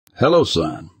Hello,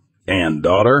 son and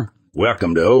daughter.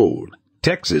 Welcome to Old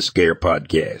Texas Scare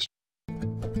Podcast.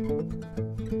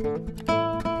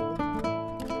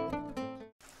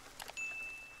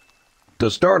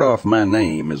 To start off, my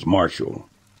name is Marshall.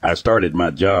 I started my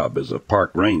job as a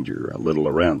park ranger a little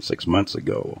around 6 months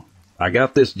ago. I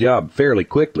got this job fairly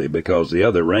quickly because the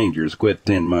other rangers quit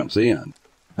 10 months in.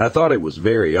 I thought it was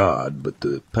very odd, but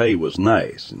the pay was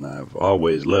nice, and I've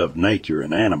always loved nature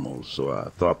and animals, so I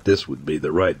thought this would be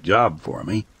the right job for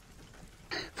me.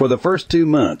 For the first 2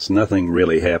 months, nothing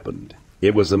really happened.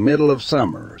 It was the middle of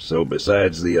summer, so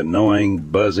besides the annoying,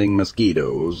 buzzing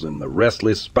mosquitoes and the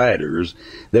restless spiders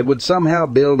that would somehow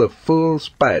build a full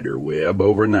spider web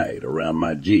overnight around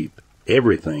my Jeep,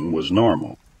 everything was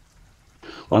normal.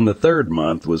 On the third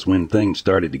month was when things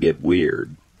started to get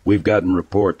weird. We've gotten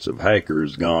reports of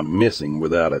hikers gone missing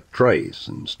without a trace,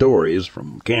 and stories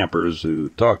from campers who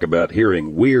talk about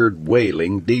hearing weird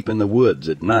wailing deep in the woods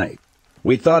at night.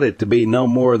 We thought it to be no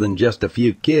more than just a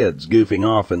few kids goofing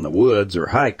off in the woods or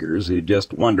hikers who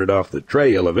just wandered off the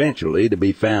trail eventually to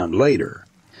be found later.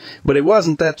 But it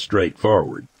wasn't that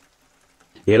straightforward.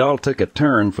 It all took a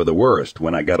turn for the worst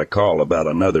when I got a call about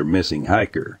another missing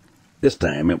hiker. This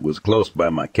time it was close by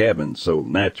my cabin, so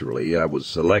naturally I was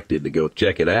selected to go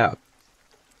check it out.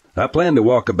 I planned to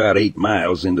walk about 8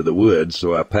 miles into the woods,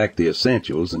 so I packed the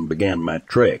essentials and began my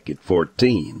trek at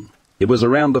 14. It was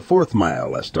around the 4th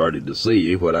mile I started to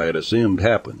see what I had assumed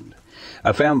happened.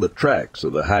 I found the tracks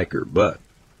of the hiker butt.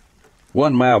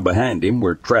 1 mile behind him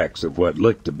were tracks of what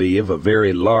looked to be of a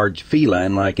very large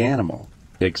feline-like animal,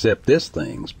 except this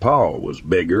thing's paw was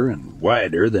bigger and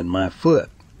wider than my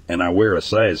foot, and I wear a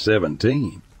size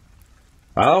 17.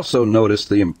 I also noticed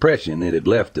the impression it had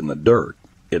left in the dirt.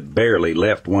 It barely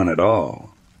left one at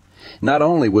all. Not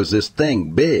only was this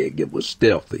thing big, it was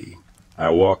stealthy. I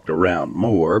walked around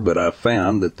more, but I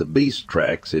found that the beast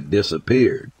tracks had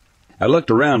disappeared. I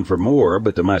looked around for more,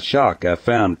 but to my shock I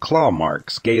found claw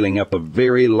marks scaling up a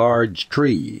very large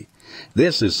tree.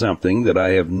 This is something that I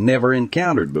have never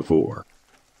encountered before.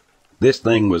 This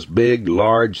thing was big,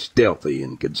 large, stealthy,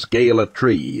 and could scale a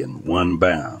tree in one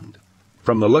bound.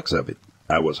 From the looks of it,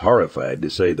 I was horrified to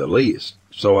say the least,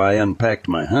 so I unpacked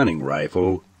my hunting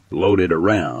rifle, loaded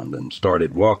around, and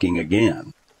started walking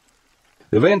again.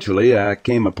 Eventually, I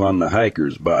came upon the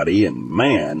hiker's body, and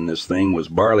man, this thing was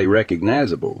barely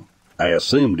recognizable. I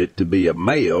assumed it to be a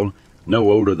male,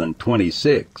 no older than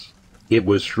 26. It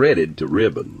was shredded to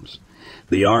ribbons.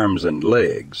 The arms and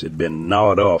legs had been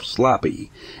gnawed off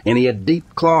sloppy, and he had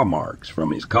deep claw marks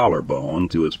from his collarbone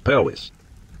to his pelvis.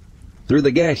 Through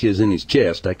the gashes in his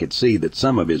chest, I could see that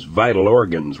some of his vital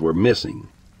organs were missing.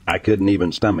 I couldn't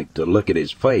even stomach to look at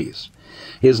his face.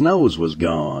 His nose was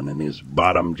gone, and his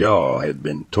bottom jaw had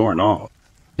been torn off.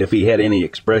 If he had any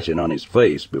expression on his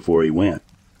face before he went,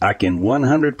 I can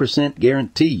 100%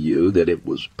 guarantee you that it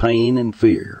was pain and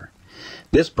fear.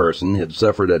 This person had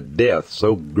suffered a death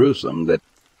so gruesome that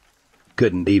I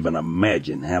couldn't even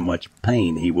imagine how much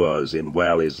pain he was in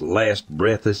while his last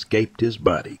breath escaped his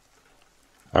body.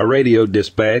 I radioed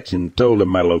dispatch and told them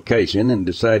my location and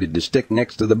decided to stick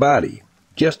next to the body,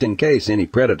 just in case any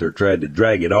predator tried to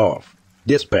drag it off.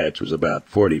 Dispatch was about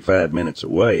 45 minutes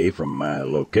away from my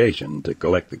location to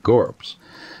collect the corpse,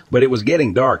 but it was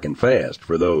getting dark and fast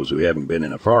for those who haven't been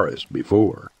in a forest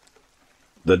before.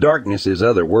 The darkness is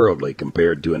otherworldly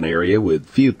compared to an area with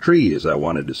few trees. I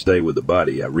wanted to stay with the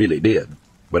body, I really did.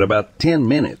 But about 10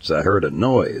 minutes I heard a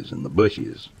noise in the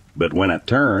bushes, but when I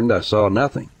turned I saw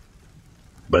nothing.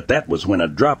 But that was when a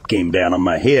drop came down on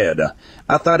my head.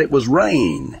 I thought it was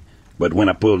rain. But when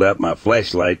I pulled out my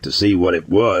flashlight to see what it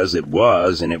was,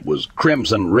 and it was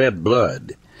crimson red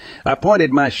blood. I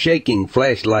pointed my shaking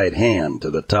flashlight hand to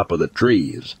the top of the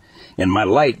trees, and my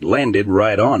light landed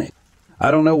right on it. I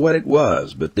don't know what it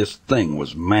was, but this thing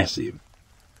was massive.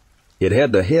 It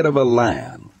had the head of a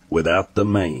lion, without the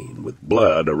mane, with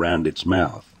blood around its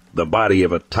mouth, the body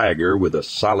of a tiger with a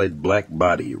solid black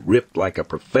body, ripped like a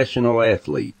professional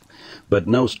athlete, but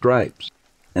no stripes,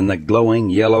 and the glowing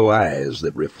yellow eyes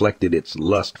that reflected its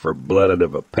lust for blood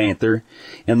of a panther,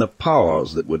 and the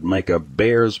paws that would make a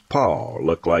bear's paw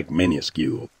look like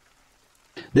minuscule.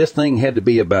 This thing had to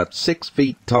be about 6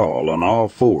 feet tall on all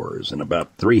fours and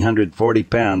about 340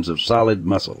 pounds of solid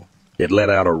muscle. It let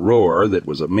out a roar that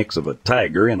was a mix of a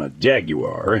tiger and a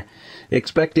jaguar,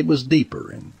 except it was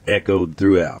deeper and echoed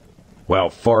throughout, while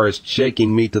forest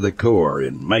shaking me to the core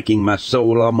and making my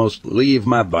soul almost leave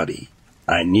my body.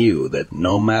 I knew that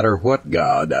no matter what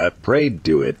god I prayed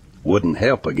to, it wouldn't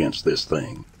help against this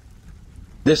thing.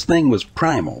 This thing was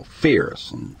primal,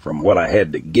 fierce, and from what I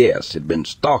had to guess, had been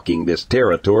stalking this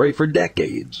territory for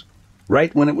decades.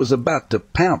 Right when it was about to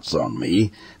pounce on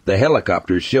me, the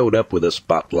helicopter showed up with a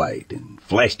spotlight and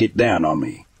flashed it down on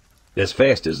me. As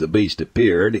fast as the beast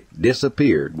appeared, it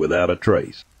disappeared without a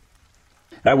trace.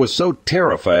 I was so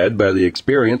terrified by the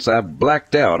experience I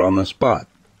blacked out on the spot.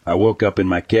 I woke up in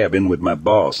my cabin with my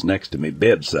boss next to me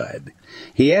bedside.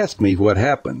 He asked me what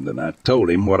happened, and I told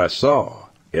him what I saw.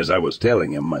 As I was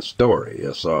telling him my story,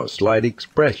 I saw a slight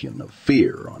expression of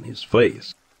fear on his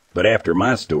face. But after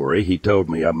my story, he told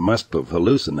me I must have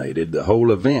hallucinated the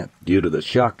whole event due to the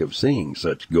shock of seeing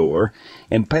such gore,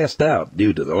 and passed out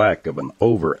due to the lack of an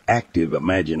overactive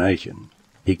imagination.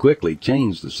 He quickly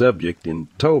changed the subject and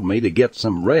told me to get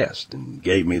some rest and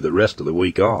gave me the rest of the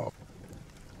week off.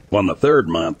 On the third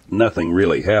month, nothing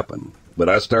really happened, but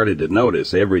I started to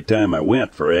notice every time I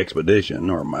went for expedition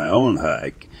or my own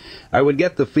hike, I would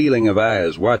get the feeling of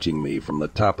eyes watching me from the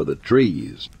top of the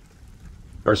trees,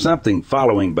 or something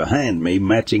following behind me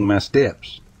matching my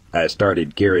steps. I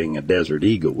started carrying a desert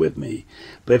eagle with me,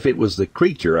 but if it was the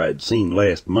creature I'd seen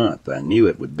last month, I knew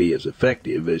it would be as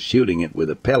effective as shooting it with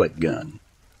a pellet gun.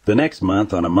 The next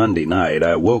month, on a Monday night,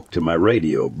 I woke to my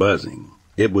radio buzzing.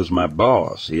 It was my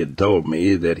boss. He had told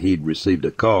me that he'd received a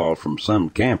call from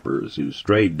some campers who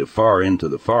strayed too far into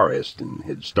the forest and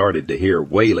had started to hear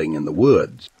wailing in the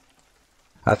woods.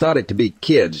 I thought it to be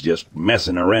kids just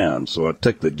messing around, so I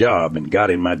took the job and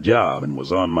got in my job and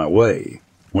was on my way.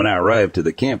 When I arrived to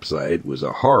the campsite, it was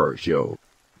a horror show.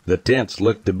 The tents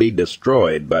looked to be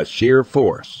destroyed by sheer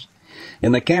force,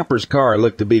 and the camper's car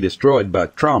looked to be destroyed by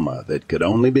trauma that could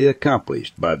only be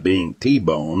accomplished by being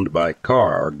T-boned by a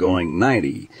car going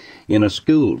 90 in a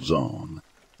school zone.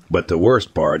 But the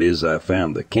worst part is I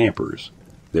found the campers.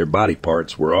 Their body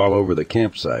parts were all over the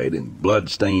campsite and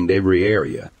blood-stained every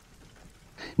area.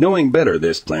 Knowing better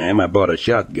this time, I bought a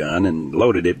shotgun and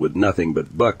loaded it with nothing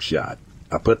but buckshot.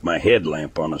 I put my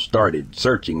headlamp on and started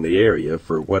searching the area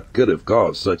for what could have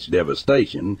caused such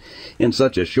devastation in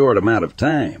such a short amount of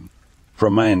time.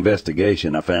 From my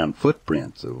investigation, I found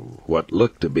footprints of what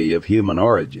looked to be of human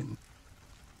origin.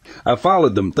 I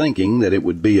followed them thinking that it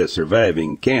would be a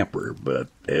surviving camper, but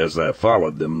as I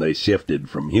followed them, they shifted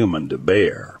from human to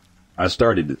bear. I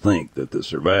started to think that the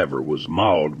survivor was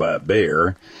mauled by a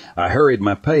bear. I hurried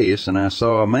my pace and I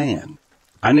saw a man.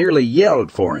 I nearly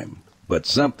yelled for him, but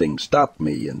something stopped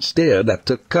me. Instead, I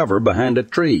took cover behind a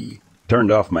tree,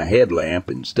 turned off my headlamp,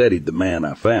 and studied the man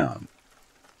I found.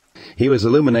 He was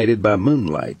illuminated by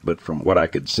moonlight, but from what I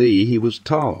could see, he was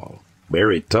tall.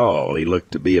 Very tall. He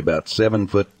looked to be about 7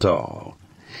 foot tall.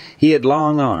 He had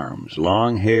long arms,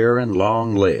 long hair, and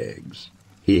long legs.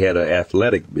 He had an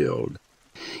athletic build.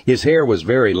 His hair was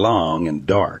very long and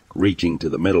dark, reaching to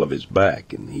the middle of his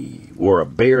back, and he wore a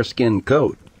bearskin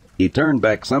coat. He turned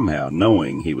back somehow,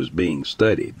 knowing he was being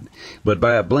studied, but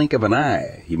by a blink of an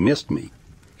eye, he missed me.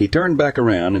 He turned back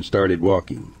around and started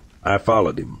walking. I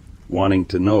followed him, wanting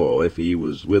to know if he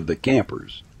was with the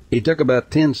campers. He took about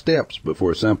 10 steps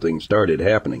before something started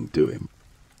happening to him.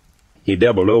 He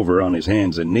doubled over on his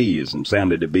hands and knees and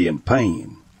sounded to be in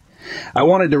pain. I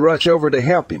wanted to rush over to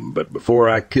help him, but before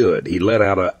I could, he let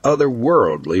out an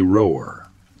otherworldly roar.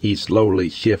 He slowly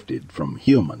shifted from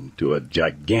human to a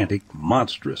gigantic,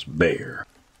 monstrous bear.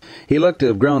 He looked to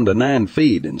have grown to 9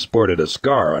 feet and sported a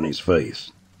scar on his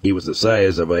face. He was the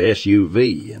size of a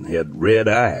SUV and had red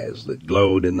eyes that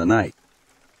glowed in the night.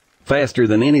 Faster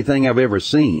than anything I've ever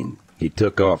seen, he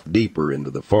took off deeper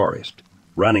into the forest,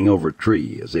 running over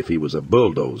trees as if he was a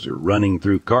bulldozer running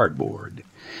through cardboard.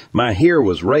 My hair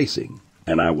was racing,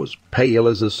 and I was pale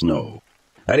as the snow.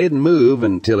 I didn't move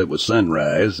until it was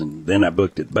sunrise, and then I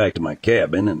booked it back to my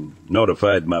cabin and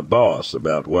notified my boss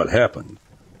about what happened.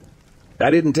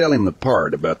 I didn't tell him the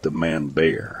part about the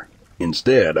man-bear.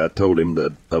 Instead, I told him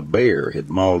that a bear had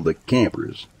mauled the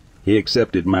campers. He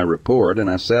accepted my report, and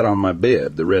I sat on my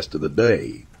bed the rest of the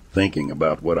day, thinking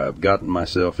about what I've gotten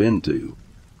myself into.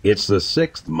 It's the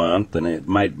 6th month, and it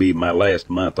might be my last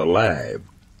month alive.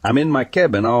 I'm in my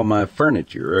cabin, all my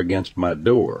furniture against my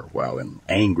door, while an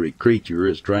angry creature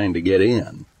is trying to get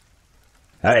in.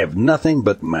 I have nothing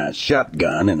but my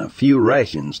shotgun and a few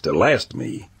rations to last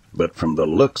me, but from the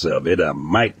looks of it, I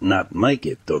might not make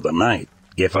it through the night.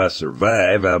 If I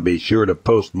survive, I'll be sure to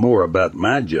post more about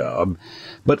my job,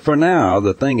 but for now,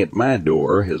 the thing at my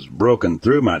door has broken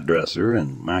through my dresser,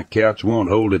 and my couch won't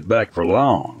hold it back for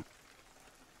long.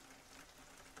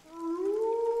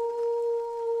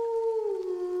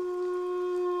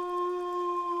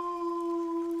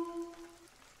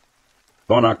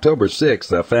 On October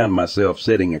 6th, I found myself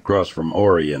sitting across from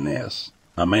Orion S.,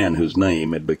 a man whose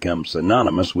name had become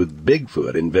synonymous with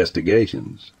Bigfoot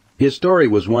investigations. His story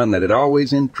was one that had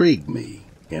always intrigued me.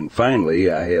 and finally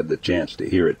I had the chance to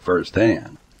hear it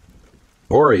firsthand.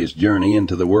 Ori's journey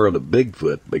into the world of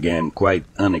Bigfoot began quite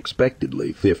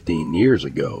unexpectedly 15 years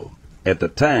ago. At the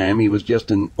time, he was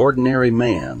just an ordinary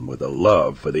man with a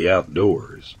love for the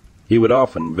outdoors. He would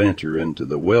often venture into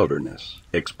the wilderness,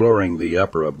 exploring the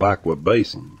upper Abaqua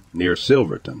Basin near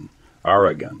Silverton,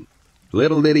 Oregon.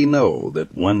 Little did he know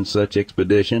that one such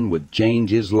expedition would change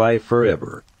his life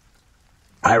forever.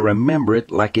 "I remember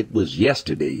it like it was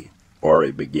yesterday,"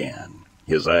 Ori began,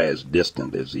 his eyes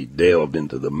distant as he delved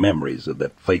into the memories of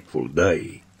that fateful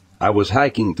day. "I was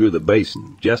hiking through the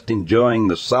basin, just enjoying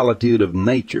the solitude of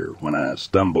nature, when I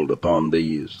stumbled upon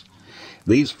these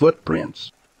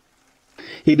footprints."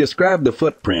 He described the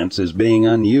footprints as being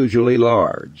unusually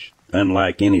large,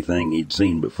 unlike anything he'd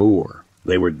seen before.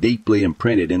 They were deeply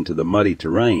imprinted into the muddy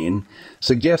terrain,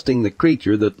 suggesting the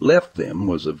creature that left them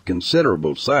was of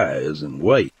considerable size and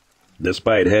weight.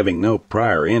 Despite having no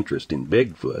prior interest in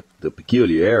Bigfoot, the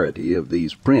peculiarity of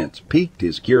these prints piqued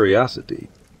his curiosity.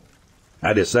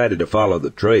 "I decided to follow the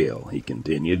trail," he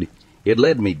continued. "It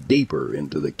led me deeper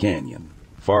into the canyon,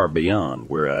 far beyond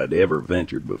where I'd ever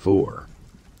ventured before."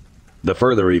 The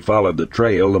further he followed the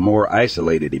trail, the more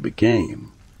isolated he became.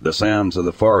 The sounds of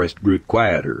the forest grew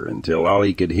quieter until all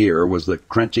he could hear was the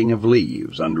crunching of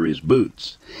leaves under his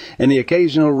boots and the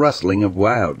occasional rustling of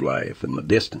wildlife in the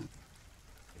distance.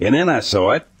 "And then I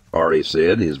saw it," Ori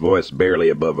said, his voice barely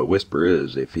above a whisper,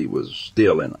 as if he was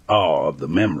still in awe of the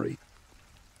memory.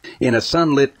 In a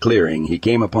sunlit clearing, he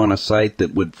came upon a sight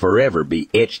that would forever be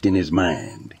etched in his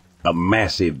mind. A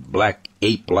massive, black,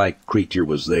 ape-like creature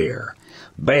was there,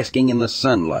 basking in the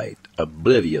sunlight,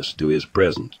 oblivious to his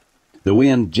presence. The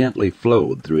wind gently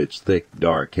flowed through its thick,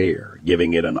 dark hair,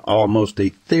 giving it an almost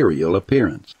ethereal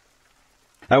appearance.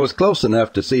 "I was close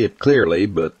enough to see it clearly,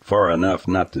 but far enough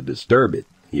not to disturb it,"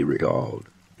 he recalled.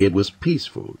 "It was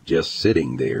peaceful, just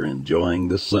sitting there enjoying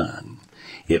the sun.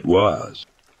 It was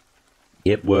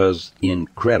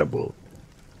incredible."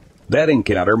 That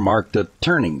encounter marked a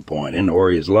turning point in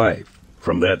Ori's life.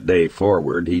 From that day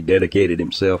forward, he dedicated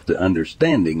himself to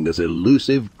understanding this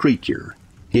elusive creature.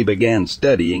 He began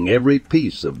studying every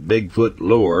piece of Bigfoot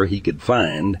lore he could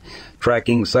find,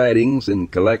 tracking sightings and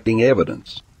collecting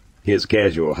evidence. His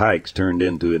casual hikes turned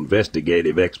into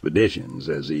investigative expeditions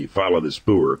as he followed the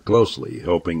spoor closely,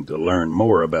 hoping to learn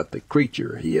more about the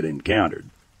creature he had encountered.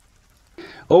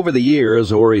 Over the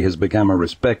years, Ori has become a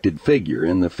respected figure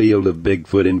in the field of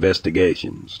Bigfoot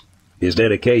investigations. His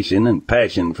dedication and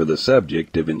passion for the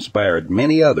subject have inspired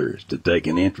many others to take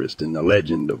an interest in the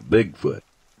legend of Bigfoot.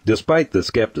 Despite the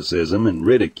skepticism and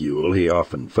ridicule he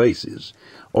often faces,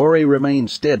 Ori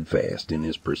remains steadfast in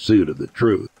his pursuit of the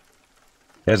truth.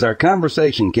 As our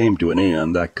conversation came to an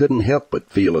end, I couldn't help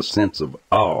but feel a sense of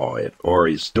awe at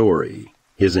Ori's story.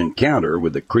 His encounter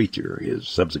with the creature, his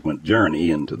subsequent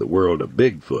journey into the world of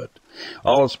Bigfoot,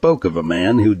 all spoke of a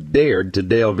man who dared to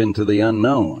delve into the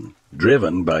unknown,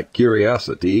 driven by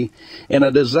curiosity and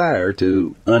a desire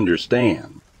to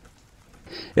understand.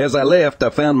 As I left, I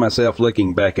found myself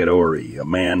looking back at Ori, a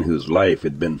man whose life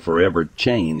had been forever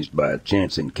changed by a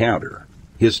chance encounter.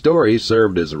 His story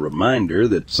served as a reminder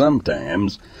that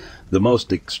sometimes the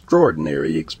most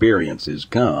extraordinary experiences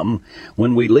come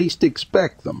when we least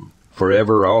expect them,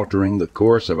 forever altering the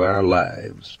course of our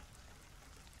lives.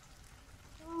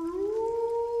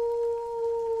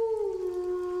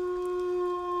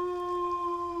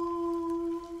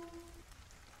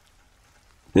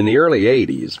 In the early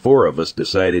 80s, 4 of us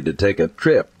decided to take a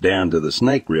trip down to the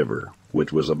Snake River,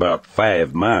 which was about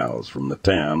 5 miles from the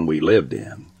town we lived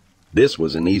in. This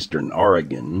was in eastern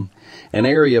Oregon, an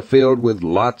area filled with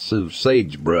lots of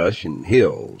sagebrush and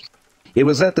hills. It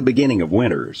was at the beginning of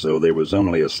winter, so there was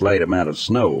only a slight amount of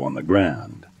snow on the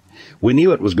ground. We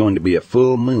knew it was going to be a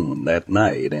full moon that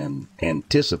night and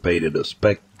anticipated a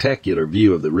spectacular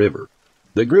view of the river.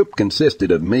 The group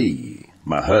consisted of me,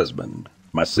 my husband,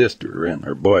 my sister, and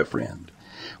her boyfriend.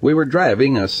 We were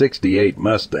driving a '68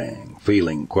 Mustang,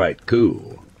 feeling quite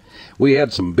cool. We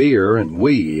had some beer and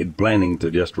weed, planning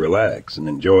to just relax and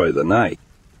enjoy the night.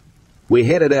 We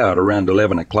headed out around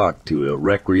 11 o'clock to a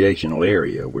recreational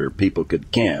area where people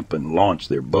could camp and launch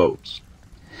their boats.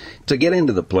 To get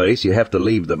into the place, you have to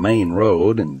leave the main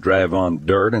road and drive on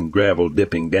dirt and gravel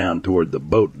dipping down toward the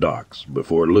boat docks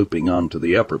before looping onto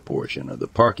the upper portion of the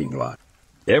parking lot.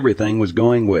 Everything was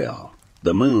going well.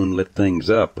 The moon lit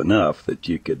things up enough that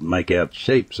you could make out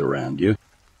shapes around you.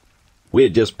 We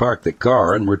had just parked the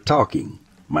car and were talking.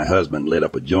 My husband lit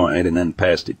up a joint and then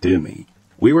passed it to me.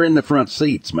 We were in the front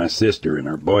seats, my sister and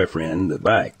her boyfriend in the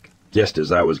back. Just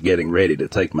as I was getting ready to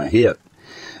take my hit,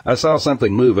 I saw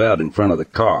something move out in front of the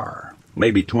car,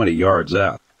 maybe 20 yards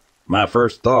out. My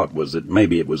first thought was that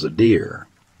maybe it was a deer.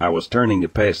 I was turning to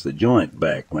pass the joint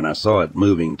back when I saw it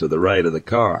moving to the right of the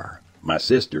car. My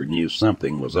sister knew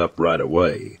something was up right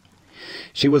away.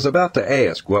 She was about to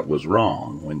ask what was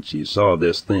wrong when she saw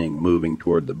this thing moving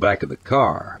toward the back of the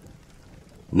car.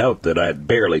 Note that I'd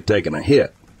barely taken a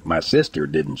hit. My sister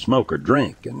didn't smoke or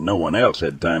drink, and no one else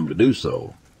had time to do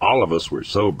so. All of us were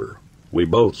sober. We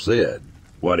both said,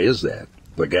 "What is that?"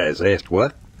 The guys asked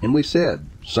what, and we said,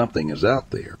 "Something is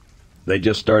out there." They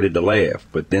just started to laugh,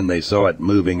 but then they saw it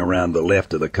moving around the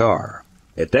left of the car.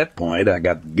 At that point, I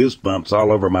got goosebumps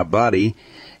all over my body,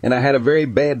 and I had a very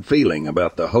bad feeling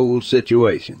about the whole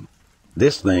situation.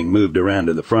 This thing moved around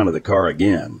to the front of the car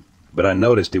again, but I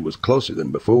noticed it was closer than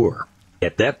before.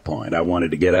 At that point, I wanted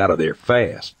to get out of there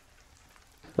fast.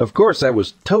 Of course, I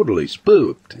was totally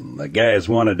spooked, and the guys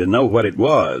wanted to know what it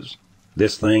was.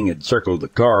 This thing had circled the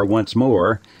car once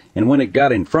more, and when it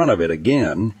got in front of it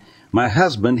again, my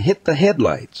husband hit the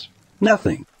headlights.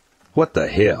 Nothing. What the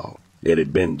hell? It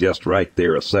had been just right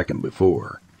there a second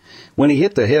before. When he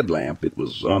hit the headlamp, it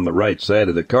was on the right side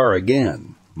of the car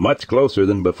again, much closer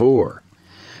than before.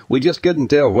 We just couldn't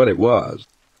tell what it was.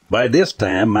 By this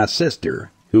time, my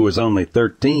sister, who was only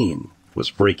 13,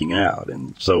 was freaking out,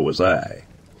 and so was I.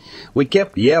 We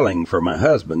kept yelling for my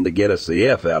husband to get us the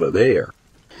F out of there.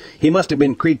 He must have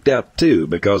been creeped out too,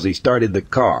 because he started the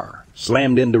car,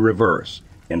 slammed into reverse,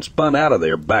 and spun out of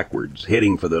there backwards,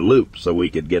 heading for the loop so we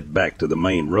could get back to the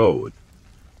main road.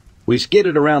 We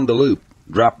skidded around the loop,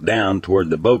 dropped down toward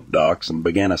the boat docks, and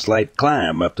began a slight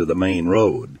climb up to the main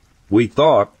road. We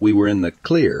thought we were in the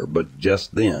clear, but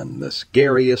just then, the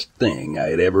scariest thing I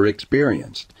had ever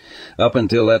experienced, up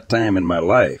until that time in my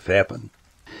life, happened.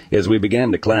 As we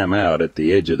began to climb out at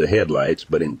the edge of the headlights,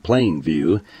 but in plain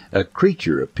view, a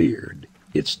creature appeared.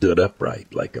 It stood upright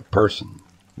like a person,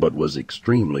 but was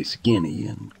extremely skinny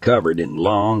and covered in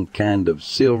long, kind of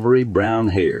silvery brown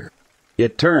hair.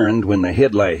 It turned when the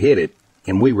headlight hit it,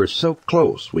 and we were so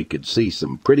close we could see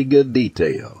some pretty good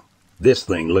detail. This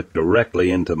thing looked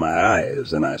directly into my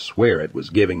eyes, and I swear it was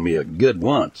giving me a good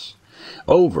once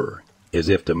over, as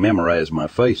if to memorize my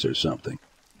face or something.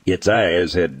 Its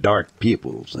eyes had dark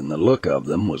pupils, and the look of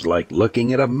them was like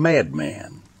looking at a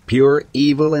madman. Pure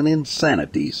evil and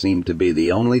insanity seemed to be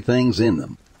the only things in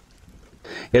them.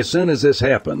 As soon as this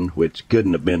happened, which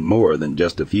couldn't have been more than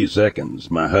just a few seconds,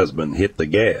 my husband hit the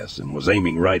gas and was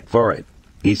aiming right for it.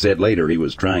 He said later he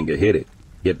was trying to hit it.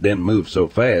 It then moved so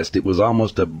fast it was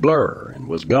almost a blur and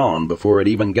was gone before it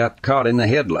even got caught in the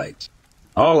headlights.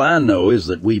 All I know is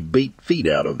that we beat feet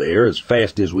out of there as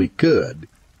fast as we could.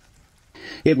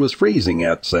 It was freezing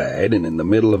outside and in the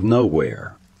middle of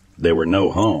nowhere. There were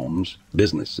no homes,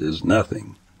 businesses,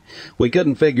 nothing. We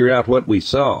couldn't figure out what we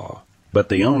saw, but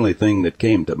the only thing that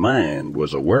came to mind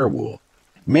was a werewolf.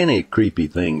 Many creepy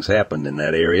things happened in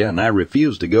that area, and I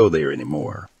refused to go there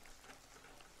anymore.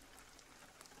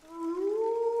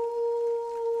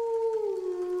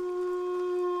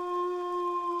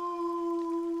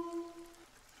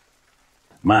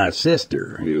 My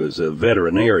sister, who was a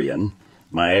veterinarian,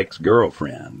 my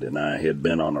ex-girlfriend, and I had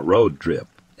been on a road trip.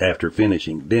 After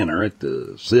finishing dinner at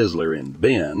the Sizzler in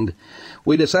Bend,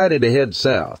 we decided to head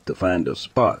south to find a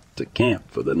spot to camp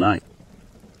for the night.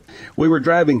 We were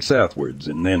driving southwards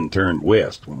and then turned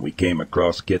west when we came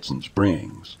across Kitson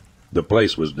Springs. The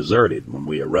place was deserted when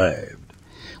we arrived.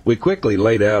 We quickly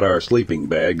laid out our sleeping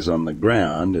bags on the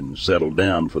ground and settled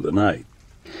down for the night.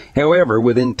 However,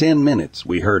 within 10 minutes,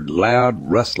 we heard loud,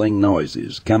 rustling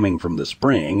noises coming from the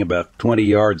spring about 20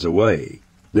 yards away.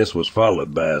 This was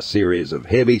followed by a series of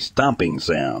heavy stomping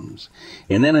sounds,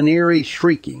 and then an eerie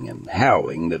shrieking and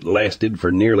howling that lasted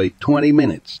for nearly 20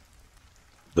 minutes.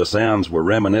 The sounds were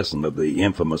reminiscent of the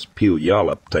infamous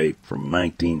Puyallup tape from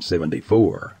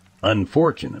 1974.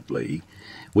 Unfortunately,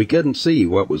 we couldn't see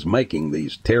what was making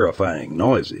these terrifying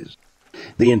noises.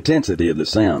 The intensity of the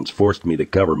sounds forced me to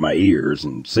cover my ears,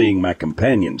 and seeing my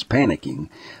companions panicking,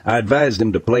 I advised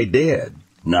them to play dead.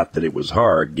 Not that it was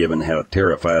hard, given how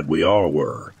terrified we all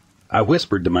were. I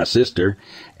whispered to my sister,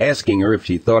 asking her if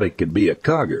she thought it could be a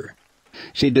cogger.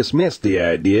 She dismissed the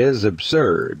idea as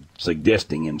absurd,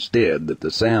 suggesting instead that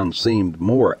the sound seemed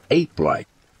more ape-like.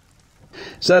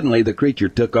 Suddenly the creature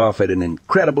took off at an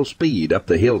incredible speed up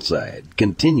the hillside,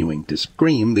 continuing to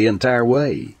scream the entire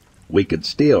way. We could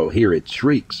still hear its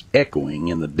shrieks echoing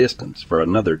in the distance for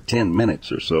another 10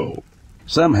 minutes or so.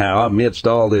 Somehow, amidst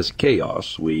all this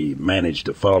chaos, we managed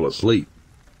to fall asleep.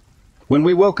 When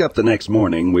we woke up the next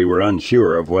morning, we were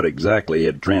unsure of what exactly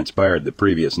had transpired the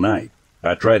previous night.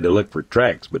 I tried to look for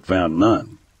tracks, but found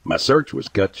none. My search was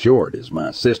cut short as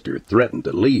my sister threatened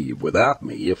to leave without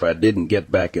me if I didn't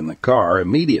get back in the car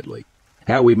immediately.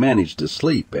 How we managed to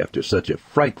sleep after such a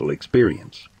frightful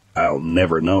experience, I'll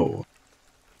never know.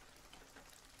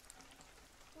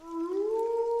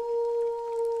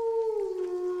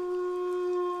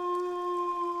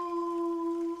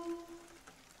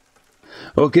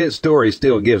 Okay, this story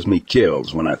still gives me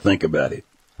chills when I think about it.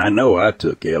 I know I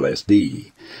took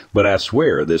LSD, but I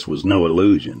swear this was no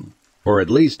illusion. Or at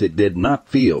least it did not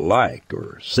feel like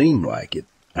or seem like it.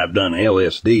 I've done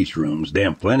LSD shrooms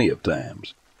damn plenty of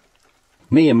times.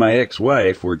 Me and my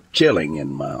ex-wife were chilling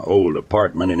in my old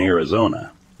apartment in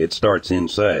Arizona. It starts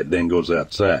inside, then goes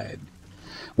outside.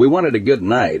 We wanted a good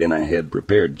night, and I had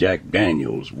prepared Jack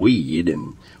Daniels, weed,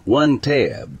 and 1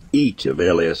 tab, each of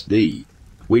LSD.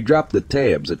 We drop the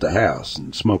tabs at the house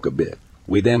and smoke a bit.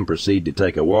 We then proceed to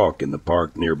take a walk in the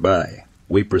park nearby.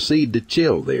 We proceed to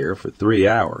chill there for 3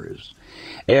 hours.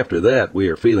 After that, we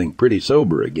are feeling pretty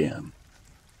sober again.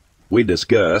 We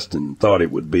discussed and thought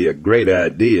it would be a great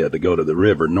idea to go to the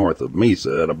river north of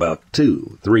Mesa at about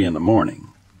 2, 3 in the morning.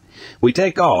 We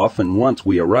take off, and once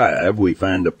we arrive, we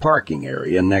find a parking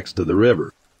area next to the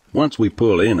river. Once we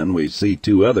pull in and we see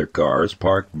 2 other cars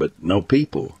parked but no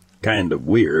people. Kind of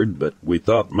weird, but we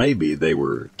thought maybe they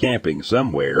were camping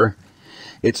somewhere.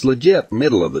 It's legit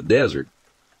middle of the desert.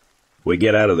 We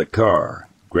get out of the car,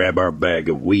 grab our bag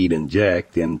of weed and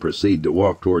Jack, then proceed to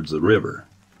walk towards the river.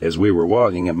 As we were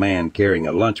walking, a man carrying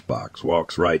a lunchbox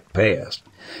walks right past.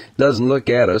 Doesn't look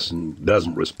at us and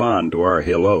doesn't respond to our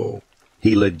hello.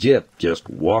 He legit just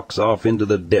walks off into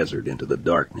the desert, into the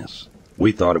darkness.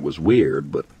 We thought it was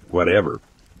weird, but whatever.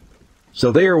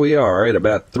 So there we are at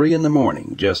about 3 in the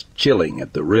morning, just chilling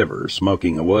at the river,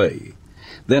 smoking away.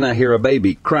 Then I hear a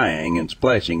baby crying and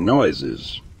splashing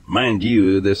noises. Mind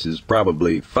you, this is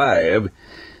probably 5,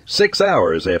 6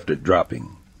 hours after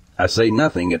dropping. I say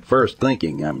nothing at first,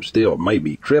 thinking I'm still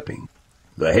maybe tripping.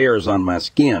 The hairs on my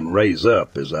skin raise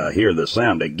up as I hear the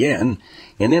sound again,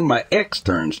 and then my ex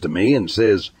turns to me and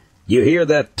says, "You hear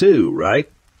that too,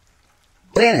 right?"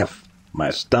 Biff!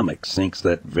 My stomach sinks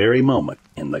that very moment,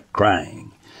 and the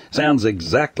crying sounds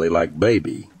exactly like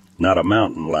baby, not a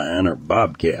mountain lion or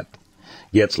bobcat.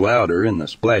 Gets louder, and the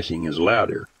splashing is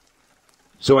louder.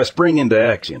 So I spring into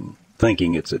action,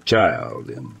 thinking it's a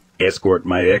child, and escort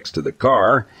my ex to the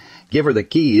car, give her the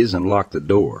keys, and lock the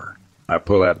door. I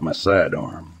pull out my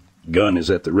sidearm. Gun is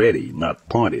at the ready, not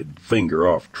pointed, finger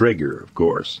off trigger, of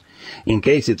course, in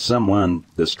case it's someone,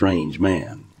 the strange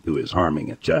man, who is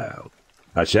harming a child.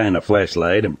 I shine a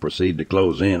flashlight and proceed to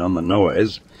close in on the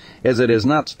noise, as it has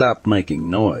not stopped making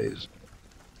noise.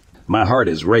 My heart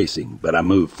is racing, but I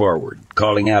move forward,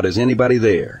 calling out, "Is anybody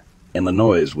there?" And the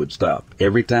noise would stop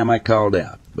every time I called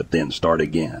out, but then start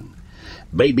again.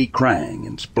 Baby crying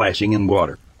and splashing in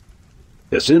water.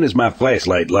 As soon as my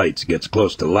flashlight lights gets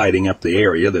close to lighting up the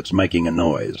area that's making a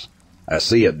noise, I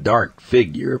see a dark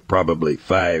figure, probably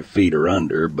 5 feet or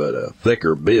under, but a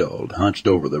thicker build, hunched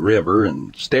over the river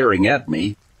and staring at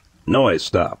me. Noise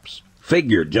stops.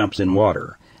 Figure jumps in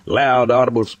water. Loud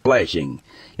audible splashing,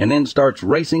 and then starts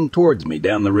racing towards me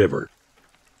down the river.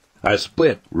 I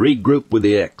split, regroup with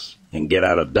the ex, and get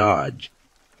out of Dodge.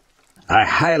 I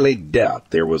highly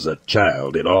doubt there was a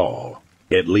child at all.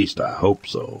 At least I hope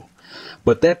so.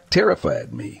 But that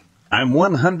terrified me. I'm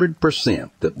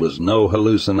 100% that was no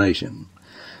hallucination.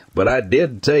 But I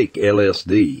did take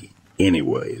LSD.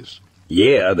 Anyways,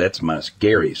 yeah, that's my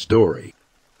scary story.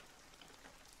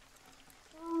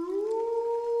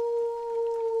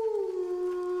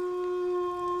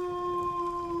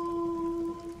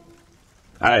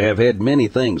 I have had many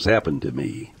things happen to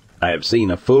me. I have seen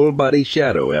a full-body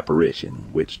shadow apparition,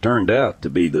 which turned out to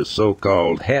be the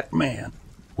so-called Hat Man,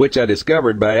 which I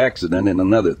discovered by accident in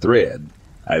another thread.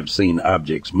 I've seen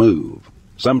objects move,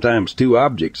 sometimes 2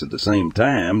 objects at the same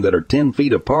time that are 10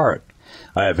 feet apart.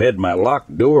 I have had my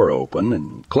locked door open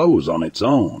and close on its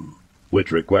own,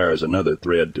 which requires another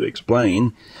thread to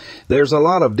explain. There's a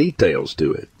lot of details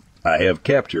to it. I have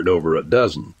captured over a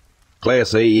dozen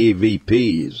Class A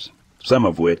EVPs, some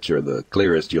of which are the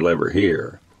clearest you'll ever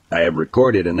hear. I have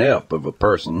recorded an ep of a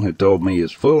person who told me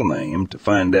his full name to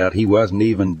find out he wasn't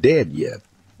even dead yet,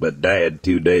 but died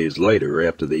 2 days later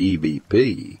after the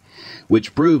EVP,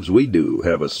 which proves we do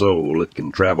have a soul that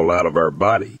can travel out of our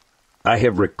body. I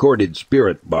have recorded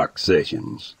spirit box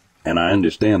sessions, and I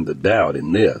understand the doubt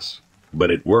in this, but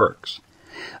it works.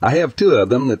 I have 2 of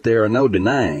them that there are no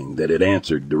denying that it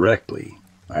answered directly.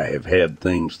 I have had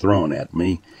things thrown at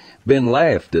me, been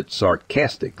laughed at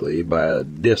sarcastically by a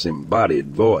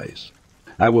disembodied voice.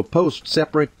 I will post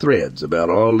separate threads about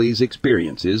all these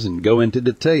experiences and go into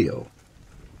detail.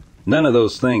 None of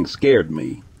those things scared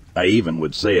me. I even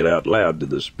would say it out loud to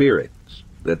the spirits,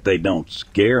 that they don't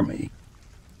scare me.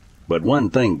 But one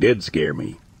thing did scare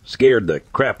me. Scared the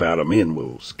crap out of me and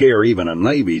will scare even a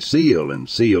Navy SEAL in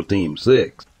SEAL Team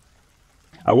 6.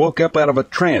 I woke up out of a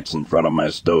trance in front of my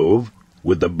stove,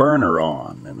 with the burner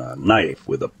on and a knife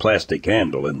with a plastic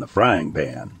handle in the frying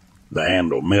pan, the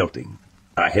handle melting.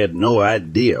 I had no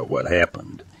idea what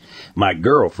happened. My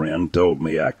girlfriend told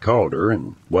me I called her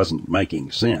and wasn't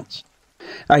making sense.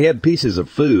 I had pieces of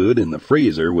food in the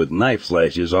freezer with knife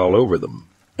slashes all over them,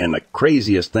 and the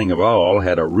craziest thing of all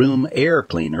had a room air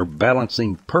cleaner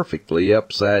balancing perfectly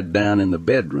upside down in the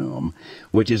bedroom,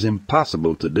 which is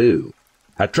impossible to do.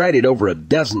 I tried it over a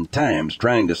dozen times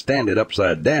trying to stand it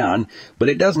upside down, but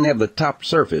it doesn't have the top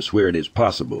surface where it is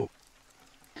possible.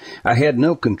 I had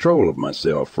no control of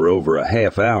myself for over a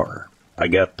half hour. I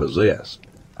got possessed.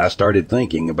 I started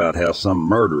thinking about how some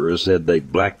murderer said they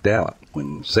blacked out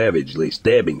when savagely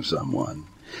stabbing someone,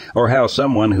 or how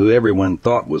someone who everyone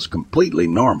thought was completely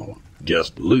normal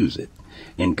just lose it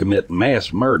and commit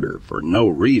mass murder for no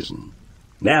reason.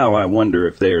 Now I wonder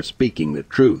if they are speaking the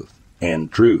truth,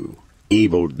 and true.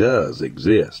 Evil does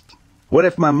exist. What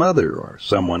if my mother or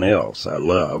someone else I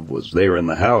love was there in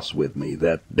the house with me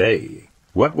that day?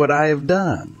 What would I have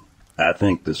done? I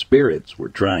think the spirits were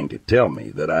trying to tell me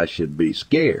that I should be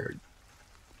scared.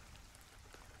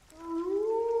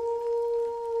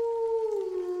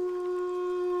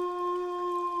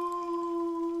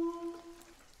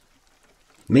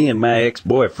 Me and my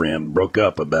ex-boyfriend broke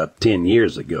up about 10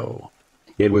 years ago.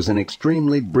 It was an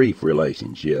extremely brief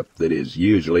relationship that is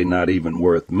usually not even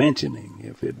worth mentioning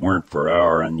if it weren't for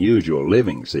our unusual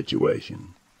living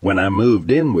situation. When I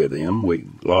moved in with him, we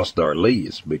lost our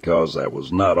lease because I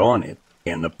was not on it,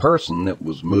 and the person that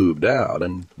was moved out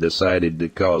and decided to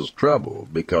cause trouble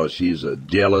because she's a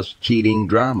jealous, cheating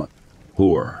drama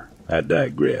whore. I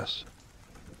digress.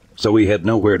 So we had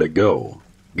nowhere to go.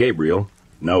 Gabriel,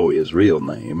 know his real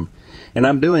name, and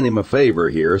I'm doing him a favor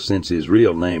here since his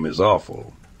real name is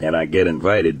awful, and I get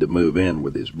invited to move in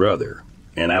with his brother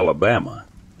in Alabama,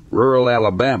 rural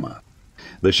Alabama.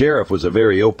 The sheriff was a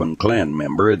very open Klan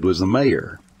member. It was the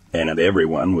mayor, and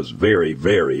everyone was very,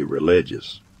 very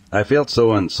religious. I felt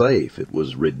so unsafe, it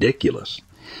was ridiculous.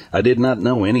 I did not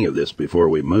know any of this before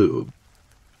we moved.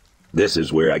 This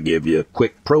is where I give you a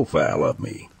quick profile of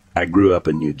me. I grew up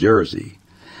in New Jersey.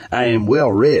 I am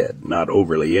well-read, not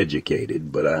overly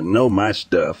educated, but I know my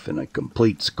stuff and a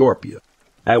complete Scorpio.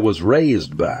 I was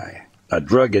raised by a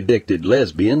drug-addicted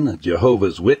lesbian, a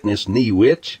Jehovah's Witness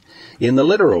knee-witch, in the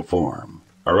literal form,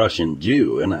 a Russian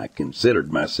Jew, and I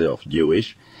considered myself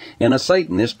Jewish, and a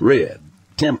Satanist Red,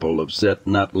 Temple of Set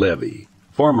Not Levy,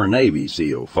 former Navy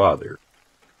SEAL father.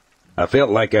 I felt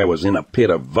like I was in a pit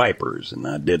of vipers, and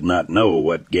I did not know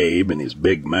what Gabe and his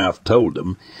big mouth told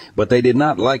them, but they did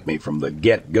not like me from the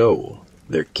get-go.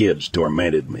 Their kids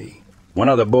tormented me. One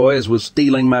of the boys was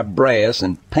stealing my brass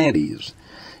and panties.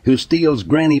 Who steals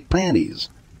granny panties?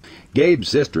 Gabe's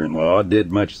sister-in-law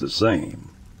did much the same,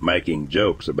 making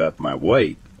jokes about my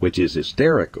weight, which is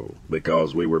hysterical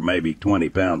because we were maybe 20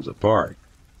 pounds apart.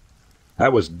 I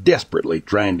was desperately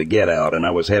trying to get out, and I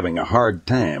was having a hard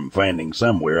time finding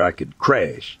somewhere I could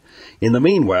crash. In the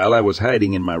meanwhile, I was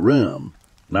hiding in my room,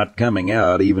 not coming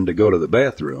out even to go to the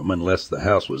bathroom unless the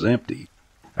house was empty.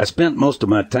 I spent most of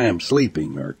my time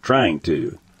sleeping, or trying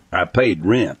to. I paid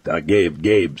rent. I gave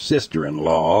Gabe's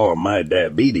sister-in-law all of my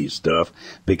diabetes stuff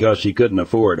because she couldn't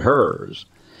afford hers.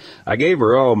 I gave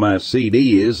her all my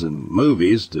CDs and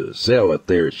movies to sell at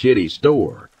their shitty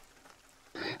store.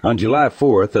 On July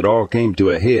 4th, it all came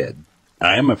to a head.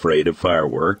 I am afraid of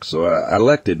fireworks, so I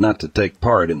elected not to take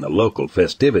part in the local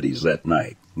festivities that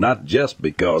night, not just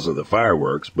because of the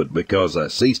fireworks, but because I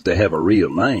ceased to have a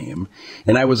real name,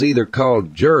 and I was either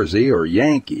called Jersey or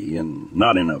Yankee, and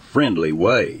not in a friendly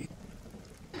way.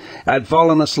 I'd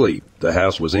fallen asleep. The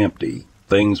house was empty.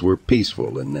 Things were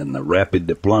peaceful, and then the rapid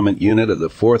deployment unit of the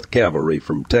 4th Cavalry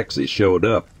from Texas showed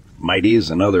up. Mighties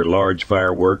and other large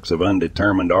fireworks of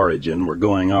undetermined origin were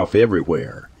going off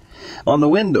everywhere. On the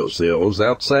windowsills,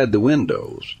 outside the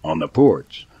windows, on the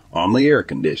porch, on the air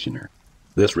conditioner.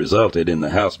 This resulted in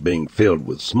the house being filled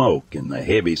with smoke and the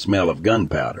heavy smell of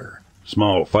gunpowder.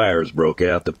 Small fires broke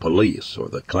out. The police, or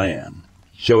the Klan,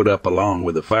 showed up along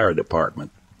with the fire department.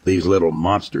 These little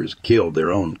monsters killed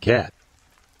their own cat.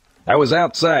 I was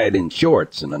outside in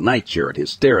shorts and a nightshirt,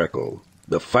 hysterical.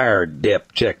 The fire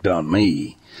dep checked on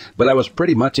me, but I was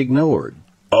pretty much ignored.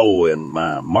 Oh, and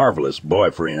my marvelous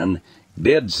boyfriend,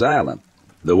 dead silent,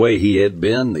 the way he had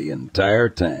been the entire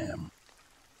time.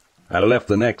 I left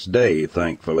the next day,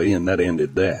 thankfully, and that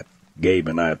ended that. Gabe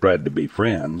and I tried to be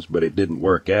friends, but it didn't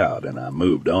work out, and I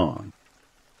moved on.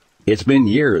 It's been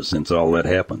years since all that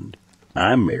happened.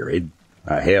 I'm married.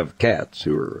 I have cats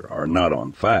who are not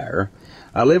on fire.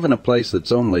 I live in a place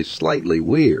that's only slightly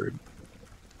weird.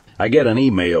 I get an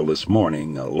email this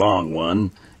morning, a long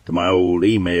one, to my old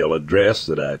email address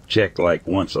that I check like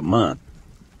once a month.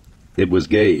 It was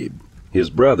Gabe. His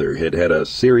brother had had a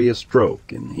serious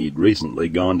stroke, and he'd recently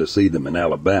gone to see them in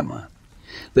Alabama.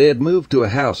 They had moved to a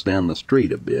house down the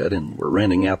street a bit and were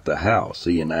renting out the house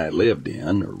he and I lived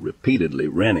in, or repeatedly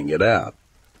renting it out.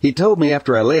 He told me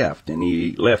after I left, and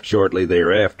he left shortly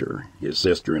thereafter. His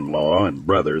sister-in-law and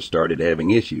brother started having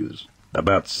issues.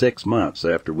 About 6 months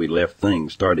after we left,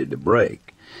 things started to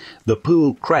break. The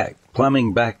pool cracked,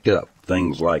 plumbing backed up,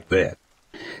 things like that.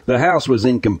 The house was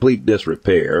in complete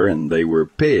disrepair, and they were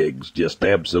pigs, just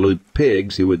absolute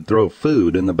pigs who would throw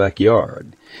food in the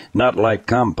backyard, not like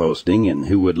composting, and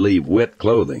who would leave wet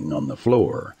clothing on the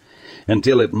floor,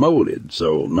 until it molded,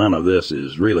 so none of this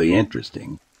is really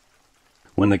interesting.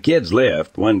 When the kids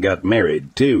left, one got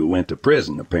married, two went to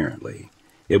prison, apparently.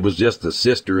 It was just the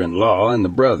sister-in-law and the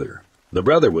brother. The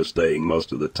brother was staying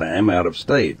most of the time out of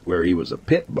state, where he was a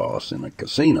pit boss in a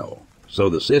casino, so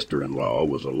the sister-in-law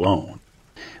was alone.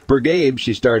 For Gabe,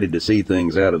 she started to see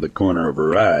things out of the corner of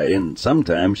her eye, and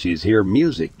sometimes she'd hear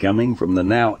music coming from the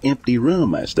now empty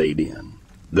room I stayed in.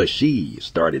 She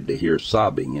started to hear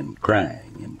sobbing and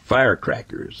crying, and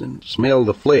firecrackers, and smell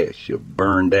the flesh of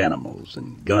burned animals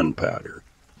and gunpowder.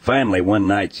 Finally, one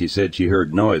night she said she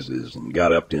heard noises and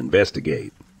got up to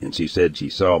investigate, and she said she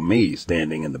saw me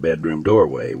standing in the bedroom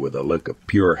doorway with a look of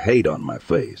pure hate on my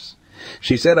face.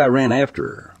 She said I ran after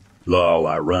her. Lol,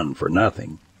 I run for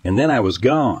nothing. And then I was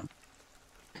gone.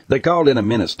 They called in a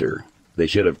minister. They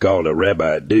should have called a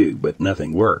rabbi too, but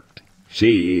nothing worked.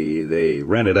 They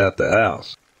rented out the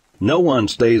house. No one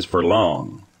stays for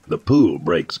long. The pool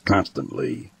breaks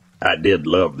constantly. I did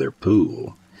love their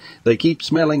pool. They keep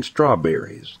smelling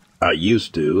strawberries. I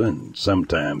used to, and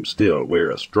sometimes still, wear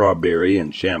a strawberry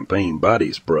and champagne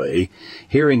body spray,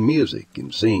 hearing music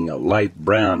and seeing a light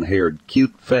brown-haired,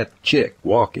 cute fat chick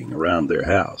walking around their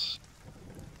house.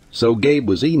 So Gabe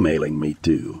was emailing me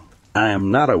too. I am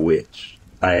not a witch.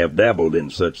 I have dabbled in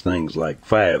such things like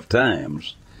 5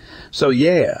 times. So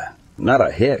yeah, not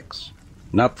a hex.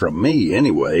 Not from me,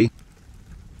 anyway.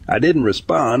 I didn't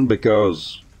respond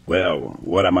because, well,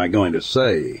 what am I going to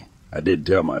say? I did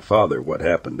tell my father what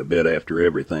happened a bit after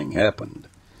everything happened.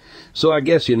 So I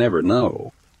guess you never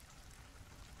know.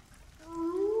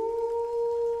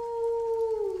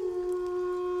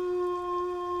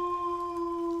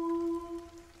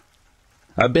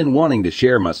 I've been wanting to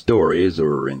share my stories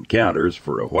or encounters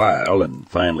for a while and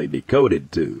finally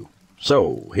decoded 2.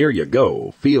 So, here you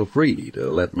go. Feel free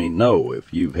to let me know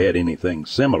if you've had anything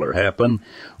similar happen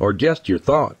or just your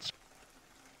thoughts.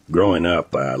 Growing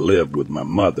up, I lived with my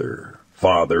mother,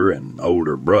 father, and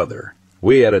older brother.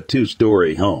 We had a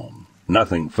 2-story home.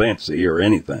 Nothing fancy or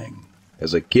anything.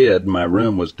 As a kid, my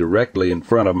room was directly in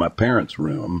front of my parents'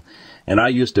 room, and I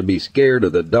used to be scared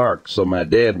of the dark, so my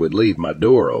dad would leave my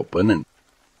door open, and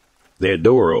their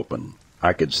door open.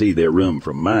 I could see their room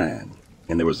from mine,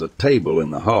 and there was a table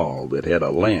in the hall that had a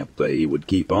lamp they would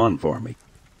keep on for me.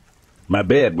 My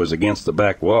bed was against the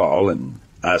back wall, and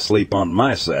I sleep on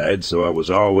my side, so I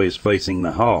was always facing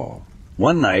the hall.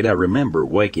 One night I remember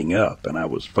waking up, and I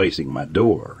was facing my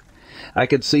door. I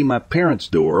could see my parents'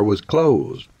 door was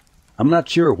closed. I'm not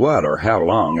sure what or how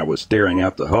long I was staring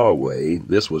out the hallway.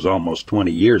 This was almost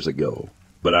 20 years ago.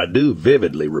 But I do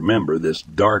vividly remember this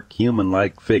dark,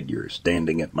 human-like figure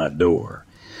standing at my door.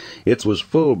 It was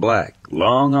full black,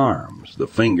 long arms. The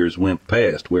fingers went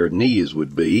past where knees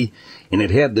would be, and it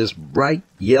had this bright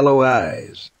yellow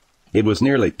eyes. It was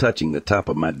nearly touching the top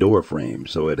of my door frame,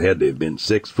 so it had to have been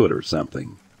 6 foot or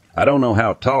something. I don't know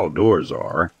how tall doors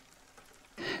are.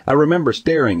 I remember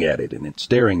staring at it and it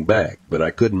staring back, but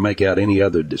I couldn't make out any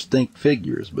other distinct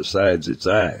figures besides its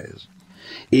eyes.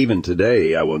 Even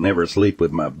today, I will never sleep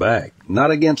with my back,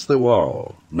 not against the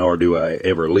wall, nor do I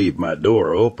ever leave my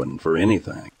door open for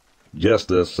anything.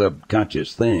 Just a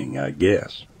subconscious thing, I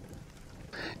guess.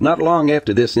 Not long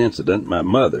after this incident, my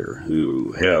mother,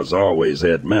 who has always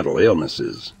had mental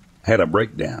illnesses, had a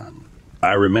breakdown.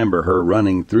 I remember her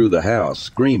running through the house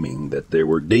screaming that there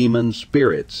were demons,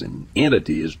 spirits, and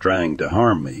entities trying to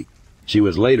harm me. She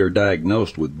was later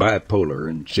diagnosed with bipolar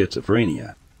and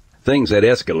schizophrenia. Things had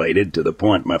escalated to the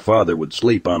point my father would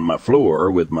sleep on my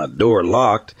floor with my door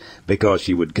locked because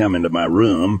she would come into my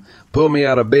room, pull me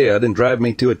out of bed, and drive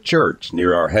me to a church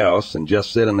near our house and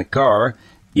just sit in the car,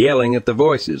 yelling at the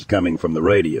voices coming from the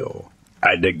radio.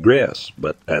 I digress,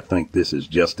 but I think this is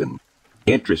just an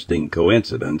interesting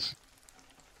coincidence.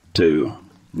 2.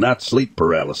 Not sleep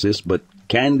paralysis, but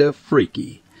kinda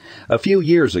freaky. A few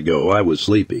years ago I was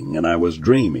sleeping and I was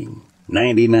dreaming,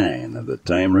 99 of the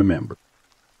time remember.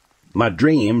 My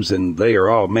dreams, and they are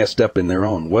all messed up in their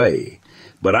own way,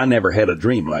 but I never had a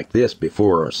dream like this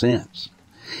before or since.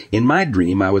 In my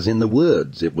dream I was in the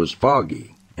woods. It was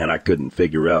foggy, and I couldn't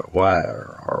figure out why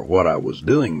or what I was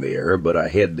doing there, but I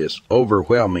had this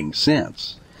overwhelming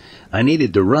sense. I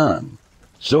needed to run.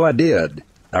 So I did.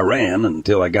 I ran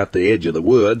until I got to the edge of the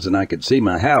woods and I could see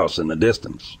my house in the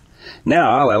distance.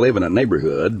 Now I live in a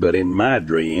neighborhood, but in my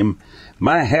dream,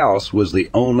 my house was the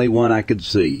only one I could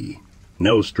see.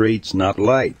 No streets, not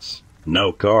lights,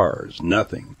 no cars,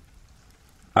 nothing.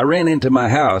 I ran into my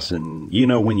house, and you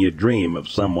know when you dream of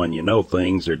someone you know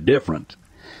things are different.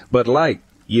 But like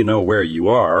you know where you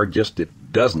are, just it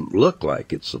doesn't look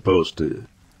like it's supposed to.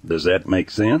 Does that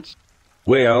make sense?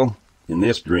 Well, in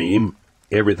this dream,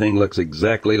 everything looks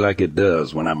exactly like it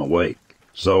does when I'm awake.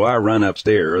 So I run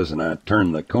upstairs and I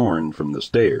turn the corn from the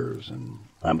stairs, and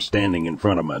I'm standing in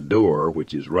front of my door,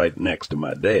 which is right next to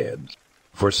my dad's.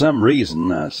 For some reason,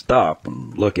 I stop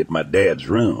and look at my dad's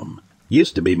room.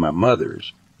 Used to be my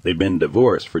mother's. They'd been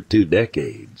divorced for 2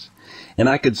 decades. And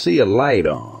I could see a light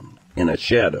on, in a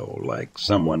shadow, like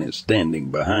someone is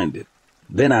standing behind it.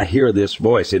 Then I hear this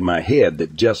voice in my head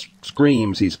that just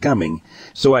screams he's coming,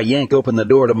 so I yank open the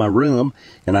door to my room,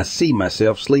 and I see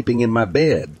myself sleeping in my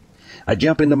bed. I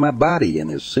jump into my body, and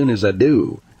as soon as I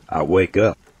do, I wake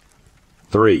up.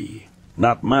 3.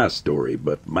 Not my story,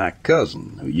 but my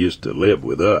cousin who used to live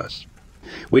with us.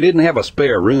 We didn't have a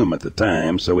spare room at the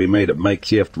time, so we made a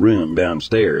makeshift room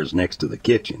downstairs next to the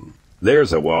kitchen.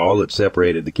 There's a wall that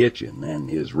separated the kitchen and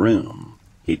his room.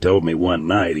 He told me one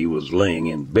night he was laying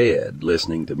in bed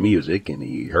listening to music and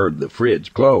he heard the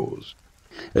fridge close.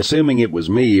 Assuming it was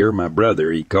me or my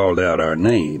brother, he called out our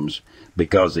names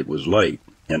because it was late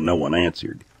and no one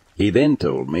answered. He then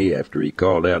told me after he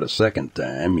called out a second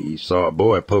time, he saw a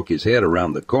boy poke his head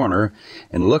around the corner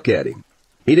and look at him.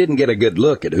 He didn't get a good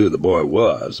look at who the boy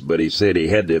was, but he said he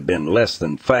had to have been less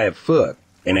than 5 foot,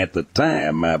 and at the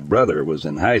time my brother was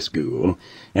in high school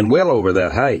and well over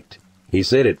that height. He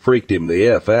said it freaked him the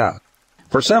F out.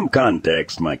 For some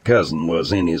context, my cousin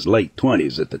was in his late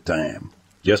 20s at the time.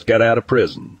 Just got out of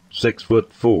prison,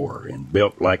 6'4", and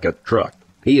built like a truck.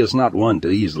 He is not one to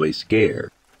easily scare.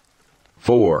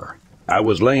 4. I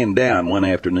was laying down one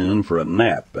afternoon for a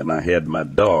nap, and I had my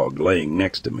dog laying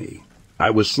next to me. I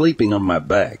was sleeping on my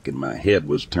back, and my head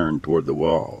was turned toward the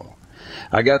wall.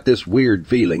 I got this weird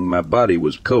feeling my body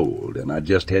was cold, and I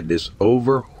just had this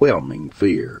overwhelming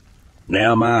fear.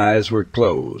 Now my eyes were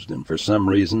closed, and for some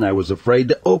reason I was afraid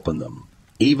to open them.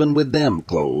 Even with them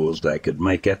closed, I could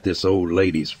make out this old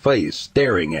lady's face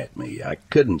staring at me. I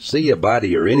couldn't see a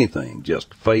body or anything,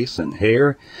 just face and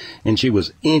hair, and she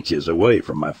was inches away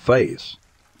from my face.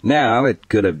 Now, it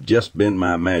could have just been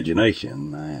my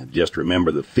imagination. I just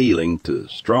remember the feeling too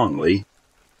strongly.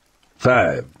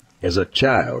 5. As a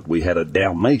child, we had a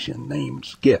Dalmatian named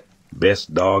Skip.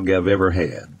 Best dog I've ever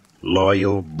had.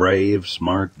 Loyal, brave,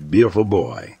 smart, beautiful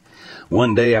boy.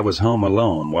 One day I was home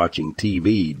alone watching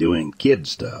TV doing kid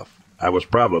stuff. I was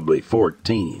probably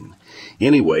 14.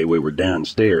 Anyway, we were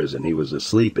downstairs and he was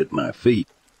asleep at my feet.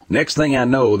 Next thing I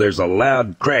know, there's a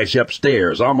loud crash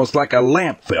upstairs, almost like a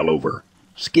lamp fell over.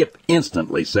 Skip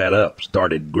instantly sat up,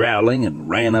 started growling, and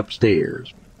ran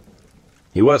upstairs.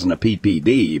 He wasn't a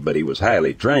PPD, but he was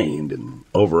highly trained and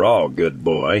overall good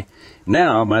boy.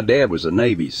 Now, my dad was a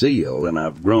Navy SEAL, and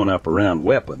I've grown up around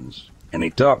weapons, and he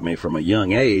taught me from a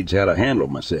young age how to handle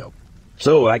myself.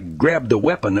 So I grabbed the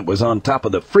weapon that was on top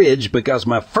of the fridge because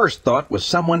my first thought was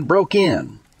someone broke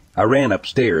in. I ran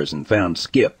upstairs and found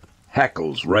Skip,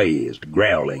 hackles raised,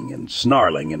 growling and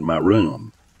snarling in my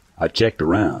room. I checked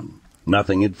around.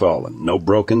 Nothing had fallen, no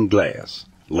broken glass,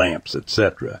 lamps,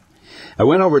 etc. I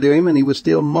went over to him and he was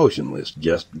still motionless,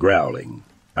 just growling.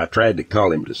 I tried to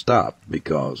call him to stop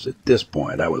because at this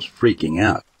point I was freaking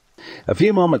out. A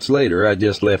few moments later I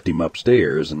just left him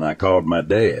upstairs and I called my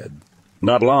dad.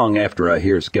 Not long after I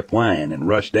hear Skip whine and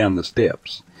rush down the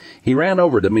steps. He ran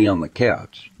over to me on the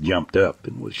couch, jumped up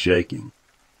and was shaking.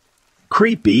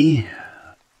 Creepy.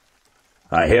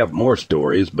 I have more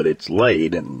stories, but it's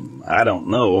late and I don't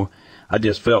know. I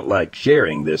just felt like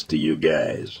sharing this to you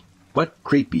guys. What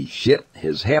creepy shit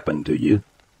has happened to you?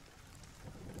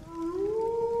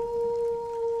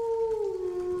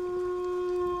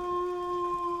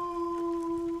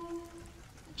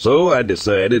 So I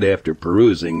decided, after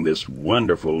perusing this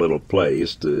wonderful little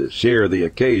place, to share the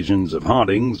occasions of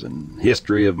hauntings and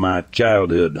history of my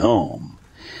childhood home.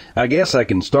 I guess I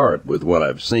can start with what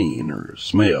I've seen or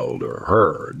smelled or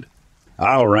heard.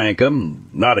 I'll rank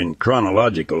 'em, not in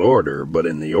chronological order, but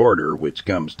in the order which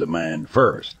comes to mind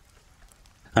first.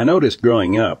 I noticed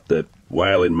growing up that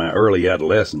while in my early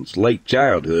adolescence, late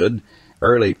childhood,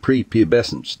 early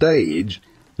prepubescent stage,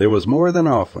 there was more than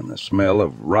often a smell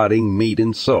of rotting meat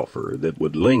and sulfur that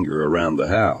would linger around the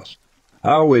house.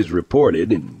 I always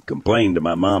reported and complained to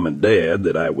my mom and dad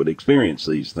that I would experience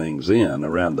these things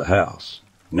around the house.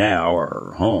 Now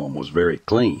our home was very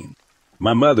clean.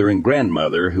 My mother and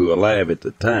grandmother, who alive at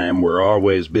the time, were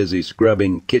always busy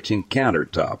scrubbing kitchen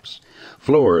countertops,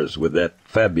 floors with that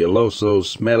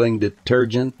fabuloso-smelling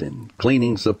detergent and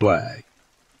cleaning supply.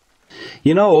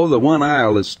 You know, the one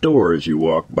aisle of stores you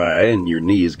walk by and your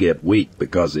knees get weak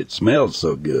because it smells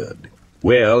so good.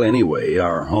 Well, anyway,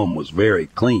 our home was very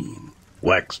clean.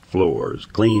 Waxed floors,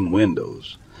 clean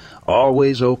windows,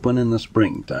 always open in the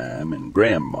springtime, and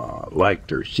Grandma liked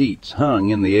her sheets hung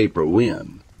in the April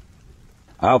wind.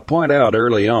 I'll point out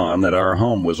early on that our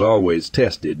home was always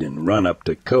tested and run up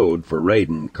to code for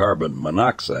rating carbon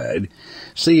monoxide,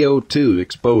 CO2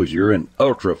 exposure, and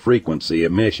ultra-frequency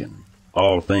emission.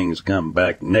 All things come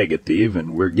back negative,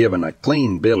 and we're given a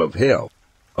clean bill of health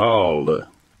all the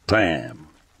time,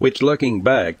 which looking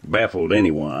back baffled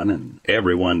anyone and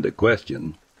everyone to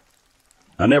question.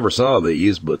 I never saw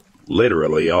these, but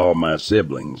literally all my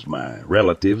siblings, my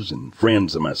relatives and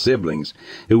friends of my siblings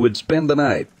who would spend the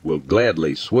night will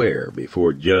gladly swear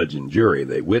before judge and jury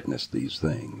they witnessed these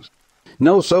things.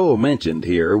 No soul mentioned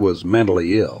here was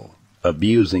mentally ill,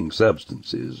 abusing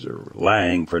substances, or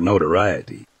lying for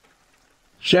notoriety.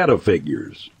 Shadow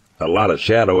figures, a lot of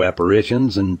shadow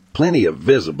apparitions, and plenty of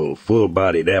visible,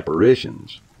 full-bodied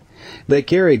apparitions. They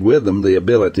carried with them the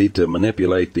ability to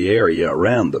manipulate the area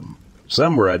around them.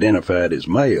 Some were identified as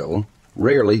male,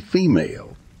 rarely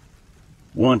female.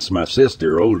 Once my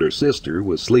older sister,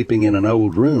 was sleeping in an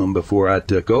old room before I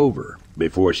took over,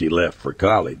 before she left for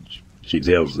college. She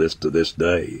tells this to this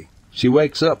day. She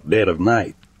wakes up dead of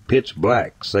night, pitch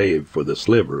black save for the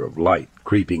sliver of light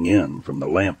creeping in from the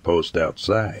lamp-post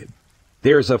outside.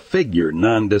 There's a figure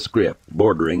nondescript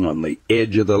bordering on the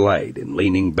edge of the light and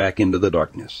leaning back into the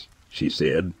darkness, she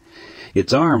said.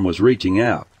 Its arm was reaching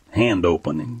out, hand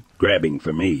open and grabbing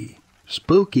for me.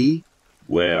 Spooky.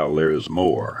 Well, there's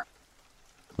more.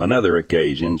 Another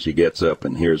occasion, she gets up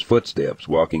and hears footsteps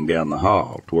walking down the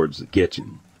hall towards the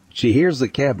kitchen. She hears the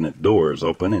cabinet doors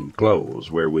open and close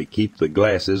where we keep the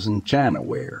glasses and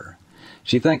chinaware.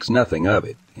 She thinks nothing of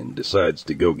it and decides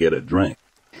to go get a drink.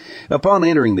 Upon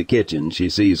entering the kitchen, she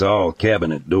sees all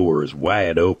cabinet doors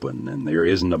wide open and there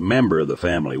isn't a member of the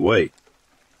family awake.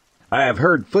 I have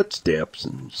heard footsteps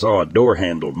and saw a door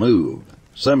handle move.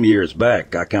 Some years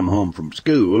back, I come home from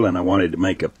school and I wanted to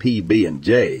make a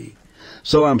PB&J.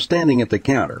 So I'm standing at the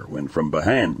counter when from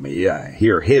behind me I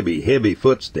hear heavy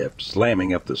footsteps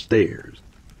slamming up the stairs.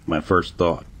 My first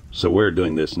thought, so we're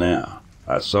doing this now.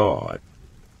 I saw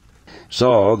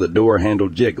the door handle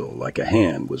jiggle like a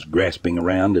hand was grasping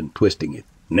around and twisting it.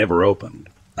 Never opened.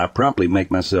 I promptly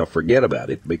make myself forget about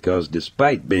it because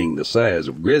despite being the size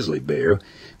of a grizzly bear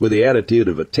with the attitude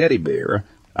of a teddy bear,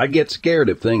 I get scared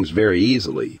of things very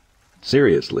easily.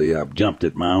 Seriously, I've jumped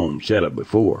at my own shadow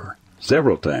before,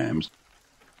 several times.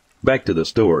 Back to the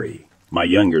story. My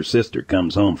younger sister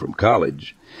comes home from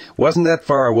college. Wasn't that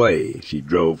far away she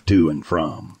drove to and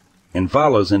from, and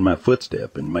follows in my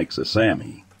footstep and makes a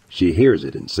Sammy. She hears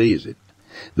it and sees it.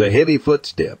 The heavy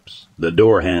footsteps, the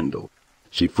door handle.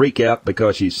 She freak out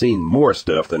because she's seen more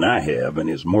stuff than I have and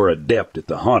is more adept at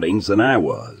the hauntings than I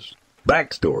was.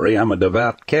 Backstory, I'm a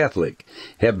devout Catholic,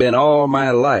 have been all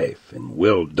my life and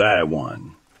will die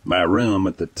one. My room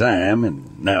at the time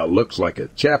and now looks like a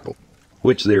chapel,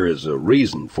 which there is a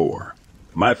reason for.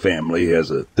 My family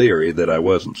has a theory that I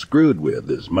wasn't screwed with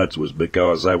as much was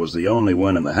because I was the only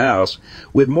one in the house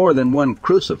with more than one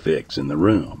crucifix in the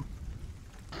room.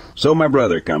 So my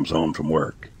brother comes home from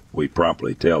work. We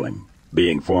promptly tell him.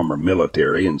 Being former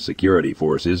military and security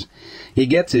forces, he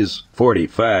gets his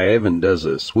 .45 and does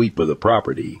a sweep of the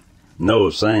property. No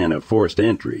sign of forced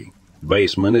entry.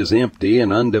 Basement is empty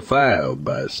and undefiled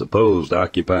by supposed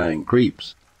occupying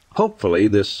creeps. Hopefully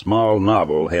this small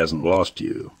novel hasn't lost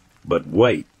you. But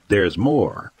wait, there's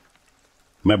more.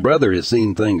 My brother has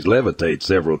seen things levitate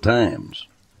several times.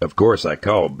 Of course I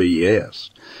call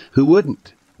BS. Who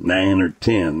wouldn't? 9 or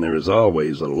 10, there is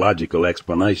always a logical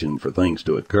explanation for things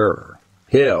to occur.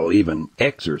 Hell, even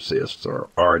exorcists are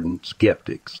ardent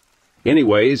skeptics.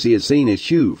 Anyways, he had seen his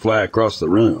shoe fly across the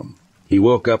room. He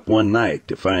woke up one night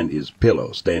to find his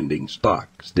pillow standing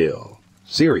stock still.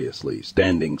 Seriously,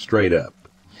 standing straight up.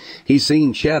 He's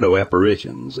seen shadow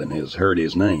apparitions and has heard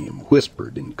his name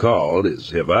whispered and called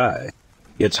as have I.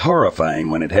 It's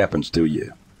horrifying when it happens to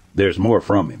you. There's more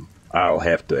from him. I'll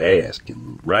have to ask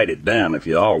and write it down if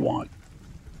you all want.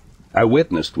 I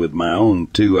witnessed with my own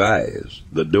two eyes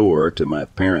the door to my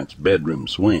parents' bedroom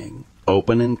swing,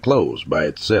 open and close by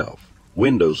itself,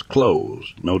 windows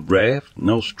closed, no draft,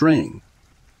 no string.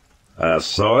 I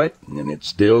saw it, and it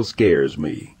still scares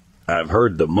me. I've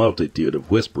heard the multitude of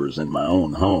whispers in my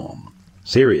own home.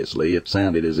 Seriously, it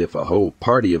sounded as if a whole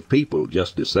party of people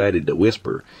just decided to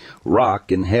whisper,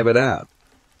 rock and have it out.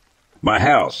 My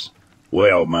house,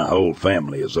 well, my whole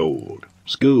family is old.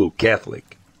 School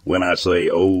Catholic. When I say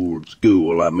old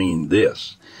school, I mean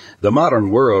this. The modern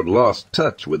world lost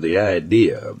touch with the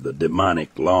idea of the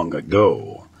demonic long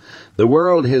ago. The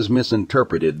world has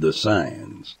misinterpreted the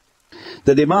signs.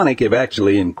 The demonic have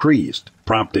actually increased,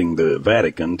 prompting the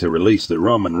Vatican to release the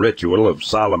Roman ritual of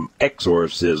solemn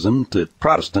exorcism to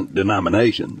Protestant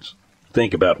denominations.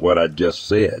 Think about what I just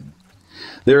said.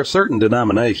 There are certain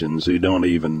denominations who don't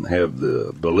even have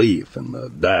the belief in the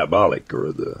diabolic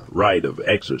or the rite of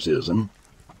exorcism.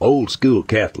 Old school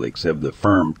Catholics have the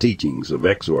firm teachings of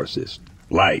exorcist,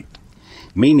 light,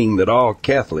 meaning that all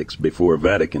Catholics before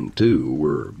Vatican II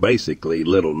were basically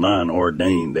little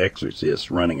non-ordained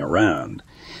exorcists running around.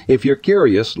 If you're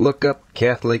curious, look up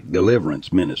Catholic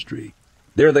Deliverance Ministry.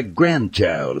 They're the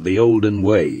grandchild of the olden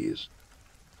ways.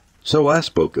 So I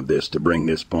spoke of this to bring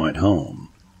this point home.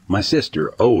 My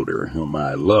sister, older, whom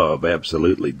I love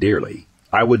absolutely dearly,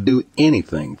 I would do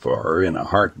anything for her in a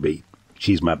heartbeat.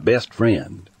 She's my best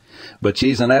friend. But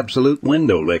she's an absolute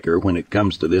window licker when it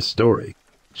comes to this story.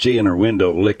 She and her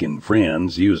window-licking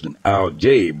friends used an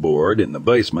OJ board in the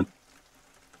basement.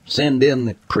 Send in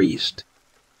the priest.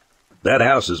 That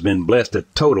house has been blessed a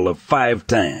total of 5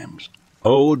 times.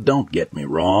 Oh, don't get me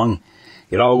wrong.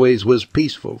 It always was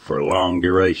peaceful for long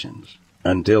durations,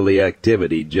 until the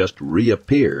activity just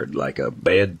reappeared like a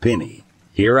bad penny.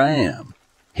 Here I am,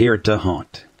 here to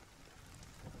haunt.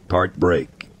 Part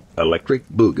break. Electric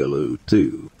Boogaloo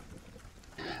 2.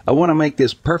 I want to make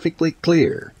this perfectly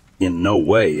clear. In no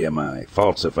way am I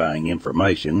falsifying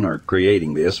information or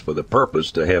creating this for the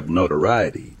purpose to have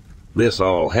notoriety. This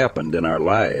all happened in our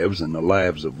lives and the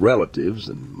lives of relatives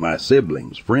and my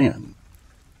siblings' friends.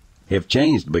 Have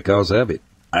changed because of it.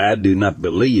 I do not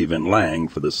believe in lying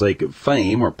for the sake of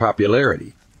fame or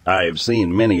popularity. I have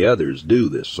seen many others do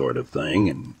this sort of thing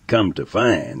and come to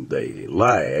find they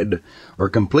lied or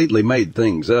completely made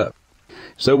things up.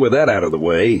 So with that out of the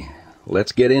way,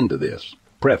 let's get into this.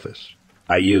 Preface.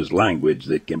 I use language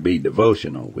that can be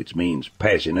devotional, which means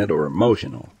passionate or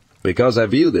emotional, because I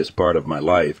view this part of my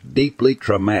life deeply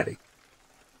traumatic.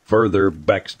 Further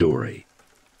backstory.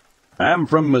 I'm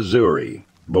from Missouri,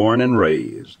 born and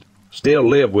raised. Still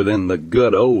live within the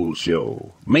good old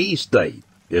show, me state.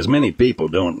 As many people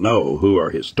don't know who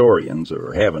are historians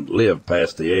or haven't lived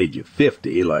past the age of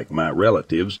 50 like my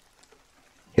relatives,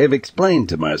 have explained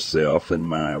to myself in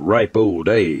my ripe old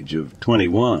age of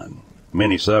 21.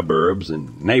 Many suburbs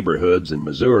and neighborhoods in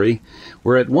Missouri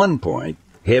were at one point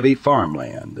heavy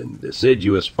farmland and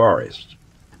deciduous forests.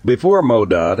 Before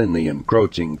MoDOT and the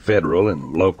encroaching federal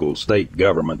and local state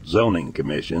government zoning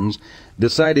commissions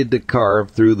decided to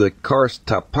carve through the karst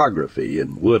topography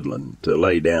and woodland to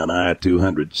lay down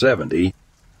I-270,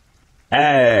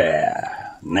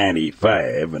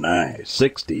 I-95 and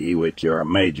I-60, which are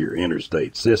major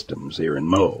interstate systems here in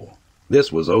Mo.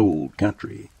 This was old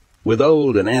country, with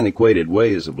old and antiquated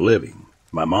ways of living.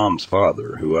 My mom's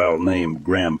father, who I'll name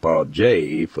Grandpa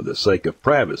J for the sake of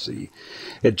privacy,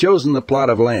 had chosen the plot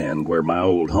of land where my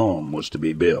old home was to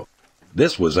be built.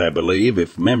 This was, I believe,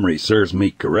 if memory serves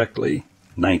me correctly,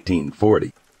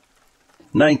 1940.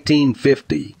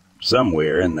 1950,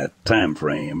 somewhere in that time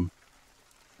frame.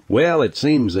 Well, it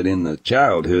seems that in the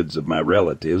childhoods of my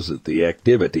relatives that the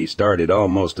activity started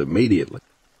almost immediately.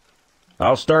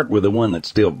 I'll start with the one that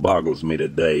still boggles me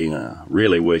today and I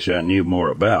really wish I knew more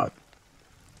about.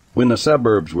 When the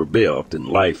suburbs were built and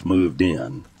life moved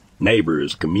in,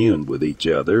 neighbors communed with each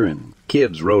other and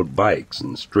kids rode bikes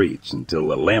in the streets until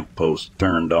the lampposts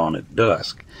turned on at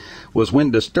dusk, was when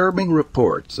disturbing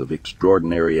reports of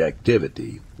extraordinary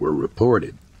activity were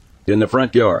reported. In the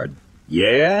front yard.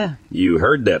 Yeah, you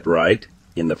heard that right.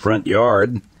 In the front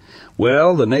yard.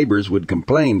 Well, the neighbors would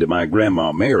complain to my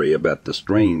Grandma Mary about the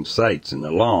strange sights in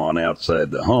the lawn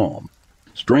outside the home.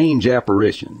 Strange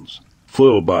apparitions,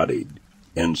 full-bodied,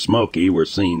 and Smoky were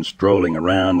seen strolling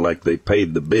around like they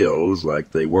paid the bills,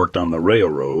 like they worked on the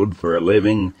railroad for a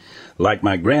living, like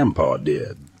my grandpa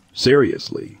did.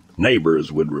 Seriously,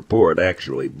 neighbors would report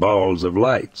actually balls of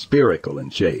light, spherical in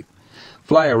shape,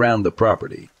 fly around the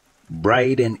property,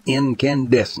 bright and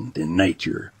incandescent in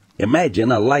nature.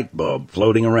 Imagine a light bulb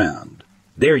floating around.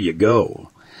 There you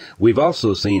go. We've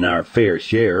also seen our fair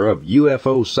share of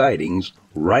UFO sightings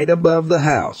right above the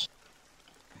house.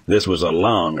 This was a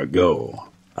long ago.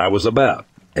 I was about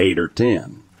 8 or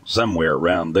 10, somewhere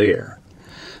around there.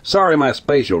 Sorry my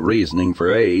spatial reasoning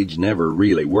for age never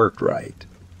really worked right.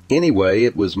 Anyway,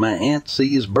 it was my Aunt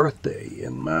C's birthday,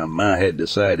 and my ma had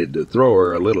decided to throw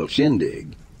her a little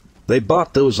shindig. They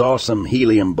bought those awesome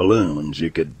helium balloons you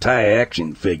could tie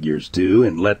action figures to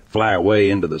and let fly away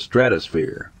into the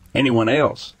stratosphere. Anyone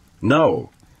else?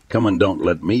 No. Come and don't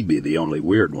let me be the only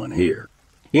weird one here.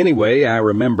 Anyway, I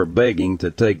remember begging to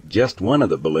take just one of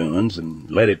the balloons and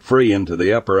let it free into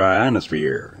the upper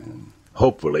ionosphere, and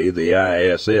hopefully the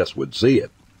ISS would see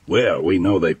it. Well, we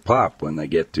know they pop when they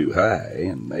get too high,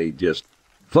 and they just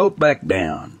float back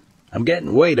down. I'm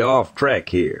getting way off track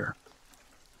here.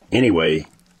 Anyway,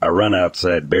 I run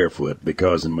outside barefoot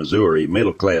because in Missouri,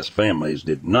 middle-class families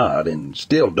did not and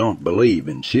still don't believe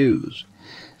in shoes.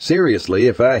 Seriously,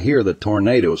 if I hear the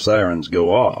tornado sirens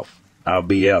go off, I'll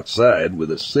be outside with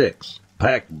a 6,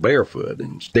 packed barefoot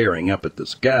and staring up at the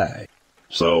sky.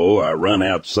 So I run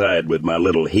outside with my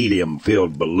little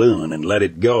helium-filled balloon and let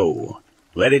it go.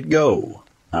 Let it go.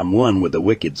 I'm one with the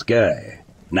wicked sky.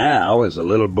 Now, as a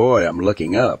little boy, I'm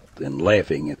looking up and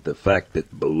laughing at the fact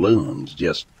that balloons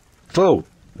just float.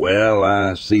 Well,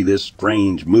 I see this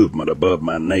strange movement above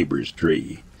my neighbor's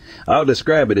tree. I'll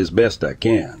describe it as best I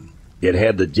can. It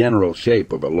had the general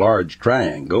shape of a large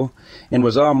triangle and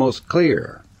was almost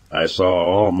clear. I saw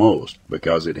almost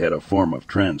because it had a form of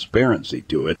transparency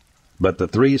to it, but the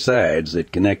 3 sides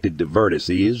that connected to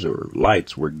vertices or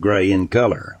lights were gray in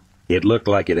color. It looked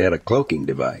like it had a cloaking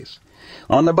device.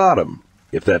 On the bottom,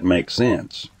 if that makes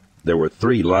sense, there were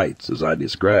 3 lights, as I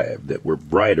described, that were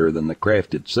brighter than the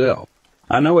craft itself.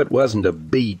 I know it wasn't a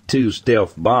B-2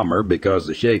 stealth bomber because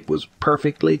the shape was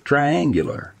perfectly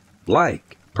triangular.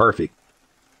 Perfect.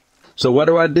 So what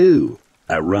do?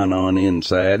 I run on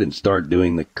inside and start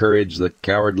doing the courage the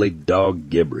cowardly dog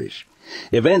gibberish.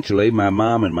 Eventually, my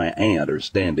mom and my aunt are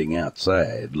standing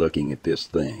outside looking at this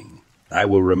thing. I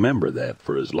will remember that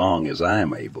for as long as I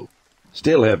am able.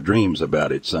 Still have dreams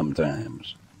about it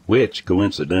sometimes. Which,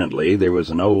 coincidentally, there was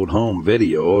an old home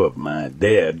video of my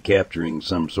dad capturing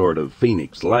some sort of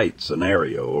Phoenix Light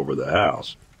scenario over the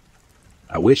house.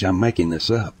 I wish I'm making this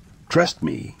up. Trust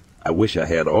me, I wish I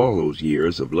had all those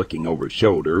years of looking over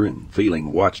shoulder and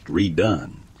feeling watched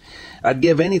redone. I'd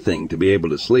give anything to be able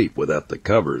to sleep without the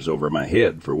covers over my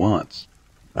head for once.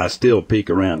 I still peek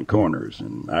around corners,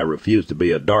 and I refuse to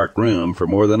be a dark room for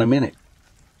more than a minute.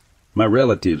 My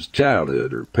relatives'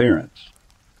 childhood or parents.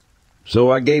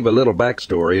 So I gave a little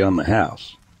backstory on the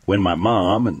house. When my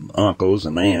mom and uncles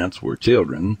and aunts were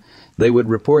children, they would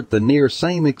report the near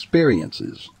same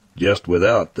experiences, just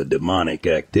without the demonic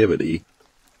activity.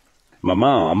 My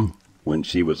mom, when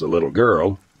she was a little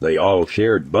girl, they all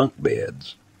shared bunk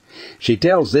beds. She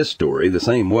tells this story the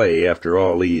same way after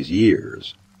all these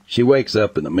years. She wakes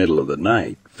up in the middle of the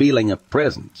night, feeling a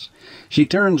presence. She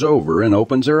turns over and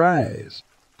opens her eyes.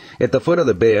 At the foot of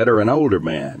the bed are an older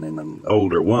man and an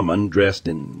older woman dressed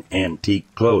in antique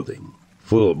clothing,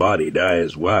 full-bodied,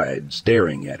 eyes wide,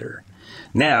 staring at her.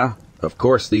 Now, of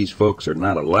course, these folks are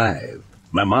not alive.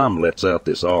 My mom lets out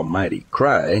this almighty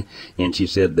cry, and she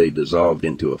said they dissolved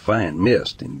into a fine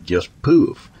mist and just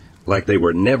poof, like they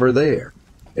were never there.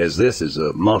 As this is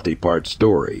a multi-part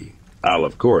story, I'll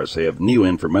of course have new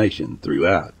information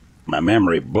throughout. My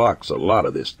memory blocks a lot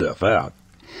of this stuff out.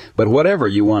 But whatever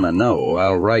you want to know,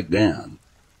 I'll write down.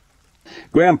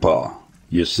 Grandpa,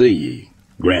 you see,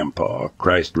 Grandpa,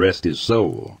 Christ rest his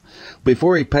soul,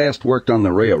 before he passed worked on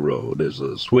the railroad as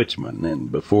a switchman,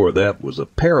 and before that was a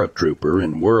paratrooper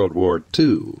in World War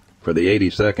II for the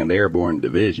 82nd Airborne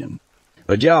Division,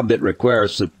 a job that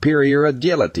requires superior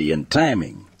agility and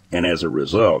timing, and as a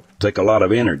result took a lot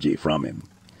of energy from him.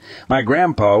 My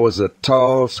grandpa was a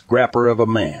tall scrapper of a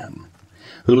man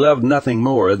who loved nothing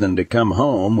more than to come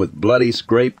home with bloody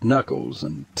scraped knuckles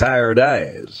and tired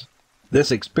eyes.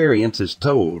 This experience is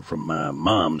told from my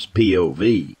mom's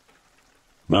POV.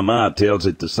 My ma tells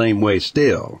it the same way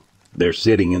still. They're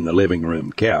sitting in the living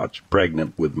room couch,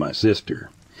 pregnant with my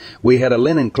sister. We had a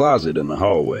linen closet in the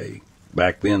hallway.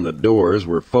 Back then the doors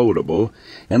were foldable,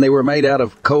 and they were made out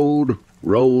of cold,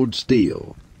 rolled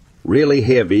steel, really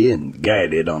heavy and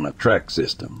guided on a track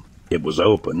system. It was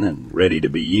open and ready to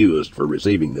be used for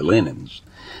receiving the linens.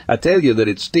 I tell you that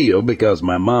it's steel because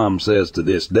my mom says to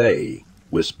this day,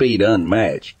 with speed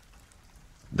unmatched,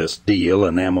 the steel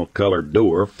enamel-colored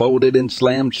door folded and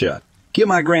slammed shut. Cue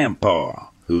my grandpa,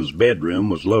 whose bedroom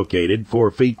was located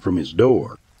 4 feet from his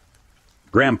door.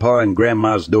 Grandpa and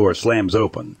Grandma's door slams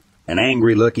open. An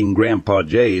angry-looking Grandpa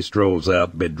Jay strolls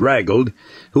out, bedraggled.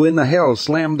 Who in the hell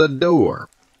slammed the door?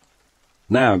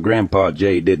 Now, Grandpa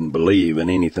Jay didn't believe in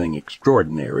anything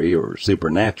extraordinary or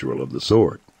supernatural of the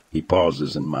sort. He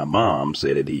pauses, and my mom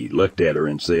said it. He looked at her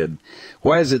and said,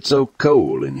 "Why is it so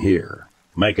cold in here?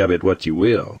 Make of it what you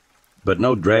will." But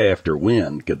no draft or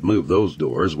wind could move those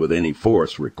doors with any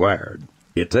force required.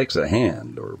 It takes a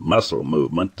hand or muscle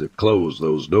movement to close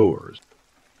those doors.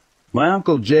 My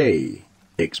Uncle Jay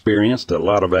experienced a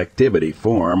lot of activity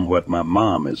form what my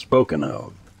mom has spoken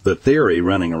of. The theory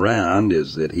running around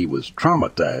is that he was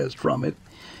traumatized from it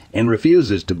and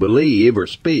refuses to believe or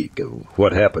speak of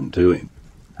what happened to him.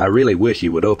 I really wish he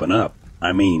would open up.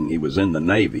 I mean, he was in the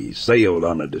Navy, sailed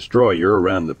on a destroyer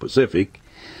around the Pacific,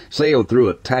 sailed through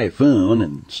a typhoon,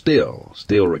 and still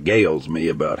regales me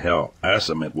about how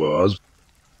awesome it was.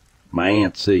 My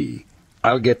Aunt C.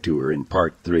 I'll get to her in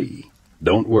part 3.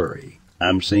 Don't worry,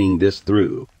 I'm seeing this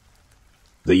through.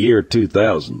 The year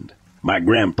 2000. My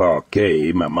Grandpa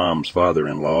K., my mom's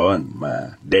father-in-law, and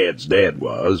my dad's dad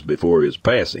was, before his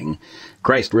passing,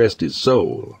 Christ rest his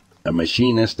soul, a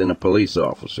machinist and a police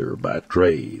officer by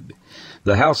trade.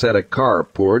 The house had a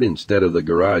carport instead of the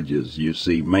garages you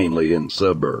see mainly in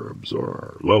suburbs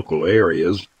or local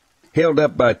areas, held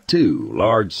up by 2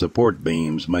 large support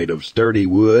beams made of sturdy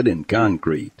wood and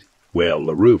concrete. Well,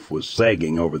 the roof was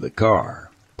sagging over the car.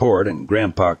 Port and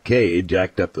Grandpa K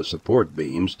jacked up the support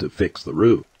beams to fix the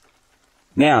roof.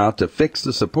 Now, to fix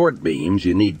the support beams,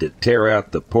 you need to tear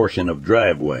out the portion of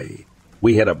driveway.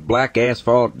 We had a black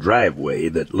asphalt driveway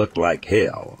that looked like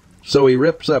hell. So he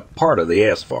rips up part of the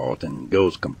asphalt and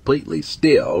goes completely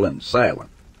still and silent.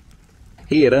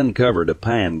 He had uncovered a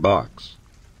pine box.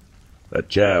 A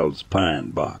child's pine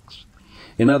box.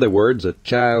 In other words, a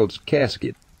child's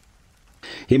casket.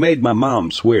 He made my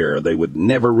mom swear they would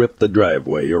never rip the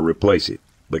driveway or replace it,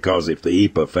 because if the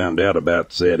EPA found out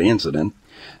about said incident,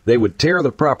 they would tear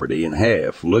the property in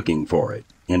half looking for it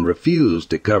and refuse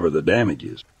to cover the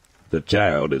damages. The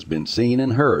child has been seen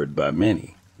and heard by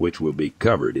many, which will be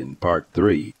covered in part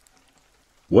 3.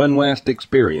 One last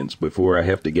experience before I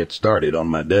have to get started on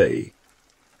my day.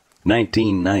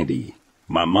 1990.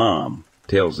 My mom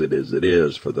tells it as it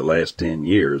is for the last 10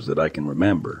 years that I can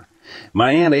remember.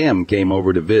 My Aunt M came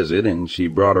over to visit, and she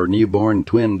brought her newborn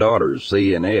twin daughters,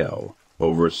 C and L,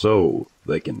 over so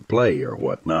they can play or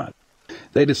whatnot.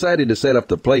 They decided to set up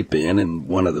the playpen in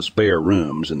one of the spare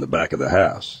rooms in the back of the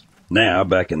house. Now,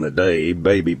 back in the day,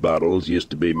 baby bottles used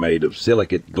to be made of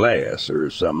silicate glass or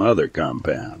some other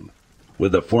compound,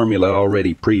 with a formula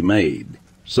already pre-made.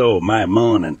 So my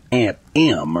Mon and Aunt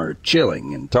M are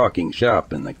chilling and talking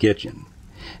shop in the kitchen.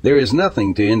 There is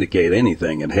nothing to indicate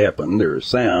anything had happened or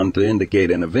sound to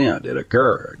indicate an event had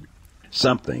occurred.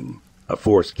 Something, a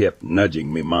force kept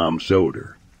nudging me mom's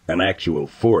shoulder. An actual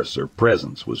force or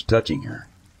presence was touching her.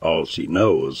 All she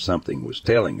knows, something was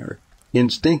telling her,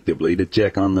 instinctively to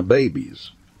check on the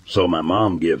babies. So my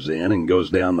mom gives in and goes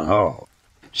down the hall.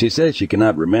 She says she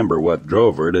cannot remember what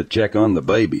drove her to check on the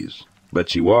babies, but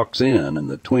she walks in and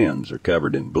the twins are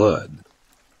covered in blood.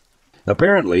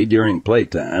 Apparently, during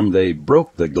playtime, they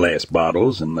broke the glass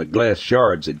bottles and the glass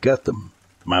shards had cut them.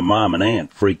 My mom and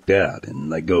aunt freaked out,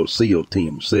 and they go SEAL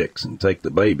Team 6 and take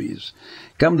the babies.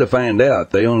 Come to find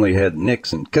out, they only had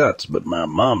nicks and cuts, but my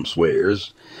mom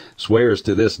swears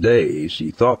to this day she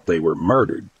thought they were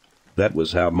murdered. That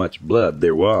was how much blood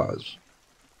there was.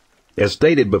 As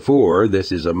stated before,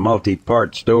 this is a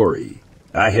multi-part story.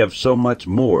 I have so much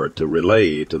more to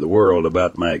relay to the world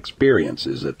about my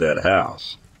experiences at that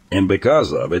house. And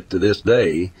because of it, to this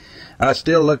day, I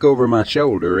still look over my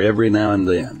shoulder every now and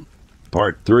then.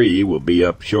 Part 3 will be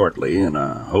up shortly, and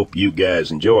I hope you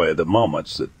guys enjoy the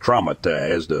moments that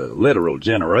traumatized a literal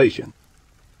generation.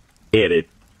 Edit,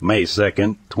 May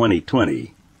 2nd,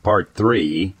 2020, Part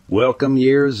 3, Welcome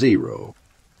Year 0.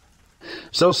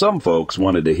 So some folks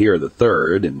wanted to hear the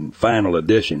third and final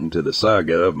addition to the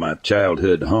saga of my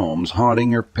childhood home's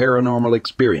haunting or paranormal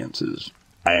experiences.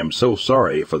 I am so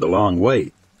sorry for the long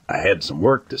wait. I had some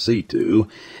work to see to,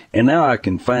 and now I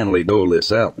can finally dole this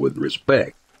out with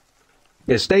respect.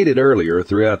 As stated earlier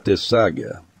throughout this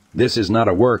saga, this is not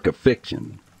a work of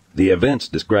fiction. The events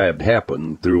described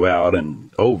happened throughout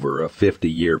and over a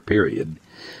 50-year period,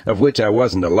 of which I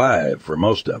wasn't alive for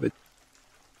most of it.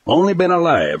 Only been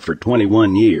alive for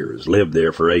 21 years, lived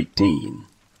there for 18.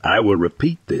 I will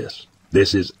repeat this.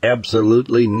 This is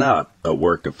absolutely not a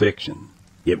work of fiction.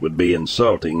 It would be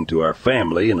insulting to our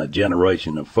family and a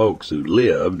generation of folks who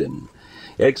lived and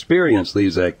experienced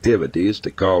these activities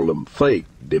to call them fake,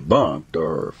 debunked,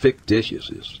 or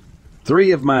fictitious.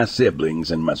 3 of my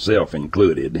siblings, and myself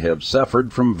included, have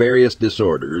suffered from various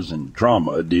disorders and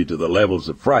trauma due to the levels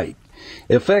of fright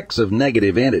Effects of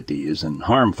negative entities and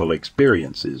harmful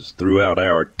experiences throughout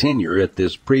our tenure at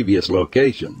this previous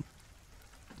location.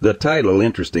 The title,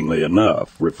 interestingly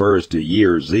enough, refers to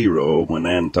year zero when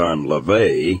Anton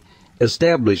LaVey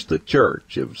established the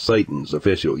Church of Satan's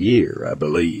official year, I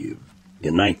believe,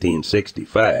 in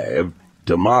 1965,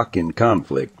 to mock in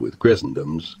conflict with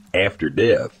Christendom's after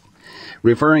death,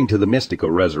 referring to the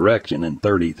mystical resurrection in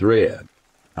 30 Thread.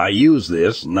 I use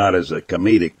this not as a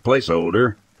comedic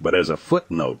placeholder, but as a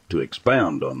footnote to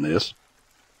expound on this.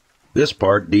 This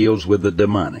part deals with the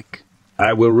demonic.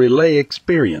 I will relay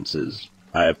experiences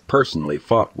I have personally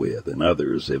fought with and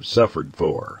others have suffered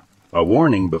for. A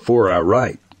warning before I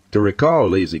write. To recall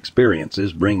these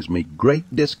experiences brings me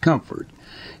great discomfort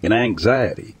and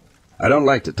anxiety. I don't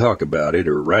like to talk about it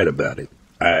or write about it.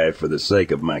 I, for the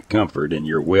sake of my comfort and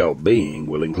your well-being,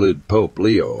 will include Pope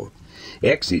Leo,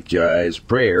 Exegi's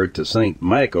prayer to St.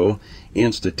 Michael,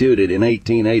 instituted in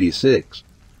 1886.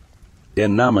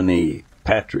 In nomine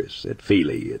Patris et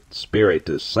Filii et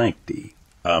Spiritus Sancti.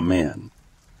 Amen.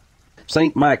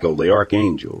 St. Michael the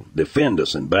Archangel, defend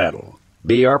us in battle.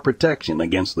 Be our protection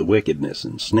against the wickedness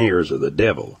and snares of the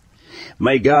devil.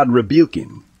 May God rebuke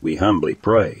him, we humbly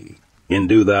pray.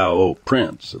 Endue thou, O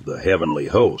Prince of the heavenly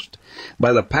host,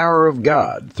 by the power of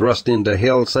God, thrust into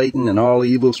hell Satan and all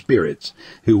evil spirits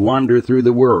who wander through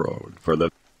the world for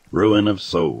the ruin of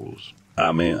souls.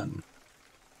 Amen.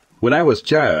 When I was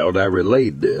child, I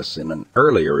relayed this in an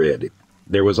earlier edit.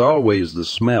 There was always the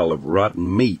smell of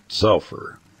rotten meat,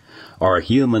 sulfur, or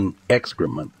human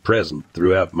excrement present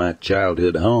throughout my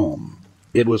childhood home.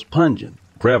 It was pungent,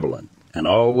 prevalent, and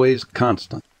always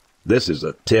constant. This is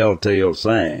a telltale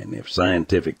sign, if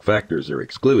scientific factors are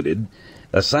excluded,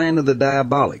 a sign of the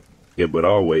diabolic. It would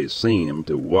always seem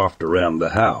to waft around the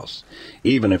house,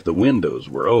 even if the windows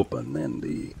were open and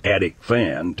the attic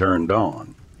fan turned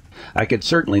on. I could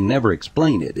certainly never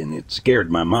explain it, and it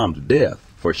scared my mom to death,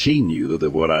 for she knew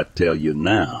that what I tell you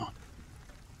now.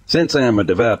 Since I am a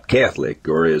devout Catholic,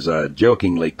 or as I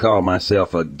jokingly call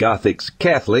myself, a Gothic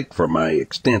Catholic for my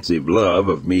extensive love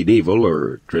of medieval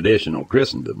or traditional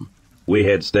Christendom, we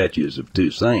had statues of two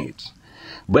saints,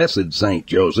 Blessed Saint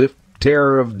Joseph,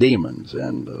 terror of demons,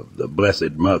 and of the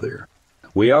Blessed Mother.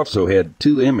 We also had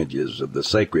two images of the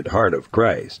Sacred Heart of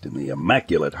Christ and the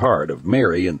Immaculate Heart of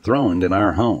Mary enthroned in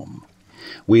our home.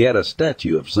 We had a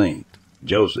statue of Saint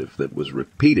Joseph that was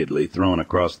repeatedly thrown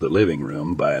across the living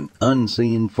room by an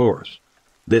unseen force.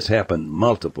 This happened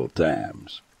multiple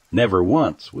times. Never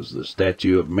once was the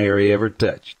statue of Mary ever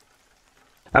touched.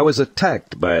 I was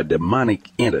attacked by a demonic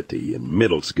entity in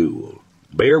middle school.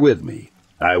 Bear with me.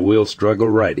 I will struggle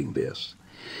writing this.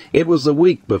 It was the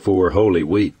week before Holy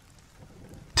Week.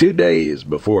 2 days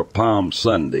before Palm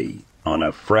Sunday, on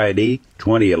a Friday,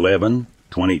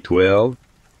 2011-2012.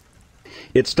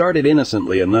 It started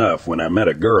innocently enough when I met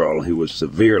a girl who was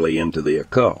severely into the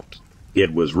occult.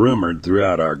 It was rumored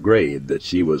throughout our grade that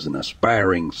she was an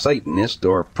aspiring Satanist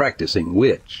or practicing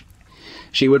witch.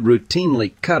 She would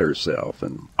routinely cut herself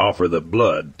and offer the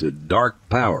blood to dark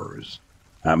powers.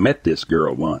 I met this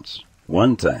girl once.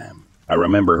 One time, I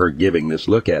remember her giving this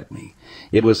look at me.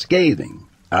 It was scathing.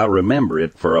 I'll remember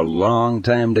it for a long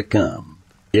time to come.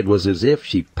 It was as if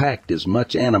she packed as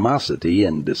much animosity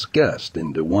and disgust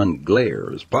into one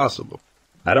glare as possible.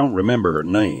 I don't remember her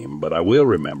name, but I will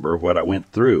remember what I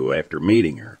went through after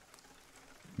meeting her.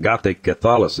 Gothic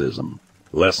Catholicism,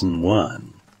 Lesson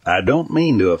 1. I don't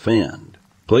mean to offend.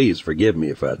 Please forgive me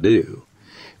if I do.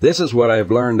 This is what I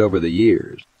have learned over the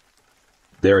years.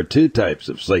 There are two types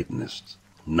of Satanists,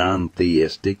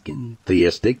 non-theistic and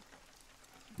theistic.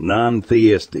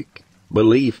 Non-theistic,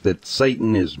 belief that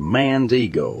Satan is man's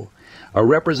ego, a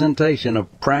representation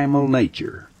of primal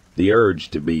nature, the urge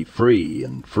to be free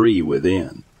and free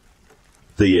within.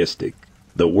 Theistic,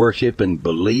 the worship and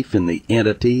belief in the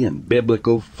entity and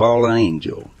biblical fallen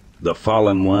angel, the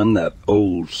fallen one, that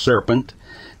old serpent,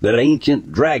 that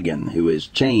ancient dragon who is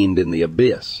chained in the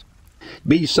abyss.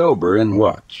 Be sober and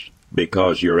watch,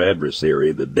 because your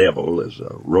adversary, the devil, as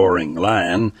a roaring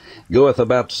lion, goeth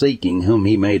about seeking whom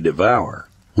he may devour.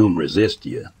 Whom resist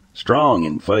ye, strong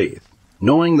in faith,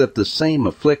 knowing that the same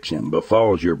affliction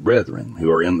befalls your brethren who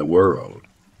are in the world.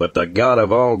 But the God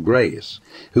of all grace,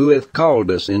 who hath called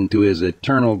us into his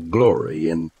eternal glory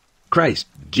in Christ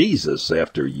Jesus,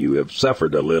 after you have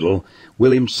suffered a little,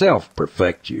 will himself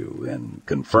perfect you, and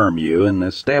confirm you, and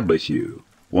establish you.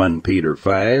 1 Peter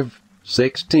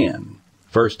 5:6-10,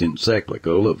 first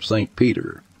encyclical of St.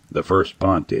 Peter, the first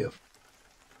pontiff.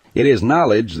 It is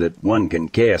knowledge that one can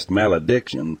cast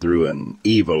malediction through an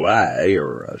evil eye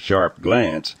or a sharp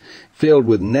glance filled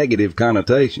with negative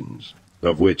connotations,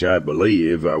 of which I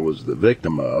believe I was the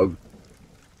victim of.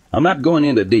 I'm not going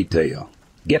into detail.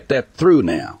 Get that through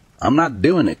now. I'm not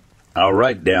doing it. I'll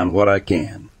write down what I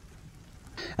can.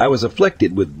 I was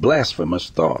afflicted with blasphemous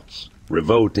thoughts.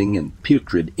 Revolting and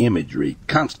putrid imagery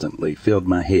constantly filled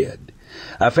my head.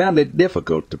 I found it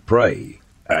difficult to pray.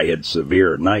 I had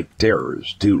severe night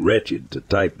terrors, too wretched to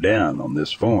type down on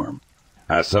this form.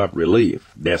 I sought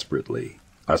relief desperately.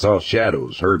 I saw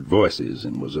shadows, heard voices,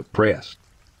 and was oppressed.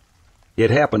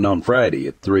 It happened on Friday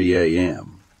at 3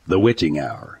 a.m., the witching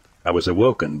hour. I was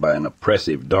awoken by an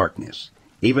oppressive darkness,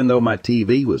 even though my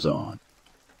TV was on.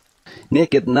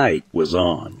 Nick at Night was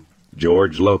on,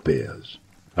 George Lopez.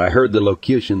 I heard the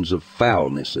locutions of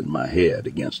foulness in my head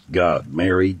against God,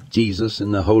 Mary, Jesus,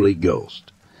 and the Holy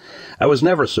Ghost. I was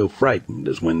never so frightened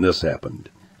as when this happened.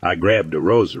 I grabbed a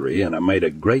rosary, and I made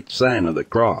a great sign of the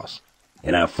cross,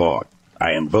 and I fought.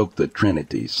 I invoked the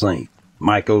Trinity, Saint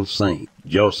Michael, Saint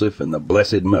Joseph, and the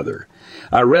Blessed Mother.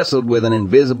 I wrestled with an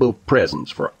invisible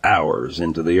presence for hours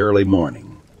into the early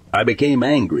morning. I became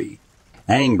angry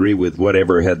with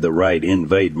whatever had the right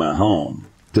invade my home,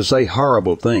 to say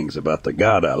horrible things about the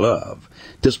God I love,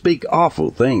 to speak awful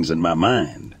things in my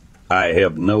mind. I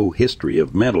have no history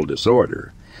of mental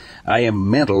disorder. I am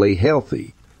mentally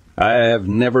healthy. I have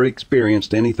never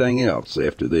experienced anything else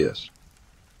after this.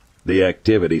 The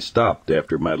activity stopped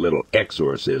after my little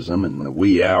exorcism in the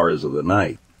wee hours of the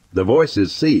night. The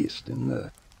voices ceased, and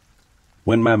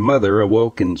when my mother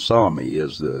awoke and saw me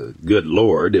as the good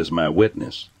Lord as my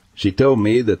witness, she told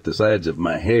me that the sides of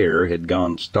my hair had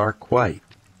gone stark white.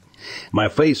 My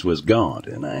face was gaunt,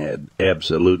 and I had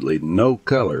absolutely no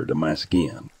color to my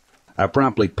skin. I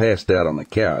promptly passed out on the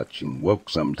couch and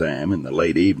woke sometime in the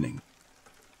late evening.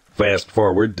 Fast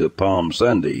forward to Palm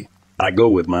Sunday. I go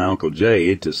with my Uncle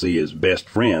Jay to see his best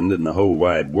friend in the whole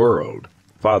wide world,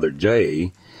 Father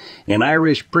Jay, an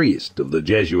Irish priest of the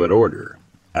Jesuit order.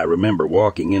 I remember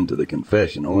walking into the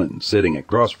confessional and sitting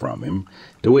across from him,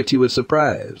 to which he was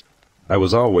surprised. I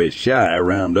was always shy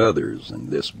around others, and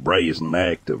this brazen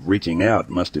act of reaching out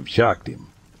must have shocked him.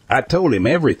 I told him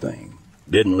everything,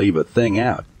 didn't leave a thing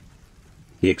out.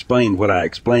 He explained what I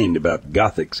explained about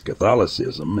Gothic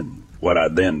Catholicism and what I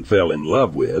then fell in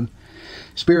love with.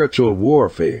 Spiritual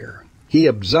warfare. He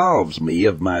absolves me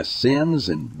of my sins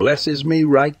and blesses me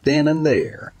right then and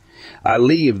there. I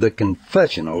leave the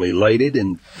confessional elated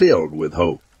and filled with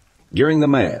hope. During the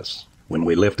Mass, when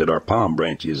we lifted our palm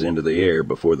branches into the air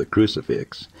before the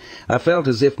crucifix, I felt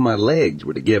as if my legs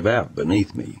were to give out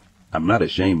beneath me. I'm not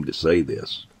ashamed to say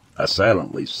this. I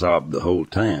silently sobbed the whole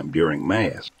time during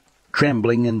Mass,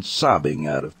 trembling and sobbing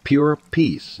out of pure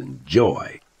peace and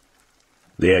joy.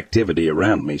 The activity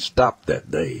around me stopped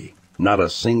that day. Not a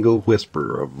single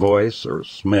whisper of voice or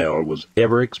smell was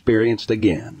ever experienced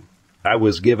again. I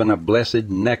was given a blessed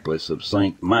necklace of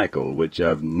St. Michael, which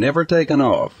I've never taken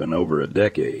off in over a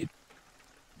decade.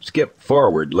 Skip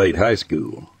forward late high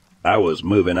school. I was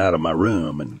moving out of my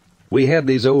room, and we had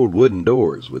these old wooden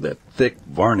doors with that thick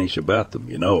varnish about them,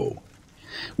 you know.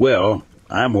 Well,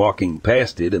 I'm walking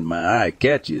past it, and my eye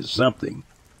catches something.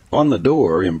 On the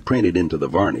door, imprinted into the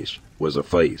varnish, was a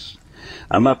face.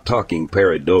 I'm not talking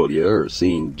pareidolia or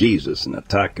seeing Jesus in a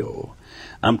taco.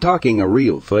 I'm talking a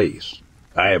real face.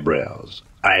 Eyebrows,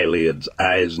 eyelids,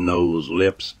 eyes, nose,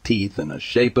 lips, teeth, and a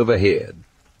shape of a head.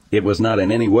 It was not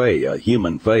in any way a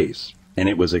human face, and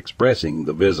it was expressing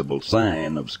the visible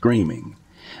sign of screaming.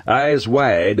 Eyes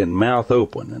wide and mouth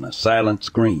open in a silent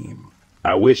scream.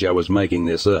 I wish I was making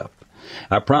this up.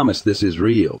 I promise this is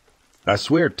real. I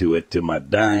swear to it to my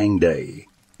dying day.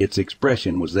 Its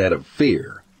expression was that of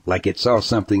fear, like it saw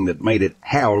something that made it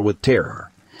howl with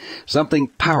terror. Something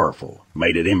powerful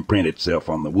made it imprint itself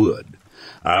on the wood.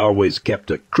 I always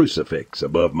kept a crucifix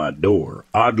above my door,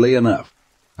 oddly enough.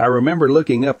 I remember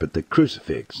looking up at the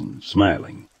crucifix and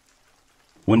smiling.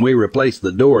 When we replaced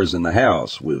the doors in the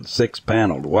house with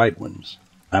 6-paneled white ones,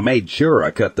 I made sure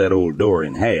I cut that old door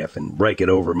in half and break it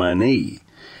over my knee.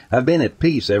 I've been at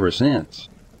peace ever since.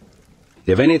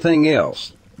 If anything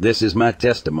else, this is my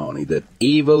testimony that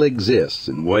evil exists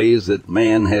in ways that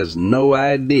man has no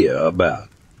idea about.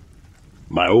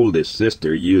 My oldest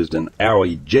sister used an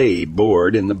Owie J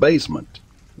board in the basement,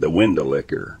 the window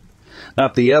licker.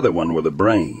 Not the other one with a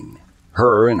brain.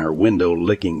 Her and her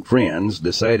window-licking friends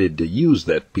decided to use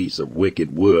that piece of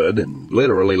wicked wood and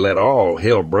literally let all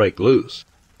hell break loose.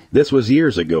 This was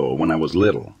years ago when I was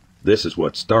little. This is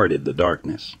what started the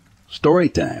darkness. Story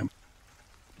time.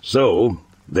 So,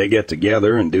 they get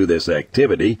together and do this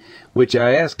activity, which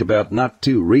I asked about not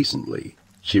too recently.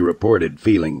 She reported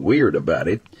feeling weird about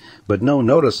it, but no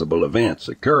noticeable events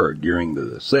occurred during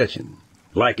the session,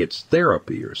 like it's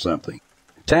therapy or something.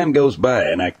 Time goes by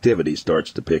and activity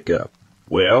starts to pick up.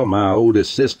 Well, my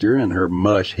oldest sister and her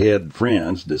mush-head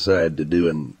friends decided to do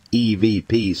an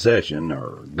EVP session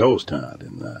or ghost hunt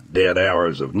in the dead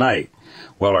hours of night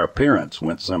while our parents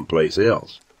went someplace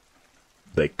else.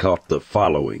 They caught the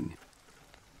following: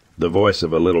 the voice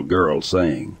of a little girl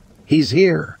saying, "He's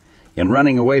here," and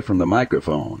running away from the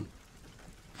microphone,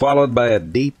 followed by a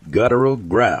deep guttural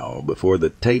growl before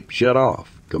the tape shut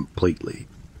off completely.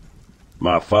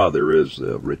 My father is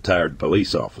a retired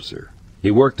police officer. He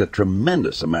worked a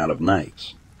tremendous amount of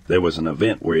nights. There was an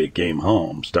event where he came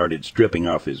home, started stripping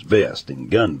off his vest and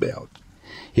gun belt.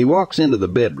 He walks into the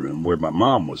bedroom where my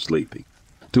mom was sleeping.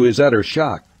 To his utter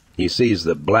shock, he sees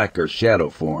the blacker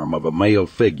shadow form of a male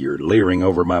figure leering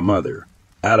over my mother.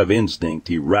 Out of instinct,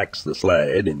 he racks the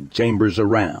slide and chambers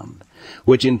around,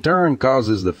 which in turn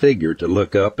causes the figure to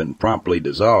look up and promptly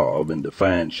dissolve into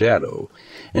fine shadow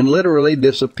and literally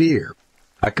disappear.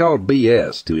 I called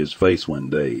BS to his face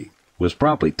one day, was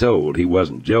promptly told he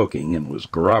wasn't joking, and was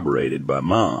corroborated by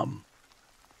Mom.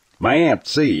 My Aunt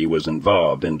C was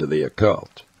involved into the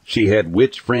occult. She had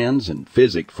witch friends and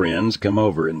physic friends come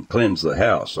over and cleanse the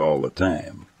house all the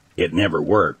time. It never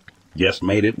worked, just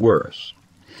made it worse.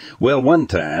 Well, one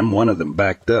time, one of them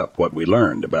backed up what we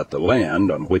learned about the land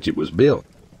on which it was built.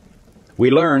 We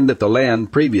learned that the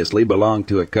land previously belonged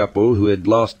to a couple who had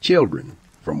lost children.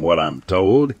 From what I'm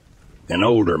told, an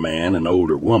older man and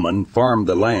older woman farmed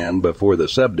the land before the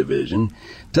subdivision,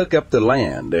 took up the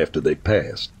land after they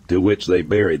passed, to which they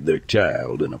buried their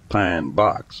child in a pine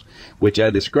box, which I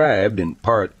described in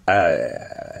part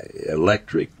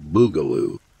electric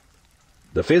boogaloo.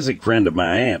 The physic friend of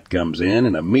my aunt comes in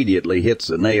and immediately hits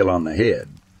the nail on the head.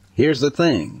 Here's the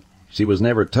thing, she was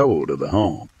never told of the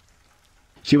home.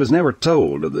 She was never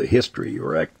told of the history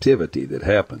or activity that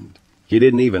happened. She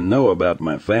didn't even know about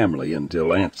my family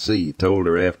until Aunt C told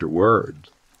her afterwards.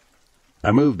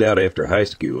 I moved out after high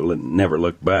school and never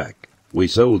looked back. We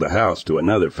sold the house to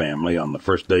another family on the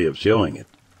first day of showing it.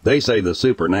 They say the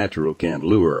supernatural can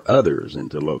lure others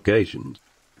into locations.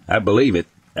 I believe it.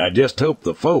 I just hope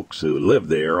the folks who live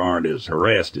there aren't as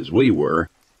harassed as we were.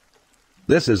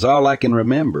 This is all I can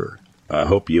remember. I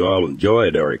hope you all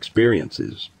enjoyed our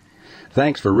experiences.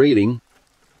 Thanks for reading.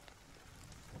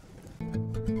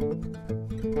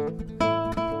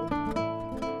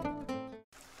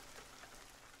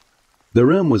 The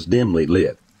room was dimly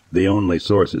lit, the only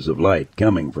sources of light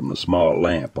coming from the small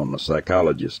lamp on the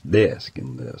psychologist's desk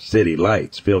and the city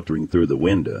lights filtering through the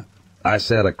window. I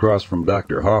sat across from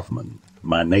Dr. Hoffman,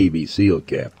 my Navy SEAL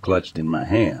cap clutched in my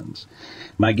hands,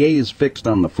 my gaze fixed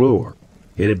on the floor.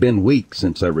 It had been weeks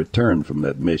since I returned from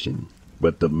that mission,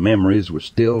 but the memories were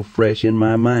still fresh in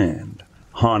my mind,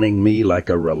 haunting me like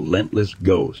a relentless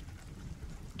ghost.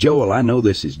 "Joel, I know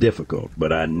this is difficult,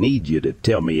 but I need you to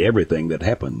tell me everything that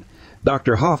happened."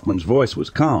 Dr. Hoffman's voice was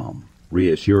calm,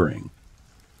 reassuring.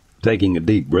 Taking a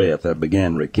deep breath, I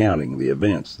began recounting the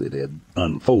events that had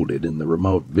unfolded in the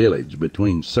remote village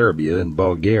between Serbia and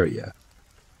Bulgaria.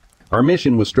 Our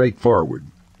mission was straightforward: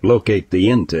 locate the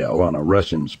intel on a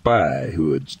Russian spy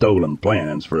who had stolen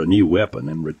plans for a new weapon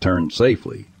and returned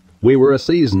safely. We were a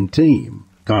seasoned team,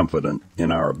 confident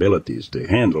in our abilities to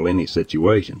handle any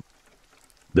situation.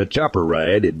 The chopper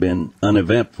ride had been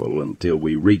uneventful until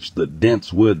we reached the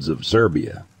dense woods of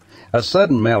Serbia. A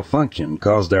sudden malfunction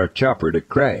caused our chopper to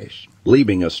crash,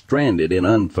 leaving us stranded in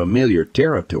unfamiliar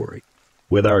territory.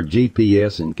 With our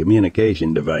GPS and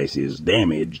communication devices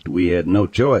damaged, we had no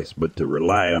choice but to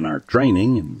rely on our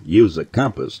training and use a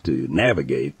compass to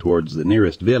navigate towards the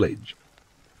nearest village.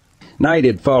 Night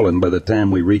had fallen by the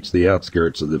time we reached the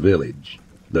outskirts of the village.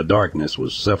 The darkness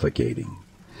was suffocating,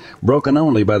 broken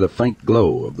only by the faint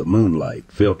glow of the moonlight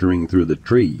filtering through the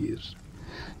trees.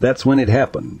 That's when it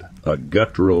happened, a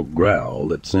guttural growl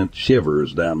that sent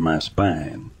shivers down my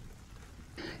spine.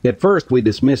 At first we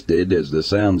dismissed it as the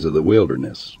sounds of the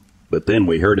wilderness, but then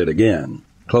we heard it again,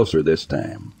 closer this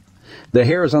time. The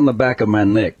hairs on the back of my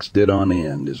neck stood on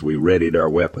end as we readied our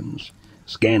weapons,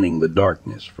 scanning the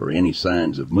darkness for any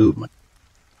signs of movement.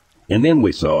 And then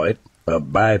we saw it, a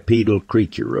bipedal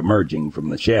creature emerging from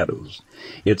the shadows,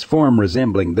 its form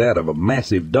resembling that of a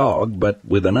massive dog, but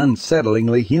with an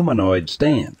unsettlingly humanoid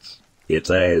stance. Its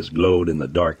eyes glowed in the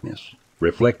darkness,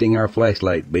 reflecting our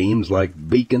flashlight beams like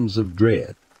beacons of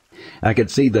dread. I could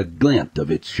see the glint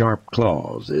of its sharp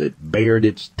claws as it bared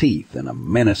its teeth in a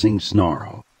menacing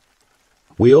snarl.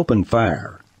 We opened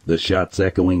fire, the shots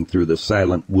echoing through the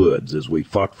silent woods as we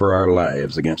fought for our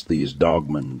lives against these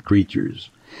dogman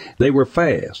creatures. They were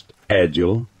fast,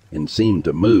 agile, and seemed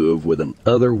to move with an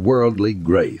otherworldly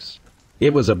grace.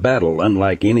 It was a battle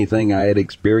unlike anything I had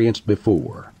experienced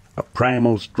before, a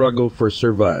primal struggle for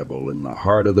survival in the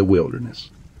heart of the wilderness.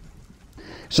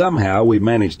 Somehow we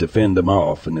managed to fend them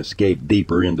off and escape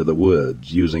deeper into the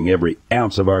woods, using every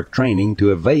ounce of our training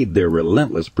to evade their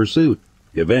relentless pursuit.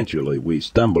 Eventually we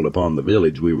stumbled upon the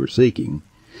village we were seeking,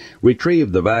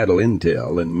 retrieved the vital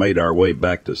intel, and made our way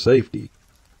back to safety.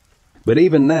 But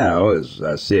even now, as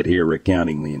I sit here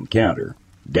recounting the encounter,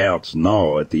 doubts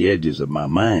gnaw at the edges of my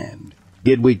mind.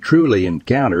 Did we truly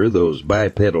encounter those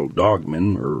bipedal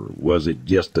dogmen, or was it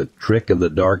just a trick of the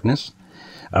darkness?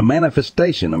 A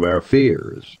manifestation of our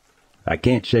fears? I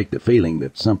can't shake the feeling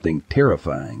that something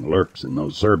terrifying lurks in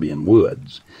those Serbian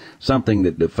woods, something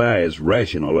that defies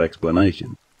rational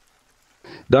explanation.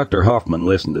 Dr. Hoffman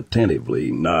listened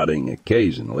attentively, nodding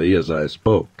occasionally as I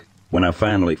spoke. When I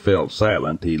finally fell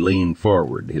silent, he leaned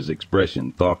forward, his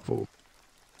expression thoughtful.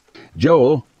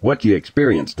 "Joel, what you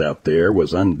experienced out there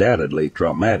was undoubtedly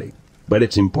traumatic, but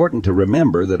it's important to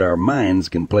remember that our minds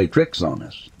can play tricks on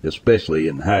us, especially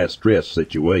in high-stress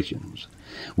situations.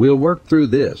 We'll work through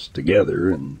this together,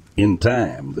 and in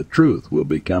time the truth will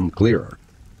become clearer."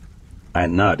 I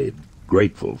nodded,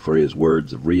 grateful for his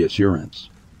words of reassurance.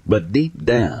 But deep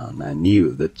down I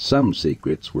knew that some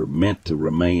secrets were meant to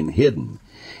remain hidden,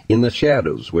 in the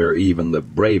shadows where even the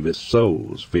bravest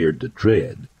souls feared to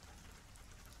tread.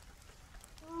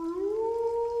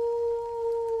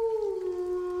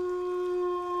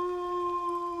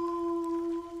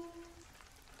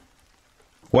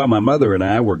 While my mother and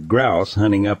I were grouse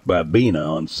hunting up by Bina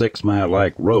on 6 Mile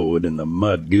Lake Road in the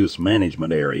Mud Goose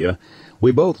Management Area,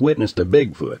 we both witnessed a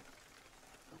Bigfoot.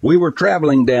 We were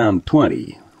traveling down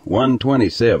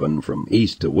 127 from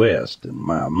east to west, and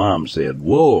my mom said,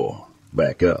 "Whoa,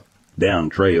 back up," down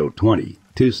Trail 20,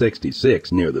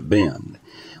 266 near the bend.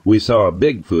 We saw a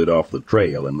Bigfoot off the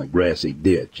trail in the grassy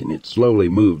ditch, and it slowly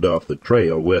moved off the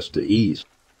trail west to east.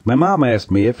 My mom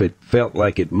asked me if it felt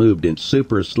like it moved in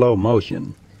super slow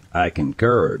motion. I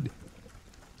concurred.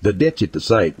 The ditch at the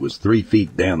site was 3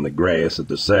 feet down the grass at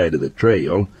the side of the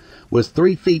trail, was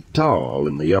 3 feet tall,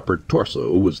 and the upper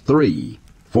torso was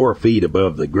 4 feet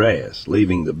above the grass,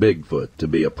 leaving the Bigfoot to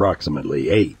be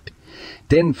approximately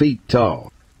 10 feet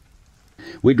tall.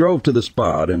 We drove to the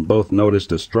spot and both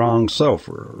noticed a strong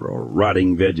sulfur or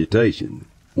rotting vegetation.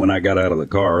 When I got out of the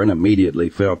car and immediately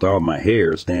felt all my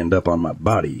hair stand up on my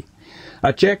body,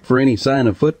 I checked for any sign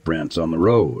of footprints on the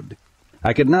road.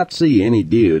 I could not see any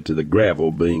due to the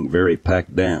gravel being very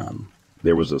packed down.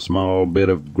 There was a small bit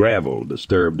of gravel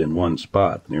disturbed in one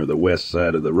spot near the west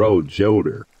side of the road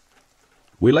shoulder.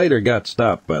 We later got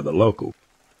stopped by the local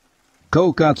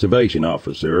co-conservation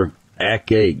officer,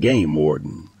 aka game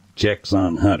warden, checks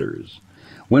on hunters.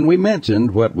 When we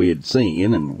mentioned what we had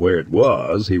seen and where it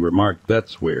was, he remarked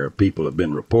that's where people have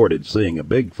been reported seeing a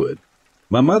Bigfoot.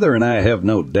 My mother and I have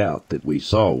no doubt that we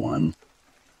saw one.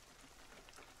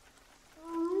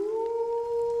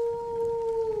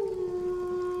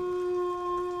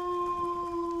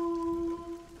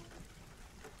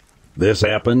 This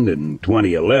happened in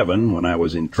 2011 when I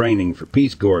was in training for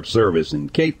Peace Corps service in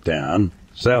Cape Town,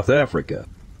 South Africa.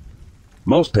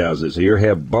 Most houses here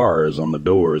have bars on the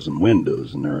doors and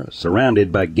windows and are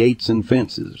surrounded by gates and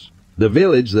fences. The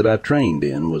village that I trained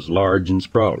in was large and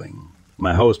sprawling.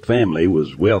 My host family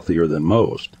was wealthier than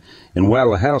most, and while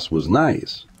the house was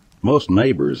nice, most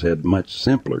neighbors had much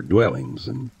simpler dwellings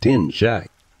and tin shacks.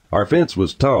 Our fence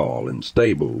was tall and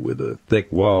stable, with a thick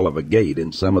wall of a gate,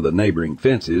 and some of the neighboring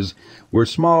fences were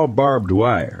small barbed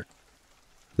wire.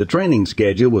 The training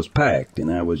schedule was packed,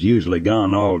 and I was usually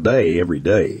gone all day every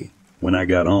day. When I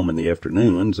got home in the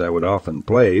afternoons, I would often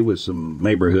play with some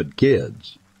neighborhood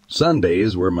kids.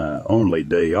 Sundays were my only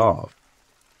day off.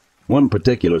 One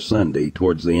particular Sunday,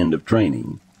 towards the end of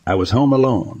training, I was home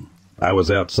alone. I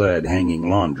was outside hanging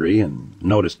laundry and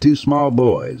noticed 2 small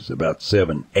boys, about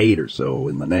 7, 8 or so,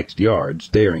 in the next yard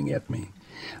staring at me.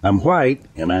 I'm white,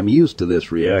 and I'm used to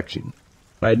this reaction.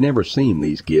 I'd never seen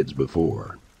these kids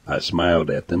before. I smiled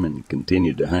at them and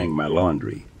continued to hang my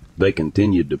laundry. They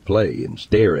continued to play and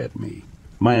stare at me.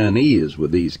 My unease with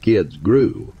these kids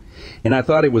grew, and I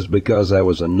thought it was because I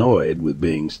was annoyed with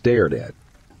being stared at.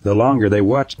 The longer they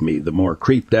watched me, the more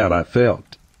creeped out I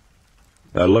felt.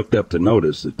 I looked up to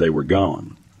notice that they were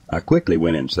gone. I quickly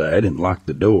went inside and locked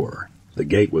the door. The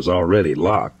gate was already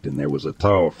locked, and there was a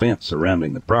tall fence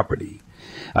surrounding the property.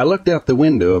 I looked out the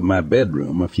window of my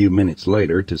bedroom a few minutes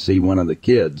later to see one of the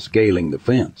kids scaling the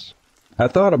fence. I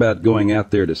thought about going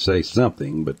out there to say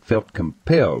something, but felt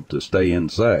compelled to stay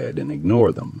inside and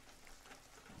ignore them.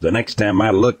 The next time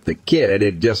I looked, the kid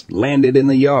had just landed in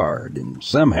the yard, and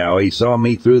somehow he saw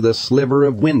me through the sliver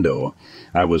of window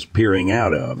I was peering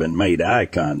out of and made eye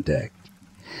contact.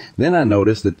 Then I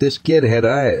noticed that this kid had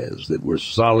eyes that were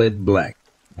solid black.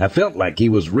 I felt like he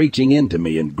was reaching into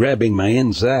me and grabbing my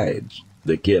insides.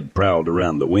 The kid prowled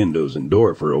around the windows and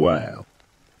door for a while.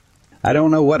 I don't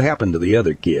know what happened to the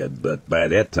other kid, but by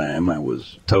that time I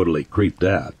was totally creeped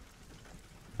out.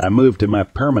 I moved to my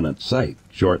permanent site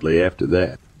shortly after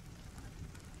that.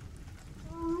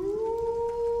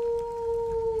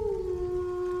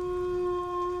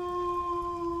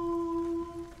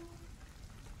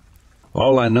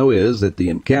 All I know is that the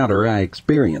encounter I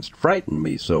experienced frightened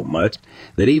me so much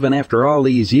that even after all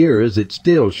these years it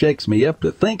still shakes me up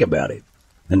to think about it.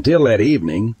 Until that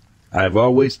evening, I've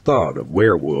always thought of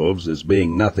werewolves as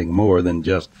being nothing more than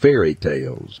just fairy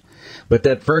tales. But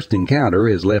that first encounter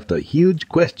has left a huge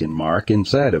question mark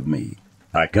inside of me.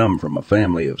 I come from a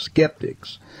family of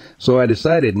skeptics, so I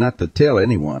decided not to tell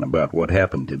anyone about what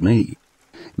happened to me.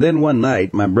 Then one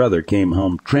night my brother came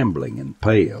home trembling and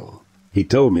pale. He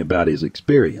told me about his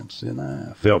experience, and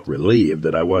I felt relieved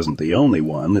that I wasn't the only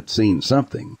one that seen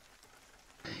something.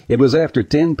 It was after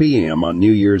 10 p.m. on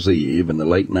New Year's Eve in the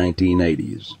late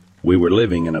 1980s. We were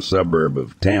living in a suburb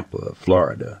of Tampa,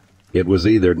 Florida. It was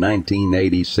either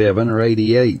 1987 or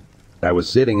 88. I was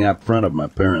sitting out front of my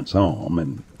parents' home,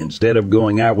 and instead of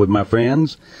going out with my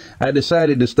friends, I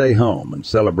decided to stay home and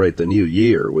celebrate the new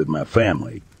year with my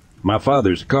family. My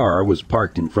father's car was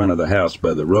parked in front of the house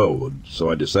by the road,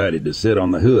 so I decided to sit on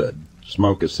the hood,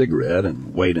 smoke a cigarette,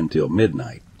 and wait until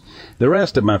midnight. The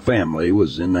rest of my family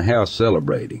was in the house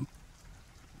celebrating.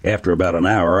 After about an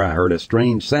hour, I heard a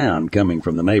strange sound coming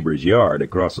from the neighbor's yard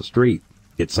across the street.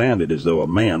 It sounded as though a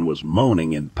man was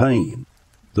moaning in pain.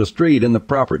 The street and the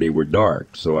property were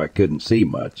dark, so I couldn't see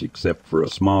much except for a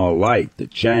small light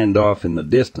that shined off in the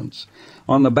distance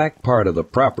on the back part of the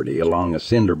property along a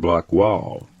cinder block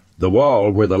wall. The wall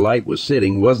where the light was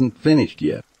sitting wasn't finished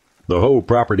yet. The whole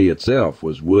property itself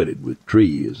was wooded with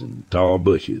trees and tall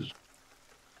bushes.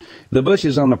 The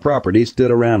bushes on the property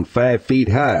stood around 5 feet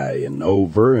high and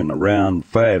over and around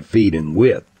 5 feet in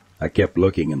width. I kept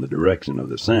looking in the direction of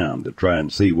the sound to try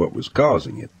and see what was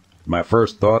causing it. My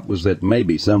first thought was that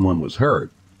maybe someone was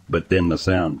hurt, but then the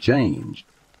sound changed.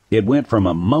 It went from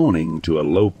a moaning to a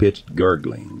low-pitched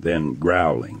gurgling, then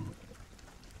growling.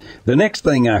 The next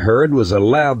thing I heard was a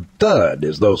loud thud,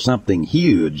 as though something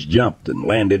huge jumped and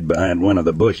landed behind one of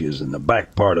the bushes in the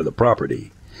back part of the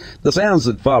property. The sounds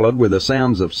that followed were the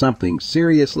sounds of something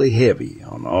seriously heavy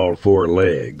on all 4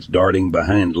 legs, darting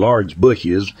behind large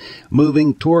bushes,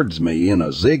 moving towards me in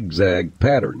a zigzag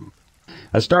pattern.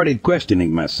 I started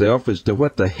questioning myself as to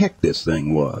what the heck this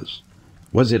thing was.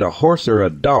 Was it a horse or a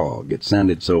dog? It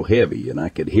sounded so heavy, and I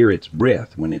could hear its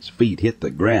breath when its feet hit the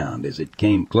ground as it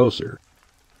came closer.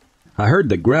 I heard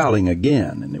the growling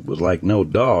again, and it was like no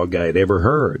dog I had ever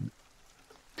heard.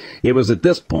 It was at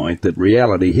this point that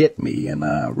reality hit me, and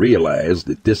I realized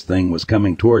that this thing was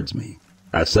coming towards me.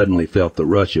 I suddenly felt the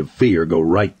rush of fear go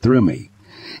right through me.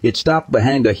 It stopped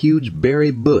behind a huge berry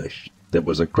bush that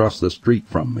was across the street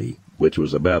from me, which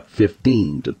was about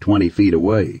 15 to 20 feet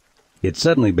away. It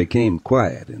suddenly became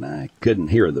quiet, and I couldn't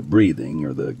hear the breathing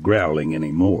or the growling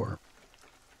anymore.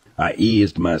 I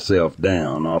eased myself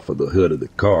down off of the hood of the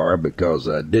car because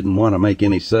I didn't want to make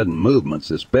any sudden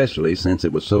movements, especially since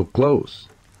it was so close.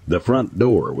 The front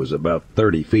door was about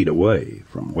 30 feet away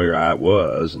from where I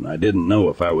was, and I didn't know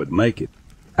if I would make it.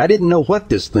 I didn't know what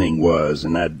this thing was,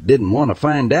 and I didn't want to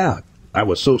find out. I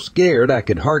was so scared I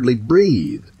could hardly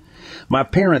breathe. My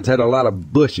parents had a lot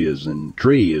of bushes and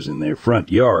trees in their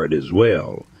front yard as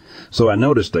well, so I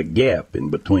noticed a gap in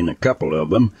between a couple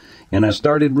of them, and I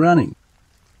started running.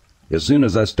 As soon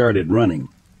as I started running,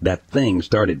 that thing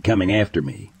started coming after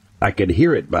me. I could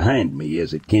hear it behind me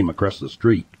as it came across the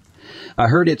street. I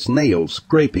heard its nails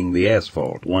scraping the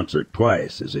asphalt once or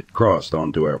twice as it crossed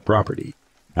onto our property.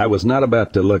 I was not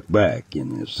about to look back,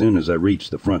 and as soon as I reached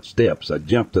the front steps, I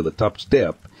jumped to the top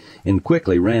step and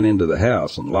quickly ran into the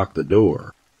house and locked the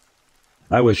door.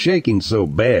 I was shaking so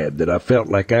bad that I felt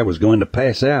like I was going to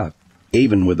pass out,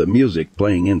 even with the music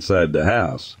playing inside the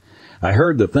house. I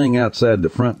heard the thing outside the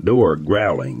front door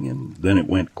growling, and then it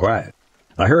went quiet.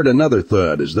 I heard another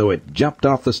thud as though it jumped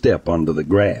off the step onto the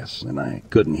grass, and I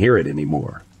couldn't hear it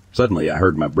anymore. Suddenly I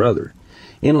heard my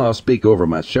brother-in-law speak over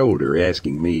my shoulder,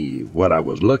 asking me what I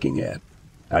was looking at.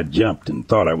 I jumped and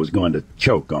thought I was going to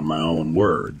choke on my own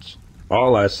words.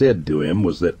 All I said to him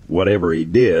was that whatever he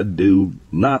did, do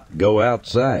not go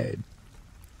outside.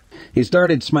 He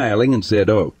started smiling and said,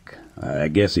 "Oak." I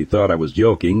guess he thought I was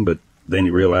joking, but then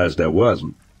he realized I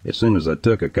wasn't. As soon as I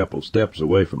took a couple steps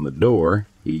away from the door,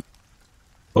 he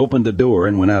opened the door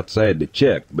and went outside to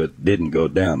check, but didn't go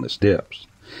down the steps.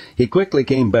 He quickly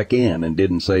came back in and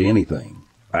didn't say anything.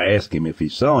 I asked him if he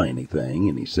saw anything,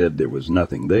 and he said there was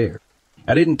nothing there.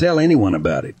 I didn't tell anyone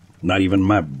about it, not even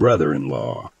my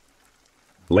brother-in-law.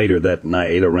 Later that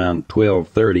night, around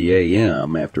 12:30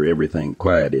 a.m., after everything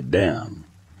quieted down,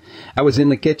 I was in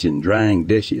the kitchen drying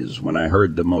dishes when I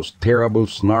heard the most terrible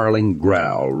snarling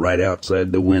growl right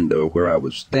outside the window where I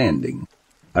was standing.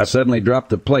 I suddenly dropped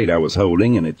the plate I was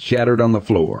holding, and it shattered on the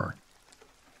floor.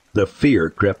 The fear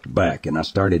crept back, and I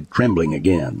started trembling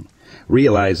again,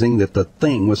 realizing that the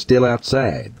thing was still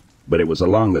outside, but it was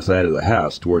along the side of the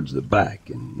house towards the back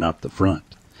and not the front.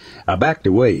 I backed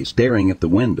away, staring at the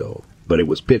window, but it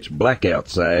was pitch black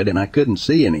outside, and I couldn't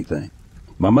see anything.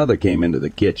 My mother came into the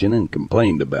kitchen and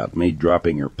complained about me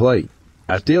dropping her plate.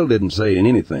 I still didn't say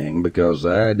anything because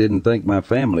I didn't think my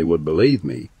family would believe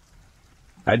me.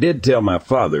 I did tell my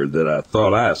father that I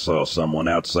thought I saw someone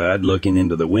outside looking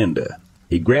into the window.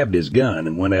 He grabbed his gun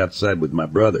and went outside with my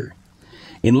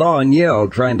brother-in-law and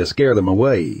yelled, trying to scare them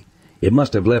away. It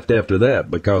must have left after that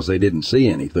because they didn't see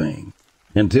anything.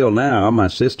 Until now, my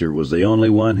sister was the only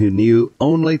one who knew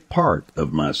only part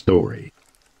of my story.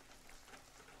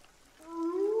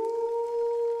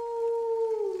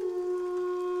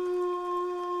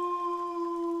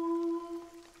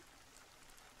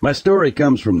 My story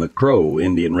comes from the Crow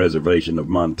Indian Reservation of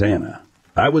Montana.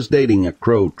 I was dating a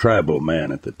Crow tribal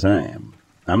man at the time.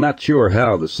 I'm not sure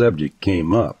how the subject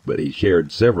came up, but he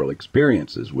shared several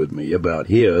experiences with me about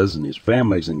his and his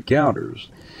family's encounters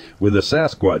with the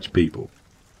Sasquatch people.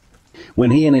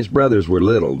 When he and his brothers were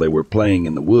little, they were playing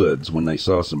in the woods when they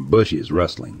saw some bushes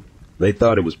rustling. They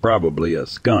thought it was probably a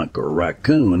skunk or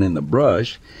raccoon in the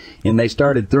brush, and they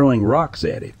started throwing rocks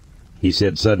at it. He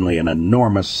said suddenly an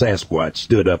enormous Sasquatch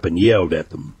stood up and yelled at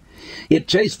them. It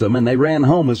chased them, and they ran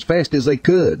home as fast as they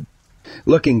could.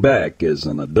 Looking back as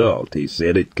an adult, he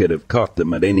said it could have caught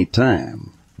them at any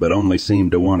time, but only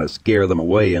seemed to want to scare them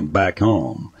away and back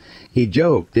home. He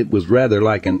joked it was rather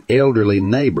like an elderly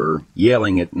neighbor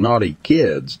yelling at naughty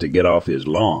kids to get off his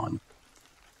lawn.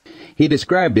 He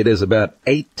described it as about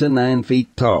 8 to 9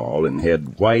 feet tall and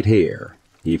had white hair.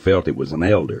 He felt it was an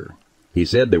elder. He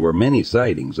said there were many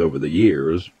sightings over the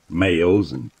years,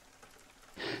 males and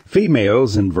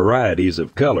females in varieties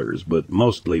of colors, but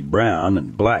mostly brown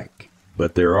and black.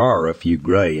 But there are a few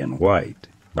gray and white.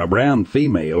 A brown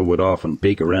female would often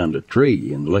peek around a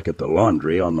tree and look at the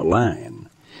laundry on the line.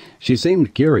 She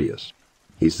seemed curious.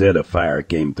 He said a fire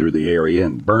came through the area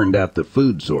and burned out the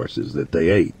food sources that they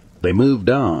ate. They moved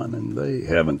on, and they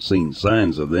haven't seen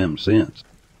signs of them since.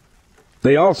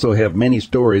 They also have many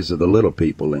stories of the little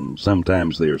people, and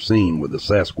sometimes they are seen with the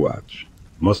Sasquatch.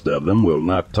 Most of them will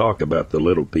not talk about the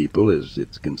little people as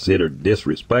it's considered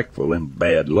disrespectful and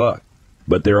bad luck.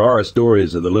 But there are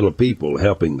stories of the little people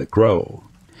helping the Crow.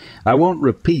 I won't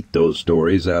repeat those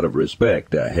stories out of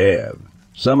respect. I have.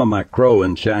 Some of my Crow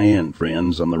and Cheyenne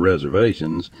friends on the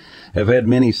reservations have had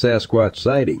many Sasquatch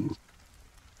sightings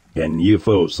and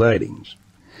UFO sightings.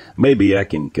 Maybe I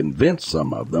can convince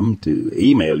some of them to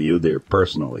email you their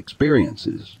personal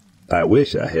experiences. I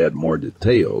wish I had more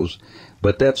details,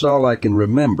 but that's all I can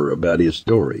remember about his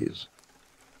stories.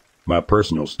 My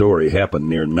personal story happened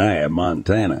near Nye,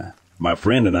 Montana. My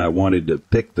friend and I wanted to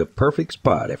pick the perfect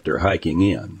spot after hiking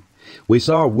in. We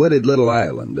saw a wooded little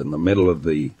island in the middle of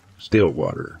the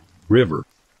Stillwater River.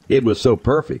 It was so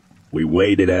perfect, we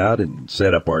waded out and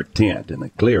set up our tent in a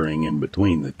clearing in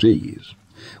between the trees.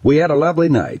 We had a lovely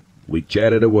night. We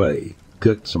chatted away,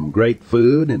 cooked some great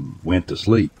food, and went to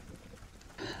sleep.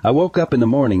 I woke up in the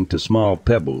morning to small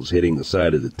pebbles hitting the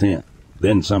side of the tent.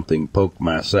 Then something poked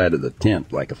my side of the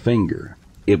tent like a finger.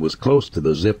 It was close to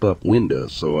the zip-up window,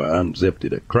 so I unzipped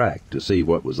it a crack to see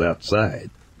what was outside.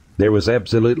 There was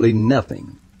absolutely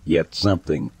nothing, yet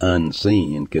something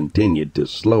unseen continued to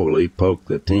slowly poke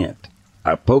the tent.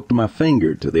 I poked my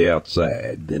finger to the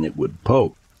outside, then it would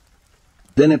poke.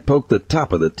 Then it poked the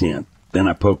top of the tent. Then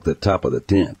I poked the top of the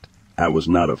tent. I was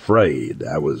not afraid.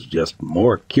 I was just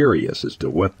more curious as to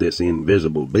what this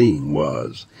invisible being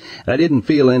was. I didn't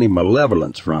feel any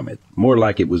malevolence from it, more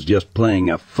like it was just playing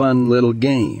a fun little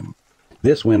game.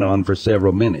 This went on for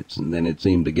several minutes, and then it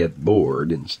seemed to get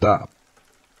bored and stop.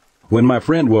 When my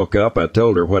friend woke up, I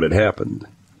told her what had happened.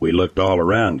 We looked all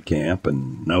around camp,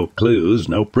 and no clues,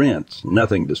 no prints,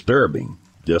 nothing disturbing.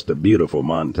 Just a beautiful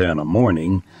Montana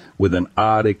morning with an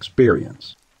odd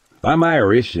experience. I'm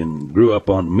Irish and grew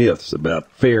up on myths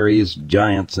about fairies,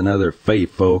 giants, and other fey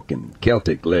folk and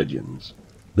Celtic legends.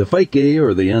 The fakey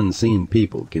or the unseen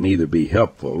people can either be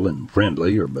helpful and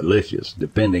friendly or malicious,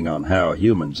 depending on how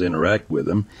humans interact with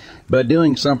them, by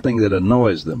doing something that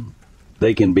annoys them.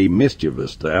 They can be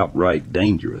mischievous to outright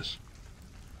dangerous.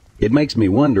 It makes me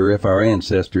wonder if our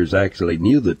ancestors actually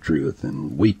knew the truth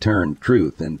and we turned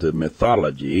truth into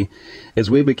mythology as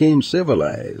we became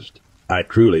civilized. I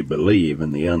truly believe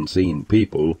in the unseen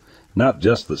people, not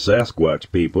just the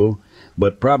Sasquatch people,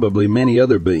 but probably many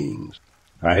other beings.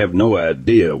 I have no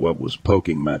idea what was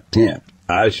poking my tent.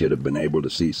 I should have been able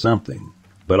to see something,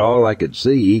 but all I could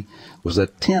see was a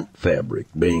tent fabric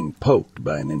being poked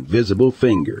by an invisible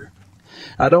finger.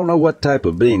 I don't know what type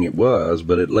of being it was,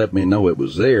 but it let me know it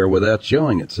was there without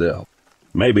showing itself.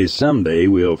 Maybe someday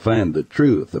we'll find the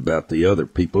truth about the other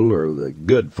people, or the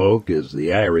good folk, as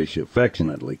the Irish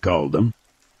affectionately called them.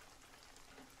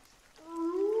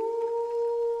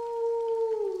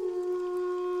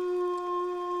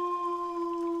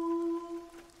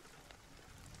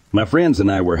 My friends and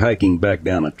I were hiking back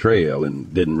down a trail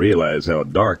and didn't realize how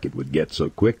dark it would get so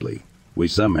quickly. We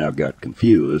somehow got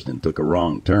confused and took a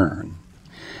wrong turn.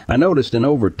 I noticed an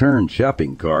overturned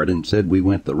shopping cart and said we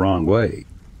went the wrong way.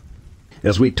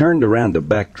 As we turned around to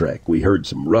backtrack, we heard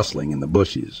some rustling in the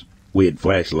bushes. We had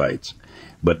flashlights,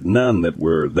 but none that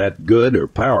were that good or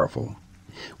powerful.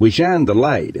 We shined the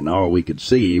light, and all we could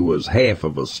see was half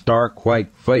of a stark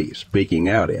white face peeking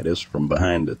out at us from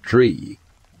behind a tree.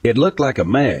 It looked like a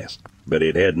mask, but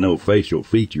it had no facial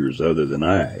features other than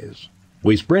eyes.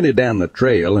 We sprinted down the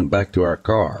trail and back to our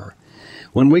car.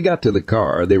 When we got to the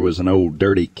car, there was an old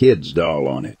dirty kid's doll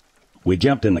on it. We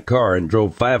jumped in the car and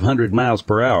drove 500 miles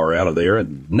per hour out of there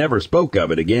and never spoke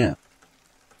of it again.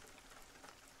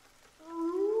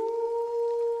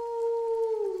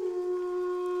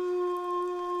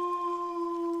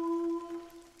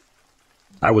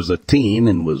 I was a teen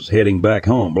and was heading back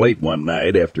home late one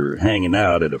night after hanging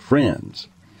out at a friend's.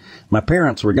 My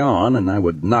parents were gone, and I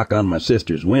would knock on my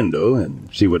sister's window, and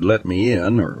she would let me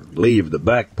in or leave the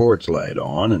back porch light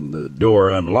on and the door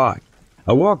unlocked.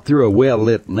 I walked through a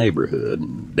well-lit neighborhood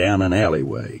and down an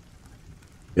alleyway.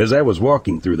 As I was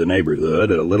walking through the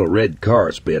neighborhood, a little red car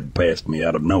sped past me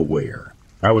out of nowhere.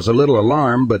 I was a little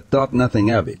alarmed, but thought nothing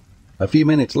of it. A few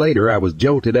minutes later, I was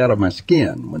jolted out of my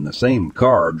skin when the same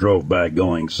car drove by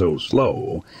going so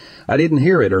slow, I didn't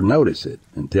hear it or notice it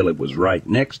until it was right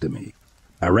next to me.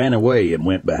 I ran away and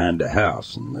went behind a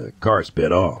house, and the car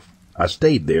sped off. I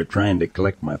stayed there trying to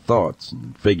collect my thoughts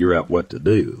and figure out what to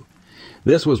do.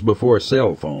 This was before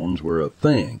cell phones were a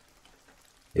thing.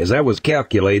 As I was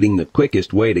calculating the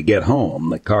quickest way to get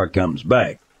home, the car comes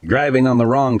back, driving on the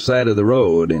wrong side of the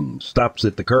road, and stops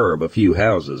at the curb a few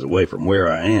houses away from where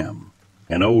I am.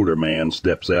 An older man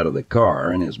steps out of the car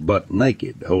and is butt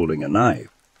naked, holding a knife.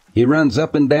 He runs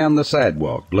up and down the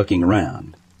sidewalk, looking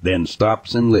around, then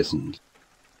stops and listens.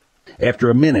 After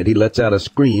a minute, he lets out a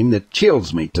scream that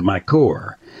chills me to my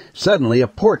core. Suddenly, a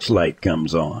porch light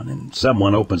comes on, and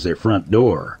someone opens their front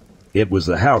door. It was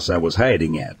the house I was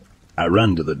hiding at. I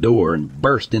run to the door and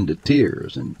burst into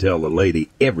tears and tell the lady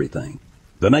everything.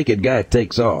 The naked guy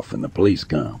takes off, and the police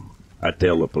come. I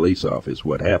tell the police office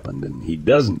what happened, and he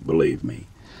doesn't believe me.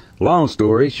 Long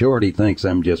story short, he thinks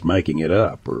I'm just making it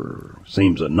up, or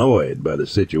seems annoyed by the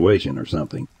situation or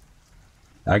something.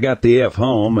 I got the F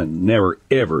home and never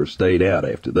ever stayed out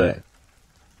after that.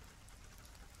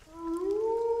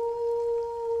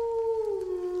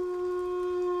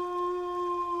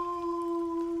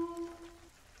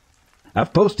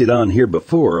 I've posted on here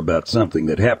before about something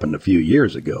that happened a few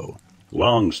years ago.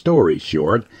 Long story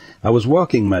short, I was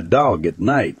walking my dog at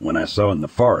night when I saw in the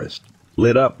forest,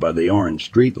 lit up by the orange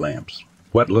street lamps,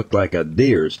 what looked like a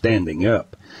deer standing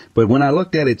up, but when I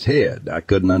looked at its head, I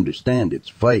couldn't understand its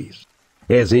face.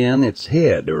 As in, its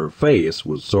head or face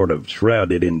was sort of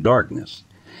shrouded in darkness,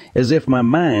 as if my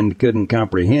mind couldn't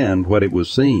comprehend what it was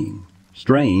seeing.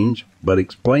 Strange, but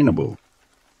explainable.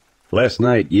 Last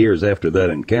night, years after that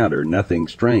encounter, nothing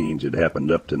strange had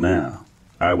happened up to now.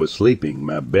 I was sleeping,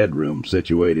 my bedroom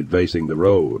situated facing the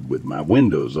road, with my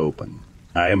windows open.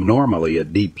 I am normally a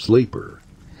deep sleeper,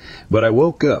 but I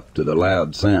woke up to the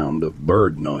loud sound of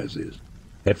bird noises.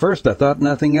 At first I thought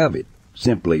nothing of it.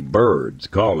 Simply birds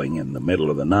calling in the middle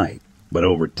of the night. But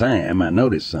over time I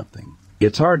noticed something.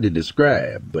 It's hard to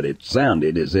describe, but it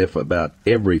sounded as if about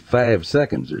every 5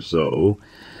 seconds or so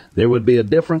there would be a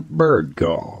different bird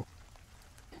call.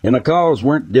 And the calls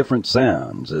weren't different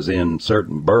sounds, as in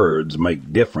certain birds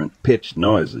make different pitched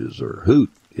noises or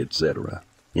hoot, etc.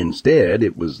 Instead,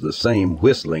 it was the same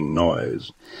whistling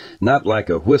noise, not like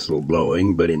a whistle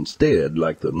blowing, but instead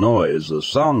like the noise a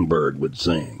songbird would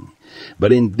sing,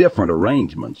 but in different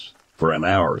arrangements, for an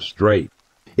hour straight.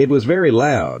 It was very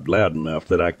loud, loud enough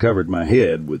that I covered my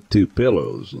head with 2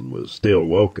 pillows and was still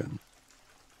woken.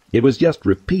 It was just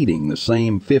repeating the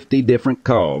same 50 different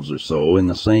calls or so in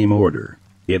the same order.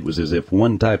 It was as if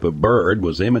one type of bird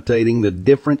was imitating the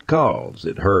different calls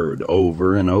it heard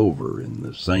over and over in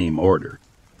the same order.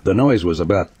 The noise was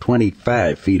about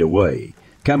 25 feet away,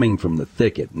 coming from the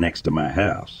thicket next to my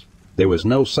house. There was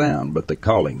no sound but the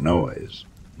calling noise.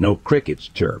 No crickets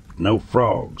chirped, no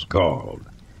frogs called.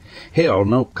 Hell,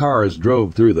 no cars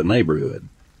drove through the neighborhood.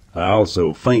 I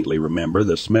also faintly remember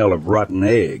the smell of rotten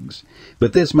eggs,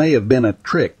 but this may have been a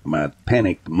trick my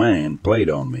panicked mind played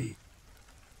on me.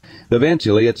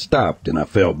 Eventually it stopped and I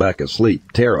fell back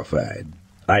asleep, terrified.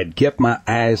 I had kept my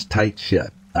eyes tight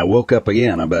shut. I woke up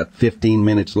again about 15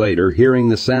 minutes later, hearing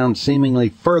the sound seemingly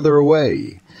further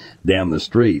away, down the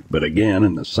street, but again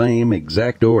in the same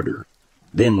exact order.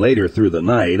 Then later through the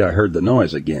night I heard the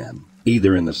noise again,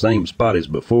 either in the same spot as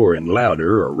before and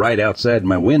louder or right outside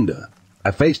my window.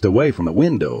 I faced away from the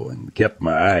window and kept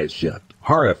my eyes shut,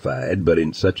 horrified but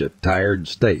in such a tired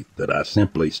state that I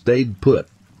simply stayed put,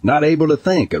 not able to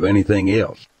think of anything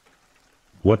else.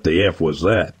 What the F was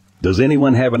that? Does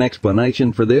anyone have an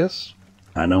explanation for this?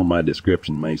 I know my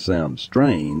description may sound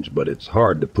strange, but it's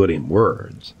hard to put in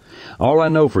words. All I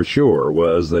know for sure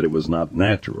was that it was not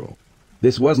natural.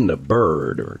 This wasn't a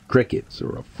bird or crickets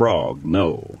or a frog,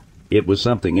 no. It was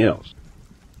something else.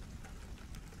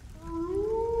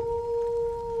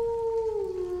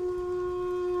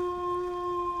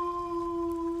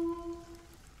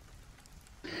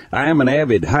 I am an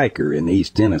avid hiker in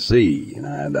East Tennessee,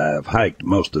 and I've hiked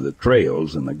most of the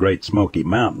trails in the Great Smoky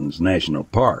Mountains National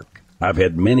Park. I've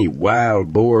had many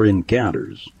wild boar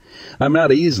encounters. I'm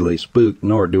not easily spooked,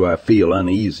 nor do I feel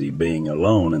uneasy being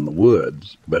alone in the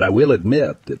woods, but I will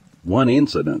admit that one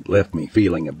incident left me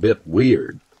feeling a bit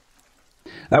weird.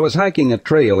 I was hiking a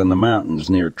trail in the mountains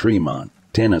near Tremont,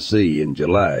 Tennessee in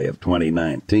July of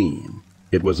 2019.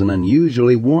 It was an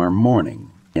unusually warm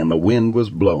morning, and the wind was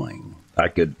blowing. I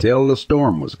could tell the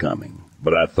storm was coming,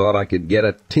 but I thought I could get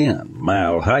a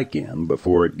 10-mile hike in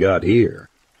before it got here.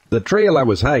 The trail I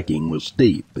was hiking was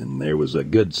steep, and there was a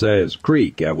good-sized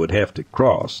creek I would have to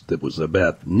cross that was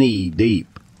about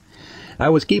knee-deep. I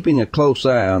was keeping a close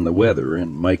eye on the weather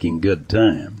and making good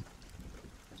time.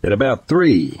 At about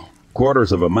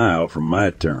 3/4 of a mile from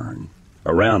my turn,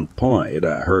 around point,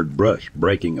 I heard brush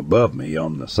breaking above me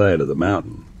on the side of the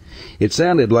mountain. It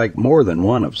sounded like more than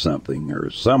one of something, or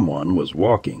someone was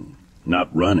walking,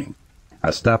 not running.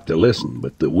 I stopped to listen,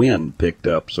 but the wind picked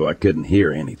up so I couldn't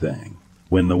hear anything.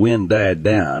 When the wind died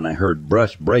down, I heard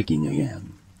brush breaking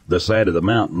again. The side of the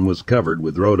mountain was covered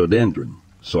with rhododendron,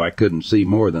 so I couldn't see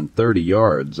more than 30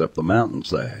 yards up the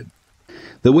mountainside.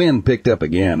 The wind picked up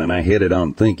again, and I headed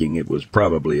on thinking it was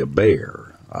probably a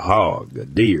bear, a hog, a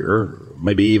deer, or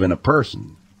maybe even a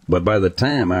person. But by the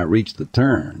time I reached the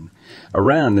turn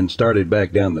around and started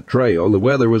back down the trail, the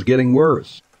weather was getting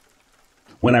worse.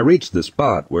 When I reached the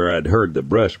spot where I'd heard the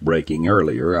brush breaking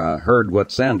earlier, I heard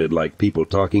what sounded like people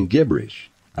talking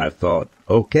gibberish. I thought,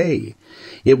 okay,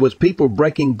 it was people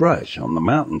breaking brush on the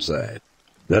mountainside.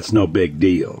 That's no big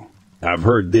deal. I've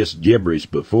heard this gibberish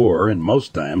before, and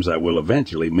most times I will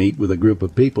eventually meet with a group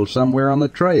of people somewhere on the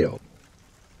trail.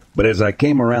 But as I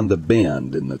came around the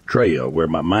bend in the trail where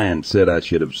my mind said I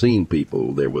should have seen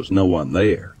people, there was no one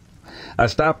there. I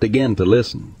stopped again to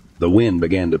listen. The wind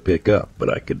began to pick up, but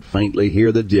I could faintly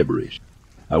hear the gibberish.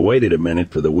 I waited a minute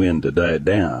for the wind to die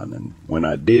down, and when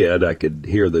I did, I could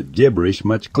hear the gibberish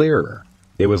much clearer.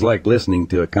 It was like listening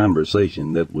to a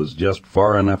conversation that was just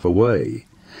far enough away,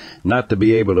 not to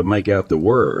be able to make out the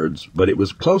words, but it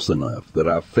was close enough that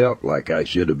I felt like I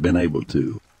should have been able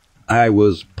to. I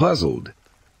was puzzled.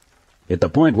 At the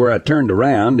point where I turned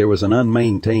around, there was an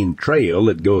unmaintained trail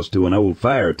that goes to an old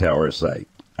fire tower site.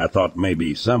 I thought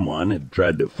maybe someone had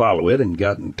tried to follow it and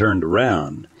gotten turned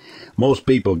around. Most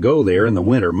people go there in the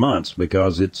winter months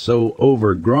because it's so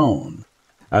overgrown.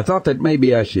 I thought that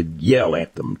maybe I should yell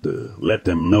at them to let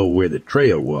them know where the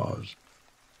trail was.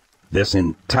 This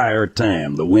entire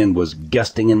time the wind was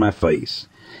gusting in my face.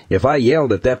 If I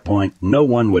yelled at that point, no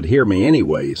one would hear me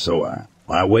anyway, so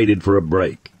I waited for a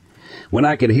break. When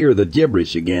I could hear the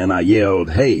gibberish again, I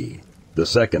yelled, "Hey!" The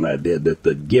second I did that,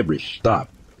 the gibberish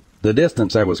stopped. The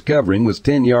distance I was covering was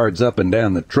 10 yards up and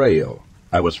down the trail.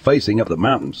 I was facing up the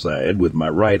mountainside with my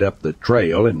right up the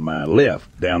trail and my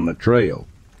left down the trail.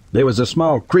 There was a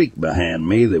small creek behind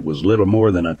me that was little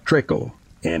more than a trickle,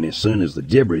 and as soon as the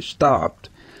gibberish stopped,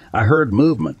 I heard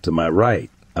movement to my right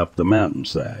up the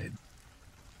mountainside.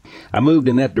 I moved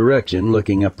in that direction,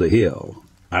 looking up the hill.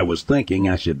 I was thinking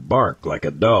I should bark like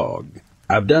a dog.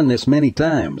 I've done this many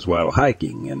times while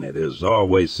hiking, and it has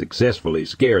always successfully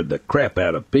scared the crap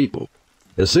out of people.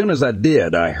 As soon as I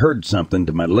did, I heard something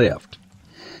to my left.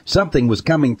 Something was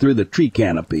coming through the tree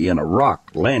canopy, and a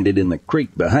rock landed in the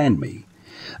creek behind me.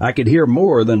 I could hear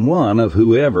more than one of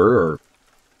whoever or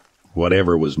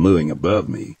whatever was moving above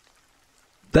me.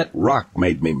 That rock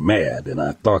made me mad, and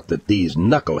I thought that these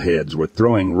knuckleheads were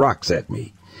throwing rocks at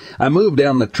me. I moved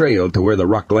down the trail to where the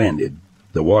rock landed.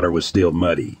 The water was still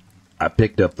muddy. I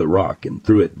picked up the rock and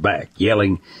threw it back,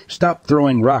 yelling, "Stop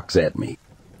throwing rocks at me."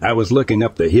 I was looking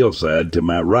up the hillside to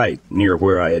my right, near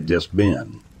where I had just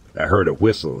been. I heard a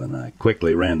whistle, and I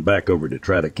quickly ran back over to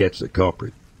try to catch the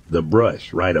culprit. The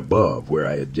brush right above where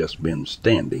I had just been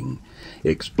standing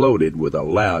exploded with a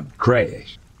loud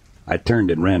crash. I turned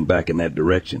and ran back in that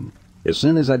direction. As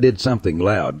soon as I did, something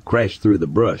loud crashed through the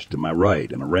brush to my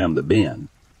right and around the bend.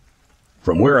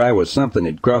 From where I was, something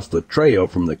had crossed the trail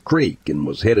from the creek and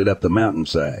was headed up the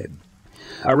mountainside.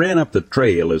 I ran up the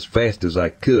trail as fast as I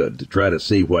could to try to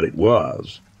see what it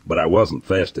was, but I wasn't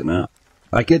fast enough.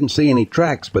 I couldn't see any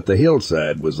tracks, but the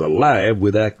hillside was alive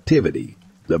with activity.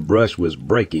 The brush was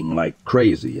breaking like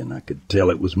crazy, and I could tell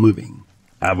it was moving.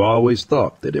 I've always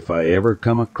thought that if I ever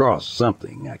come across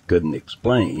something I couldn't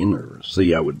explain or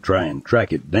see, I would try and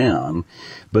track it down,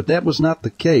 but that was not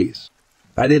the case.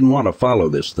 I didn't want to follow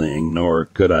this thing, nor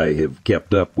could I have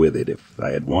kept up with it if I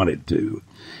had wanted to.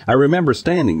 I remember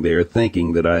standing there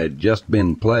thinking that I had just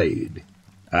been played.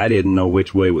 I didn't know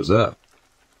which way was up.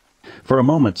 For a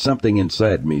moment, something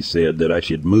inside me said that I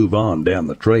should move on down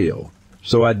the trail.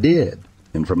 So I did,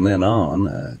 and from then on,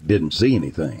 I didn't see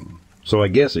anything. So I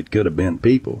guess it could have been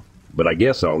people, but I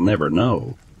guess I'll never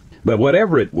know. But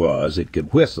whatever it was, it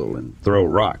could whistle and throw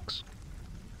rocks.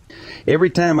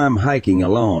 Every time I'm hiking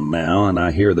alone now and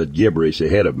I hear the gibberish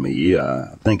ahead of me,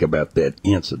 I think about that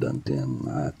incident, and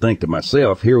I think to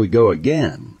myself, here we go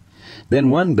again. Then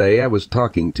one day I was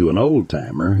talking to an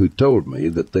old-timer who told me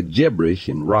that the gibberish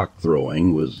in rock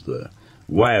throwing was the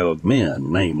wild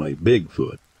men, namely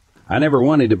Bigfoot. I never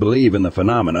wanted to believe in the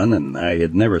phenomenon, and I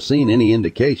had never seen any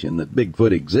indication that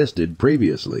Bigfoot existed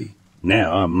previously.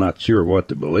 Now I'm not sure what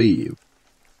to believe.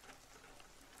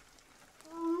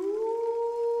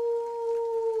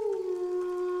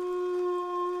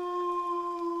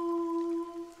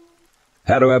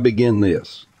 How do I begin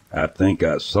this? I think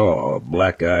I saw a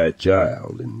black-eyed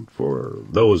child, and for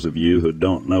those of you who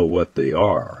don't know what they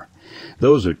are,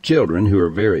 those are children who are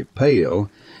very pale,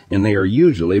 and they are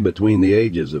usually between the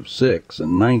ages of 6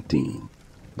 and 19.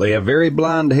 They have very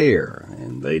blonde hair,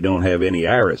 and they don't have any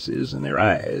irises in their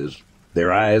eyes.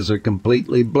 Their eyes are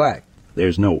completely black.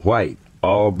 There's no white,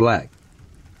 all black.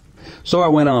 So I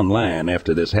went online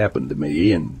after this happened to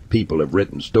me, and people have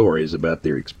written stories about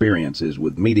their experiences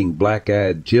with meeting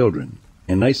black-eyed children.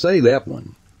 And they say that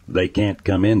one, they can't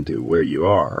come into where you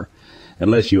are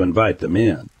unless you invite them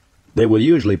in. They will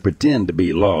usually pretend to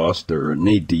be lost or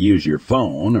need to use your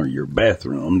phone or your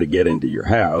bathroom to get into your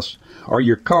house or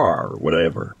your car or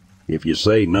whatever. If you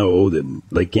say no, then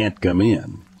they can't come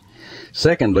in.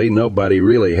 Secondly, nobody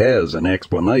really has an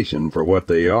explanation for what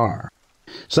they are.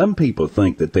 Some people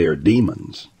think that they are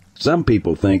demons. Some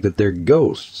people think that they're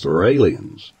ghosts or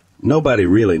aliens. Nobody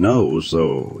really knows,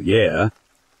 so yeah.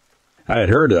 I had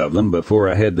heard of them before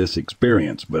I had this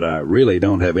experience, but I really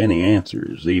don't have any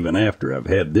answers, even after I've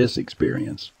had this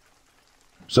experience.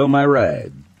 So my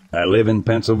ride. I live in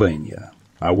Pennsylvania.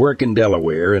 I work in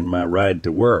Delaware, and my ride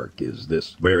to work is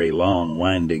this very long,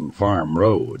 winding farm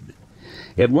road.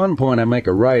 At one point, I make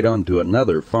a right onto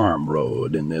another farm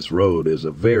road, and this road is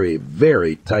a very,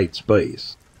 very tight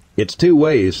space. It's two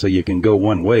ways, so you can go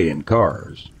one way in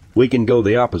cars. We can go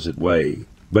the opposite way,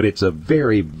 but it's a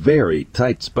very, very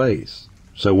tight space.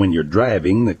 So when you're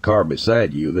driving the car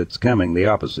beside you that's coming the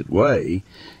opposite way,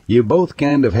 you both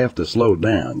kind of have to slow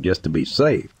down just to be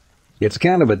safe. It's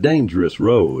kind of a dangerous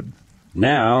road.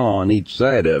 Now, on each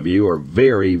side of you are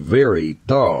very, very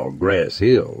tall grass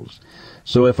hills.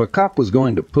 So if a cop was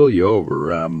going to pull you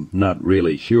over, I'm not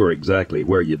really sure exactly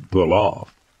where you'd pull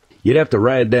off. You'd have to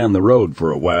ride down the road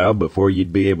for a while before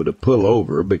you'd be able to pull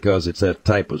over because it's that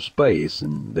type of space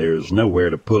and there's nowhere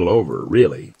to pull over,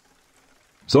 really.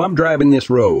 So I'm driving this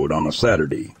road on a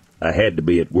Saturday. I had to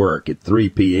be at work at 3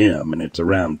 p.m. and it's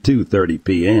around 2:30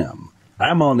 p.m.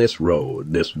 I'm on this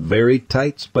road, this very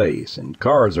tight space, and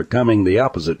cars are coming the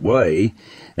opposite way,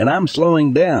 and I'm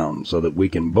slowing down so that we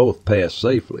can both pass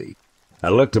safely. I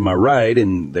look to my right,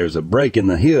 and there's a break in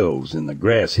the hills, in the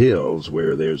grass hills,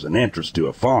 where there's an entrance to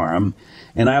a farm,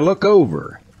 and I look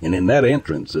over, and in that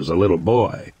entrance is a little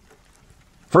boy.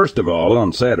 First of all,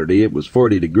 on Saturday it was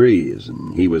 40 degrees,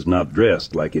 and he was not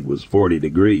dressed like it was 40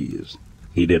 degrees.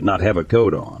 He did not have a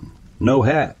coat on, no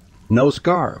hat, no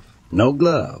scarf, no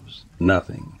gloves,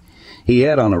 nothing. He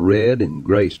had on a red and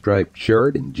gray striped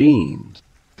shirt and jeans.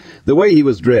 The way he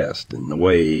was dressed and the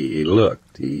way he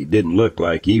looked, he didn't look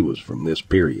like he was from this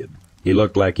period. He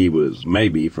looked like he was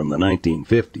maybe from the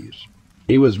 1950s.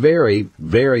 He was very,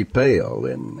 very pale,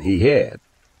 and he had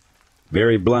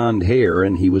very blonde hair,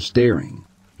 and he was staring.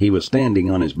 He was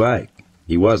standing on his bike.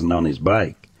 He wasn't on his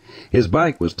bike. His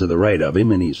bike was to the right of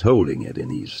him, and he's holding it,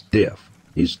 and he's stiff.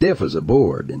 He's stiff as a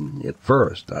board, and at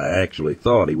first I actually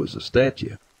thought he was a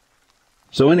statue.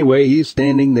 So anyway, he's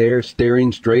standing there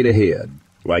staring straight ahead,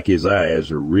 like his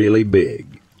eyes are really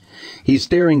big. He's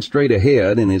staring straight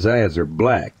ahead, and his eyes are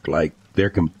black, like they're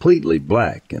completely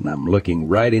black, and I'm looking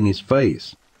right in his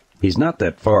face. He's not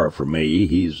that far from me.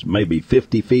 He's maybe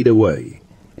 50 feet away,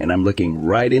 and I'm looking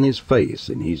right in his face,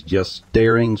 and he's just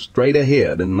staring straight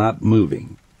ahead and not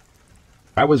moving.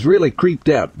 I was really creeped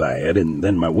out by it, and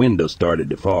then my window started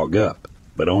to fog up,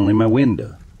 but only my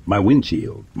window. My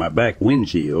windshield, my back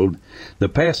windshield, the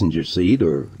passenger seat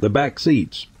or the back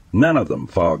seats, none of them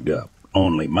fogged up,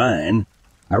 only mine.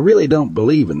 I really don't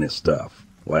believe in this stuff.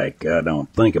 Like, I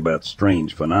don't think about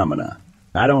strange phenomena.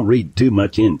 I don't read too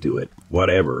much into it,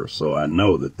 whatever, so I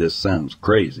know that this sounds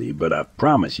crazy, but I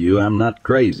promise you I'm not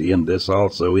crazy, and this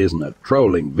also isn't a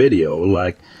trolling video.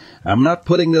 Like, I'm not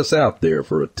putting this out there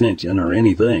for attention or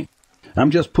anything.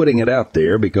 I'm just putting it out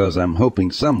there because I'm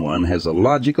hoping someone has a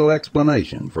logical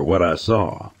explanation for what I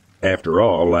saw. After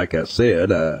all, like I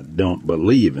said, I don't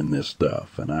believe in this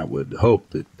stuff, and I would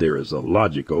hope that there is a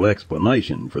logical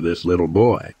explanation for this little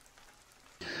boy.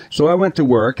 So I went to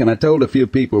work, and I told a few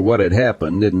people what had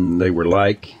happened, and they were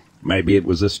like, maybe it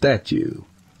was a statue.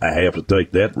 I have to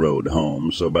take that road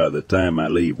home, so by the time I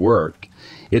leave work,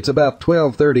 it's about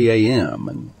 12:30 a.m.,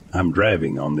 and I'm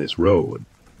driving on this road.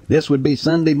 This would be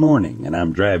Sunday morning, and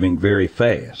I'm driving very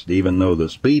fast, even though the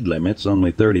speed limit's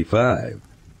only 35.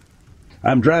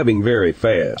 I'm driving very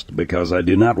fast because I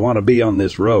do not want to be on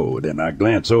this road, and I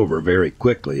glance over very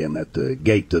quickly, and at the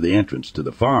gate to the entrance to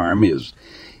the farm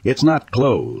it's not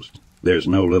closed. There's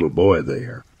no little boy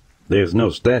there. There's no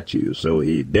statue, so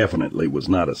he definitely was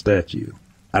not a statue.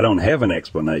 I don't have an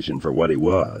explanation for what he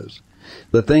was.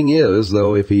 The thing is,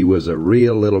 though, if he was a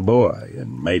real little boy,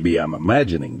 and maybe I'm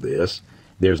imagining this,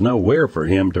 there's nowhere for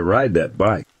him to ride that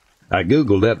bike. I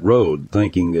Googled that road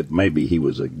thinking that maybe he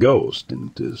was a ghost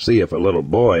and to see if a little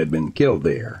boy had been killed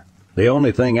there. The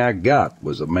only thing I got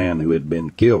was a man who had been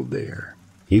killed there.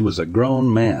 He was a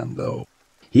grown man, though.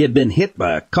 He had been hit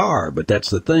by a car, but that's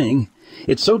the thing.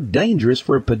 It's so dangerous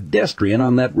for a pedestrian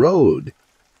on that road.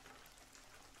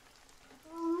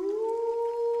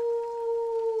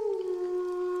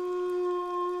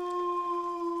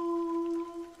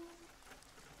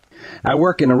 I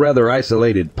work in a rather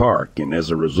isolated park, and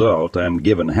as a result, I'm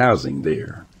given housing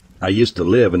there. I used to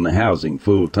live in the housing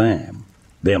full-time.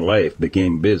 Then life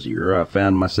became busier. I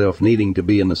found myself needing to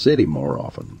be in the city more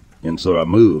often, and so I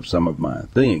moved some of my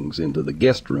things into the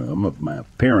guest room of my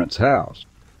parents' house.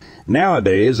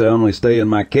 Nowadays, I only stay in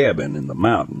my cabin in the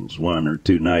mountains 1 or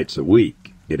 2 nights a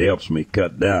week. It helps me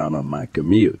cut down on my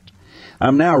commute.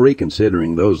 I'm now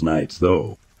reconsidering those nights,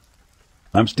 though.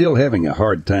 I'm still having a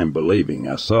hard time believing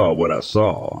I saw what I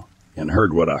saw and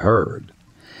heard what I heard.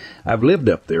 I've lived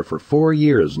up there for 4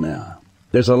 years now.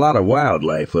 There's a lot of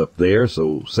wildlife up there,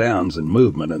 so sounds and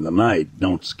movement in the night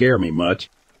don't scare me much.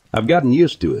 I've gotten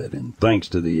used to it, and thanks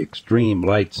to the extreme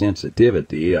light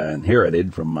sensitivity I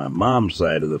inherited from my mom's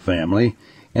side of the family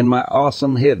and my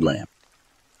awesome headlamp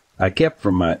I kept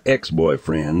from my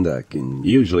ex-boyfriend, I can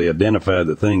usually identify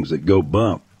the things that go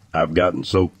bump. I've gotten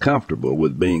so comfortable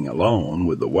with being alone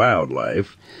with the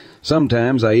wildlife,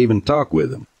 sometimes I even talk with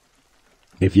them.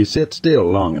 If you sit still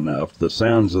long enough, the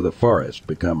sounds of the forest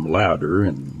become louder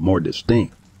and more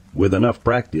distinct. With enough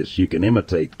practice, you can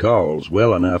imitate calls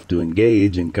well enough to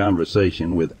engage in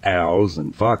conversation with owls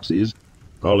and foxes.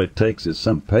 All it takes is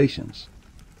some patience.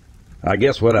 I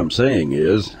guess what I'm saying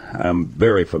is, I'm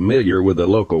very familiar with the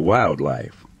local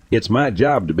wildlife. It's my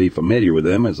job to be familiar with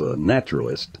them as a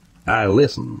naturalist. I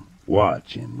listen,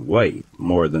 watch, and wait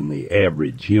more than the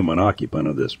average human occupant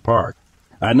of this park.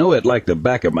 I know it like the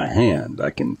back of my hand. I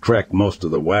can track most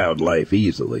of the wildlife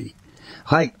easily.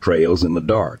 Hike trails in the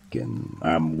dark, and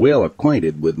I'm well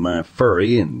acquainted with my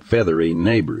furry and feathery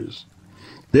neighbors.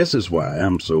 This is why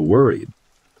I'm so worried.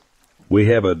 We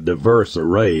have a diverse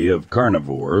array of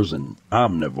carnivores and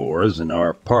omnivores in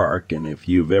our park, and if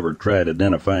you've ever tried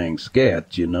identifying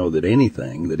scat, you know that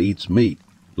anything that eats meat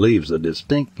leaves a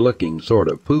distinct-looking sort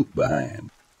of poop behind.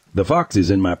 The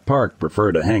foxes in my park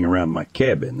prefer to hang around my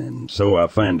cabin, and so I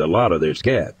find a lot of their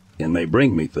scat, and they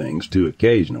bring me things too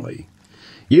occasionally.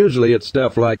 Usually it's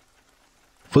stuff like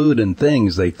food and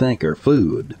things they think are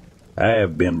food. I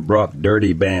have been brought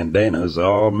dirty bandanas,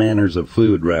 all manners of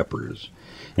food wrappers,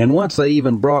 and once they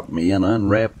even brought me an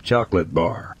unwrapped chocolate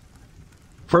bar.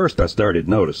 First, I started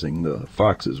noticing the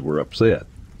foxes were upset.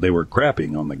 They were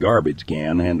crapping on the garbage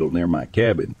can handled near my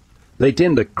cabin. They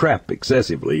tend to crap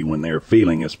excessively when they're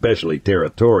feeling especially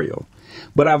territorial,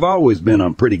 but I've always been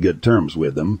on pretty good terms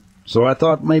with them, so I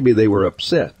thought maybe they were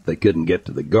upset they couldn't get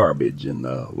to the garbage in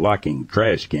the locking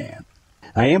trash can.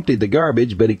 I emptied the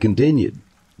garbage, but he continued.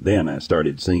 Then I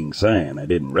started seeing sign I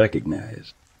didn't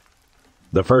recognize.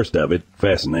 The first of it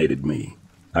fascinated me.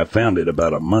 I found it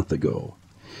about a month ago.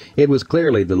 It was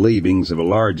clearly the leavings of a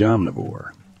large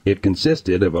omnivore. It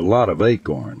consisted of a lot of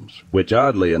acorns, which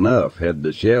oddly enough had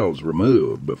the shells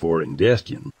removed before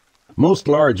ingestion. Most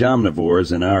large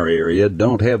omnivores in our area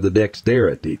don't have the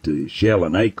dexterity to shell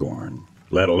an acorn,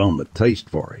 let alone the taste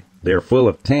for it. They're full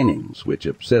of tannins, which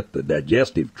upset the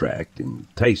digestive tract and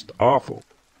taste awful.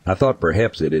 I thought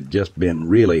perhaps it had just been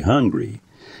really hungry,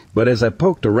 but as I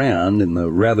poked around in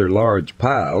the rather large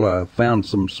pile, I found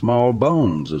some small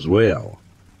bones as well.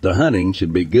 The hunting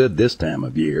should be good this time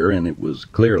of year, and it was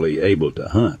clearly able to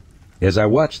hunt. As I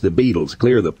watched the beetles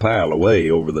clear the pile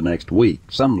away over the next week,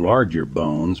 some larger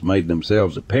bones made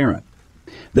themselves apparent.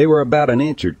 They were about an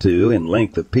inch or two in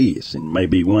length apiece, and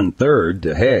maybe 1/3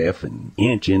 to half an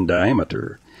inch in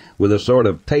diameter, with a sort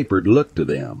of tapered look to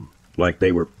them, like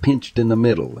they were pinched in the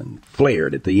middle and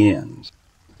flared at the ends.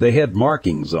 They had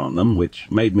markings on them, which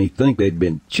made me think they'd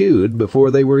been chewed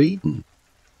before they were eaten.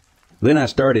 Then I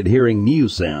started hearing mew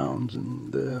sounds,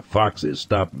 and the foxes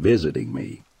stopped visiting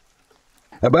me.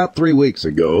 About 3 weeks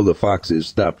ago, the foxes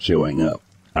stopped showing up.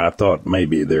 I thought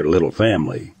maybe their little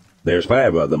family. There's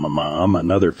 5 of them, a mom,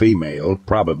 another female,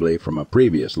 probably from a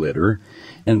previous litter,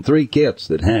 and 3 kits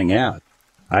that hang out.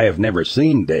 I have never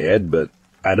seen Dad, but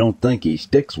I don't think he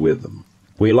sticks with them.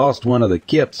 We lost one of the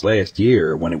kits last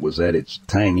year when it was at its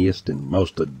tiniest and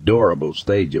most adorable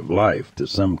stage of life to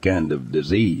some kind of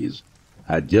disease.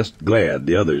 I'm just glad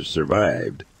the others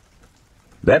survived.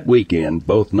 That weekend,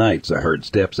 both nights I heard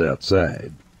steps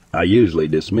outside. I usually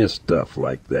dismiss stuff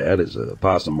like that as a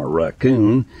possum or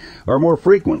raccoon, or more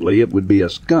frequently it would be a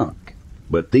skunk,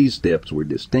 but these steps were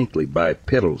distinctly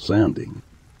bipedal sounding.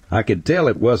 I could tell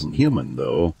it wasn't human,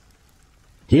 though.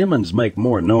 Humans make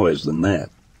more noise than that.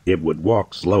 It would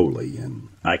walk slowly, and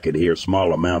I could hear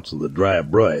small amounts of the dry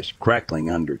brush crackling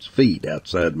under its feet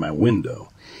outside my window,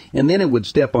 and then it would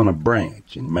step on a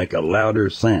branch and make a louder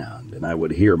sound, and I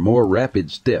would hear more rapid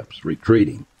steps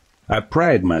retreating. I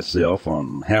pride myself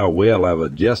on how well I've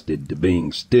adjusted to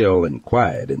being still and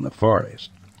quiet in the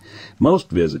forest. Most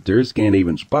visitors can't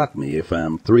even spot me if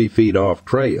I'm 3 feet off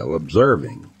trail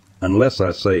observing, unless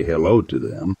I say hello to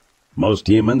them. Most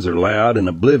humans are loud and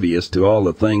oblivious to all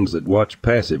the things that watch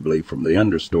passively from the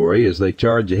understory as they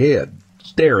charge ahead,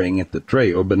 staring at the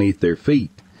trail beneath their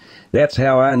feet. That's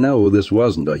how I know this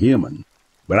wasn't a human.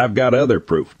 But I've got other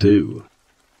proof, too.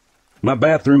 My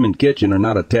bathroom and kitchen are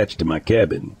not attached to my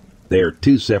cabin. They are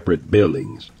 2 separate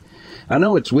buildings. I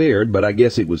know it's weird, but I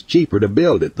guess it was cheaper to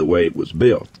build it the way it was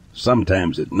built.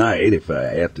 Sometimes at night, if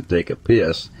I have to take a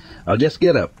piss, I'll just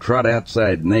get up, trot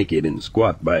outside naked, and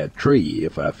squat by a tree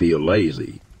if I feel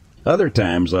lazy. Other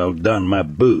times I'll don my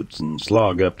boots and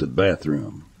slog up to the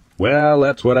bathroom. Well,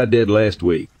 that's what I did last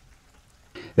week.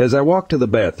 As I walked to the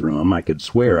bathroom, I could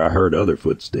swear I heard other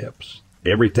footsteps.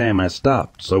 Every time I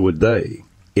stopped, so would they.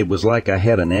 It was like I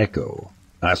had an echo.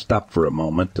 I stopped for a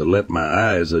moment to let my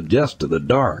eyes adjust to the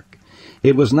dark.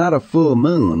 It was not a full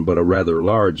moon, but a rather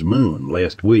large moon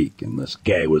last week, and the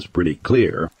sky was pretty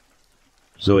clear,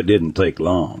 so it didn't take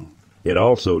long. It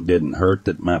also didn't hurt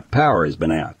that my power has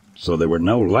been out, so there were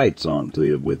no lights on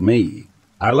with me.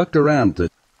 I looked around to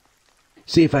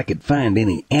see if I could find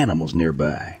any animals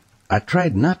nearby. I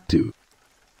tried not to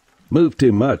move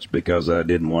too much because I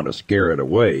didn't want to scare it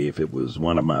away if it was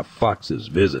one of my foxes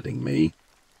visiting me.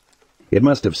 It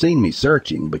must have seen me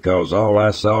searching, because all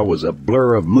I saw was a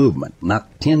blur of movement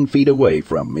not 10 feet away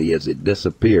from me as it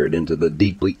disappeared into the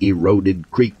deeply eroded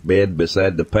creek bed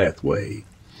beside the pathway.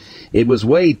 It was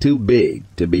way too big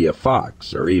to be a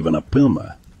fox or even a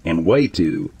puma, and way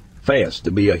too fast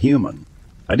to be a human.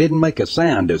 I didn't make a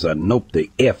sound as I noped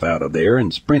the F out of there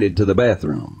and sprinted to the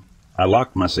bathroom. I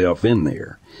locked myself in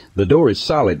there. The door is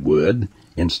solid wood,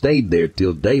 and stayed there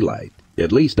till daylight.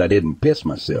 At least I didn't piss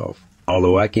myself,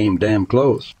 although I came damn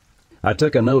close. I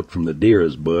took a note from the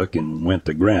deer's book and went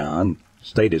to ground,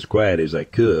 stayed as quiet as I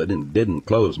could, and didn't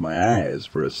close my eyes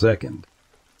for a second.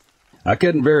 I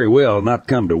couldn't very well not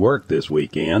come to work this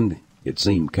weekend. It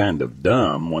seemed kind of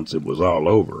dumb once it was all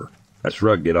over. I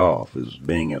shrugged it off as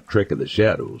being a trick of the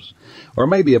shadows, or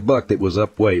maybe a buck that was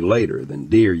up way later than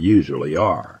deer usually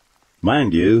are.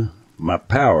 Mind you, my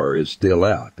power is still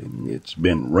out, and it's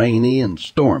been rainy and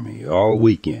stormy all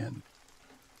weekend.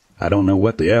 I don't know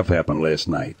what the F happened last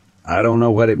night. I don't know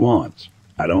what it wants.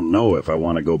 I don't know if I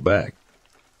want to go back.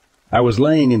 I was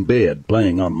laying in bed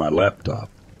playing on my laptop.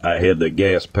 I had the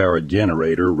gas-powered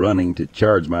generator running to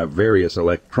charge my various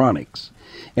electronics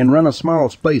and run a small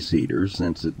space heater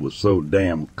since it was so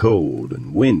damn cold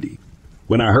and windy.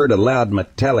 When I heard a loud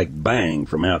metallic bang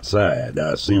from outside,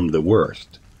 I assumed the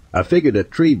worst. I figured a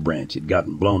tree branch had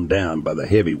gotten blown down by the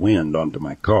heavy wind onto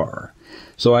my car,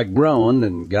 so I groaned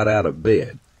and got out of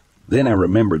bed. Then I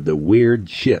remembered the weird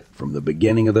shit from the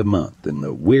beginning of the month and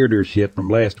the weirder shit from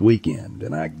last weekend,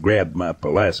 and I grabbed my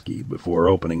Pulaski before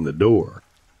opening the door.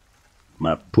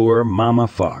 My poor Mama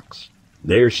Fox.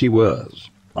 There she was,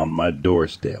 on my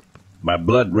doorstep. My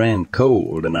blood ran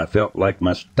cold, and I felt like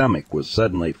my stomach was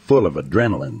suddenly full of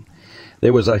adrenaline.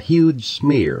 There was a huge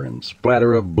smear and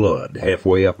splatter of blood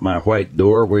halfway up my white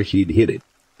door where she'd hit it.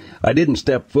 I didn't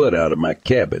step foot out of my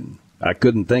cabin. I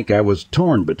couldn't think. I was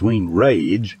torn between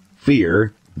rage,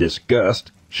 fear,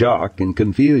 disgust, shock, and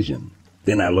confusion.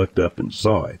 Then I looked up and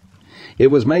saw it. It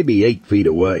was maybe 8 feet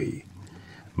away.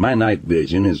 My night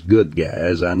vision is good,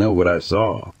 guys. I know what I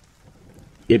saw.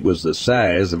 It was the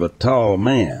size of a tall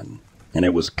man, and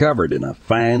it was covered in a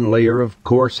fine layer of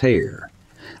coarse hair.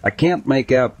 I can't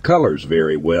make out colors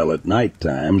very well at night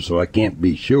time, so I can't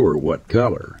be sure what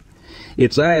color.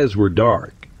 Its eyes were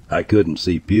dark. I couldn't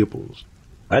see pupils.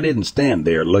 I didn't stand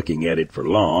there looking at it for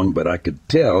long, but I could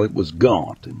tell it was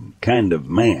gaunt and kind of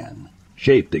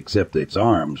man-shaped except its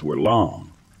arms were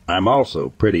long. I'm also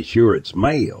pretty sure it's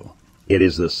male. It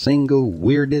is the single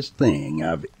weirdest thing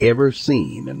I've ever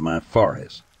seen in my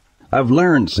forest. I've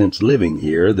learned since living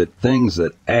here that things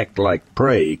that act like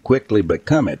prey quickly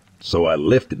become it, so I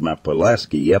lifted my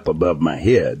Pulaski up above my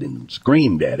head and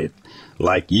screamed at it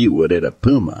like you would at a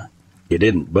puma. It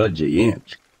didn't budge an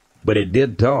inch, but it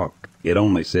did talk. It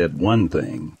only said one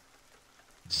thing: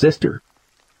 "Sister."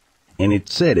 And it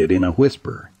said it in a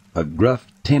whisper, a gruff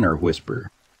tenor whisper.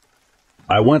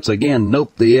 I once again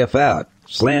noped the F out,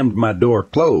 slammed my door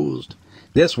closed.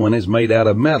 This one is made out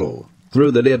of metal.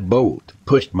 Threw the dead bolt,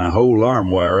 pushed my whole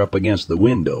arm wire up against the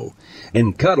window,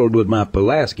 and cuddled with my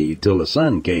Pulaski till the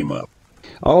sun came up.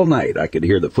 All night I could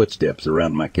hear the footsteps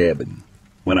around my cabin.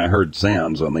 When I heard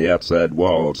sounds on the outside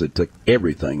walls, it took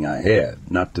everything I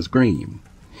had not to scream.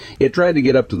 It tried to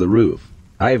get up to the roof.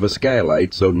 I have a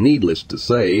skylight, so needless to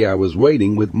say, I was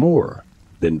waiting with more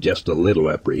than just a little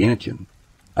apprehension.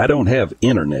 I don't have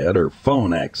internet or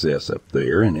phone access up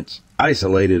there, and it's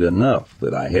isolated enough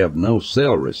that I have no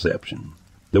cell reception.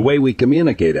 The way we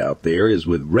communicate out there is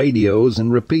with radios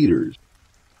and repeaters.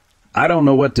 I don't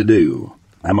know what to do.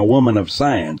 I'm a woman of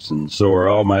science, and so are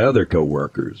all my other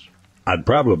co-workers. I'd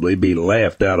probably be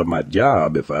laughed out of my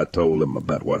job if I told them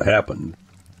about what happened.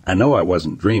 I know I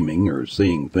wasn't dreaming or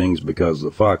seeing things because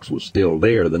the fox was still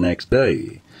there the next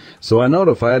day, so I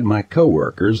notified my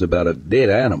co-workers about a dead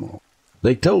animal.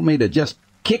 They told me to just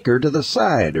kick her to the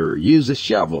side or use a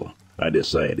shovel. I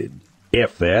decided,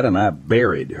 F that, and I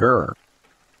buried her.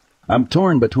 I'm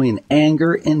torn between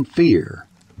anger and fear.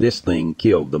 This thing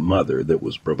killed the mother that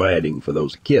was providing for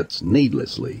those kits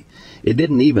needlessly. It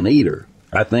didn't even eat her.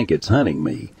 I think it's hunting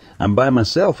me. I'm by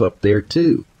myself up there,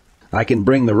 too. I can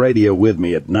bring the radio with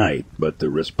me at night, but the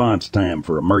response time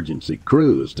for emergency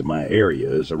crews to my area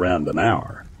is around an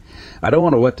hour. I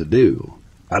don't know what to do.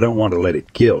 I don't want to let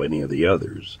it kill any of the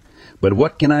others. But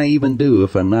what can I even do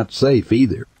if I'm not safe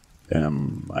either?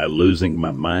 Am I losing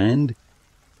my mind?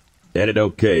 Had it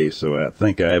okay, so I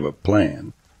think I have a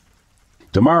plan.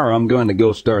 Tomorrow I'm going to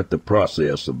go start the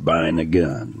process of buying a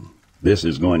gun. This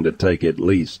is going to take at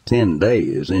least 10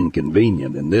 days,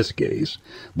 inconvenient in this case,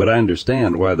 but I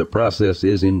understand why the process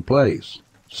is in place.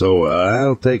 So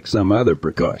I'll take some other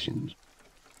precautions.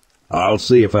 I'll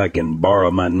see if I can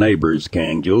borrow my neighbor's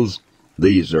Kangels.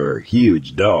 These are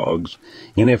huge dogs,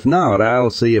 and if not, I'll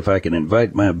see if I can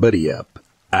invite my buddy up.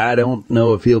 I don't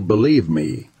know if he'll believe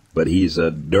me, but he's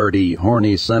a dirty,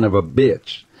 horny son of a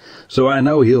bitch, so I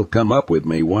know he'll come up with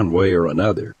me one way or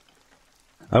another.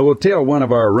 I will tell one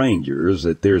of our rangers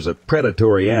that there's a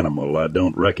predatory animal I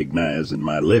don't recognize in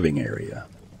my living area.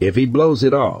 If he blows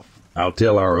it off, I'll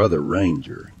tell our other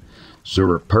ranger,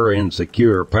 Sir Per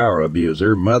Insecure Power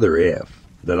Abuser Mother F,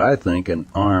 that I think an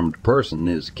armed person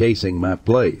is casing my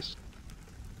place.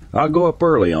 I'll go up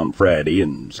early on Friday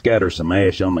and scatter some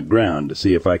ash on the ground to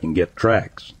see if I can get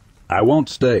tracks. I won't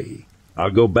stay. I'll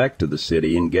go back to the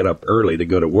city and get up early to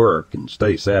go to work and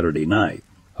stay Saturday night,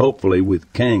 hopefully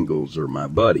with Kangles or my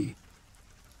buddy.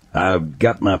 I've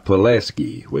got my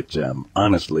Pulaski, which I'm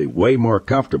honestly way more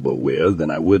comfortable with than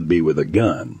I would be with a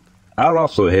gun. I'll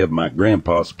also have my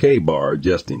grandpa's K-bar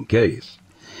just in case.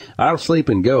 I'll sleep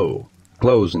and go.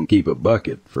 close and keep a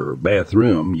bucket for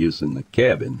bathroom use in the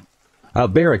cabin. I'll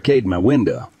barricade my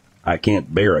window. I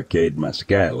can't barricade my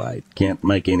skylight, can't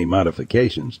make any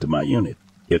modifications to my unit.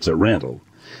 It's a rental,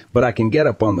 but I can get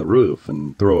up on the roof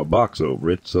and throw a box over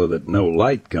it so that no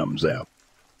light comes out.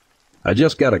 I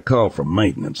just got a call from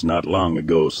maintenance not long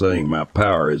ago saying my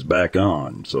power is back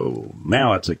on, so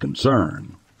now it's a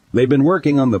concern. They've been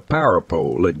working on the power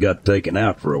pole that got taken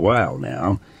out for a while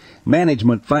now.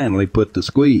 Management finally put the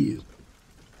squeeze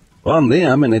on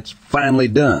them, and it's finally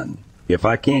done. If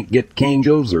I can't get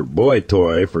Kangels or Boy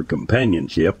Toy for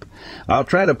companionship, I'll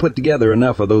try to put together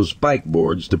enough of those spike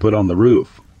boards to put on the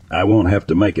roof. I won't have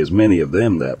to make as many of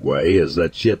them that way, as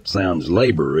that shit sounds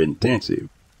labor-intensive.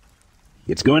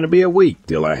 It's going to be a week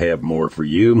till I have more for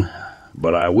you,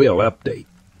 but I will update.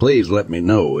 Please let me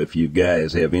know if you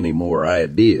guys have any more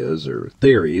ideas or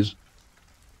theories.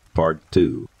 Part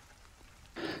 2.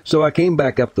 So I came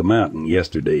back up the mountain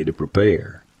yesterday to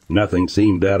prepare. Nothing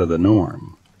seemed out of the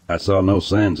norm. I saw no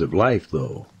signs of life,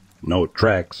 though. No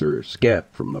tracks or scat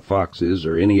from the foxes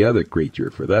or any other creature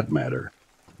for that matter.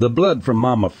 The blood from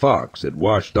Mama Fox had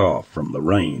washed off from the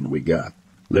rain we got.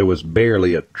 There was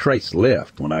barely a trace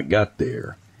left when I got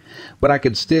there, but I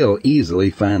could still easily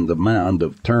find the mound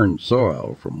of turned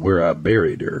soil from where I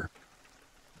buried her.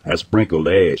 I sprinkled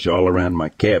ash all around my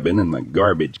cabin and the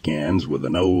garbage cans with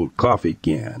an old coffee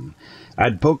can.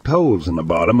 I'd poked holes in the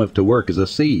bottom to work as a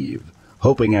sieve,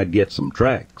 hoping I'd get some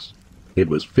tracks. It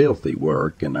was filthy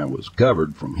work, and I was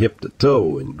covered from hip to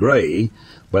toe in gray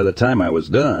by the time I was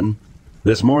done.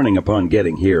 This morning upon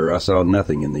getting here, I saw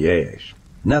nothing in the ash.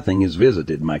 Nothing has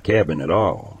visited my cabin at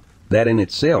all. That in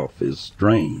itself is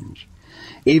strange.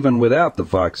 Even without the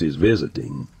foxes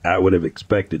visiting, I would have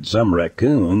expected some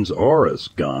raccoons or a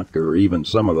skunk or even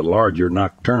some of the larger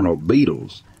nocturnal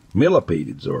beetles,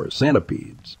 millipedes or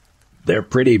centipedes. They're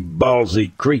pretty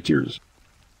ballsy creatures.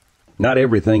 Not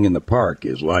everything in the park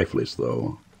is lifeless,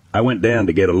 though. I went down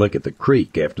to get a look at the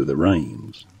creek after the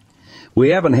rains. We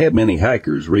haven't had many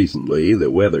hikers recently. The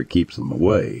weather keeps them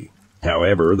away.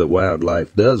 However, the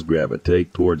wildlife does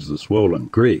gravitate towards the swollen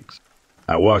creeks.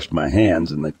 I washed my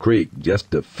hands in the creek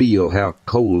just to feel how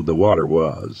cold the water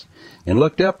was, and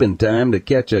looked up in time to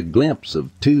catch a glimpse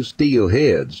of two steel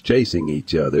heads chasing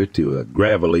each other to a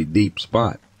gravelly deep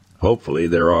spot. Hopefully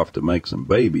they're off to make some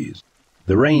babies.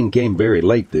 The rain came very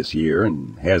late this year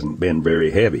and hasn't been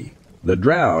very heavy. The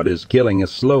drought is killing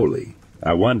us slowly.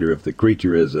 I wonder if the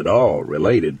creature is at all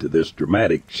related to this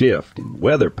dramatic shift in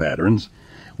weather patterns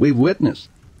we've witnessed.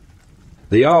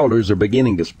 The alders are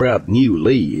beginning to sprout new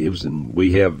leaves, and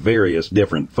we have various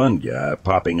different fungi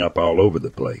popping up all over the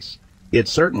place.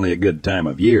 It's certainly a good time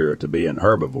of year to be an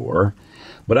herbivore,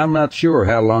 but I'm not sure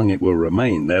how long it will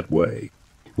remain that way.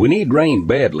 We need rain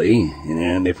badly,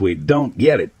 and if we don't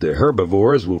get it, the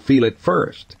herbivores will feel it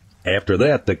first. After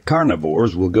that, the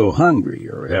carnivores will go hungry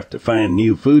or have to find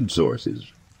new food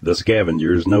sources. The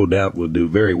scavengers no doubt will do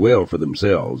very well for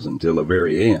themselves until the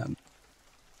very end.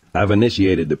 I've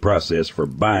initiated the process for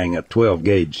buying a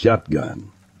 12-gauge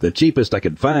shotgun. The cheapest I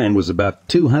could find was about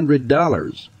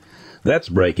 $200. That's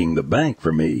breaking the bank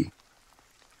for me.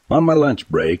 On my lunch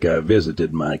break, I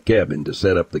visited my cabin to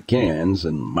set up the cans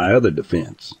and my other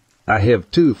defense. I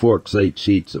have 2 forks-8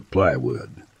 sheets of plywood.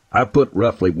 I put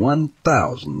roughly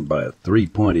 1,000 by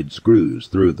 3-pointed screws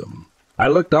through them. I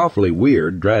looked awfully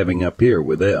weird driving up here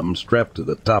with them strapped to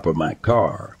the top of my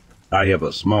car. I have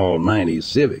a small 90s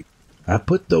Civic. I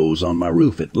put those on my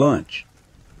roof at lunch.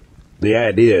 The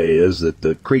idea is that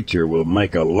the creature will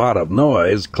make a lot of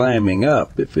noise climbing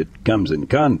up if it comes in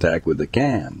contact with the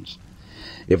cans.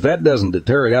 If that doesn't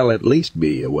deter it, I'll at least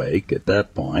be awake at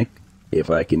that point, if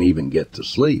I can even get to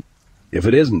sleep. If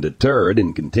it isn't deterred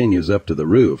and continues up to the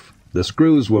roof, the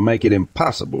screws will make it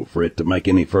impossible for it to make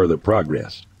any further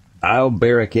progress. I'll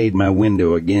barricade my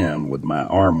window again with my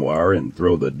armoire and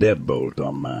throw the deadbolt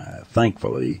on my,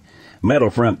 thankfully, metal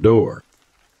front door.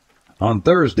 On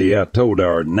Thursday, I told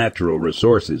our natural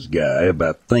resources guy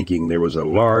about thinking there was a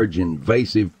large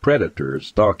invasive predator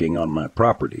stalking on my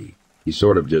property. He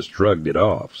sort of just shrugged it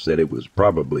off, said it was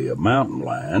probably a mountain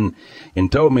lion,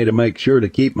 and told me to make sure to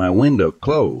keep my window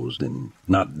closed and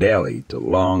not dally too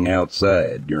long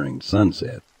outside during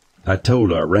sunset. I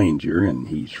told our ranger, and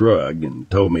he shrugged and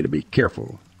told me to be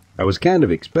careful. I was kind of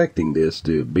expecting this,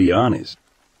 to be honest.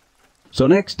 So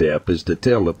next step is to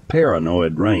tell the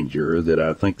paranoid ranger that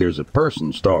I think there's a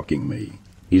person stalking me.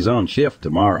 He's on shift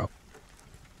tomorrow.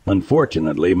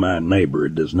 Unfortunately, my neighbor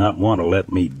does not want to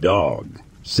let me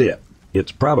sit.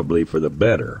 It's probably for the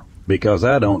better, because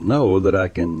I don't know that I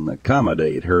can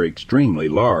accommodate her extremely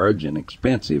large and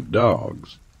expensive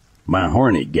dogs. My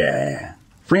horny guy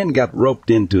friend got roped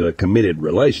into a committed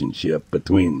relationship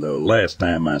between the last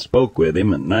time I spoke with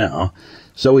him and now,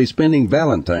 so he's spending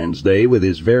Valentine's Day with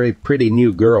his very pretty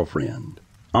new girlfriend.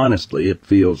 Honestly, it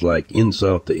feels like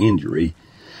insult to injury,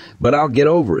 but I'll get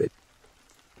over it.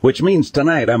 Which means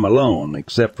tonight I'm alone,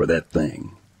 except for that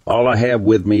thing. All I have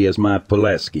with me is my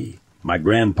Pulaski, my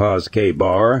grandpa's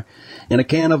K-bar, and a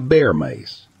can of bear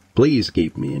mace. Please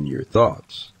keep me in your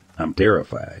thoughts. I'm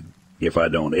terrified. If I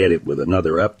don't edit with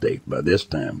another update by this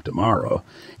time tomorrow,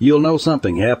 you'll know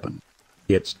something happened.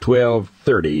 It's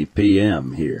 12:30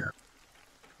 p.m. here.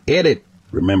 Edit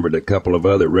remembered a couple of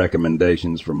other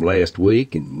recommendations from last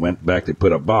week and went back to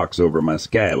put a box over my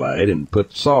skylight and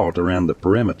put salt around the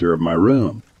perimeter of my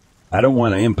room. I don't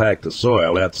want to impact the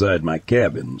soil outside my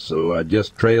cabin, so I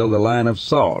just trailed a line of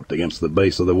salt against the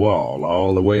base of the wall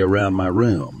all the way around my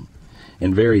room,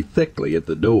 and very thickly at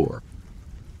the door.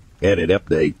 Edit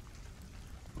update.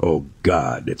 Oh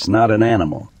God, it's not an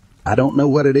animal. I don't know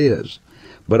what it is,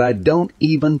 but I don't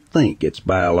even think it's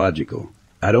biological.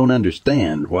 I don't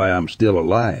understand why I'm still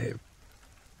alive.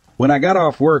 When I got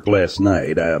off work last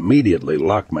night, I immediately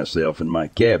locked myself in my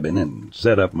cabin and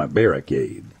set up my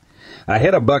barricade. I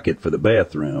had a bucket for the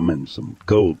bathroom and some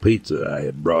cold pizza I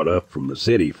had brought up from the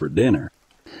city for dinner.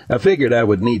 I figured I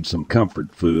would need some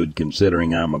comfort food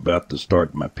considering I'm about to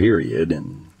start my period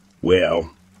and, well,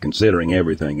 considering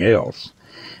everything else.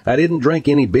 I didn't drink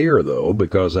any beer, though,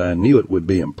 because I knew it would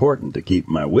be important to keep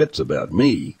my wits about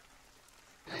me.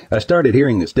 I started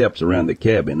hearing the steps around the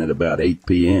cabin at about 8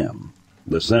 p.m.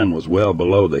 The sun was well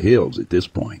below the hills at this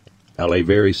point. I lay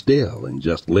very still and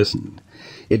just listened.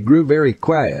 It grew very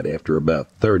quiet after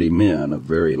about 30 minutes of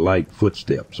very light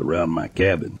footsteps around my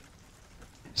cabin.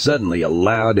 Suddenly, a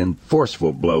loud and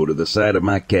forceful blow to the side of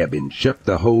my cabin shook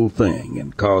the whole thing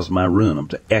and caused my room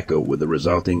to echo with the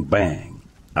resulting bang.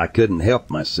 I couldn't help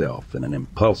myself, and an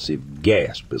impulsive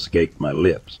gasp escaped my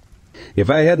lips. If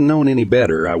I hadn't known any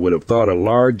better, I would have thought a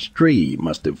large tree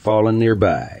must have fallen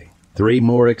nearby. 3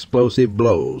 more explosive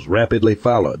blows rapidly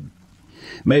followed,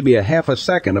 maybe a half a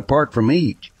second apart from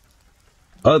each.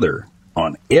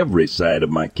 On every side of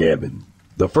my cabin.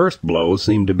 The first blow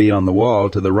seemed to be on the wall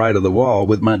to the right of the wall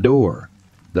with my door.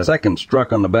 The second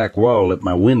struck on the back wall that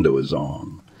my window is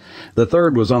on. The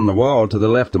third was on the wall to the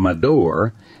left of my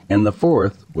door, and the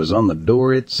fourth was on the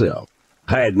door itself.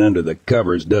 Hiding under the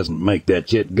covers doesn't make that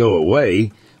shit go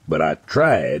away, but I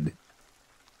tried.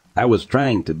 I was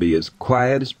trying to be as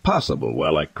quiet as possible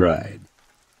while I cried.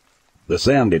 The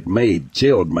sound it made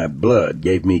chilled my blood,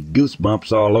 gave me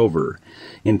goosebumps all over,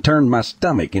 and turned my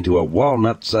stomach into a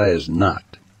walnut-sized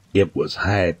knot. It was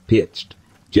high-pitched,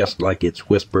 just like its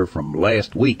whisper from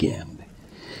last weekend.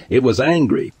 It was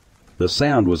angry. The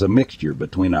sound was a mixture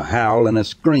between a howl and a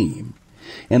scream,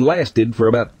 and lasted for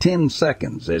about 10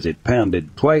 seconds as it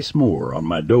pounded twice more on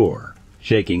my door,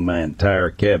 shaking my entire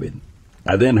cabin.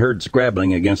 I then heard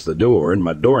scrabbling against the door, and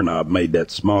my doorknob made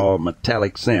that small,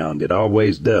 metallic sound it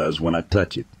always does when I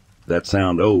touch it. That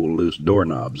sound old, loose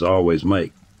doorknobs always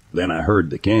make. Then I heard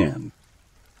the can.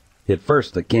 At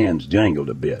first the cans jangled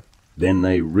a bit. Then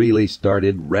they really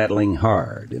started rattling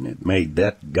hard, and it made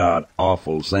that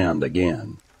god-awful sound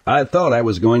again. I thought I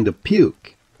was going to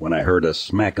puke when I heard a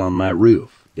smack on my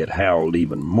roof. It howled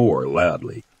even more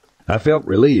loudly. I felt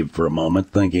relieved for a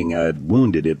moment, thinking I'd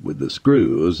wounded it with the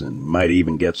screws and might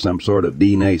even get some sort of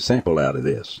DNA sample out of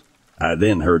this. I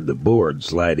then heard the board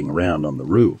sliding around on the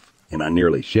roof, and I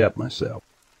nearly shat myself.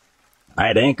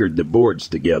 I'd anchored the boards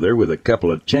together with a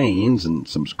couple of chains and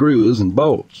some screws and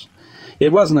bolts.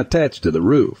 It wasn't attached to the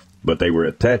roof, but they were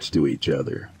attached to each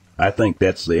other. I think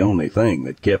that's the only thing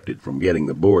that kept it from getting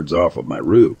the boards off of my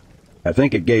roof. I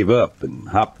think it gave up and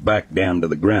hopped back down to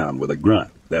the ground with a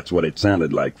grunt. That's what it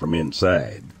sounded like from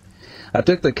inside. I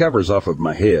took the covers off of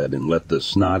my head and let the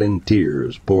snot and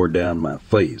tears pour down my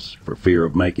face for fear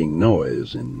of making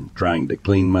noise and trying to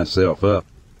clean myself up.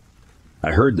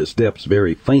 I heard the steps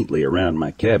very faintly around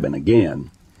my cabin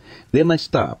again. Then they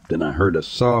stopped, and I heard a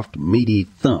soft, meaty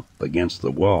thump against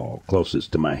the wall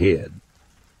closest to my head.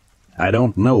 I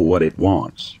don't know what it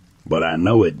wants, but I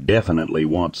know it definitely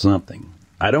wants something.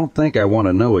 I don't think I want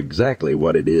to know exactly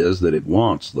what it is that it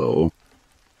wants, though.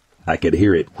 I could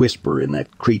hear it whisper in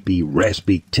that creepy,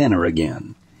 raspy tenor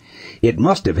again. It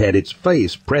must have had its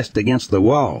face pressed against the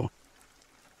wall.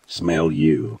 Smell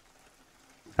you.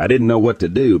 I didn't know what to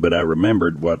do, but I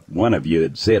remembered what one of you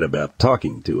had said about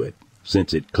talking to it.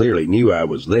 Since it clearly knew I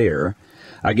was there,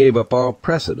 I gave up all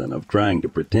precedent of trying to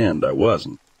pretend I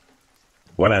wasn't.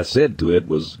 What I said to it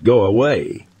was, "Go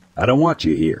away. I don't want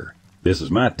you here. This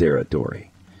is my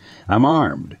territory. I'm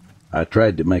armed." I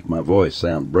tried to make my voice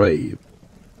sound brave.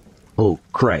 Oh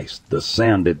Christ, the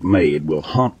sound it made will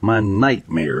haunt my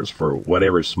nightmares for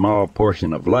whatever small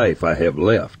portion of life I have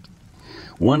left.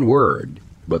 One word,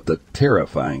 but the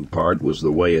terrifying part was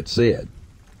the way it said.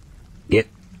 It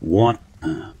want.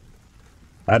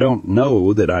 I don't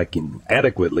know that I can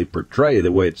adequately portray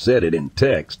the way it said it in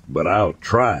text, but I'll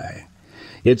try.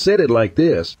 It said it like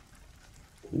this.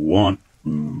 Want.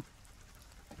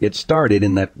 It started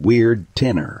in that weird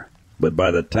tenor, but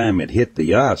by the time it hit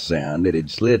the ah sound, it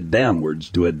had slid downwards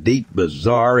to a deep,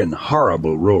 bizarre, and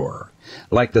horrible roar,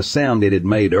 like the sound it had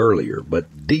made earlier,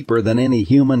 but deeper than any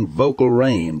human vocal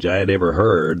range I had ever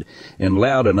heard, and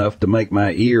loud enough to make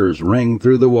my ears ring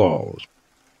through the walls.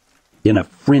 In a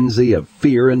frenzy of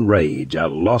fear and rage, I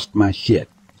lost my shit.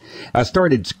 I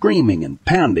started screaming and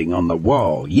pounding on the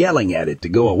wall, yelling at it to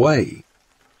go away.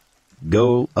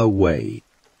 Go away.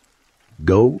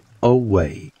 Go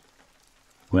away.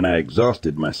 When I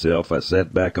exhausted myself, I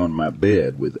sat back on my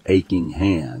bed with aching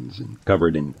hands and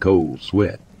covered in cold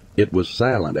sweat. It was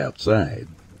silent outside.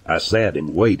 I sat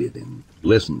and waited and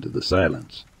listened to the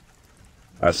silence.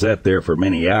 I sat there for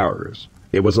many hours.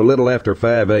 It was a little after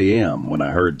 5 a.m. when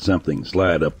I heard something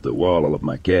slide up the wall of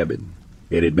my cabin.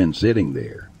 It had been sitting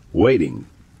there, waiting.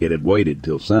 It had waited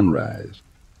till sunrise.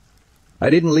 I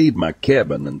didn't leave my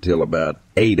cabin until about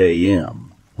 8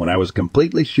 a.m., when I was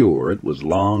completely sure it was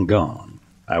long gone.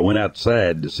 I went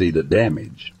outside to see the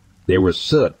damage. There was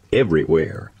soot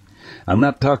everywhere. I'm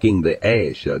not talking the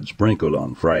ash I'd sprinkled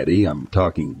on Friday. I'm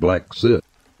talking black soot.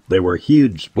 There were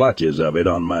huge splotches of it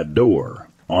on my door,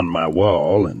 on my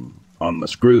wall, and on the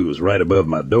screws right above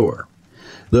my door.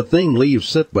 The thing leaves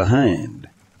soot behind.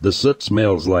 The soot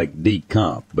smells like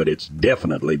decomp, but it's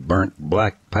definitely burnt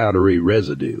black powdery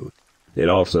residue. It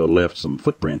also left some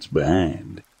footprints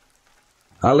behind.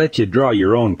 I'll let you draw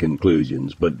your own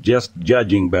conclusions, but just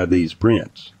judging by these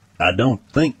prints, I don't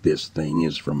think this thing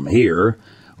is from here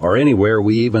or anywhere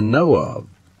we even know of.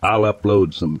 I'll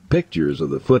upload some pictures of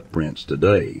the footprints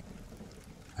today.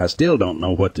 I still don't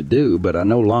know what to do, but I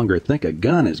no longer think a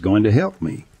gun is going to help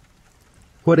me.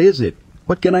 What is it?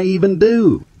 What can I even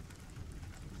do?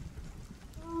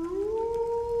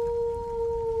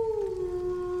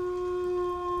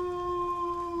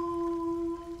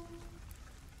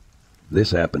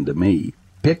 This happened to me.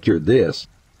 Picture this.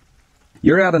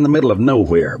 You're out in the middle of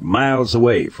nowhere, miles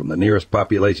away from the nearest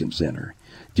population center.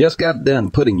 Just got done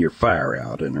putting your fire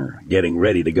out and are getting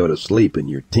ready to go to sleep in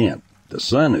your tent. The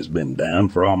sun has been down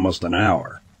for almost an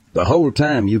hour. The whole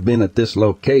time you've been at this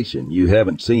location, you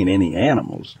haven't seen any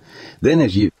animals. Then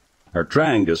as you are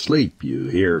trying to sleep, you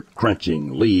hear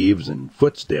crunching leaves and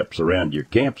footsteps around your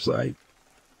campsite.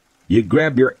 You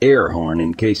grab your air horn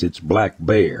in case it's black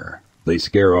bear. They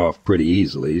scare off pretty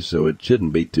easily, so it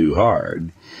shouldn't be too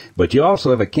hard. But you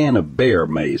also have a can of bear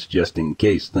mace just in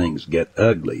case things get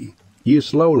ugly. You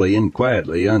slowly and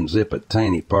quietly unzip a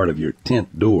tiny part of your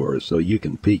tent door so you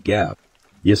can peek out.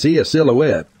 You see a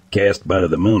silhouette, cast by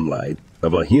the moonlight,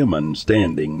 of a human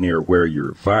standing near where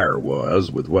your fire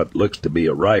was with what looks to be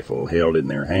a rifle held in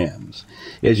their hands.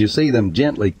 As you see them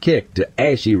gently kick to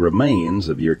ashy remains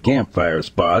of your campfire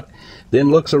spot,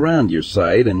 then looks around your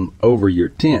site and over your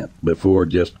tent before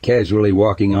just casually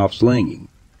walking off slinging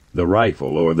the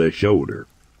rifle over their shoulder.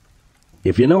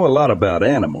 If you know a lot about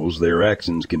animals, their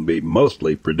actions can be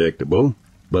mostly predictable,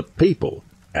 but people,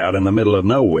 out in the middle of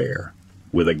nowhere,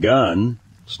 with a gun,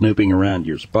 snooping around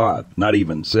your spot, not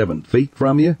even 7 feet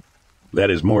from you, that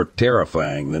is more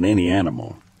terrifying than any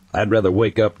animal. I'd rather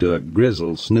wake up to a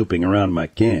grizzle snooping around my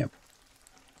camp.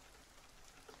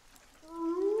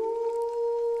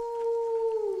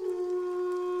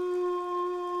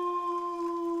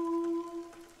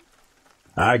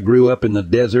 I grew up in the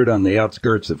desert on the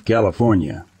outskirts of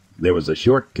California. There was a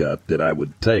shortcut that I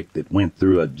would take that went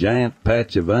through a giant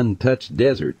patch of untouched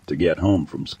desert to get home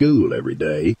from school every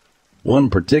day. One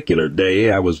particular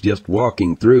day I was just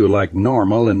walking through like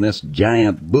normal and this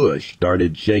giant bush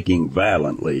started shaking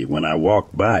violently when I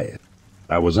walked by it.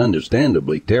 I was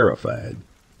understandably terrified.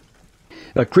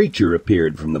 A creature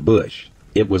appeared from the bush.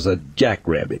 It was a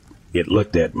jackrabbit. It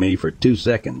looked at me for 2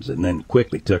 seconds and then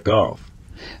quickly took off.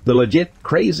 The legit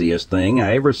craziest thing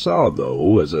I ever saw, though,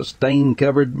 was a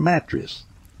stain-covered mattress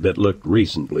that looked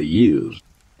recently used.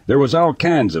 There was all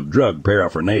kinds of drug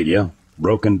paraphernalia,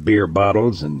 broken beer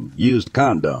bottles, and used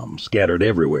condoms scattered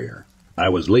everywhere. I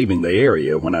was leaving the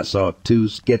area when I saw 2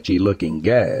 sketchy-looking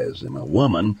guys and a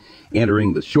woman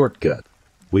entering the shortcut.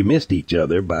 We missed each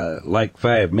other by like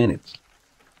 5 minutes.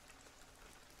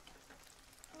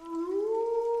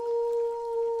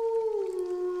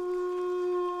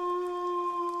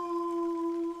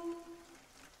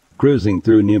 Cruising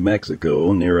through New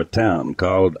Mexico near a town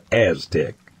called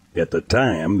Aztec. At the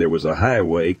time, there was a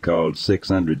highway called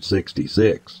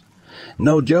 666.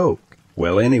 No joke.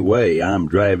 Well, anyway, I'm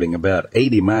driving about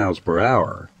 80 miles per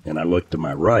hour, and I look to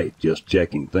my right, just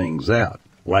checking things out,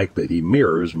 like that he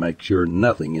mirrors make sure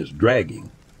nothing is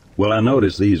dragging. Well, I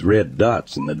noticed these red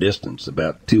dots in the distance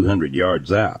about 200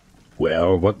 yards out.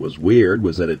 Well, what was weird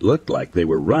was that it looked like they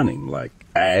were running, like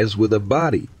eyes with a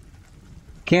body.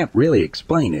 Can't really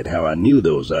explain it how I knew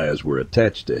those eyes were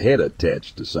attached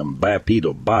to some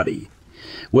bipedal body.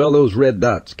 Well, those red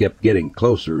dots kept getting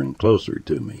closer and closer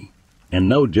to me. And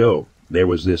no joke, there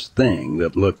was this thing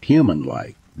that looked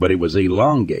human-like, but it was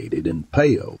elongated and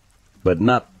pale. But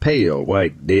not pale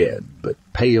white dead, but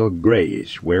pale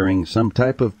grayish, wearing some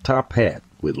type of top hat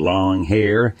with long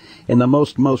hair and the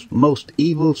most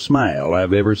evil smile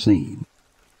I've ever seen.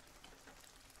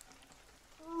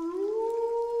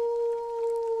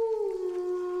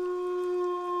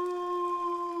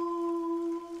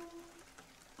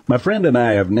 My friend and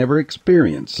I have never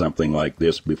experienced something like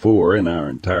this before in our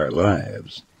entire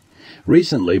lives.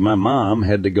 Recently, my mom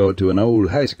had to go to an old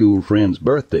high school friend's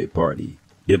birthday party.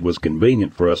 It was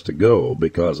convenient for us to go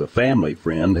because a family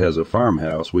friend has a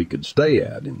farmhouse we could stay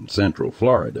at in Central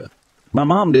Florida. My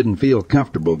mom didn't feel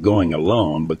comfortable going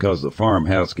alone because the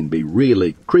farmhouse can be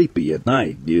really creepy at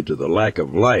night due to the lack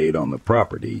of light on the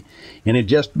property and it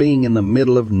just being in the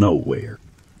middle of nowhere.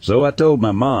 So I told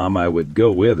my mom I would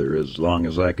go with her as long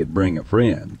as I could bring a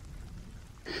friend.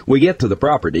 We get to the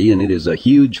property, and it is a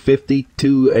huge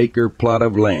 52-acre plot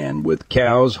of land with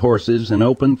cows, horses, and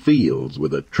open fields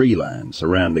with a tree line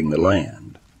surrounding the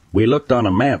land. We looked on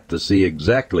a map to see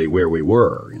exactly where we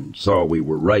were and saw we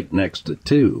were right next to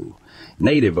two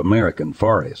Native American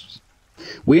forests.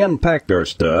 We unpacked our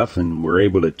stuff and were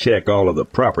able to check all of the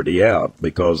property out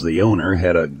because the owner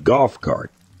had a golf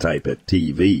cart type of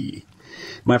TV.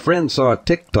 My friend saw a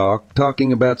TikTok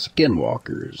talking about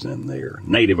skinwalkers and their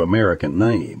Native American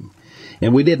name,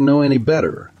 and we didn't know any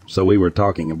better, so we were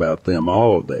talking about them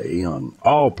all day on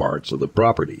all parts of the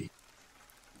property.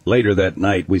 Later that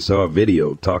night, we saw a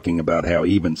video talking about how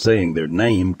even saying their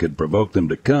name could provoke them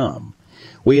to come.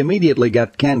 We immediately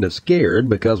got kind of scared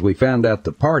because we found out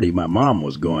the party my mom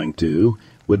was going to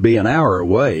would be an hour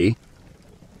away,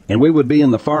 and we would be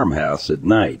in the farmhouse at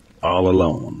night, all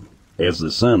alone. As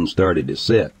the sun started to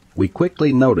set, we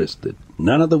quickly noticed that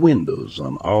none of the windows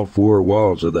on all four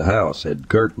walls of the house had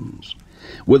curtains.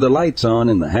 With the lights on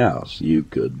in the house, you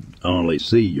could only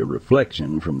see your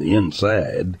reflection from the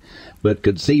inside, but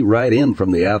could see right in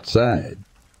from the outside.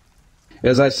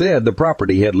 As I said, the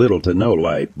property had little to no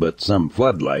light, but some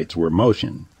floodlights were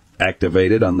motion,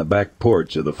 activated on the back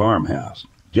porch of the farmhouse.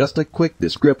 Just a quick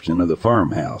description of the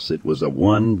farmhouse. It was a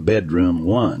one-bedroom,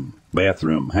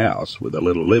 one-bathroom house with a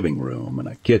little living room and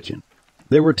a kitchen.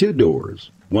 There were two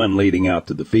doors, one leading out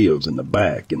to the fields in the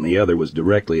back, and the other was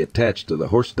directly attached to the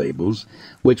horse stables,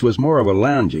 which was more of a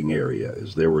lounging area,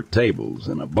 as there were tables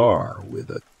and a bar with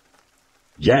a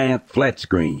giant flat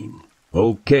screen.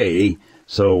 Okay,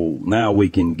 so now we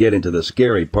can get into the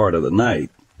scary part of the night.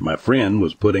 My friend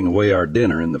was putting away our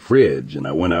dinner in the fridge, and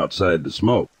I went outside to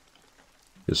smoke.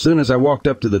 As soon as I walked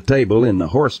up to the table in the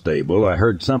horse stable, I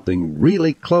heard something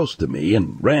really close to me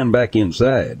and ran back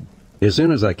inside. As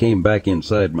soon as I came back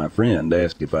inside, my friend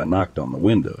asked if I knocked on the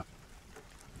window.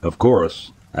 Of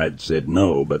course, I'd said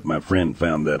no, but my friend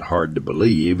found that hard to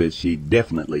believe, as she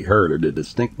definitely heard a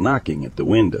distinct knocking at the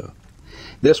window.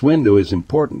 This window is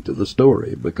important to the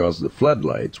story because the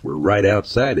floodlights were right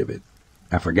outside of it.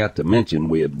 I forgot to mention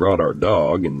we had brought our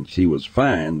dog, and she was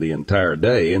fine the entire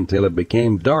day until it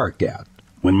became dark out.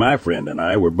 When my friend and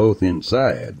I were both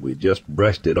inside, we just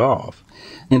brushed it off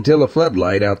until the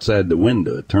floodlight outside the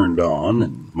window turned on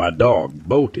and my dog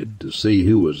bolted to see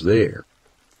who was there.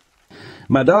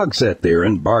 My dog sat there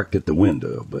and barked at the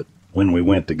window, but when we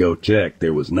went to go check,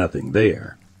 there was nothing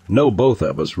there. No, both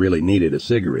of us really needed a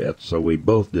cigarette, so we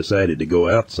both decided to go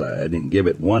outside and give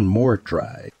it one more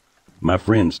try. My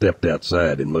friend stepped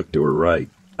outside and looked to her right.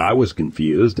 I was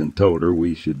confused and told her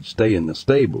we should stay in the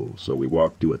stable, so we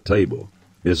walked to a table.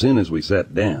 As soon as we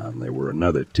sat down, there were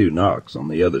another two knocks on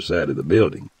the other side of the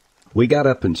building. We got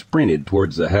up and sprinted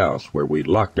towards the house where we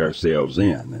locked ourselves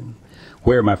in, and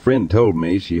where my friend told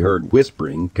me she heard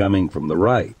whispering coming from the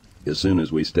right as soon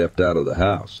as we stepped out of the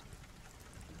house.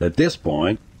 At this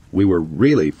point, we were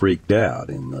really freaked out,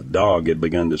 and the dog had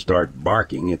begun to start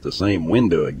barking at the same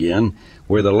window again,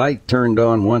 where the light turned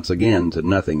on once again to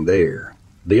nothing there.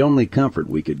 The only comfort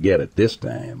we could get at this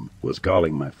time was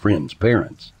calling my friend's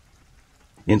parents.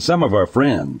 In some of our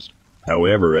friends,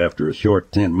 however, after a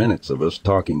short 10 minutes of us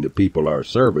talking to people, our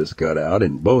service cut out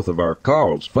and both of our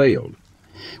calls failed.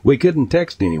 We couldn't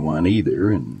text anyone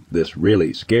either, and this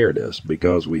really scared us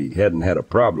because we hadn't had a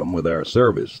problem with our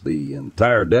service the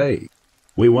entire day.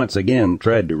 We once again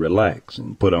tried to relax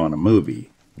and put on a movie,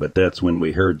 but that's when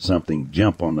we heard something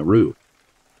jump on the roof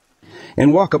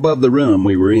and walk above the room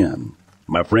we were in.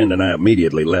 My friend and I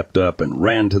immediately leapt up and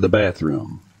ran to the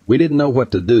bathroom. We didn't know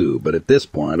what to do, but at this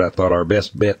point I thought our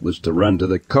best bet was to run to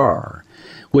the car,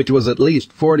 which was at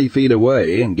least 40 feet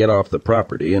away, and get off the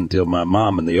property until my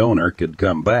mom and the owner could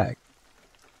come back.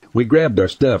 We grabbed our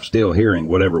stuff, still hearing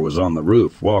whatever was on the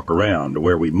roof walk around to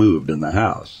where we moved in the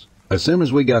house. As soon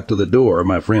as we got to the door,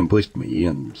 my friend pushed me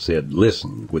and said,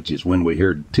 "Listen," which is when we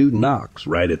heard 2 knocks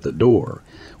right at the door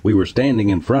we were standing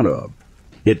in front of.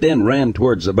 It then ran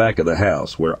towards the back of the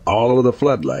house, where all of the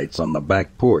floodlights on the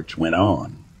back porch went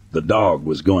on. The dog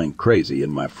was going crazy,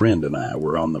 and my friend and I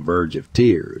were on the verge of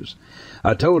tears.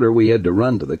 I told her we had to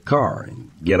run to the car and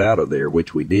get out of there,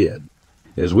 which we did.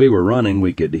 As we were running,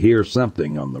 we could hear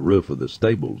something on the roof of the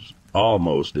stables,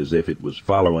 almost as if it was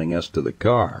following us to the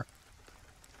car.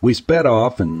 We sped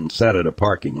off and sat at a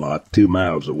parking lot 2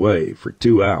 miles away for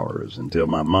 2 hours until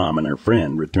my mom and her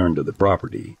friend returned to the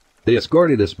property. They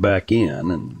escorted us back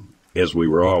in, and as we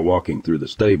were all walking through the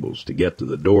stables to get to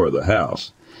the door of the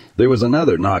house, there was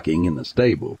another knocking in the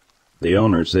stable. The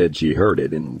owner said she heard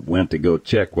it and went to go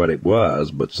check what it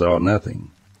was, but saw nothing.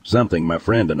 Something my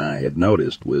friend and I had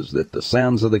noticed was that the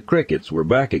sounds of the crickets were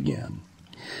back again.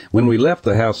 When we left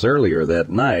the house earlier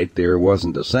that night, there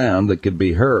wasn't a sound that could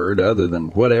be heard other than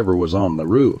whatever was on the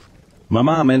roof. My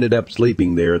mom ended up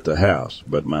sleeping there at the house,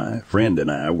 but my friend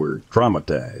and I were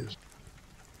traumatized.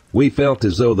 We felt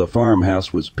as though the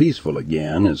farmhouse was peaceful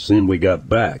again as soon as we got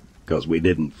back, because we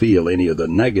didn't feel any of the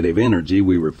negative energy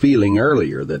we were feeling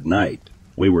earlier that night.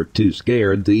 We were too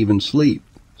scared to even sleep,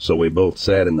 so we both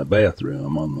sat in the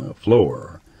bathroom on the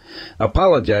floor,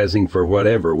 apologizing for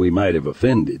whatever we might have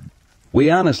offended. We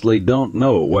honestly don't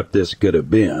know what this could have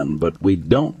been, but we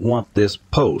don't want this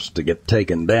post to get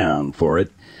taken down for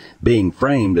it being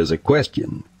framed as a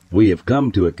question. We have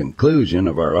come to a conclusion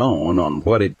of our own on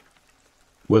what it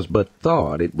was, but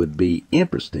thought it would be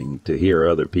interesting to hear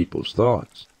other people's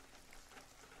thoughts.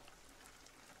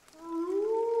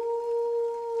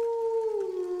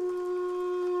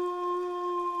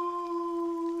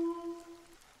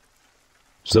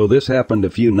 So this happened a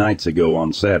few nights ago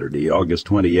on Saturday, August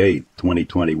 28,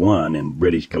 2021, in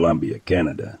British Columbia,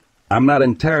 Canada. I'm not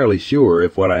entirely sure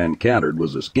if what I encountered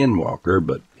was a skinwalker,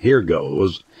 but here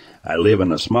goes. I live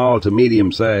in a small to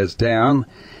medium-sized town,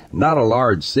 not a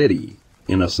large city,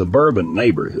 in a suburban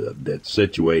neighborhood that's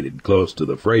situated close to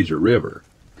the Fraser River.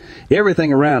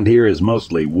 Everything around here is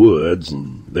mostly woods,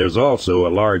 and there's also a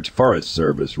large Forest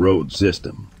Service road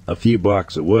system a few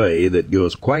blocks away that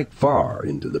goes quite far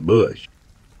into the bush.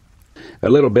 A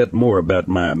little bit more about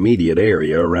my immediate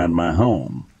area around my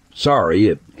home. Sorry,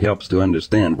 it helps to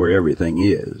understand where everything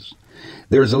is.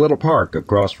 There's a little park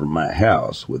across from my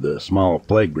house with a small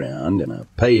playground and a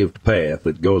paved path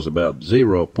that goes about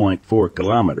 0.4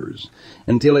 kilometers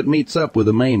until it meets up with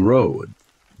the main road.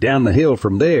 Down the hill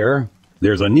from there,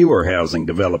 there's a newer housing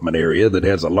development area that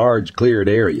has a large cleared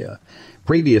area,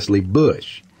 previously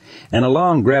bush, and a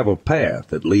long gravel path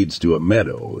that leads to a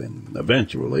meadow and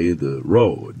eventually the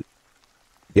road.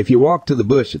 If you walk to the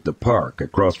bush at the park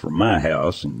across from my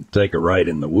house and take a right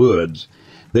in the woods,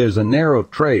 there's a narrow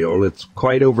trail that's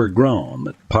quite overgrown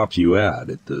that pops you out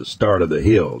at the start of the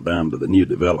hill down to the new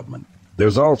development.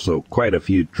 There's also quite a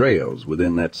few trails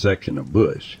within that section of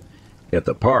bush. At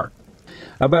the park,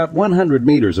 about 100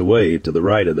 meters away to the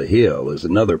right of the hill, is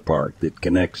another park that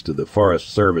connects to the Forest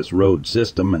Service road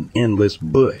system and endless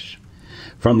bush.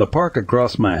 From the park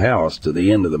across my house to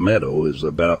the end of the meadow is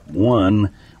about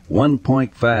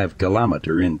 1.5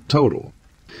 kilometer in total.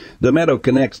 The meadow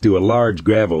connects to a large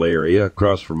gravel area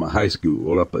across from a high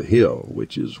school up a hill,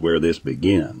 which is where this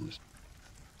begins.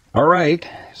 All right,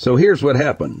 so here's what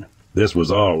happened. This was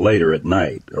all later at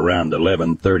night, around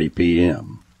 11:30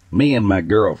 p.m. Me and my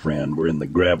girlfriend were in the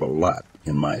gravel lot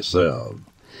in my cell,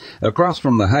 across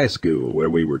from the high school where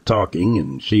we were talking,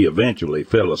 and she eventually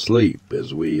fell asleep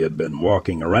as we had been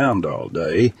walking around all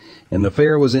day, and the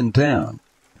fair was in town.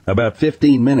 About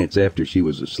 15 minutes after she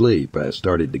was asleep, I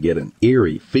started to get an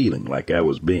eerie feeling like I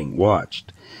was being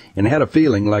watched, and had a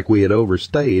feeling like we had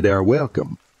overstayed our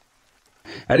welcome.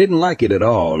 I didn't like it at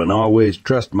all, and always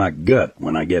trust my gut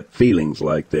when I get feelings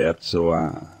like that, so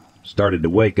I started to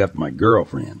wake up my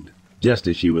girlfriend. Just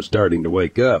as she was starting to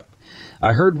wake up,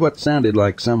 I heard what sounded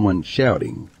like someone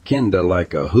shouting, kinda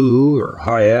like a who or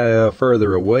hi-ya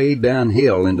further away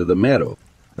downhill into the meadow.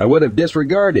 I would have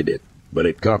disregarded it, but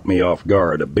it caught me off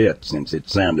guard a bit since it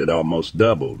sounded almost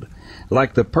doubled.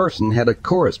 like the person had a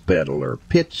chorus pedal or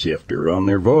pitch shifter on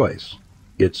their voice.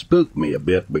 It spooked me a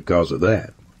bit because of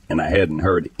that, and I hadn't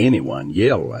heard anyone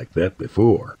yell like that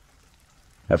before.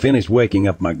 I finished waking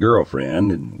up my girlfriend,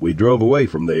 and we drove away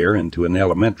from there into an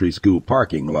elementary school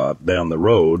parking lot down the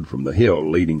road from the hill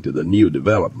leading to the new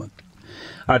development.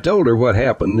 I told her what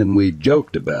happened, and we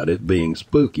joked about it being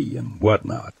spooky and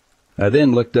whatnot. I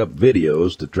then looked up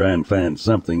videos to try and find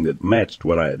something that matched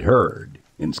what I had heard,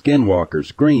 and Skinwalker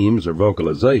screams or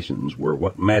vocalizations were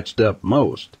what matched up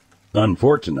most.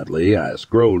 Unfortunately, I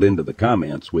scrolled into the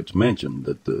comments which mentioned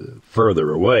that the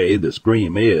further away the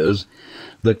scream is,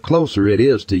 the closer it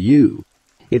is to you.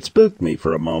 It spooked me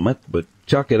for a moment, but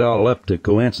chalk it all up to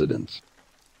coincidence.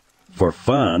 For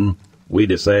fun, we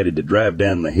decided to drive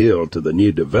down the hill to the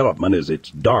new development as it's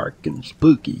dark and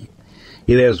spooky.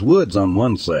 It has woods on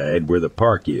one side where the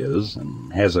park is,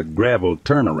 and has a gravel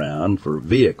turnaround for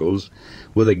vehicles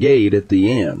with a gate at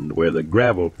the end where the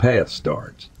gravel path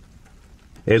starts.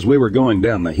 As we were going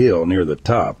down the hill near the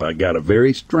top, I got a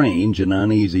very strange and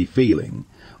uneasy feeling,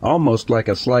 almost like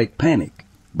a slight panic,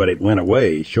 but it went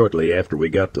away shortly after we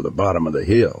got to the bottom of the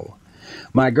hill.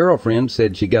 My girlfriend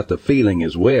said she got the feeling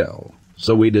as well,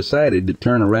 so we decided to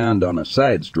turn around on a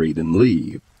side street and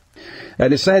leave. I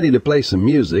decided to play some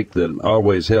music that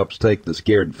always helps take the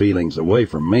scared feelings away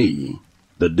from me,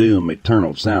 the Doom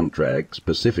Eternal soundtrack,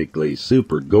 specifically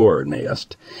Super Gore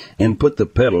Nest, and put the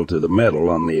pedal to the metal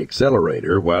on the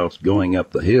accelerator whilst going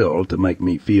up the hill to make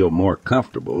me feel more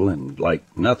comfortable and like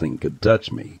nothing could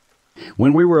touch me.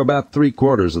 When we were about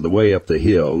 3/4 of the way up the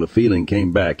hill, the feeling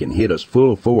came back and hit us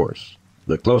full force.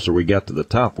 The closer we got to the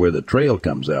top where the trail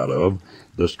comes out of,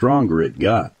 the stronger it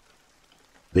got.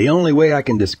 The only way I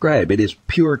can describe it is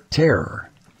pure terror.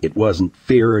 It wasn't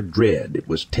fear or dread, it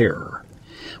was terror.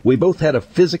 We both had a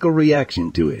physical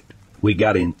reaction to it. We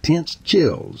got intense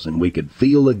chills, and we could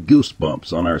feel the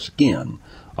goosebumps on our skin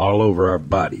all over our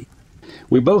body.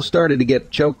 We both started to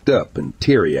get choked up and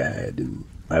teary-eyed, and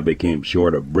I became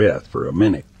short of breath for a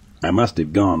minute. I must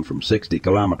have gone from 60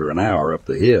 km/h up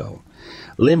the hill.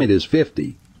 Limit is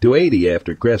 50 to 80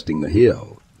 after cresting the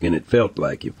hill, and it felt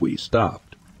like if we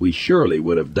stopped, we surely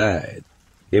would have died.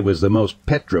 It was the most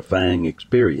petrifying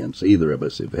experience either of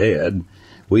us have had.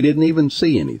 We didn't even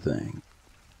see anything.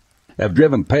 I've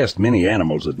driven past many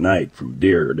animals at night, from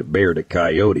deer to bear to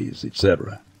coyotes,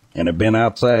 etc., and have been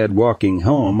outside walking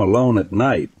home alone at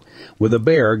night with a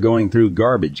bear going through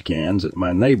garbage cans at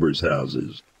my neighbors'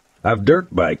 houses. I've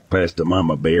dirt biked past a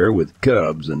mama bear with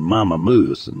cubs and mama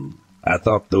moose, and I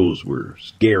thought those were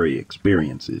scary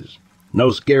experiences. No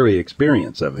scary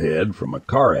experience I've had from a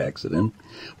car accident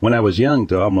when I was young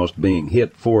to almost being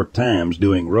hit 4 times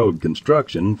doing road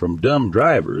construction from dumb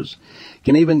drivers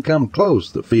can even come close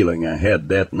to the feeling I had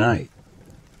that night.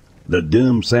 The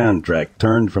Doom soundtrack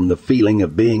turned from the feeling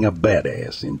of being a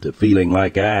badass into feeling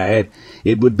like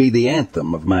it would be the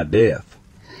anthem of my death.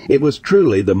 It was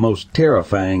truly the most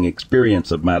terrifying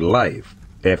experience of my life.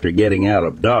 After getting out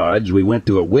of Dodge, we went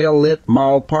to a well-lit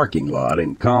mall parking lot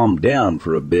and calmed down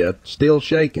for a bit, still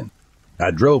shaking. I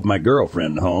drove my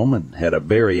girlfriend home and had a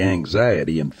very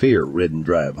anxiety and fear-ridden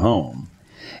drive home,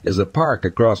 as the park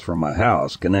across from my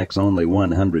house connects only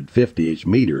 150-ish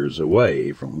meters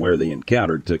away from where the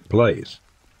encounter took place.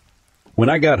 When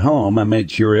I got home, I made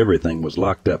sure everything was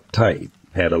locked up tight,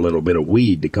 had a little bit of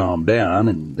weed to calm down,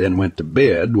 and then went to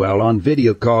bed while on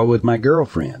video call with my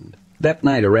girlfriend. That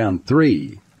night around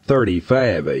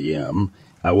 3:35 a.m.,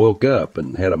 I woke up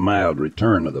and had a mild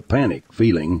return of the panic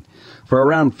feeling for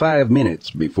around 5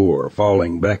 minutes before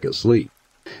falling back asleep.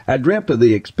 I dreamt of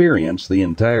the experience the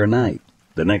entire night.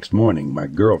 The next morning, my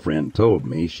girlfriend told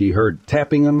me she heard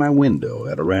tapping on my window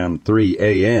at around 3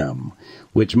 a.m.,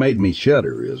 which made me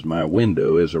shudder as my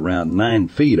window is around 9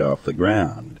 feet off the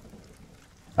ground.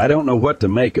 I don't know what to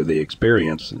make of the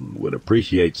experience and would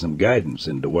appreciate some guidance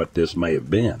into what this may have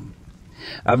been.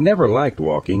 I've never liked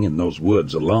walking in those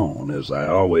woods alone, as I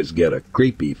always get a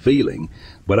creepy feeling,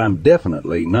 but I'm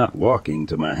definitely not walking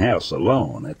to my house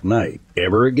alone at night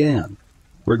ever again.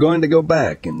 We're going to go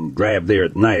back and drive there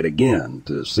at night again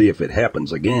to see if it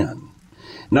happens again.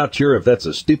 Not sure if that's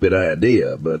a stupid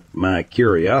idea, but my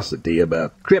curiosity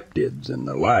about cryptids and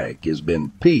the like has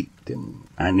been piqued, and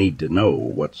I need to know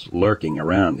what's lurking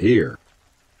around here.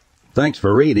 Thanks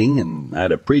for reading, and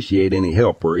I'd appreciate any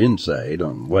help or insight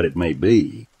on what it may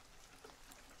be.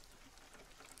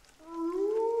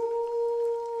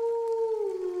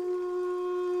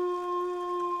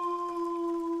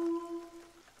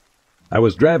 I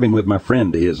was driving with my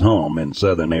friend to his home in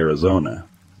southern Arizona.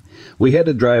 We had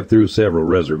to drive through several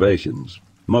reservations,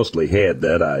 mostly had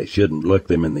that I shouldn't look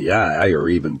them in the eye or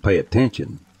even pay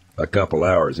attention. A couple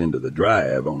hours into the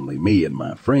drive, only me and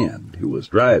my friend, who was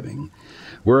driving,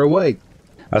 were awake.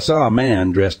 I saw a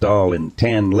man dressed all in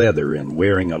tan leather and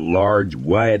wearing a large,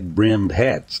 wide-brimmed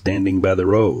hat standing by the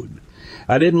road.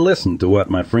 I didn't listen to what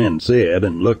my friend said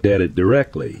and looked at it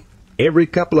directly. Every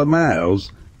couple of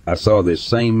miles, I saw this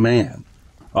same man,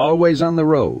 always on the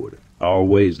road,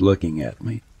 always looking at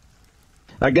me.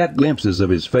 I got glimpses of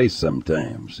his face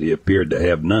sometimes. He appeared to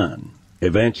have none.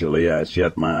 Eventually, I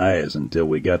shut my eyes until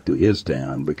we got to his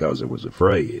town because I was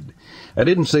afraid. I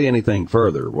didn't see anything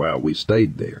further while we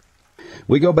stayed there.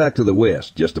 We go back to the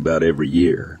west just about every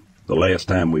year. The last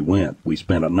time we went, we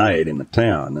spent a night in a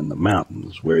town in the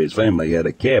mountains where his family had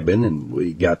a cabin and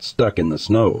we got stuck in the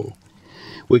snow.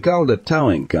 We called a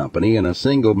towing company and a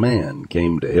single man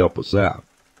came to help us out.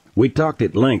 We talked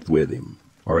at length with him,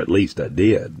 or at least I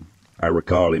did. I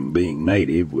recall him being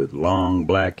native with long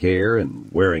black hair and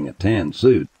wearing a tan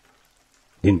suit,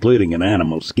 including an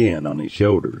animal skin on his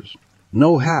shoulders.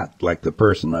 No hat like the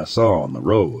person I saw on the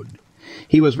road.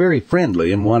 He was very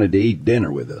friendly and wanted to eat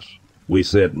dinner with us. We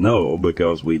said no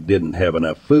because we didn't have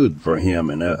enough food for him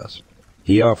and us.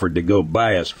 He offered to go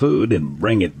buy us food and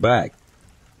bring it back.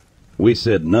 We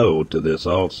said no to this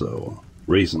also.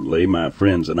 Recently, my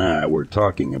friends and I were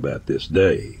talking about this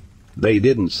day. They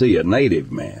didn't see a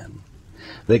native man.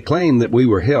 They claimed that we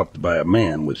were helped by a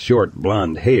man with short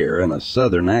blonde hair and a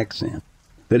southern accent,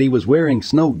 that he was wearing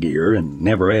snow gear and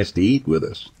never asked to eat with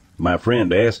us. My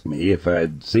friend asked me if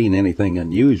I'd seen anything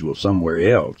unusual somewhere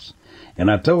else, and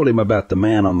I told him about the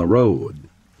man on the road.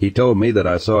 He told me that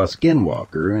I saw a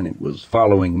skinwalker and it was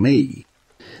following me.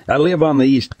 I live on the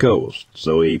East Coast,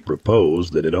 so he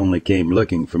proposed that it only came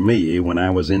looking for me when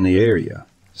I was in the area.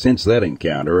 Since that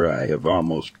encounter, I have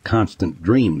almost constant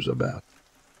dreams about it.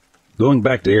 Going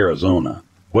back to Arizona,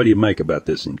 what do you make about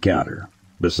this encounter?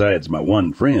 Besides my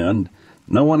one friend,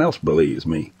 no one else believes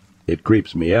me. It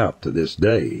creeps me out to this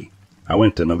day. I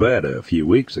went to Nevada a few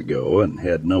weeks ago and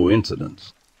had no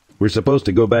incidents. We're supposed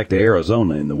to go back to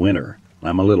Arizona in the winter.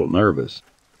 I'm a little nervous.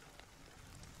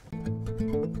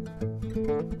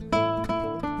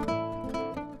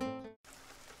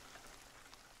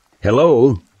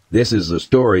 Hello, this is the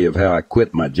story of how I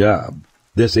quit my job.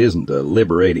 This isn't a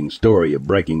liberating story of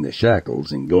breaking the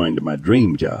shackles and going to my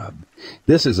dream job.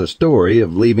 This is a story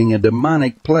of leaving a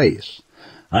demonic place.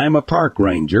 I'm a park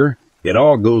ranger. It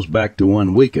all goes back to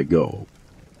 1 week ago.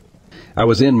 I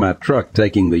was in my truck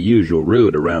taking the usual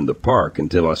route around the park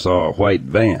until I saw a white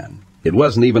van. It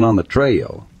wasn't even on the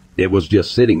trail. It was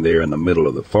just sitting there in the middle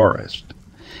of the forest.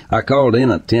 I called in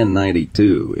a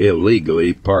 1092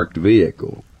 illegally parked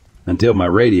vehicle until my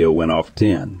radio went off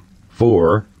 10.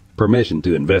 4. Permission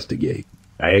to investigate.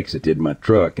 I exited my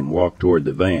truck and walked toward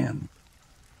the van.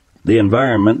 The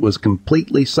environment was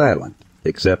completely silent,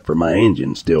 except for my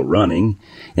engine still running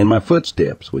and my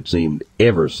footsteps, which seemed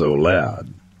ever so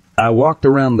loud. I walked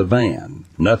around the van.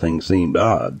 Nothing seemed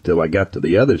odd till I got to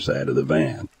the other side of the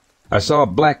van. I saw a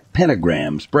black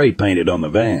pentagram spray painted on the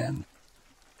van.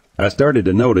 I started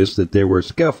to notice that there were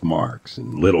scuff marks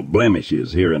and little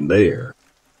blemishes here and there.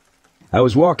 I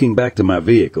was walking back to my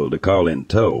vehicle to call in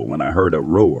tow when I heard a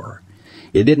roar.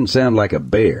 It didn't sound like a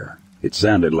bear. It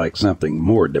sounded like something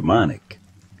more demonic.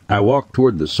 I walked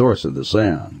toward the source of the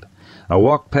sound. I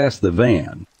walked past the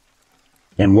van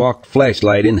and walked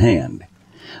flashlight in hand.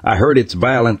 I heard its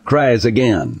violent cries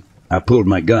again. I pulled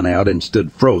my gun out and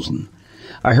stood frozen.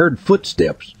 I heard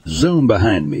footsteps zoom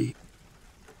behind me.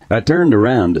 I turned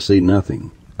around to see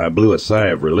nothing. I blew a sigh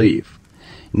of relief,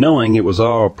 knowing it was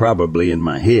all probably in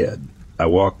my head. I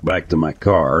walked back to my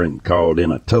car and called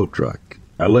in a tow truck.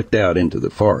 I looked out into the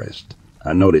forest.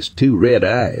 I noticed 2 red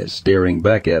eyes staring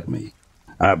back at me.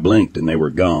 I blinked and they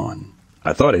were gone.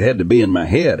 I thought it had to be in my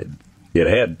head. It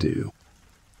had to.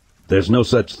 There's no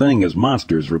such thing as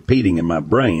monsters repeating in my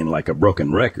brain like a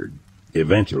broken record.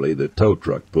 Eventually the tow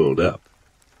truck pulled up.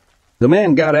 The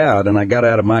man got out and I got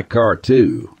out of my car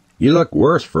too. You look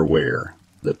worse for wear,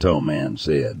 the tow man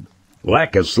said.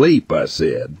 Lack of sleep, I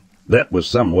said. That was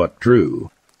somewhat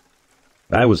true.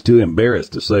 I was too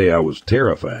embarrassed to say I was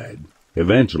terrified.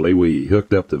 Eventually we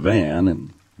hooked up the van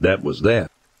and that was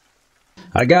that.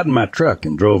 I got in my truck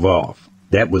and drove off.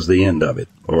 That was the end of it,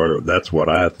 or that's what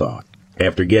I thought.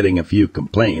 After getting a few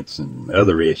complaints and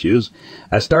other issues,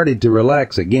 I started to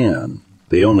relax again.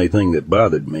 The only thing that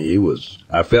bothered me was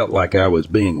I felt like I was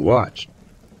being watched.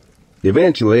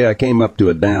 Eventually I came up to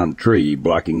a downed tree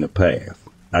blocking the path.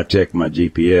 I checked my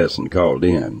GPS and called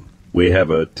in. We have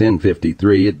a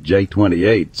 1053 at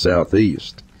J28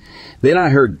 southeast. Then I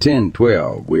heard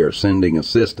 1012. We are sending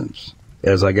assistance.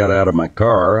 As I got out of my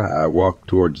car, I walked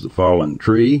towards the fallen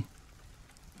tree.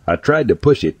 I tried to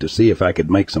push it to see if I could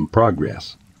make some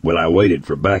progress. While I waited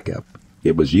for backup,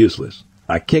 it was useless.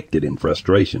 I kicked it in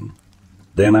frustration.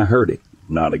 Then I heard it.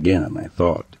 Not again, I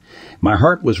thought. My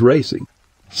heart was racing.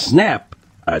 Snap!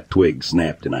 A twig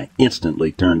snapped, and I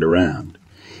instantly turned around.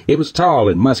 It was tall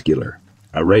and muscular.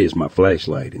 I raised my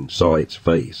flashlight and saw its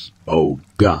face. Oh,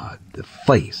 God, the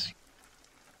face!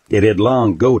 It had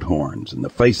long goat horns and the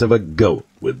face of a goat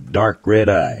with dark red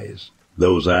eyes.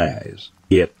 Those eyes.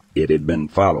 It had been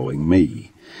following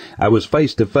me. I was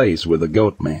face to face with a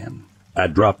goat man. I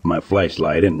dropped my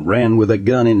flashlight and ran with a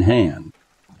gun in hand.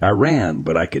 I ran,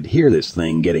 but I could hear this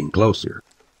thing getting closer.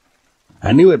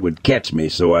 I knew it would catch me,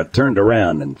 so I turned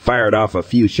around and fired off a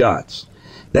few shots.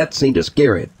 That seemed to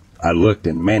scare it. I looked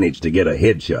and managed to get a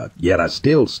headshot, yet I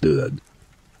still stood.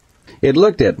 It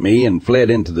looked at me and fled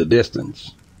into the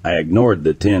distance. I ignored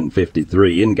the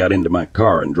 1053 and got into my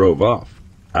car and drove off.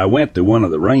 I went to one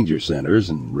of the ranger centers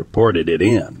and reported it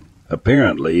in.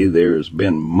 Apparently, there's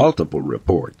been multiple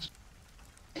reports.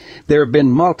 There have been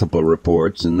multiple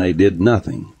reports, and they did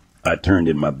nothing. I turned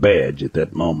in my badge at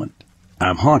that moment.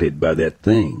 I'm haunted by that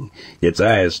thing. Its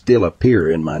eyes still appear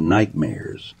in my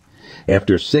nightmares.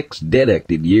 After 6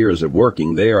 dedicated years of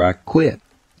working there, I quit.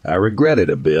 I regret it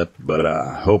a bit, but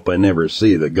I hope I never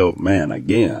see the goat man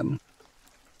again.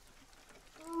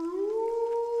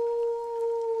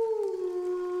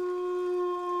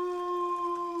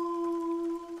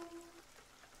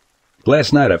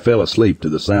 Last night I fell asleep to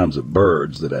the sounds of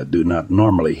birds that I do not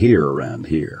normally hear around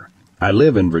here. I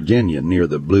live in Virginia near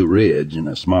the Blue Ridge in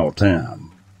a small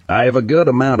town. I have a good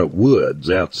amount of woods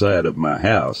outside of my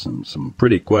house and some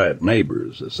pretty quiet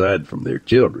neighbors aside from their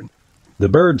children. The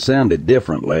birds sounded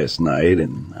different last night,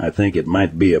 and I think it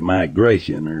might be a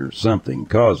migration or something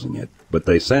causing it, but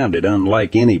they sounded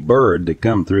unlike any bird to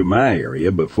come through my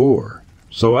area before,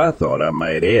 so I thought I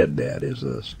might add that as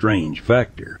a strange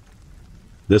factor.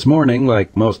 This morning,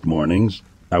 like most mornings,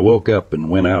 I woke up and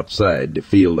went outside to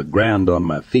feel the ground on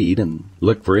my feet and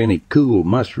look for any cool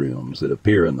mushrooms that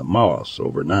appear in the moss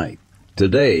overnight.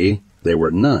 Today, there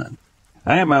were none.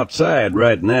 I am outside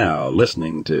right now,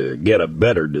 listening to get a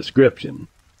better description.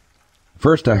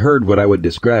 First I heard what I would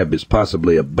describe as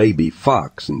possibly a baby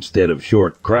fox instead of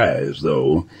short cries,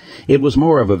 though. It was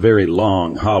more of a very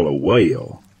long, hollow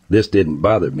wail. This didn't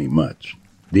bother me much.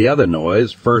 The other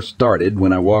noise first started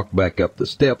when I walked back up the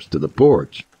steps to the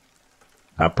porch.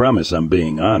 I promise I'm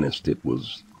being honest, it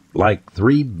was like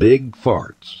 3 big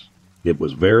farts. It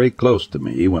was very close to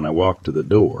me when I walked to the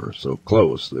door, so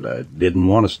close that I didn't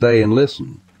want to stay and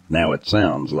listen. Now it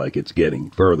sounds like it's getting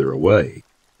further away.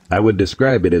 I would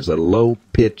describe it as a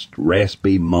low-pitched,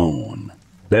 raspy moan.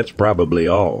 That's probably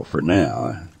all for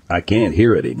now. I can't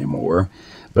hear it anymore.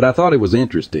 But I thought it was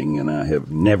interesting, and I have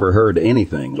never heard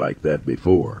anything like that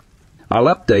before.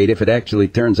 I'll update if it actually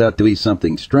turns out to be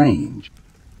something strange.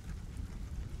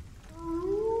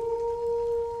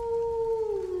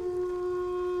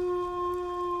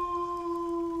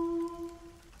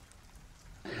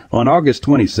 On August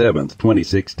 27,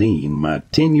 2016, my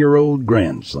 10-year-old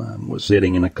grandson was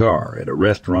sitting in a car at a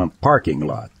restaurant parking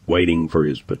lot, waiting for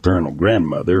his paternal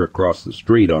grandmother across the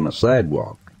street on a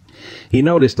sidewalk. He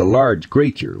noticed a large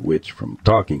creature, which, from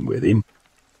talking with him,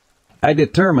 I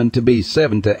determined to be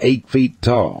 7 to 8 feet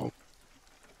tall.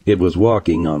 It was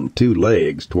walking on 2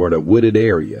 legs toward a wooded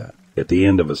area at the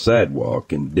end of a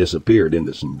sidewalk and disappeared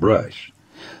into some brush.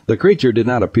 The creature did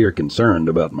not appear concerned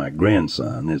about my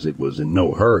grandson, as it was in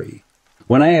no hurry.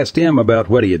 When I asked him about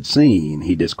what he had seen,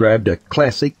 he described a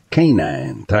classic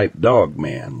canine-type dog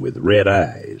man with red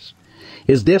eyes.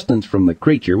 His distance from the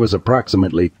creature was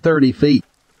approximately 30 feet.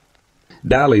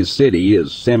 Dolly's city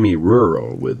is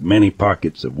semi-rural, with many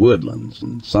pockets of woodlands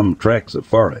and some tracts of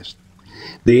forest.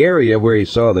 The area where he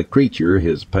saw the creature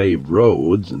has paved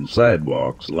roads and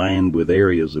sidewalks lined with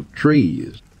areas of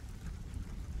trees.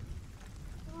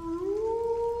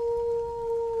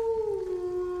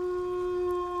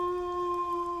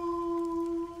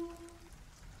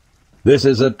 This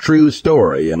is a true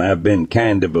story, and I've been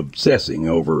kind of obsessing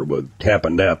over what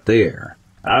happened out there.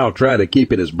 I'll try to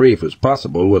keep it as brief as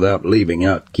possible without leaving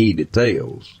out key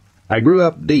details. I grew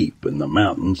up deep in the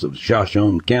mountains of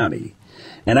Shoshone County,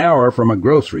 an hour from a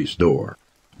grocery store.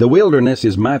 The wilderness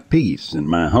is my peace and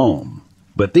my home,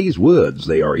 but these woods,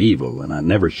 they are evil, and I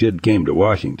never should came to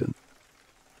Washington.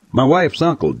 My wife's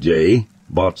Uncle Jay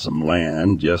bought some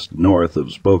land just north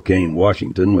of Spokane,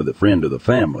 Washington with a friend of the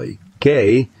family,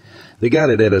 Kay. They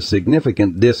got it at a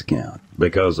significant discount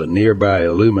because a nearby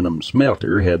aluminum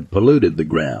smelter had polluted the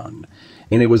ground,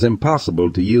 and it was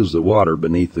impossible to use the water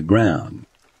beneath the ground.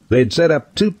 They'd set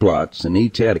up 2 plots, and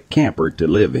each had a camper to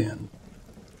live in.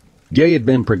 Jay had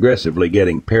been progressively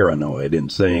getting paranoid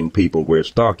and saying people were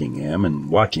stalking him and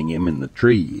watching him in the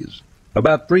trees.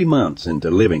 About 3 months into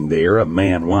living there, a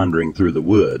man wandering through the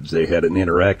woods, they had an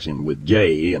interaction with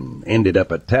Jay and ended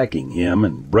up attacking him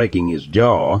and breaking his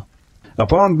jaw.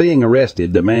 Upon being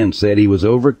arrested, the man said he was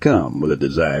overcome with a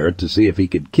desire to see if he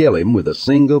could kill him with a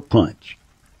single punch.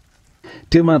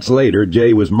 2 months later,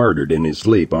 Jay was murdered in his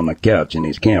sleep on the couch in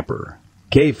his camper.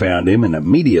 Kay found him and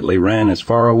immediately ran as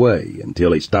far away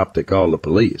until he stopped to call the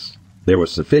police. There was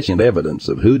sufficient evidence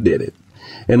of who did it,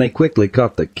 and they quickly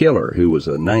caught the killer, who was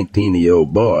a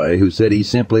 19-year-old boy who said he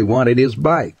simply wanted his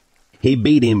bike. He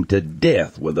beat him to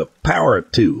death with a power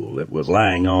tool that was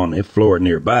lying on the floor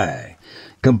nearby,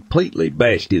 completely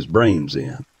bashed his brains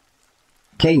in.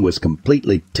 Kay was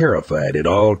completely terrified at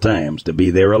all times to be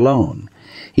there alone.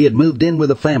 He had moved in with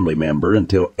a family member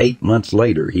until 8 months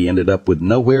later he ended up with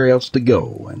nowhere else to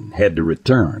go and had to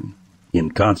return.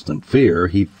 In constant fear,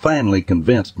 he finally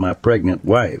convinced my pregnant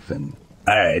wife and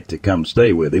I to come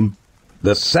stay with him.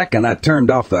 The second I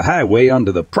turned off the highway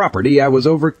onto the property, I was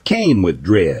overcame with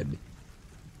dread.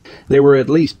 There were at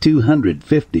least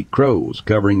 250 crows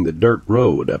covering the dirt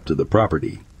road up to the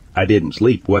property. I didn't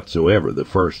sleep whatsoever the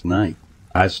first night.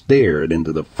 I stared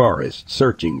into the forest,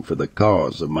 searching for the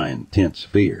cause of my intense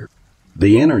fear.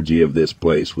 The energy of this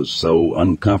place was so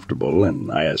uncomfortable,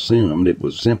 and I assumed it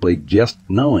was simply just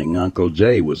knowing Uncle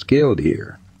Jay was killed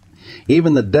here.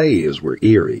 Even the days were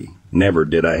eerie. Never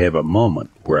did I have a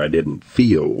moment where I didn't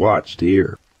feel watched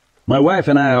here. My wife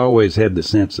and I always had the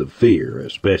sense of fear,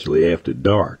 especially after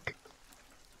dark.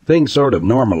 Things sort of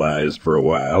normalized for a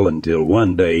while until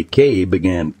one day Kay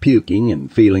began puking and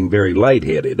feeling very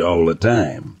lightheaded all the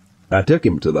time. I took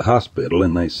him to the hospital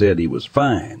and they said he was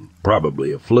fine,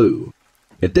 probably a flu.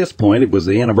 At this point it was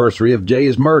the anniversary of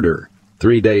Jay's murder.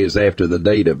 3 days after the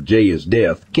date of Jay's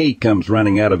death, Kay comes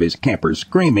running out of his camper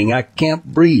screaming, "I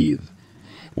can't breathe,"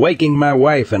 waking my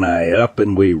wife and I up,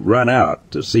 and we run out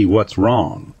to see what's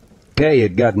wrong. Kay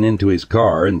had gotten into his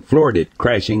car and floored it,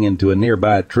 crashing into a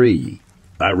nearby tree.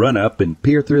 I run up and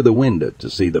peer through the window to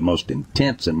see the most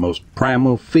intense and most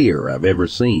primal fear I've ever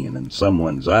seen in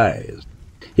someone's eyes.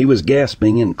 He was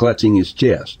gasping and clutching his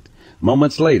chest.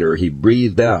 Moments later, he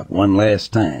breathed out one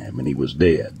last time, and he was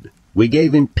dead. We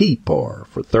gave him PPAR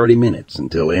for 30 minutes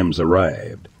until EMS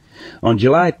arrived. On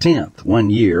July 10th, 1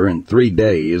 year and 3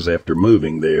 days after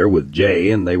moving there with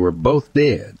Jay, and they were both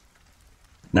dead.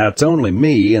 Now, it's only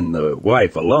me and the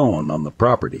wife alone on the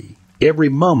property, every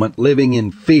moment living in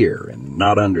fear and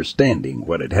not understanding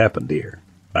what had happened here.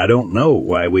 I don't know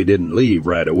why we didn't leave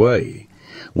right away.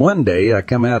 One day I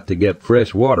come out to get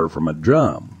fresh water from a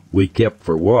drum we kept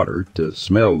for water to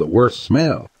smell the worst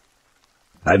smell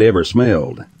I'd ever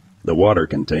smelled. The water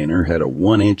container had a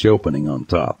 1-inch opening on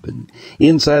top, and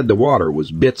inside the water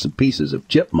was bits and pieces of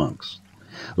chipmunks,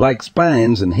 like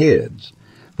spines and heads.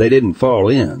 They didn't fall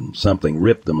in. Something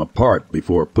ripped them apart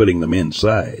before putting them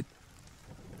inside.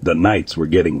 The nights were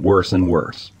getting worse and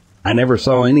worse. I never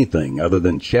saw anything other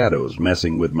than shadows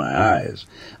messing with my eyes.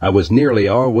 I was nearly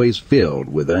always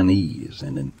filled with unease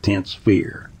and intense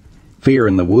fear. Fear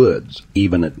in the woods,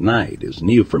 even at night, is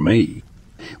new for me.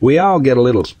 We all get a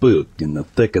little spooked in the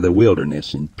thick of the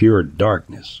wilderness in pure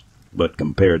darkness, but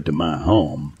compared to my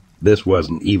home, this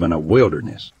wasn't even a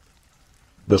wilderness.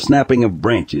 The snapping of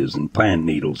branches and pine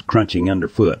needles crunching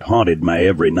underfoot haunted my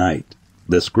every night.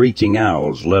 The screeching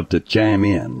owls loved to chime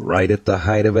in right at the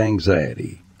height of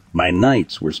anxiety. My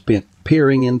nights were spent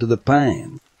peering into the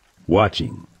pine,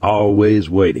 watching, always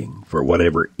waiting for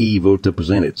whatever evil to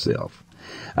present itself.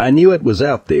 I knew it was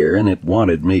out there, and it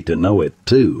wanted me to know it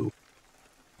too.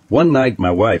 One night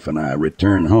my wife and I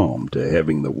returned home to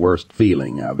having the worst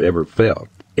feeling I've ever felt.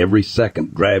 Every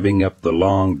second driving up the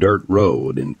long dirt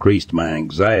road increased my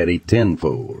anxiety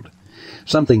tenfold.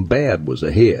 Something bad was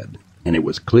ahead, and it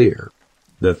was clear.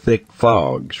 The thick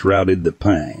fog shrouded the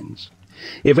pines.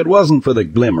 If it wasn't for the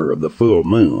glimmer of the full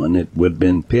moon, it would have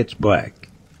been pitch black.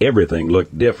 Everything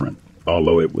looked different.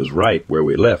 Although it was right where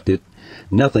we left it,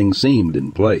 nothing seemed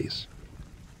in place.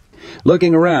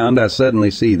 Looking around, I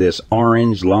suddenly see this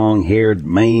orange, long-haired,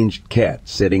 manged cat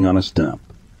sitting on a stump.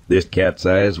 This cat's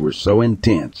eyes were so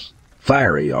intense,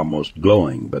 fiery, almost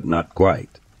glowing, but not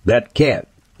quite. That cat,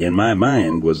 in my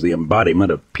mind, was the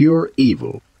embodiment of pure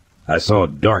evil. I saw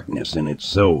darkness in its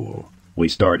soul. We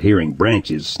start hearing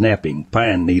branches snapping,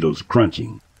 pine needles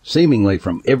crunching, seemingly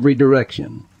from every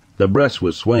direction. The brush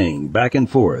was swaying back and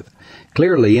forth,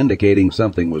 clearly indicating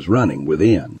something was running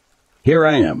within. Here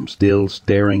I am, still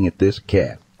staring at this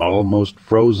cat, almost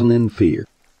frozen in fear.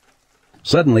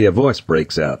 Suddenly a voice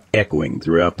breaks out, echoing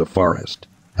throughout the forest.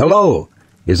 "Hello!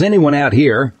 Is anyone out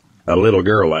here?" A little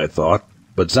girl, I thought.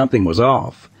 but something was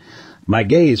off. My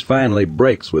gaze finally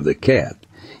breaks with the cat,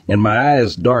 and my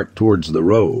eyes dart towards the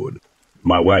road.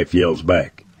 My wife yells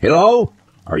back, "Hello?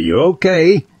 Are you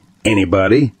okay?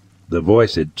 Anybody?" The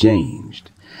voice had changed.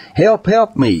 "Help,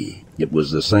 help me!" It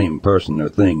was the same person or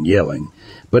thing yelling,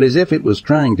 but as if it was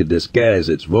trying to disguise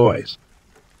its voice.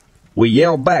 We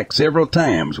yelled back several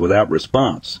times without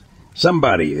response.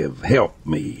 "Somebody have helped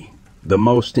me." The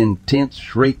most intense,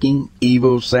 shrieking,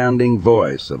 evil-sounding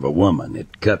voice of a woman.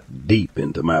 It cut deep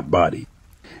into my body.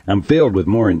 I'm filled with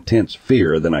more intense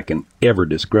fear than I can ever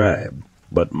describe.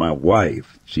 But my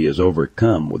wife, she is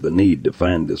overcome with the need to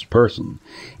find this person,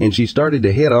 and she started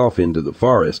to head off into the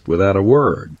forest without a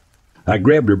word. I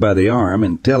grabbed her by the arm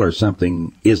and tell her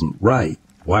something isn't right.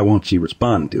 Why won't she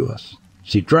respond to us?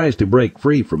 She tries to break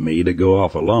free from me to go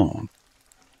off alone.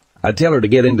 I tell her to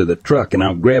get into the truck and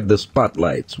I'll grab the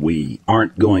spotlights. We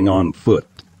aren't going on foot.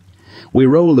 We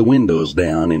roll the windows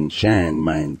down and shine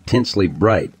my intensely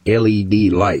bright LED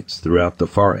lights throughout the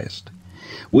forest.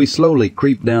 We slowly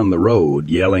creep down the road,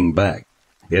 yelling back.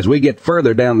 As we get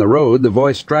further down the road, the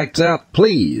voice strikes out,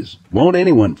 "Please, won't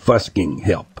anyone fusking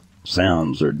help?"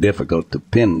 Sounds are difficult to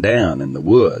pin down in the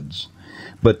woods,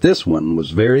 but this one was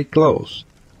very close.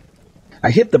 I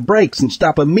hit the brakes and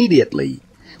stop immediately.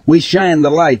 We shine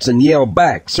the lights and yell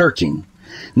back, searching.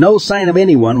 No sign of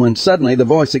anyone when suddenly the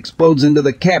voice explodes into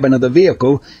the cabin of the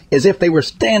vehicle as if they were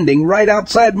standing right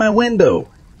outside my window.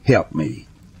 "Help me.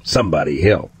 Somebody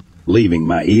help." Leaving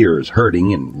my ears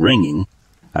hurting and ringing,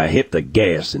 I hit the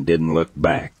gas and didn't look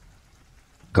back.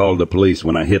 Called the police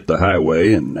when I hit the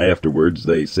highway, and afterwards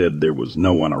they said there was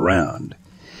no one around.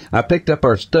 I picked up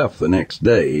our stuff the next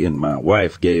day, and my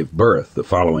wife gave birth the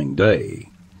following day.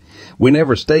 We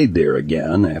never stayed there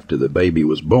again after the baby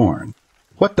was born.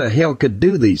 What the hell could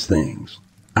do these things?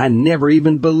 I never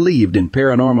even believed in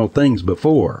paranormal things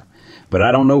before, but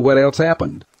I don't know what else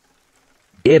happened.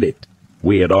 Edit.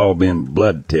 We had all been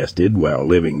blood tested while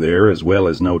living there, as well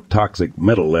as no toxic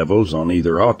metal levels on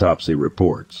either autopsy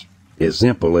reports. As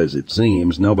simple as it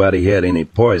seems, nobody had any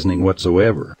poisoning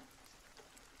whatsoever.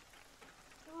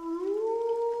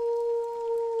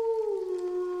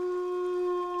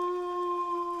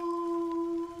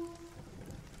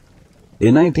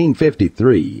 In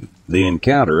 1953, the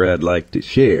encounter I'd like to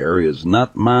share is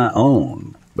not my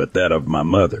own, but that of my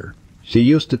mother. She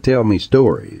used to tell me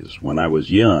stories when I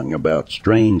was young about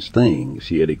strange things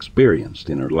she had experienced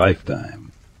in her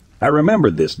lifetime. I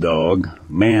remembered this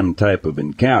dog-man type of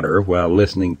encounter while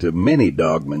listening to many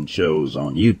dogman shows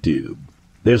on YouTube.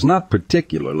 There's not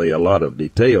particularly a lot of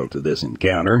detail to this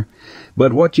encounter,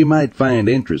 but what you might find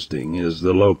interesting is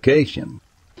the location.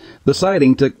 The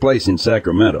sighting took place in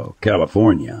Sacramento,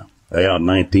 California, around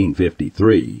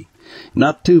 1953,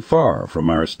 not too far from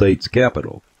our state's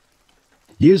capital.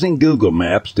 Using Google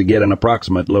Maps to get an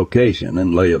approximate location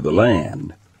and lay of the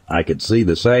land, I could see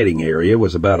the sighting area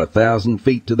was about 1,000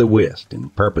 feet to the west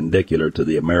and perpendicular to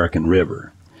the American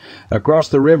River. Across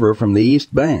the river from the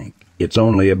east bank, it's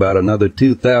only about another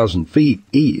 2,000 feet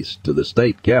east to the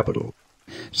state capital.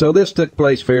 So this took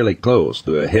place fairly close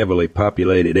to a heavily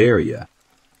populated area.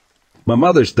 My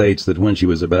mother states that when she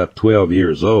was about 12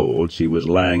 years old, she was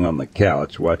lying on the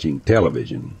couch watching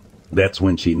television. That's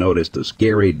when she noticed a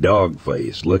scary dog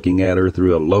face looking at her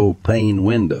through a low-pane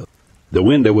window. The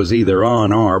window was either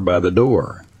on or by the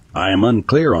door. I am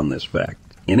unclear on this fact.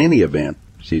 In any event,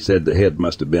 she said the head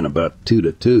must have been about 2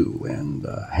 to 2 and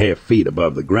half feet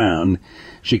above the ground.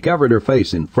 She covered her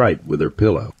face in fright with her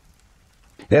pillow.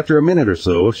 After a minute or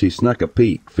so, she snuck a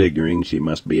peek, figuring she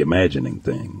must be imagining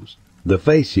things. The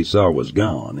face she saw was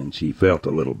gone, and she felt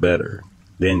a little better.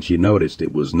 Then she noticed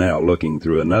it was now looking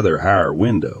through another higher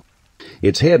window.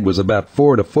 Its head was about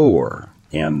 4 to 4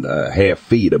 and half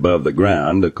feet above the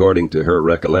ground, according to her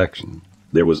recollection.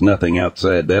 There was nothing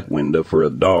outside that window for a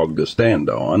dog to stand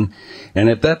on, and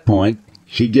at that point,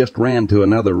 she just ran to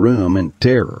another room in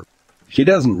terror. She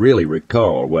doesn't really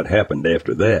recall what happened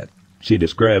after that. She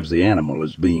describes the animal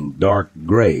as being dark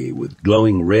gray with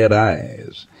glowing red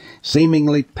eyes,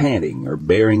 seemingly panting or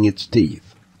baring its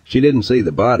teeth. She didn't see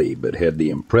the body, but had the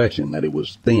impression that it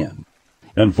was thin.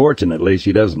 Unfortunately,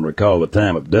 she doesn't recall the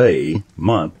time of day,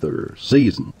 month, or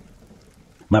season.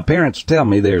 My parents tell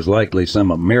me there's likely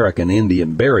some American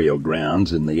Indian burial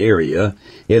grounds in the area,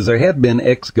 as there had been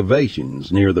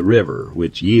excavations near the river,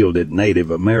 which yielded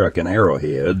Native American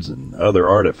arrowheads and other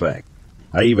artifacts.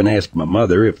 I even asked my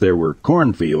mother if there were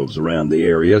cornfields around the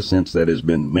area, since that has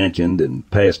been mentioned in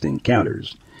past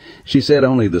encounters. She said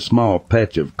only the small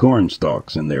patch of corn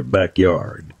stalks in their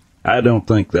backyard. I don't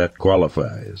think that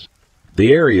qualifies.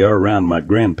 The area around my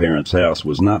grandparents' house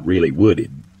was not really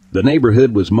wooded. The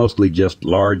neighborhood was mostly just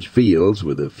large fields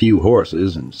with a few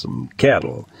horses and some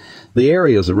cattle. The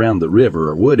areas around the river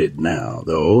are wooded now,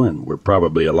 though, and were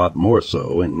probably a lot more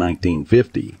so in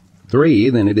 1953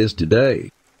 than it is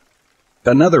today.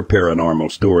 Another paranormal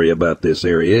story about this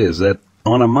area is that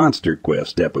on a Monster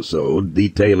Quest episode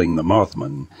detailing the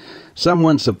Mothman,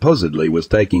 someone supposedly was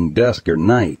taking dusk or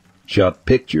night, shot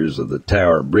pictures of the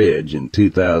Tower Bridge in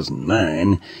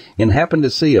 2009, and happened to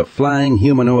see a flying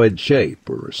humanoid shape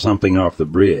or something off the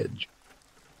bridge.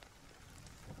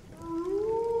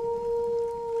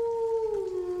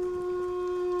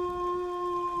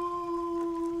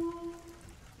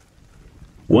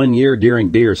 One year during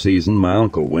deer season, my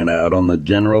uncle went out on the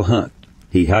general hunt.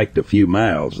 He hiked a few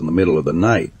miles in the middle of the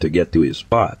night to get to his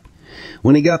spot.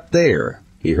 When he got there,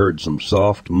 he heard some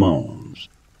soft moans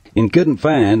and couldn't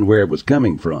find where it was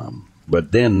coming from,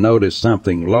 but then noticed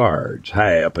something large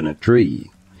high up in a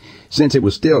tree. Since it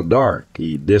was still dark,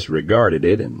 he disregarded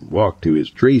it and walked to his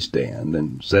tree stand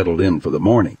and settled in for the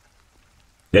morning.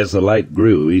 As the light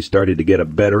grew, he started to get a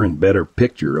better and better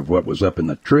picture of what was up in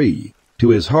the tree. To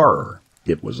his horror,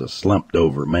 it was a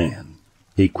slumped-over man.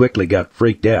 He quickly got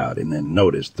freaked out and then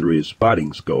noticed through his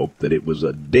spotting scope that it was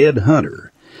a dead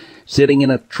hunter sitting in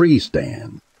a tree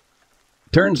stand.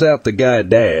 Turns out the guy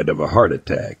died of a heart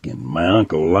attack, and my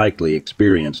uncle likely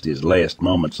experienced his last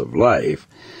moments of life,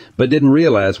 but didn't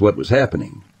realize what was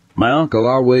happening. My uncle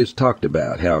always talked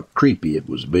about how creepy it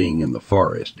was being in the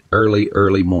forest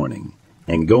early morning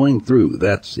and going through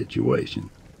that situation.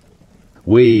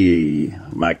 We,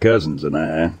 my cousins and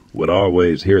I, would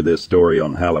always hear this story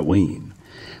on Halloween.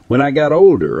 When I got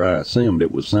older, I assumed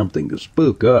it was something to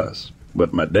spook us,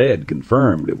 but my dad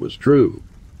confirmed it was true.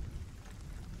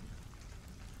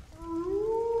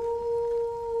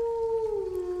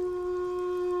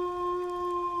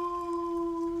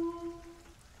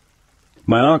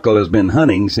 My uncle has been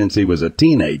hunting since he was a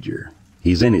teenager.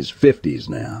 He's in his 50s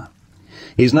now.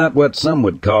 He's not what some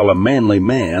would call a manly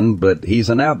man, but he's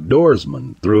an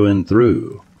outdoorsman through and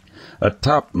through. A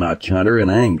top-notch hunter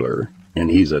and angler, and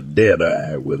he's a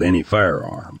dead-eye with any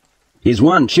firearm. He's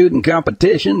won shooting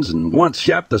competitions and once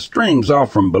shot the strings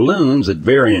off from balloons at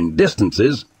varying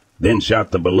distances, then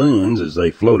shot the balloons as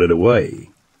they floated away.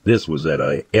 This was at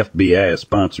a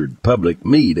FBI-sponsored public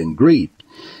meet and greet,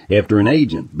 after an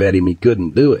agent bet him he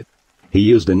couldn't do it. He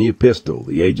used a new pistol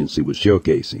the agency was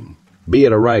showcasing. Be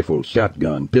it a rifle,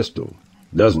 shotgun, pistol.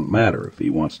 Doesn't matter if he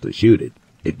wants to shoot it.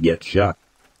 It gets shot.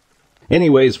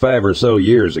 Anyways, 5 or so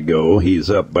years ago, he's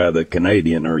up by the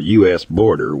Canadian or U.S.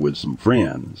 border with some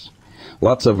friends.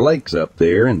 Lots of lakes up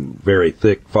there and very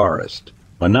thick forest.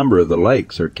 A number of the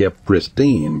lakes are kept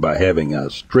pristine by having a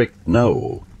strict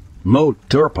no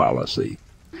tour policy.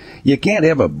 You can't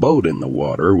have a boat in the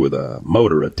water with a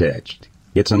motor attached.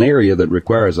 It's an area that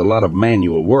requires a lot of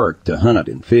manual work to hunt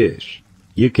and fish.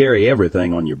 You carry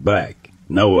everything on your back.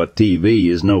 No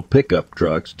ATVs, no pickup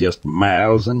trucks, just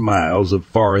miles and miles of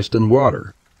forest and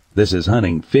water. This is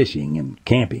hunting, fishing, and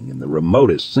camping in the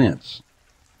remotest sense.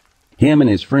 Him and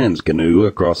his friends canoe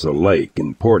across a lake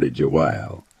and portage a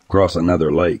while. Cross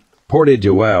another lake, portage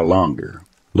a while longer,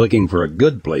 looking for a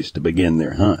good place to begin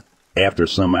their hunt. After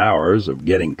some hours of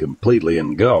getting completely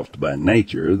engulfed by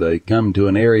nature, they come to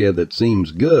an area that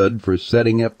seems good for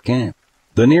setting up camp.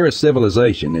 The nearest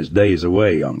civilization is days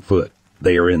away on foot.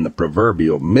 They are in the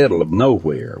proverbial middle of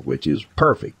nowhere, which is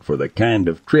perfect for the kind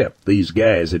of trip these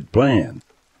guys had planned.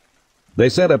 They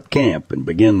set up camp and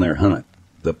begin their hunt.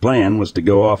 The plan was to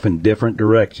go off in different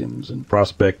directions and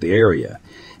prospect the area,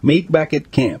 meet back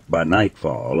at camp by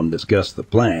nightfall, and discuss the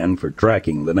plan for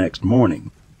tracking the next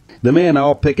morning. The men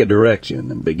all pick a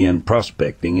direction and begin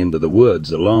prospecting into the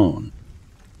woods alone.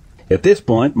 At this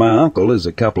point, my uncle is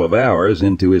a couple of hours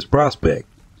into his prospect.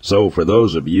 So for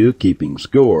those of you keeping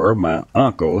score, my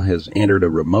uncle has entered a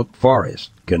remote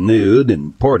forest, canoed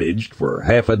and portaged for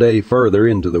half a day further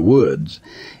into the woods,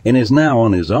 and is now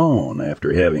on his own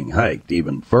after having hiked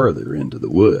even further into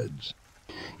the woods.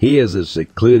 He is as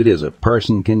secluded as a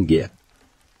person can get.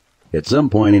 At some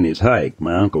point in his hike,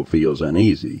 my uncle feels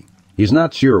uneasy. He's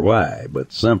not sure why,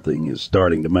 but something is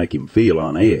starting to make him feel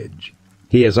on edge.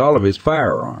 He has all of his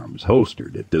firearms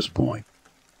holstered at this point.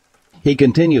 He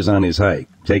continues on his hike,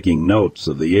 taking notes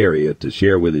of the area to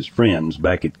share with his friends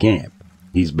back at camp.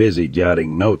 He's busy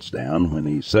jotting notes down when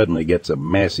he suddenly gets a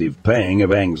massive pang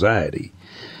of anxiety.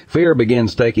 Fear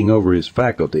begins taking over his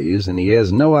faculties, and he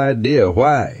has no idea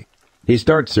why. He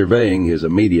starts surveying his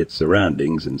immediate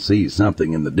surroundings and sees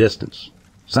something in the distance,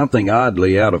 something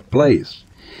oddly out of place.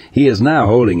 He is now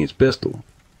holding his pistol.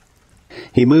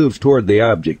 He moves toward the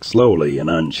object slowly and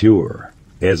unsure.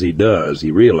 As he does,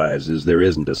 he realizes there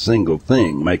isn't a single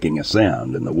thing making a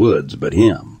sound in the woods but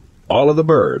him. All of the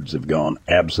birds have gone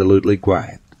absolutely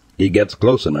quiet. He gets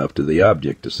close enough to the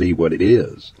object to see what it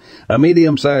is. A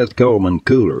medium-sized Coleman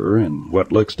cooler and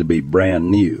what looks to be brand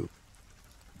new.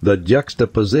 The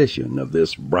juxtaposition of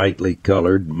this brightly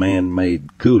colored,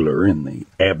 man-made cooler in the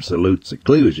absolute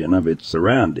seclusion of its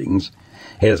surroundings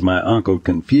has my uncle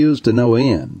confused to no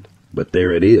end. But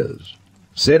there it is,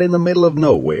 set in the middle of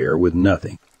nowhere with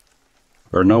nothing,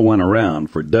 or no one around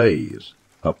for days.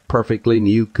 A perfectly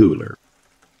new cooler.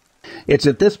 It's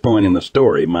at this point in the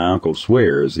story my uncle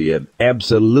swears he had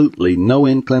absolutely no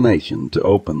inclination to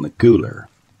open the cooler.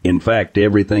 In fact,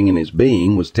 everything in his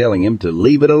being was telling him to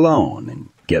leave it alone and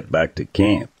get back to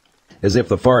camp, as if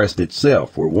the forest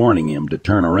itself were warning him to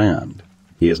turn around.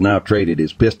 He has now traded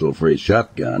his pistol for his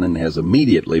shotgun and has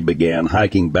immediately began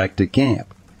hiking back to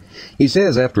camp. He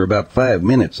says after about 5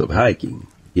 minutes of hiking,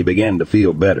 he began to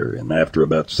feel better, and after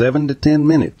about 7 to 10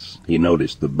 minutes, he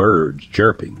noticed the birds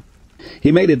chirping.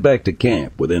 He made it back to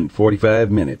camp within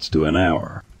 45 minutes to an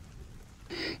hour.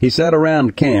 He sat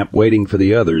around camp waiting for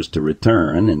the others to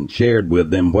return and shared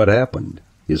with them what happened.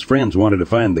 His friends wanted to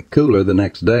find the cooler the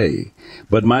next day,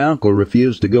 but my uncle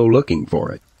refused to go looking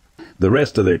for it. The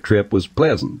rest of their trip was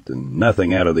pleasant, and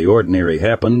nothing out of the ordinary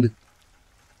happened.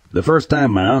 The first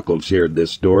time my uncle shared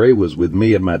this story was with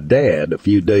me and my dad a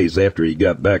few days after he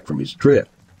got back from his trip.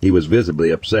 He was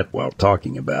visibly upset while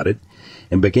talking about it,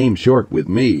 and became short with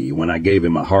me when I gave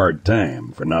him a hard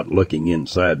time for not looking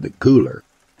inside the cooler.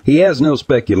 He has no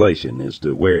speculation as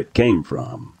to where it came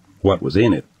from, what was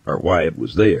in it, or why it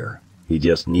was there. He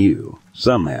just knew.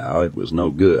 Somehow it was no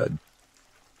good.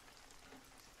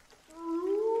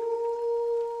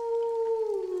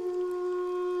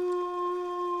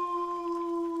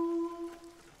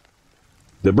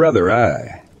 The brother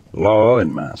I, Law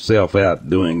and myself out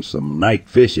doing some night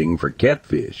fishing for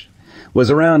catfish, was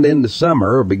around into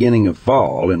summer or beginning of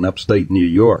fall in upstate New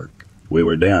York. We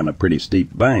were down a pretty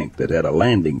steep bank that had a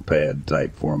landing pad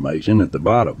type formation at the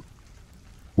bottom.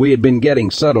 We had been getting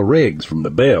subtle rigs from the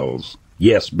bells.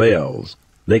 Yes, bells.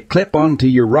 They clip onto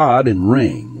your rod and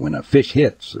ring when a fish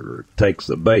hits or takes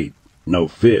the bait. No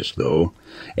fish, though.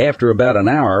 After about an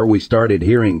hour, we started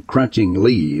hearing crunching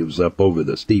leaves up over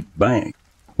the steep bank.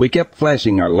 We kept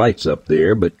flashing our lights up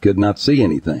there, but could not see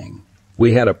anything.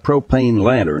 We had a propane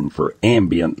lantern for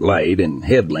ambient light and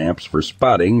headlamps for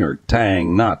spotting or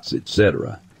tying knots,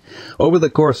 etc. Over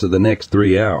the course of the next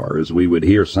 3 hours, we would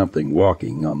hear something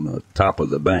walking on the top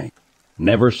of the bank.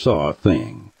 Never saw a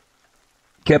thing.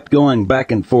 Kept going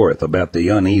back and forth about the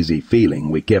uneasy feeling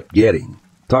we kept getting.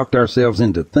 Talked ourselves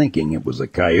into thinking it was a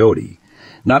coyote.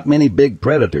 Not many big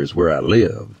predators where I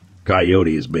live.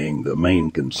 Coyotes being the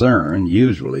main concern,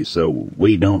 usually, so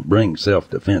we don't bring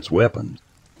self-defense weapons.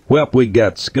 Well, we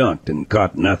got skunked and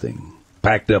caught nothing.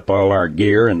 Packed up all our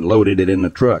gear and loaded it in the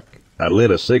truck. I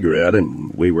lit a cigarette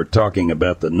and we were talking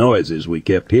about the noises we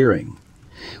kept hearing.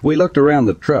 We looked around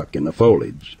the truck in the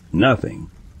foliage. Nothing.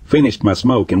 Finished my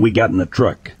smoke and we got in the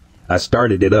truck. I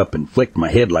started it up and flicked my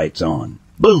headlights on.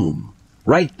 Boom!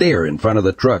 Right there in front of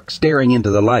the truck, staring into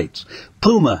the lights.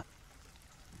 Puma!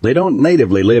 They don't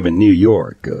natively live in New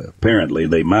York. Apparently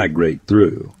they migrate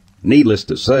through. Needless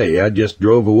to say, I just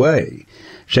drove away,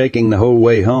 shaking the whole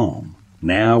way home.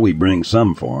 Now we bring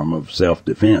some form of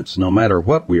self-defense, no matter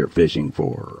what we're fishing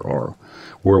for, or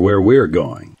where we're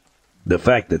going. The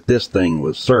fact that this thing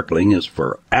was circling us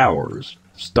for hours,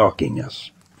 stalking us.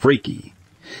 Freaky.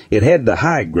 It had the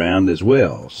high ground as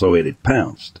well, so it had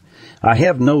pounced. I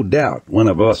have no doubt one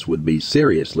of us would be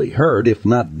seriously hurt, if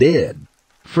not dead.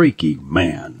 Freaky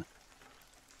man.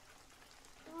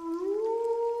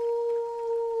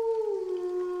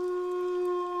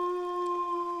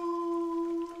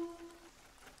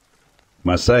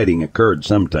 My sighting occurred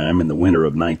sometime in the winter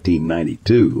of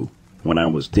 1992, when I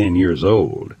was 10 years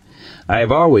old. I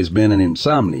have always been an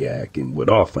insomniac and would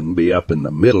often be up in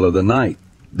the middle of the night.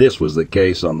 This was the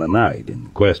case on the night in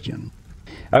question.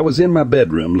 I was in my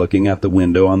bedroom looking out the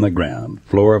window on the ground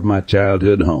floor of my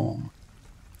childhood home.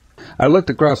 I looked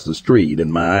across the street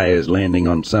and my eyes landing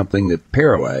on something that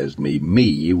paralyzed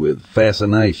me with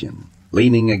fascination.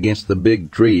 Leaning against the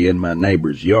big tree in my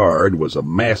neighbor's yard was a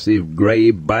massive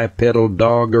gray bipedal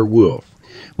dog or wolf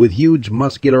with huge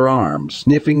muscular arms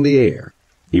sniffing the air.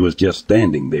 He was just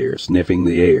standing there sniffing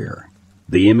the air.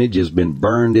 The image has been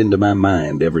burned into my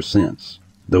mind ever since.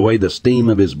 The way the steam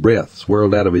of his breath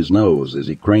swirled out of his nose as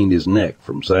he craned his neck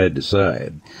from side to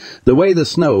side. The way the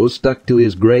snow stuck to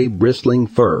his gray bristling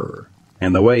fur.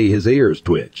 And the way his ears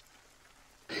twitched.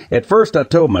 At first I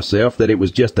told myself that it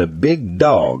was just a big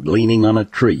dog leaning on a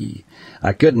tree.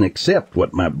 I couldn't accept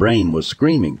what my brain was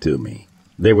screaming to me.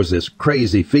 There was this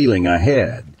crazy feeling I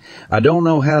had. I don't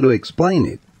know how to explain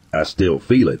it. I still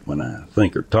feel it when I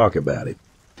think or talk about it.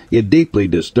 It deeply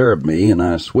disturbed me, and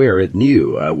I swear it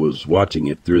knew I was watching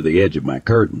it through the edge of my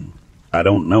curtain. I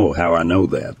don't know how I know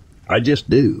that. I just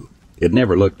do. It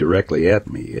never looked directly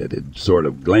at me. It had sort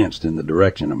of glanced in the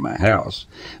direction of my house,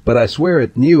 but I swear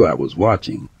it knew I was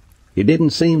watching. It didn't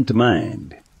seem to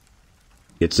mind.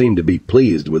 It seemed to be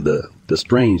pleased with the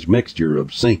strange mixture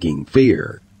of sinking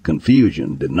fear,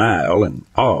 confusion, denial, and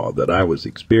awe that I was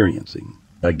experiencing.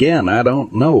 Again, I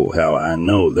don't know how I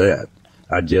know that.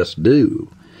 I just do.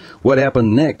 What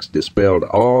happened next dispelled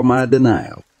all my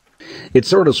denial. It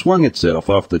sort of swung itself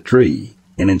off the tree,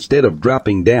 and instead of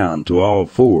dropping down to all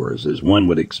fours as one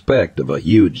would expect of a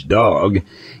huge dog,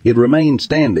 it remained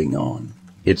standing on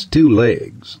its two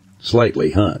legs,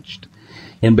 slightly hunched,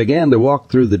 and began to walk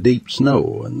through the deep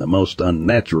snow in the most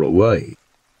unnatural way.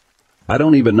 I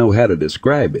don't even know how to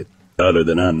describe it, other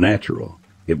than unnatural.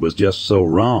 It was just so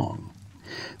wrong.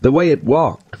 The way it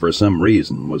walked, for some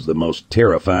reason, was the most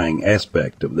terrifying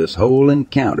aspect of this whole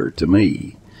encounter to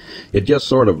me. It just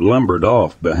sort of lumbered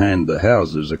off behind the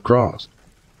houses across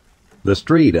the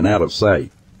street and out of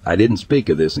sight. I didn't speak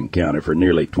of this encounter for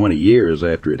nearly 20 years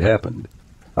after it happened.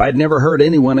 I'd never heard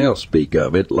anyone else speak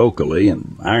of it locally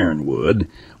in Ironwood,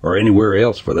 or anywhere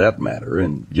else for that matter,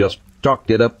 and just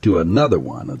chalked it up to another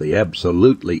one of the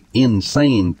absolutely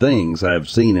insane things I've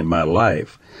seen in my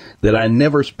life that I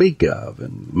never speak of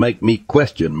and make me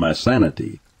question my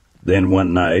sanity. Then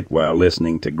one night, while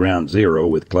listening to Ground Zero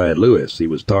with Clyde Lewis, he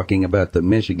was talking about the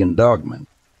Michigan dogman.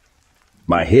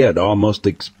 My head almost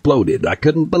exploded. I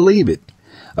couldn't believe it.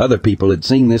 Other people had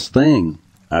seen this thing.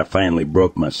 I finally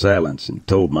broke my silence and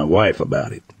told my wife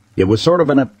about it. It was sort of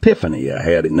an epiphany I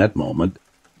had in that moment.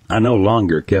 I no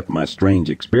longer kept my strange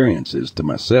experiences to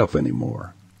myself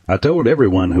anymore. I told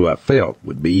everyone who I felt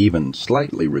would be even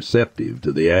slightly receptive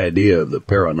to the idea of the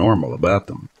paranormal about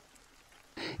them.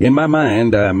 In my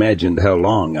mind, I imagined how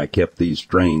long I kept these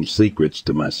strange secrets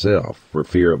to myself for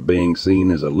fear of being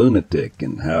seen as a lunatic,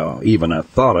 and how even I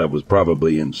thought I was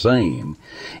probably insane,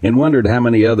 and wondered how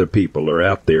many other people are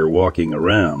out there walking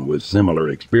around with similar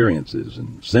experiences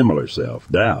and similar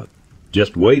self-doubt,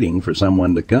 just waiting for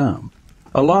someone to come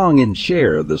along and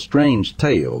share the strange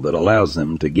tale that allows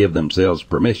them to give themselves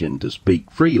permission to speak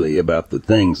freely about the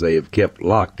things they have kept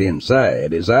locked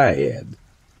inside, as I had.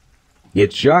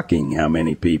 It's shocking how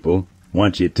many people,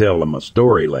 once you tell them a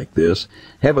story like this,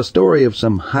 have a story of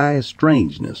some high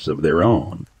strangeness of their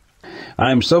own.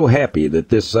 I'm so happy that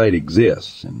this site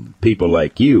exists, and people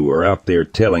like you are out there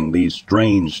telling these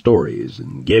strange stories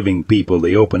and giving people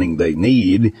the opening they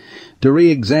need to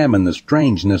re-examine the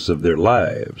strangeness of their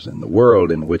lives and the world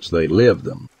in which they live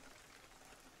them.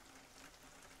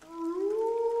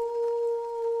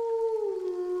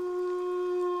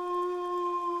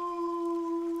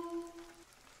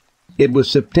 It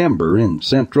was September in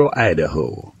central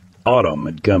Idaho. Autumn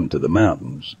had come to the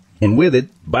mountains, and with it,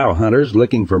 bowhunters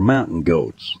looking for mountain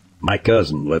goats. My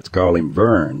cousin, let's call him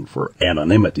Vern for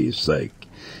anonymity's sake,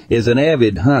 is an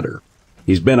avid hunter.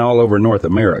 He's been all over North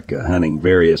America hunting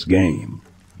various game.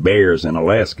 Bears in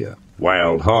Alaska,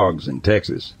 wild hogs in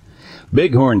Texas,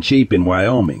 bighorn sheep in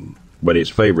Wyoming, but his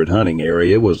favorite hunting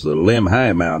area was the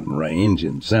Limhi Mountain Range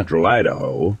in central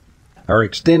Idaho. Our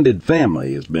extended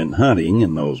family has been hunting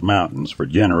in those mountains for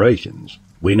generations.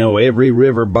 We know every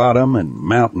river bottom and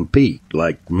mountain peak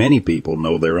like many people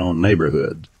know their own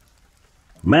neighborhoods.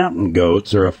 Mountain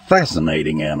goats are a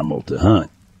fascinating animal to hunt.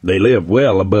 They live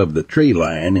well above the tree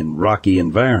line in rocky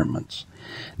environments.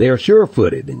 They are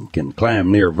sure-footed and can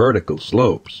climb near vertical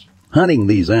slopes. Hunting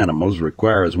these animals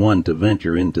requires one to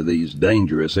venture into these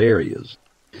dangerous areas.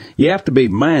 You have to be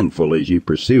mindful as you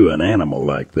pursue an animal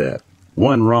like that.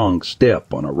 One wrong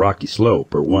step on a rocky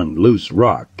slope or one loose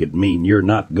rock could mean you're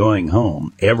not going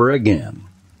home ever again.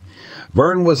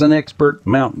 Vern was an expert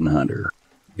mountain hunter.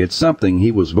 It's something he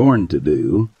was born to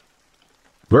do.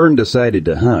 Vern decided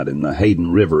to hunt in the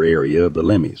Hayden River area of the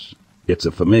Lemmis. It's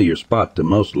a familiar spot to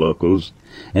most locals,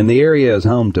 and the area is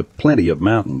home to plenty of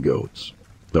mountain goats.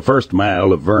 The first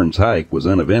mile of Vern's hike was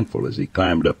uneventful as he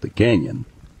climbed up the canyon.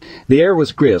 The air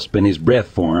was crisp and his breath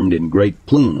formed in great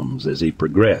plumes as he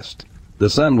progressed. The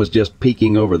sun was just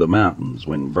peeking over the mountains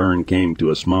when Vern came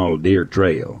to a small deer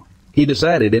trail. He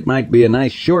decided it might be a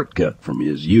nice shortcut from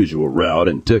his usual route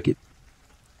and took it.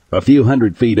 A few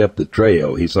hundred feet up the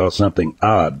trail, he saw something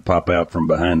odd pop out from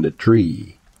behind a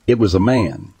tree. It was a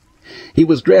man. He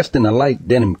was dressed in a light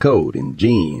denim coat and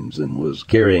jeans and was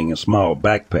carrying a small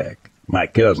backpack. My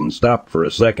cousin stopped for a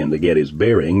second to get his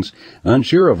bearings,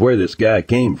 unsure of where this guy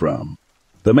came from.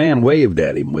 The man waved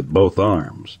at him with both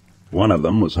arms. One of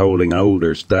them was holding an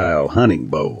older-style hunting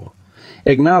bow.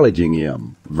 Acknowledging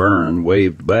him, Vern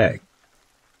waved back.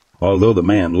 Although the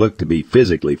man looked to be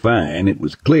physically fine, it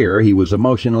was clear he was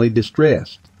emotionally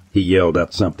distressed. He yelled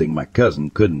out something my cousin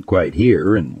couldn't quite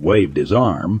hear and waved his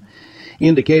arm,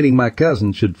 indicating my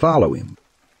cousin should follow him.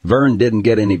 Vern didn't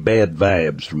get any bad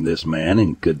vibes from this man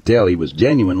and could tell he was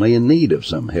genuinely in need of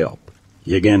some help.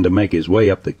 He began to make his way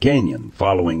up the canyon,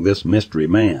 following this mystery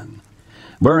man.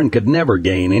 Vern could never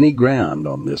gain any ground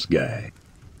on this guy.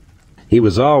 He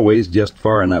was always just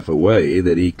far enough away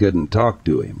that he couldn't talk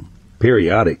to him.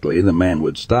 Periodically, the man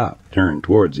would stop, turn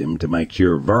towards him to make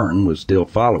sure Vern was still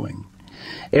following.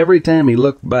 Every time he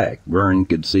looked back, Vern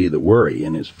could see the worry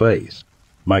in his face.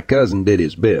 My cousin did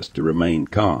his best to remain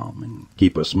calm and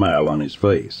keep a smile on his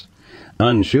face,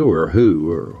 unsure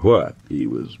who or what he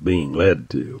was being led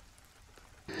to.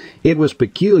 It was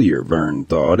peculiar, Vern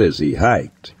thought, as he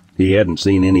hiked. He hadn't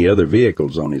seen any other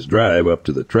vehicles on his drive up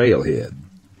to the trailhead.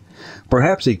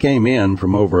 Perhaps he came in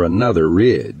from over another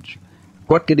ridge.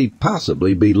 What could he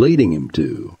possibly be leading him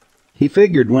to? He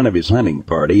figured one of his hunting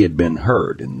party had been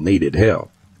hurt and needed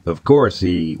help. Of course,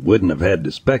 he wouldn't have had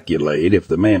to speculate if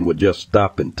the man would just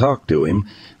stop and talk to him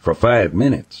for 5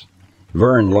 minutes.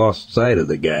 Vern lost sight of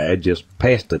the guy just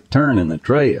past a turn in the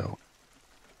trail.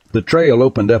 The trail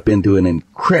opened up into an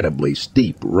incredibly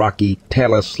steep, rocky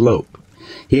talus slope.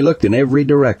 He looked in every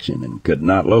direction and could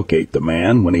not locate the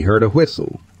man when he heard a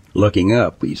whistle. Looking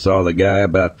up, he saw the guy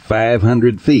about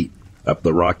 500 feet up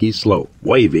the rocky slope,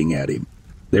 waving at him.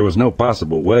 There was no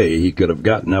possible way he could have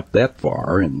gotten up that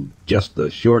far. In just a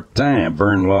short time,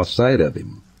 Vern lost sight of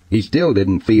him. He still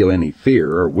didn't feel any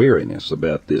fear or weariness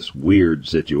about this weird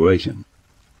situation.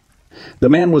 The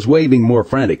man was waving more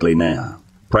frantically now,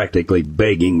 practically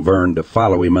begging Vern to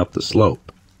follow him up the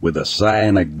slope. With a sigh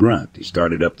and a grunt, he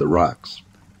started up the rocks.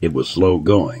 It was slow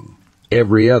going.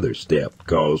 Every other step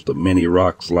caused a mini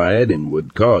rock slide and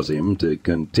would cause him to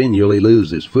continually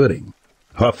lose his footing.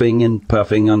 Huffing and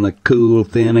puffing on the cool,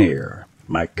 thin air,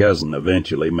 my cousin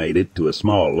eventually made it to a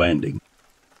small landing.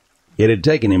 It had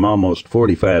taken him almost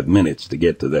 45 minutes to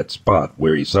get to that spot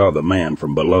where he saw the man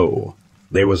from below.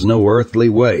 There was no earthly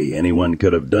way anyone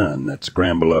could have done that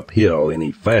scramble uphill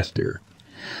any faster.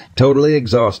 Totally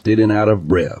exhausted and out of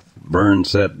breath, Vern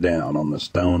sat down on the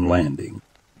stone landing.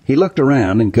 He looked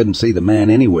around and couldn't see the man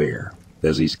anywhere.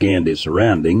 As he scanned his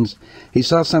surroundings, he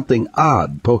saw something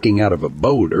odd poking out of a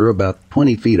boulder about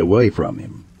 20 feet away from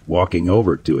him. Walking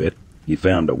over to it, he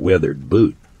found a weathered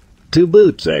boot. 2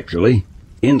 boots, actually.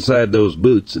 Inside those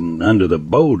boots and under the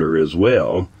boulder as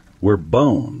well were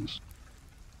bones.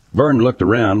 Vern looked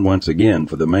around once again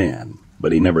for the man,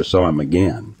 but he never saw him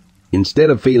again. Instead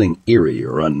of feeling eerie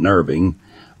or unnerving,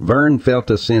 Vern felt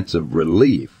a sense of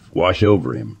relief wash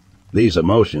over him. These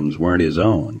emotions weren't his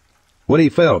own. What he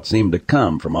felt seemed to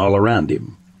come from all around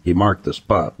him. He marked the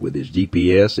spot with his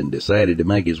GPS and decided to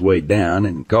make his way down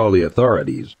and call the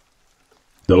authorities.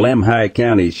 The Lemhi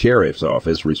County Sheriff's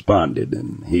Office responded,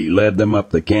 and he led them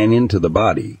up the canyon to the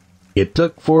body. It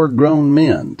took 4 grown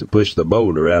men to push the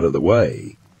boulder out of the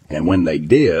way, and when they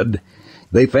did,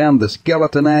 they found the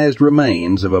skeletonized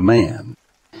remains of a man.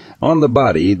 On the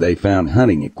body, they found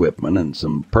hunting equipment and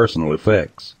some personal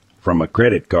effects. From a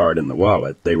credit card in the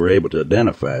wallet, they were able to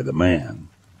identify the man.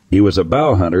 He was a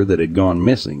bow hunter that had gone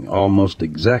missing almost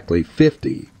exactly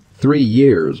 3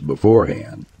 years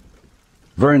beforehand.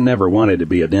 Vern never wanted to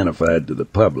be identified to the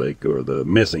public or the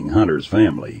missing hunter's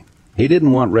family. He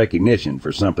didn't want recognition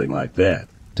for something like that.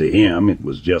 To him, it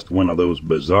was just one of those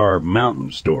bizarre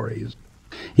mountain stories.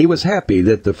 He was happy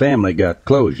that the family got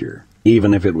closure,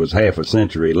 even if it was half a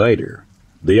century later.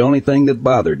 The only thing that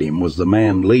bothered him was the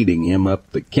man leading him up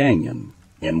the canyon,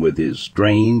 and with his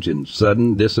strange and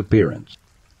sudden disappearance.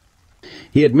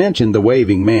 He had mentioned the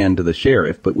waving man to the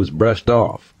sheriff, but was brushed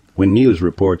off. When news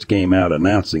reports came out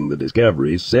announcing the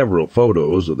discoveries, several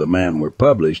photos of the man were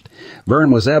published. Vern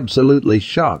was absolutely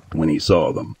shocked when he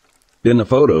saw them. In the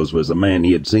photos was the man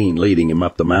he had seen leading him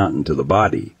up the mountain to the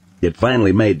body. It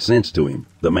finally made sense to him,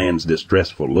 the man's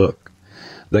distressful look.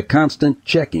 The constant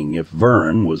checking if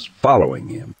Vern was following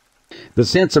him. The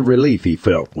sense of relief he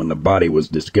felt when the body was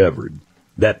discovered.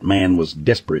 That man was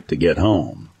desperate to get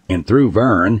home, and through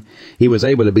Vern, he was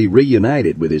able to be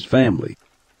reunited with his family.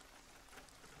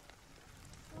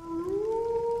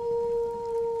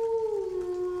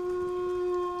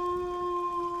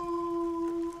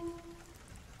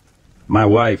 My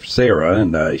wife, Sarah,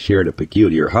 and I shared a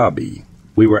peculiar hobby.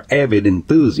 We were avid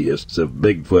enthusiasts of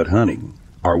Bigfoot hunting.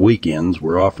 Our weekends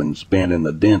were often spent in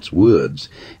the dense woods,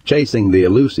 chasing the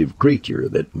elusive creature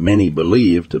that many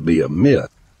believed to be a myth.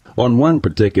 On one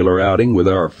particular outing with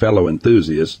our fellow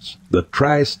enthusiasts, the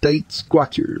Tri-State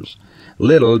Squatchers,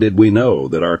 little did we know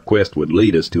that our quest would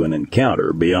lead us to an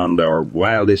encounter beyond our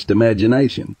wildest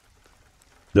imagination.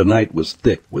 The night was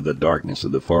thick with the darkness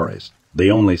of the forest, the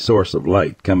only source of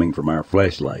light coming from our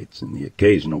flashlights and the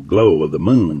occasional glow of the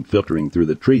moon filtering through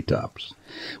the treetops.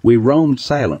 We roamed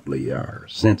silently, our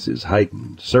senses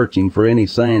heightened, searching for any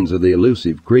signs of the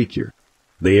elusive creature.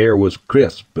 The air was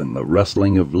crisp, and the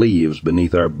rustling of leaves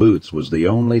beneath our boots was the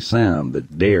only sound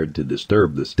that dared to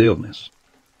disturb the stillness.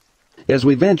 As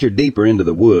we ventured deeper into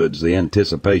the woods, the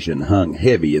anticipation hung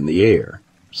heavy in the air.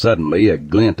 Suddenly, a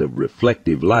glint of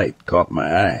reflective light caught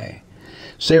my eye.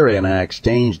 Sarah and I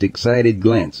exchanged excited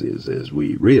glances as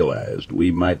we realized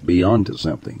we might be onto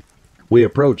something. We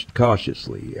approached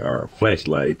cautiously, our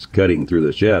flashlights cutting through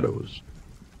the shadows.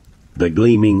 The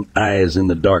gleaming eyes in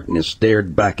the darkness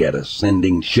stared back at us,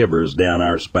 sending shivers down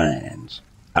our spines.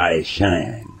 Eyes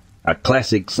shine, a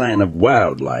classic sign of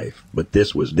wildlife, but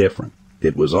this was different.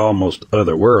 It was almost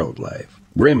otherworld life,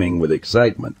 brimming with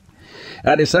excitement.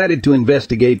 I decided to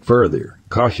investigate further,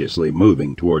 cautiously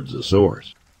moving towards the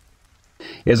source.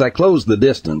 As I closed the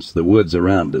distance, the woods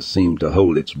around us seemed to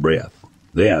hold its breath.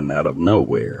 Then, out of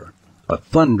nowhere, a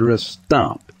thunderous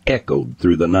stomp echoed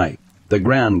through the night. The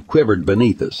ground quivered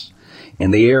beneath us,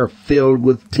 and the air filled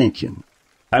with tension.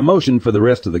 I motioned for the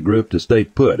rest of the group to stay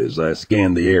put as I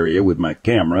scanned the area with my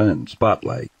camera and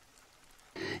spotlight.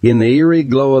 In the eerie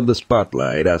glow of the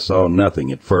spotlight, I saw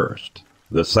nothing at first.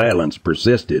 The silence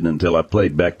persisted until I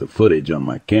played back the footage on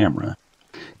my camera.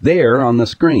 There, on the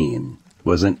screen,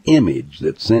 was an image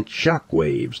that sent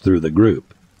shockwaves through the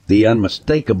group. The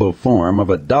unmistakable form of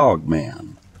a dog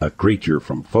man, a creature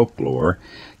from folklore,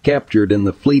 captured in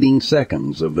the fleeting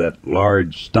seconds of that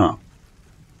large stomp.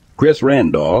 Chris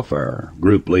Randolph, our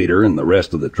group leader, and the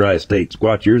rest of the Tri-State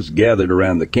Squatchers gathered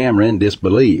around the camera in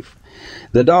disbelief.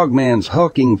 The dogman's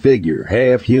hulking figure,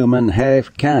 half human,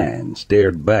 half kind,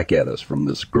 stared back at us from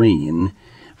the screen,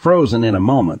 frozen in a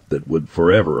moment that would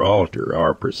forever alter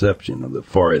our perception of the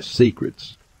forest's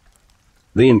secrets.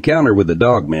 The encounter with the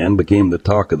dogman became the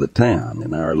talk of the town,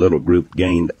 and our little group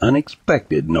gained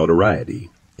unexpected notoriety.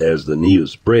 As the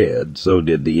news spread, so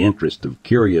did the interest of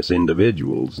curious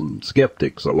individuals and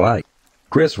skeptics alike.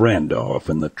 Chris Randolph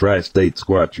and the Tri-State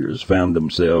Squatchers found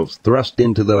themselves thrust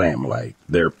into the limelight,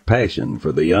 their passion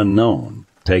for the unknown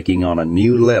taking on a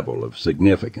new level of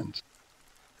significance.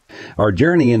 Our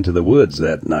journey into the woods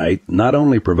that night not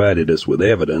only provided us with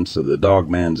evidence of the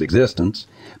dogman's existence,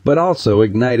 but also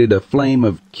ignited a flame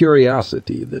of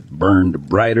curiosity that burned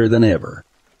brighter than ever.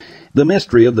 The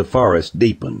mystery of the forest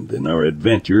deepened, and our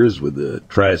adventures with the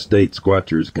Tri-State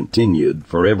Squatchers continued,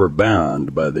 forever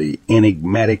bound by the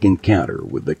enigmatic encounter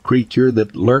with the creature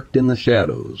that lurked in the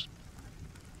shadows.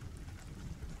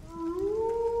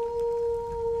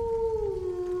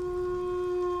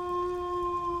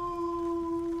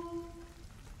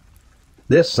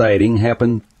 This sighting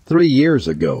happened 3 years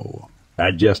ago. I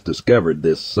just discovered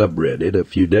this subreddit a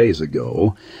few days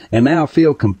ago, and now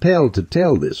feel compelled to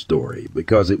tell this story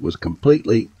because it was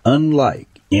completely unlike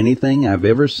anything I've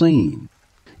ever seen.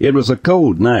 It was a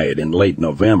cold night in late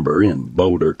November in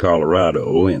Boulder,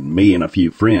 Colorado, and me and a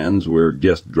few friends were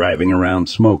just driving around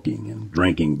smoking and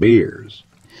drinking beers.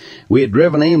 We had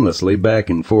driven aimlessly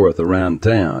back and forth around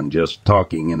town, just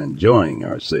talking and enjoying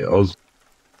ourselves.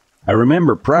 I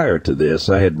remember prior to this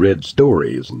I had read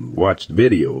stories and watched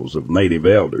videos of native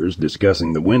elders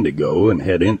discussing the Wendigo and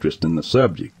had interest in the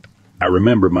subject. I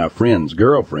remember my friend's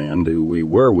girlfriend, who we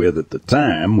were with at the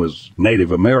time, was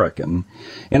Native American,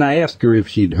 and I asked her if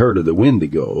she'd heard of the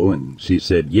Wendigo, and she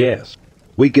said yes.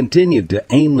 We continued to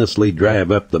aimlessly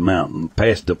drive up the mountain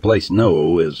past a place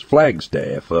known as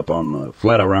Flagstaff up on the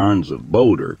Flatirons of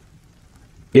Boulder.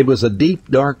 It was a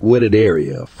deep, dark, wooded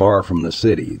area far from the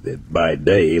city that by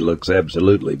day looks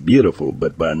absolutely beautiful,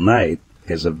 but by night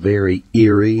has a very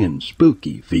eerie and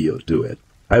spooky feel to it.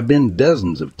 I've been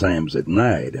dozens of times at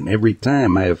night, and every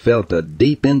time I have felt a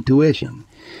deep intuition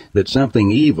that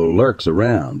something evil lurks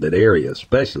around that area,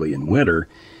 especially in winter.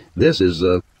 This is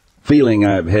a feeling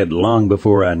I've had long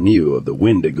before I knew of the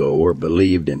Wendigo or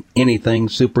believed in anything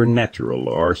supernatural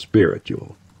or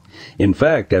spiritual. In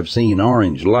fact, I've seen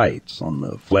orange lights on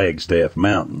the Flagstaff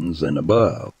Mountains and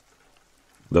above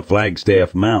the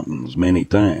Flagstaff Mountains many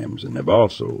times, and have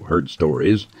also heard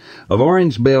stories of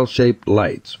orange bell-shaped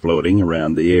lights floating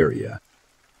around the area.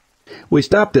 We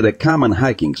stopped at a common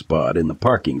hiking spot in the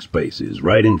parking spaces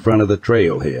right in front of the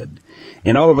trailhead,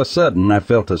 and all of a sudden I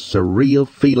felt a surreal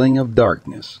feeling of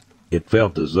darkness. It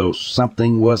felt as though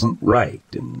something wasn't right,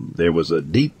 and there was a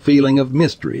deep feeling of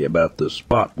mystery about the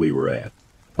spot we were at.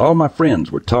 All my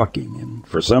friends were talking, and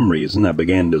for some reason I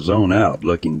began to zone out,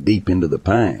 looking deep into the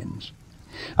pines.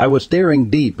 I was staring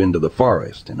deep into the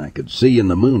forest, and I could see in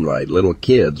the moonlight little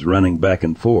kids running back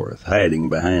and forth, hiding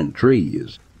behind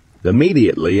trees.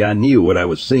 Immediately I knew what I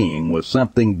was seeing was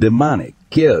something demonic.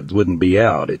 Kids wouldn't be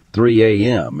out at 3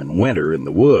 a.m. in winter in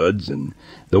the woods, and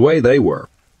the way they were,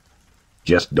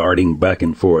 just darting back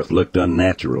and forth, looked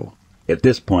unnatural. At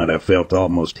this point I felt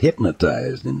almost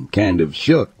hypnotized and kind of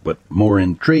shook, but more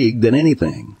intrigued than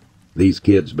anything. These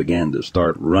kids began to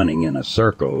start running in a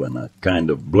circle, and a kind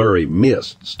of blurry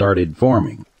mist started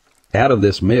forming. Out of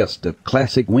this mist, a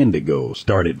classic Wendigo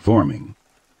started forming.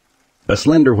 A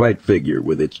slender white figure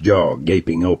with its jaw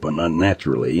gaping open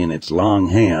unnaturally and its long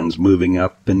hands moving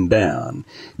up and down,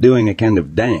 doing a kind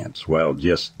of dance while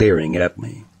just staring at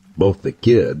me. Both the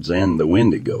kids and the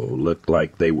Wendigo looked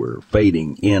like they were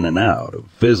fading in and out of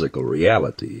physical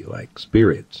reality like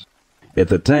spirits. At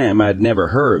the time, I'd never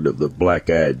heard of the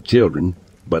black-eyed children,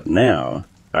 but now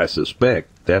I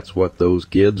suspect that's what those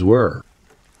kids were.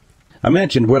 I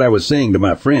mentioned what I was seeing to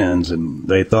my friends, and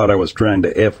they thought I was trying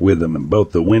to F with them, and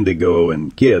both the Wendigo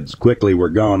and kids quickly were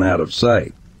gone out of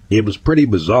sight. It was pretty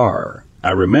bizarre. I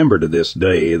remember to this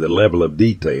day the level of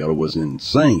detail was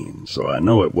insane, so I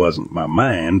know it wasn't my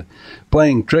mind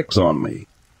playing tricks on me.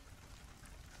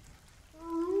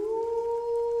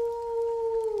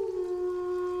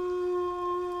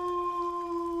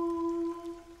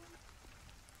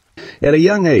 At a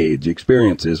young age,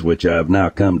 experiences which I have now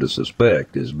come to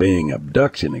suspect as being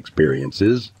abduction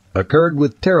experiences occurred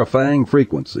with terrifying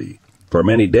frequency. For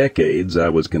many decades, I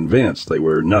was convinced they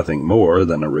were nothing more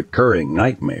than a recurring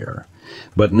nightmare,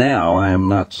 but now I am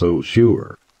not so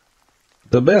sure.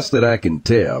 The best that I can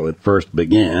tell, it first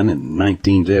began in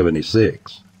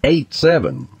 1976,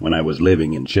 8/7, when I was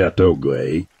living in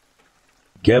Chateauguay,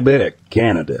 Quebec,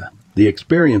 Canada. The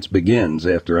experience begins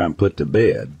after I'm put to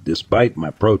bed, despite my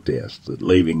protests that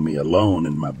leaving me alone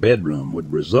in my bedroom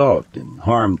would result in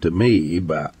harm to me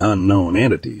by unknown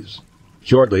entities.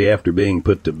 Shortly after being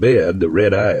put to bed, the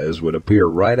red eyes would appear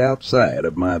right outside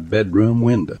of my bedroom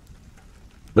window.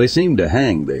 They seemed to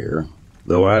hang there,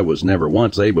 though I was never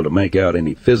once able to make out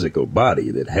any physical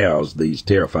body that housed these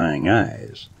terrifying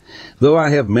eyes, though I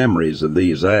have memories of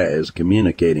these eyes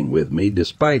communicating with me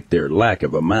despite their lack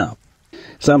of a mouth.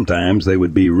 Sometimes they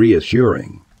would be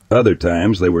reassuring. Other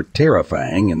times they were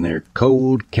terrifying in their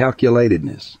cold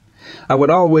calculatedness. I would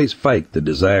always fight the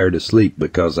desire to sleep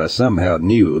because I somehow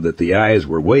knew that the eyes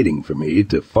were waiting for me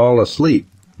to fall asleep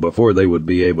before they would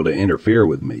be able to interfere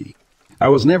with me. I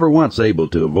was never once able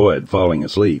to avoid falling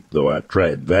asleep, though I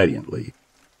tried valiantly.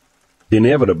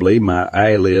 Inevitably, my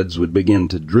eyelids would begin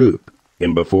to droop,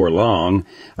 and before long,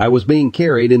 I was being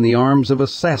carried in the arms of a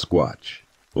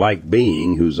Sasquatch-like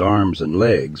being whose arms and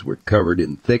legs were covered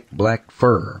in thick black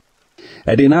fur.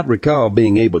 I do not recall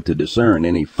being able to discern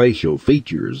any facial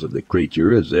features of the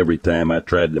creature, as every time I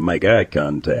tried to make eye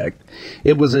contact,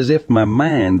 it was as if my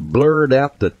mind blurred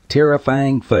out the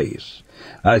terrifying face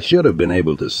I should have been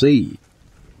able to see.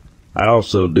 I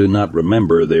also do not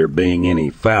remember there being any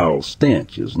foul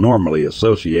stench as normally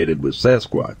associated with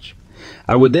Sasquatch.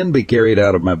 I would then be carried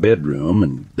out of my bedroom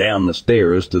and down the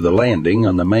stairs to the landing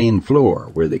on the main floor,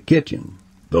 where the kitchen,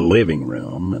 the living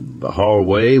room, and the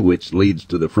hallway which leads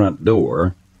to the front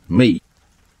door meet.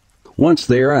 Once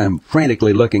there, I am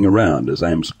frantically looking around as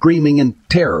I am screaming in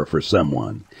terror for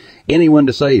someone, anyone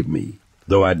to save me,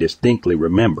 though I distinctly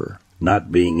remember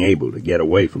not being able to get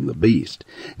away from the beast,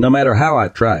 no matter how I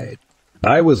tried.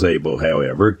 I was able,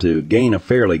 however, to gain a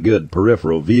fairly good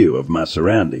peripheral view of my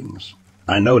surroundings.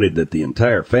 I noted that the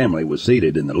entire family was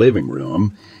seated in the living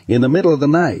room in the middle of the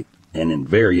night and in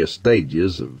various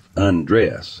stages of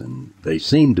undress, and they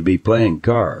seemed to be playing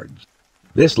cards.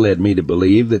 This led me to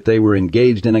believe that they were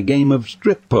engaged in a game of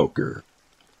strip poker.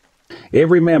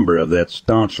 Every member of that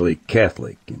staunchly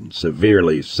Catholic and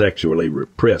severely sexually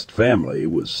repressed family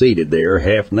was seated there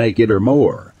half naked or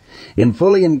more, and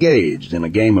fully engaged in a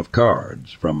game of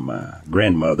cards, from my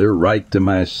grandmother right to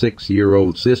my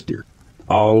 6-year-old sister.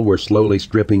 All were slowly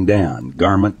stripping down,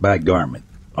 garment by garment.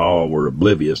 All were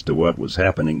oblivious to what was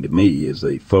happening to me as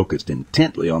they focused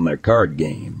intently on their card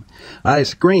game. I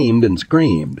screamed and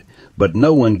screamed, but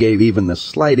no one gave even the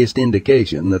slightest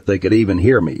indication that they could even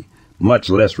hear me, much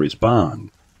less respond.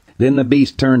 Then the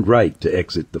beast turned right to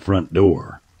exit the front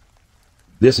door.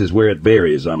 This is where it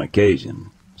varies on occasion.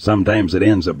 Sometimes it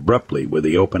ends abruptly with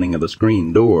the opening of the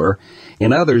screen door,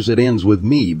 in others it ends with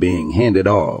me being handed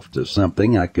off to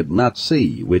something I could not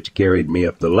see, which carried me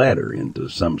up the ladder into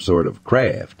some sort of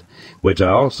craft, which I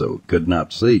also could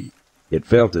not see. It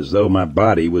felt as though my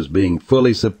body was being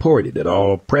fully supported at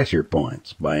all pressure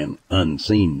points by an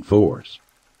unseen force.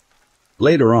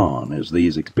 Later on, as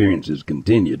these experiences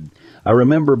continued, I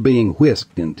remember being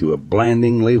whisked into a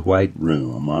blindingly white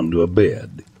room onto a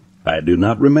bed. I do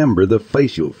not remember the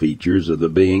facial features of the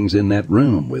beings in that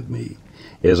room with me,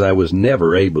 as I was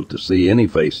never able to see any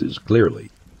faces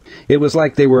clearly. It was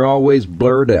like they were always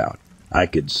blurred out. I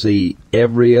could see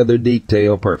every other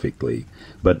detail perfectly,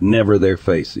 but never their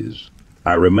faces.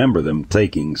 I remember them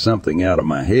taking something out of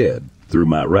my head through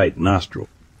my right nostril.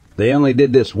 They only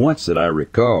did this once that I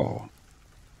recall.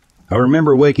 I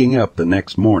remember waking up the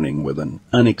next morning with an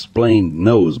unexplained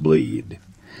nosebleed.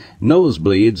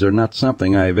 Nosebleeds are not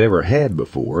something I have ever had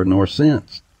before nor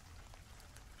since.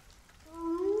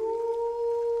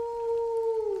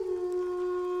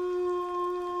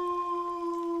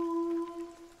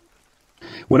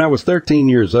 When I was 13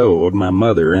 years old, my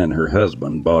mother and her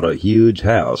husband bought a huge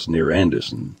house near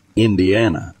Anderson,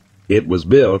 Indiana. It was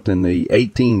built in the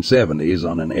 1870s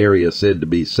on an area said to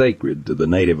be sacred to the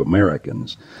Native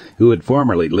Americans who had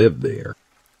formerly lived there.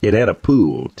 It had a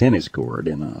pool, tennis court,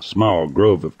 and a small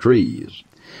grove of trees,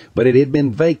 but it had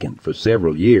been vacant for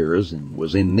several years and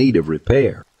was in need of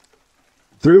repair.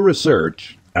 Through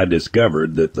research, I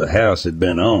discovered that the house had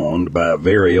been owned by a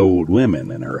very old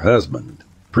woman and her husband.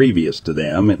 Previous to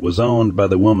them, it was owned by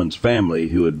the woman's family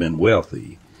who had been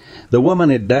wealthy. The woman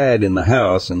had died in the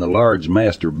house in the large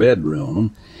master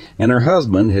bedroom, and her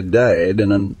husband had died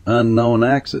in an unknown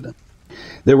accident.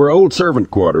 There were old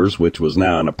servant quarters, which was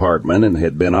now an apartment and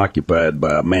had been occupied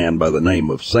by a man by the name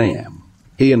of Sam.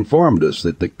 He informed us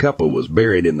that the couple was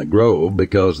buried in the grove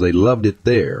because they loved it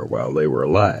there while they were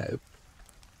alive.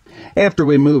 After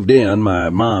we moved in, my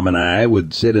mom and I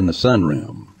would sit in the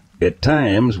sunroom. At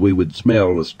times, we would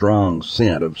smell the strong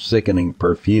scent of sickening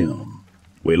perfume.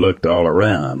 We looked all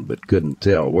around, but couldn't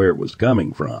tell where it was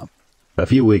coming from. A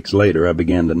few weeks later, I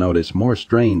began to notice more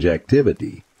strange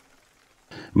activity.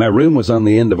 My room was on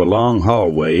the end of a long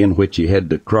hallway in which you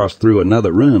had to cross through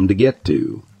another room to get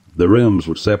to. The rooms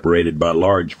were separated by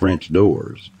large French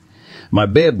doors. My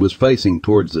bed was facing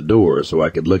towards the door so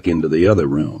I could look into the other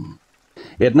room.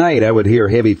 At night, I would hear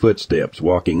heavy footsteps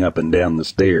walking up and down the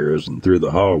stairs and through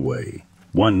the hallway.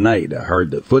 One night, I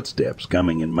heard the footsteps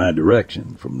coming in my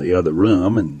direction from the other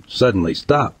room and suddenly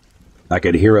stopped. I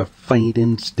could hear a faint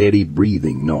and steady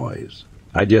breathing noise.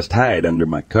 I just hid under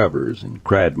my covers and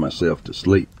cried myself to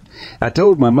sleep. I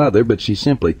told my mother, but she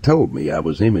simply told me I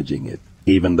was imaging it,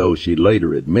 even though she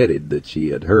later admitted that she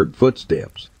had heard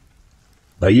footsteps.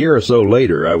 A year or so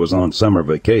later, I was on summer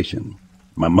vacation.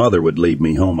 My mother would leave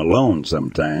me home alone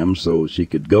sometimes so she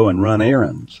could go and run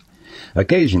errands.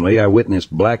 Occasionally, I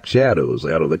witnessed black shadows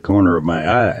out of the corner of my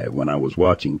eye when I was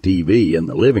watching TV in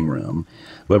the living room,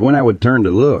 but when I would turn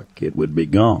to look, it would be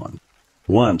gone.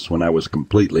 Once, when I was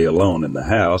completely alone in the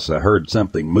house, I heard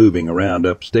something moving around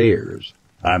upstairs.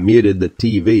 I muted the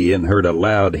TV and heard a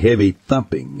loud, heavy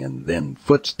thumping and then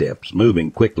footsteps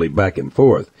moving quickly back and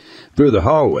forth through the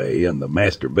hallway and the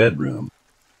master bedroom.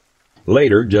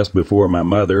 Later, just before my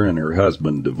mother and her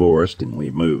husband divorced and we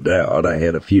moved out, I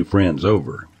had a few friends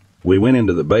over. We went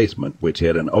into the basement, which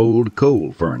had an old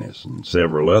coal furnace and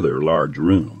several other large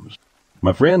rooms.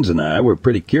 My friends and I were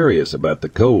pretty curious about the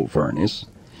coal furnace,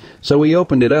 so we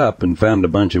opened it up and found a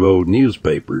bunch of old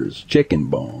newspapers, chicken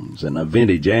bones, and a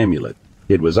vintage amulet.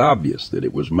 It was obvious that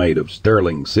it was made of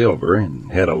sterling silver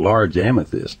and had a large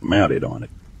amethyst mounted on it.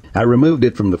 I removed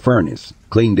it from the furnace,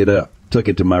 cleaned it up, took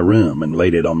it to my room, and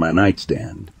laid it on my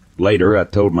nightstand. Later, I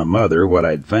told my mother what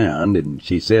I'd found, and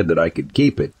she said that I could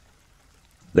keep it.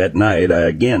 That night, I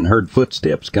again heard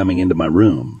footsteps coming into my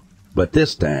room, but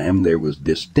this time there was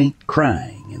distinct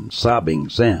crying and sobbing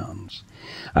sounds.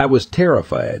 I was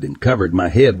terrified and covered my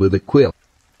head with a quilt.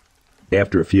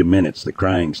 After a few minutes, the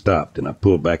crying stopped, and I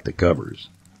pulled back the covers.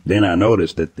 Then I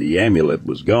noticed that the amulet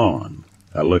was gone.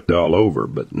 I looked all over,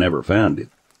 but never found it.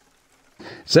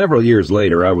 Several years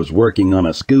later, I was working on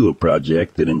a school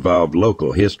project that involved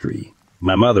local history.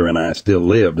 My mother and I still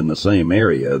lived in the same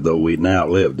area, though we now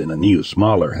lived in a new,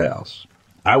 smaller house.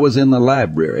 I was in the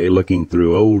library looking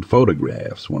through old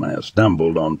photographs when I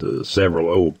stumbled onto several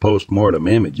old post-mortem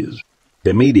images.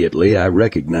 Immediately, I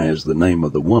recognized the name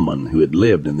of the woman who had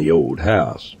lived in the old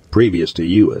house, previous to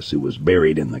Ewis, who was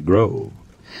buried in the grove.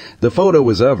 The photo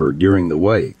was of her during the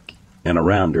wake, and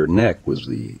around her neck was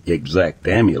the exact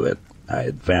amulet I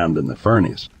had found in the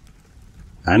furnace.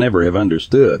 I never have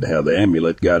understood how the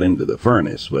amulet got into the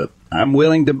furnace, but I'm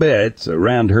willing to bet it's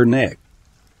around her neck.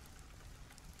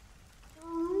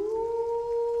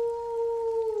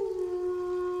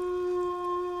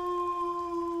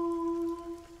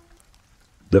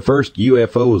 The first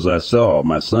UFOs I saw,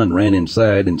 my son ran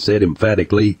inside and said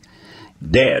emphatically,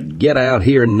 "Dad, get out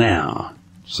here now."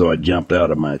 So I jumped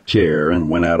out of my chair and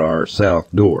went out our south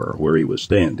door where he was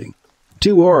standing.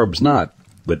 Two orbs not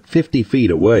but 50 feet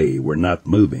away were not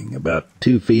moving, about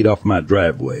 2 feet off my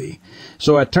driveway.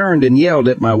 So I turned and yelled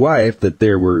at my wife that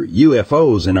there were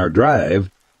UFOs in our drive.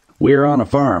 We're on a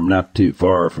farm not too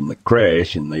far from the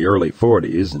crash in the early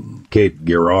 40s in Cape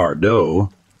Girardeau.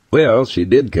 Well, she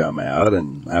did come out,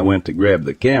 and I went to grab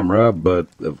the camera, but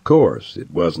of course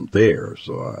it wasn't there,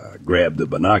 so I grabbed the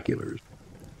binoculars.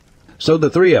 So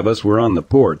the three of us were on the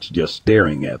porch just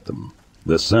staring at them.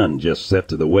 The sun just set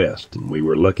to the west, and we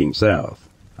were looking south.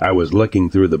 I was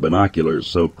looking through the binoculars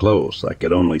so close I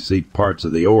could only see parts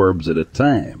of the orbs at a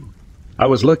time. I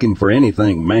was looking for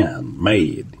anything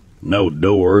man-made. No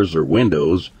doors or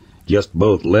windows, just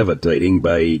both levitating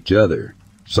by each other.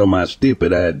 So my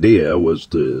stupid idea was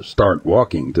to start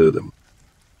walking to them.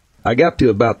 I got to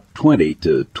about 20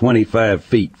 to 25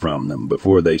 feet from them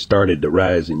before they started to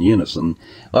rise in unison,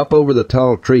 up over the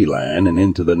tall tree line and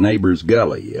into the neighbor's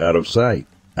gully, out of sight.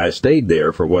 I stayed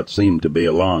there for what seemed to be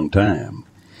a long time.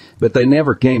 But they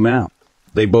never came out.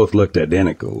 They both looked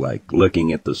identical, like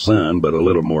looking at the sun, but a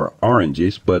little more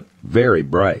orangish, but very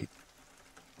bright.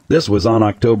 This was on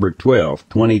October 12,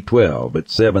 2012, at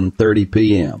 7:30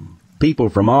 p.m. People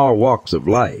from all walks of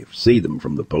life see them,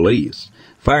 from the police,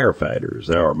 firefighters,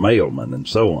 our mailmen, and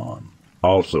so on.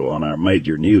 Also on our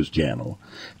major news channel,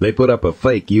 they put up a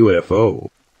fake UFO.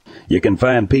 You can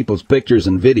find people's pictures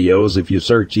and videos if you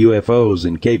search UFOs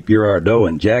in Cape Girardeau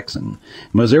and Jackson,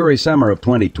 Missouri, summer of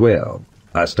 2012.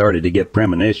 I started to get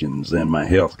premonitions, then my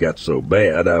health got so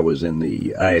bad I was in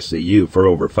the ICU for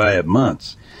over 5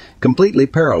 months, completely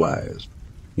paralyzed.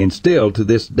 And still to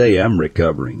this day I'm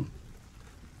recovering.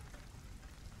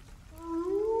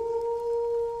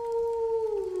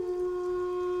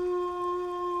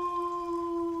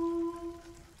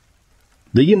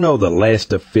 Do you know the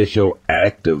last official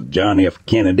act of John F.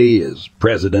 Kennedy as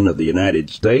President of the United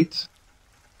States?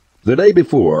 The day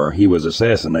before he was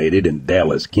assassinated in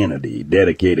Dallas, Kennedy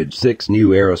dedicated 6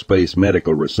 new aerospace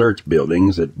medical research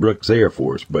buildings at Brooks Air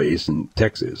Force Base in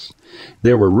Texas.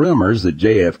 There were rumors that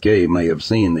JFK may have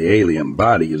seen the alien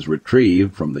bodies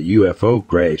retrieved from the UFO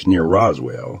crash near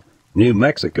Roswell, New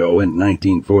Mexico in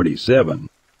 1947.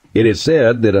 It is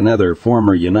said that another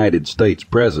former United States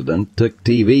president took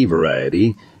TV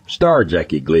variety star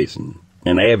Jackie Gleason,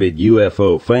 an avid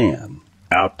UFO fan,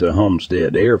 out to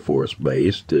Homestead Air Force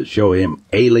Base to show him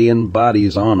alien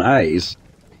bodies on ice.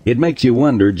 It makes you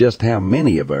wonder just how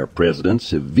many of our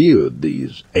presidents have viewed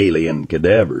these alien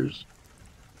cadavers.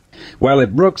 While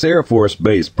at Brooks Air Force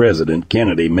Base, President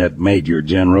Kennedy met Major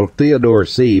General Theodore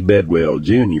C. Bedwell,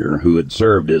 Jr., who had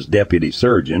served as Deputy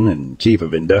Surgeon and Chief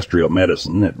of Industrial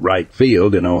Medicine at Wright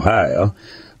Field in Ohio,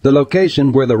 the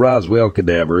location where the Roswell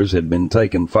cadavers had been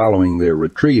taken following their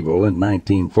retrieval in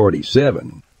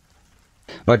 1947.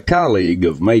 A colleague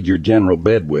of Major General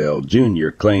Bedwell, Jr.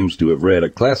 claims to have read a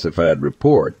classified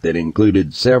report that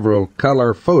included several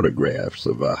color photographs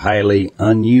of a highly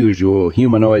unusual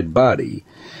humanoid body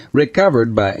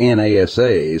recovered by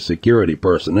NASA security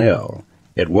personnel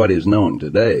at what is known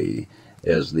today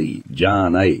as the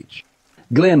John H.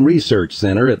 Glenn Research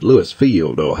Center at Lewis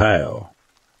Field, Ohio.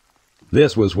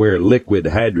 This was where liquid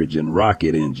hydrogen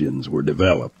rocket engines were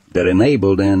developed that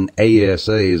enabled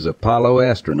NASA's Apollo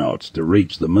astronauts to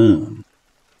reach the moon.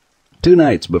 2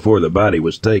 nights before the body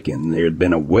was taken, there had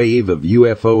been a wave of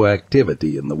UFO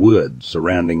activity in the woods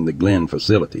surrounding the Glenn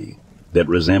facility that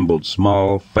resembled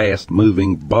small,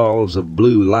 fast-moving balls of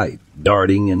blue light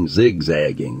darting and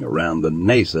zigzagging around the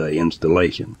NASA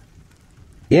installation.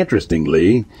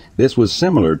 Interestingly, this was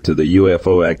similar to the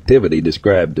UFO activity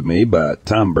described to me by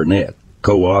Tom Burnett,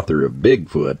 co-author of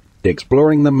Bigfoot,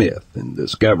 Exploring the Myth and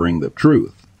Discovering the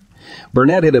Truth.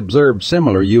 Burnett had observed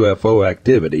similar UFO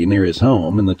activity near his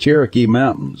home in the Cherokee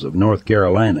Mountains of North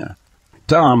Carolina.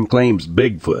 Tom claims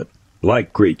Bigfoot,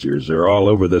 like creatures, are all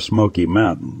over the Smoky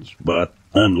Mountains, but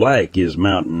unlike his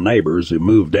mountain neighbors who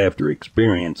moved after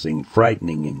experiencing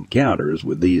frightening encounters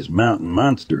with these mountain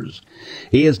monsters,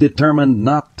 he is determined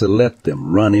not to let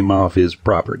them run him off his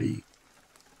property.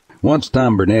 Once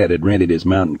Tom Burnett had rented his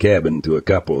mountain cabin to a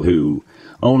couple who,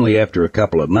 only after a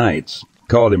couple of nights,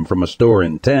 called him from a store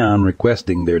in town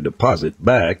requesting their deposit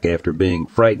back after being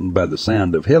frightened by the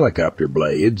sound of helicopter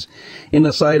blades in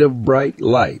the sight of bright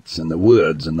lights in the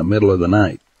woods in the middle of the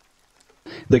night.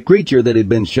 The creature that had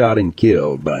been shot and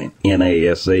killed by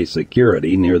NASA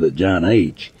security near the John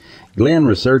H. Glenn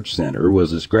Research Center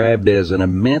was described as an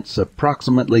immense,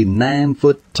 approximately 9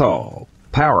 foot tall,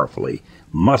 powerfully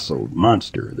muscled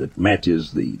monster that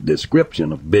matches the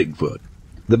description of Bigfoot.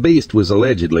 The beast was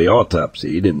allegedly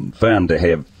autopsied and found to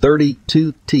have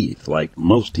 32 teeth like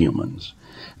most humans,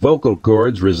 vocal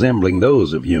cords resembling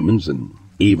those of humans, and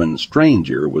even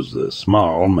stranger was the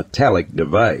small metallic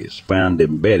device found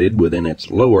embedded within its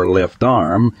lower left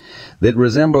arm that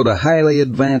resembled a highly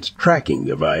advanced tracking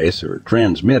device or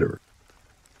transmitter.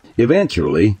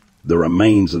 Eventually, the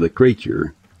remains of the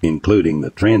creature, including the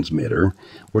transmitter,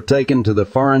 were taken to the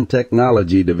Foreign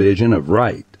Technology Division of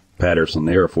Wright, Patterson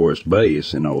Air Force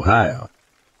Base in Ohio.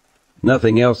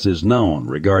 Nothing else is known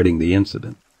regarding the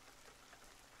incident.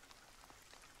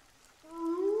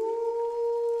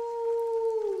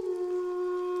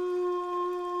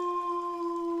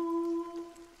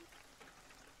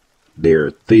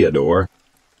 Dear Theodore,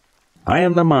 I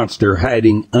am the monster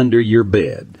hiding under your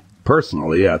bed.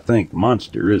 Personally, I think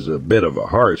monster is a bit of a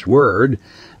harsh word,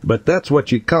 but that's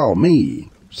what you call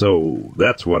me, so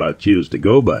that's what I choose to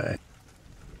go by.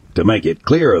 To make it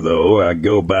clear, though, I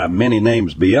go by many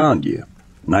names beyond you.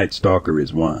 Night Stalker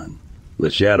is one. The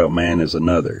Shadow Man is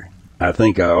another. I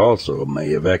think I also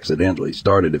may have accidentally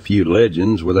started a few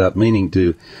legends without meaning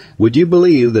to. Would you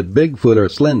believe that Bigfoot or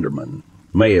Slenderman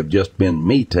may have just been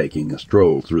me taking a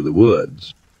stroll through the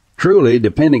woods? Truly,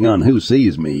 depending on who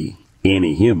sees me,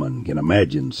 any human can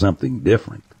imagine something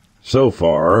different. So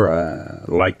far, I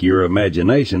like your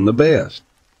imagination the best.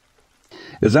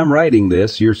 As I'm writing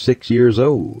this, you're 6 years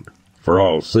old. For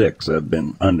all 6, I've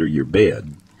been under your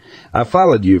bed. I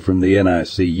followed you from the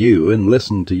NICU and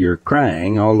listened to your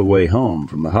crying all the way home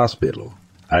from the hospital.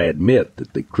 I admit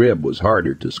that the crib was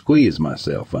harder to squeeze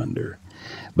myself under,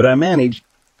 but I managed.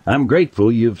 I'm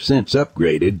grateful you've since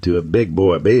upgraded to a big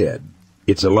boy bed.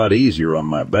 It's a lot easier on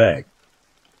my back.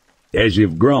 As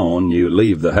you've grown, you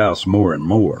leave the house more and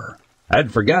more.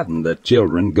 I'd forgotten that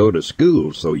children go to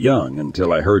school so young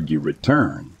until I heard you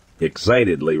return,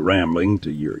 excitedly rambling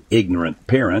to your ignorant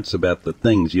parents about the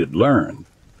things you'd learned.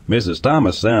 Mrs.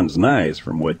 Thomas sounds nice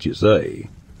from what you say.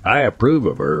 I approve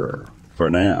of her, for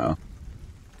now.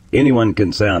 Anyone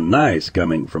can sound nice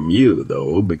coming from you,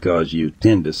 though, because you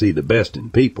tend to see the best in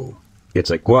people.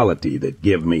 It's a quality that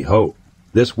gives me hope.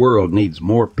 This world needs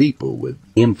more people with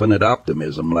infinite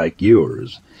optimism like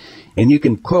yours, and you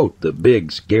can quote the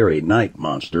big, scary night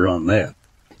monster on that.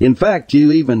 In fact,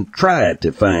 you even try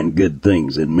to find good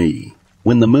things in me.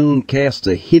 When the moon casts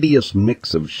a hideous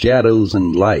mix of shadows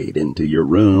and light into your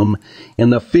room,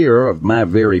 and the fear of my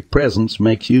very presence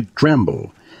makes you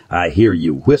tremble, I hear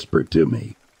you whisper to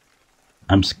me,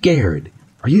 "I'm scared.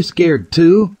 Are you scared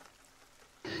too?"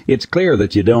 It's clear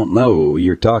that you don't know who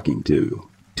you're talking to.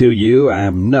 To you, I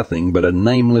am nothing but a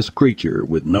nameless creature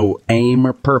with no aim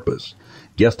or purpose,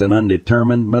 just an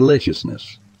undetermined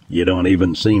maliciousness. You don't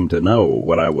even seem to know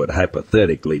what I would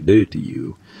hypothetically do to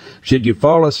you, should you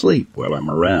fall asleep while I'm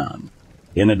around.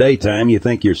 In the daytime, you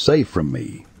think you're safe from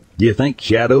me. Do you think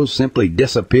shadows simply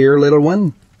disappear, little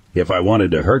one? If I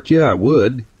wanted to hurt you, I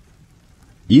would.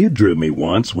 You drew me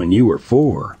once when you were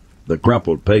 4. The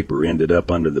crumpled paper ended up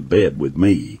under the bed with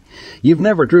me. You've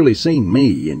never truly seen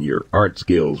me, and your art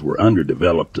skills were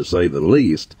underdeveloped to say the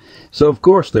least, so of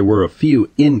course there were a few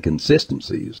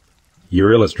inconsistencies.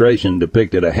 Your illustration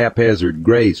depicted a haphazard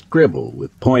gray scribble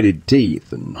with pointed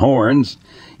teeth and horns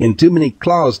and too many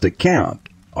claws to count,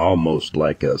 almost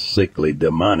like a sickly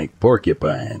demonic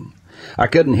porcupine. I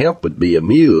couldn't help but be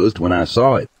amused when I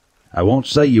saw it. I won't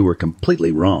say you were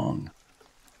completely wrong.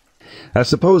 I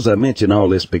suppose I mention all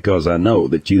this because I know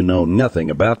that you know nothing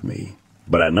about me,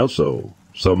 but I know so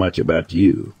much about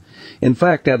you. In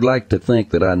fact, I'd like to think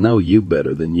that I know you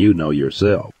better than you know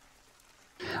yourself.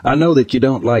 I know that you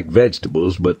don't like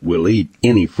vegetables, but will eat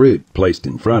any fruit placed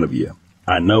in front of you.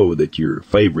 I know that your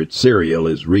favorite cereal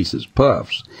is Reese's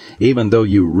Puffs, even though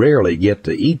you rarely get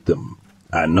to eat them.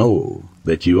 I know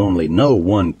that you only know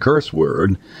one curse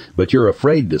word, but you're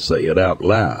afraid to say it out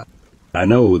loud. I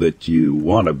know that you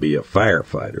want to be a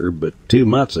firefighter, but 2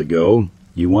 months ago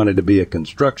you wanted to be a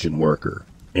construction worker,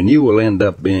 and you will end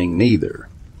up being neither.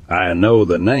 I know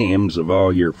the names of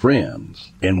all your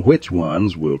friends, and which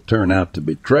ones will turn out to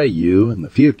betray you in the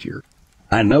future.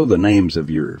 I know the names of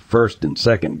your first and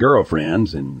second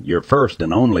girlfriends and your first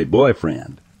and only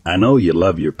boyfriend. I know you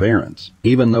love your parents,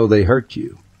 even though they hurt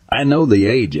you. I know the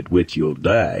age at which you'll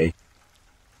die.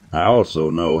 I also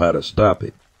know how to stop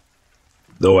it.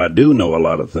 Though I do know a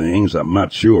lot of things, I'm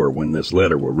not sure when this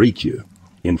letter will reach you.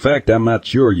 In fact, I'm not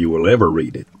sure you will ever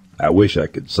read it. I wish I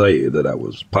could say that I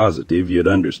was positive you'd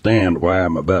understand why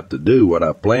I'm about to do what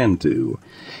I plan to,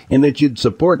 and that you'd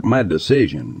support my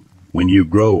decision when you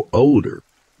grow older.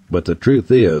 But the truth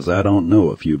is, I don't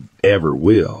know if you ever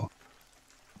will.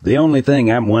 The only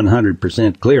thing I'm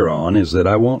 100% clear on is that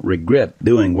I won't regret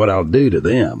doing what I'll do to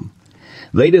them.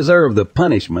 They deserve the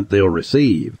punishment they'll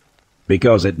receive,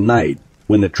 because at night,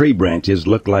 when the tree branches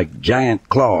look like giant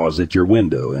claws at your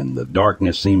window and the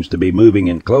darkness seems to be moving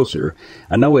in closer,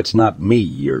 I know it's not me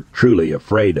you're truly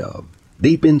afraid of.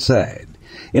 Deep inside,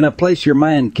 in a place your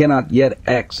mind cannot yet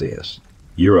access,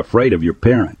 you're afraid of your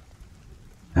parent.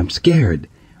 I'm scared.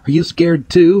 Are you scared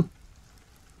too?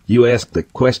 You ask the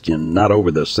question not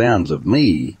over the sounds of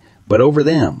me, but over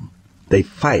them. They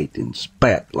fight and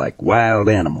spat like wild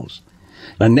animals.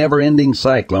 A never-ending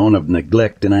cyclone of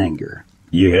neglect and anger.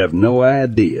 You have no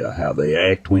idea how they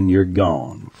act when you're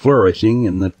gone, flourishing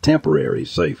in the temporary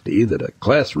safety that a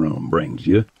classroom brings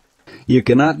you. You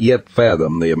cannot yet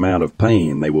fathom the amount of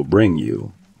pain they will bring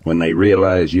you when they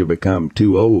realize you become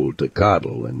too old to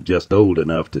coddle and just old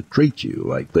enough to treat you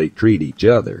like they treat each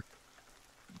other.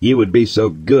 You would be so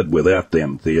good without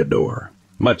them, Theodore.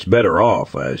 Much better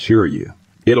off, I assure you.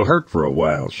 It'll hurt for a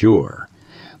while, sure,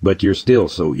 but you're still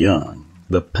so young.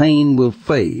 The pain will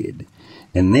fade,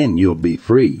 and then you'll be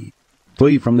free.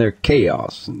 Free from their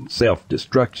chaos and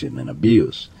self-destruction and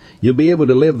abuse. You'll be able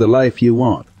to live the life you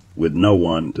want, with no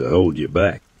one to hold you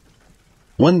back.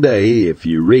 One day, if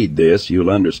you read this,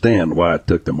 you'll understand why I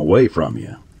took them away from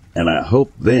you, and I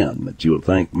hope then that you'll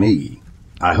thank me.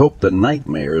 I hope the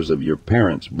nightmares of your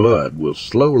parents' blood will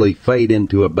slowly fade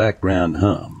into a background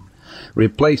hum,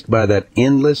 replaced by that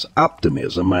endless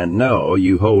optimism I know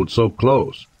you hold so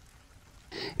close.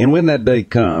 And when that day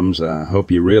comes, I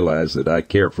hope you realize that I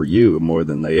care for you more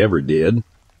than they ever did.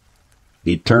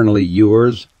 Eternally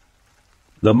yours,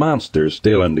 the monster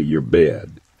still under your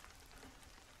bed.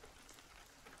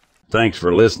 Thanks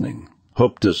for listening.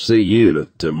 Hope to see you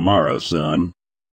tomorrow, son.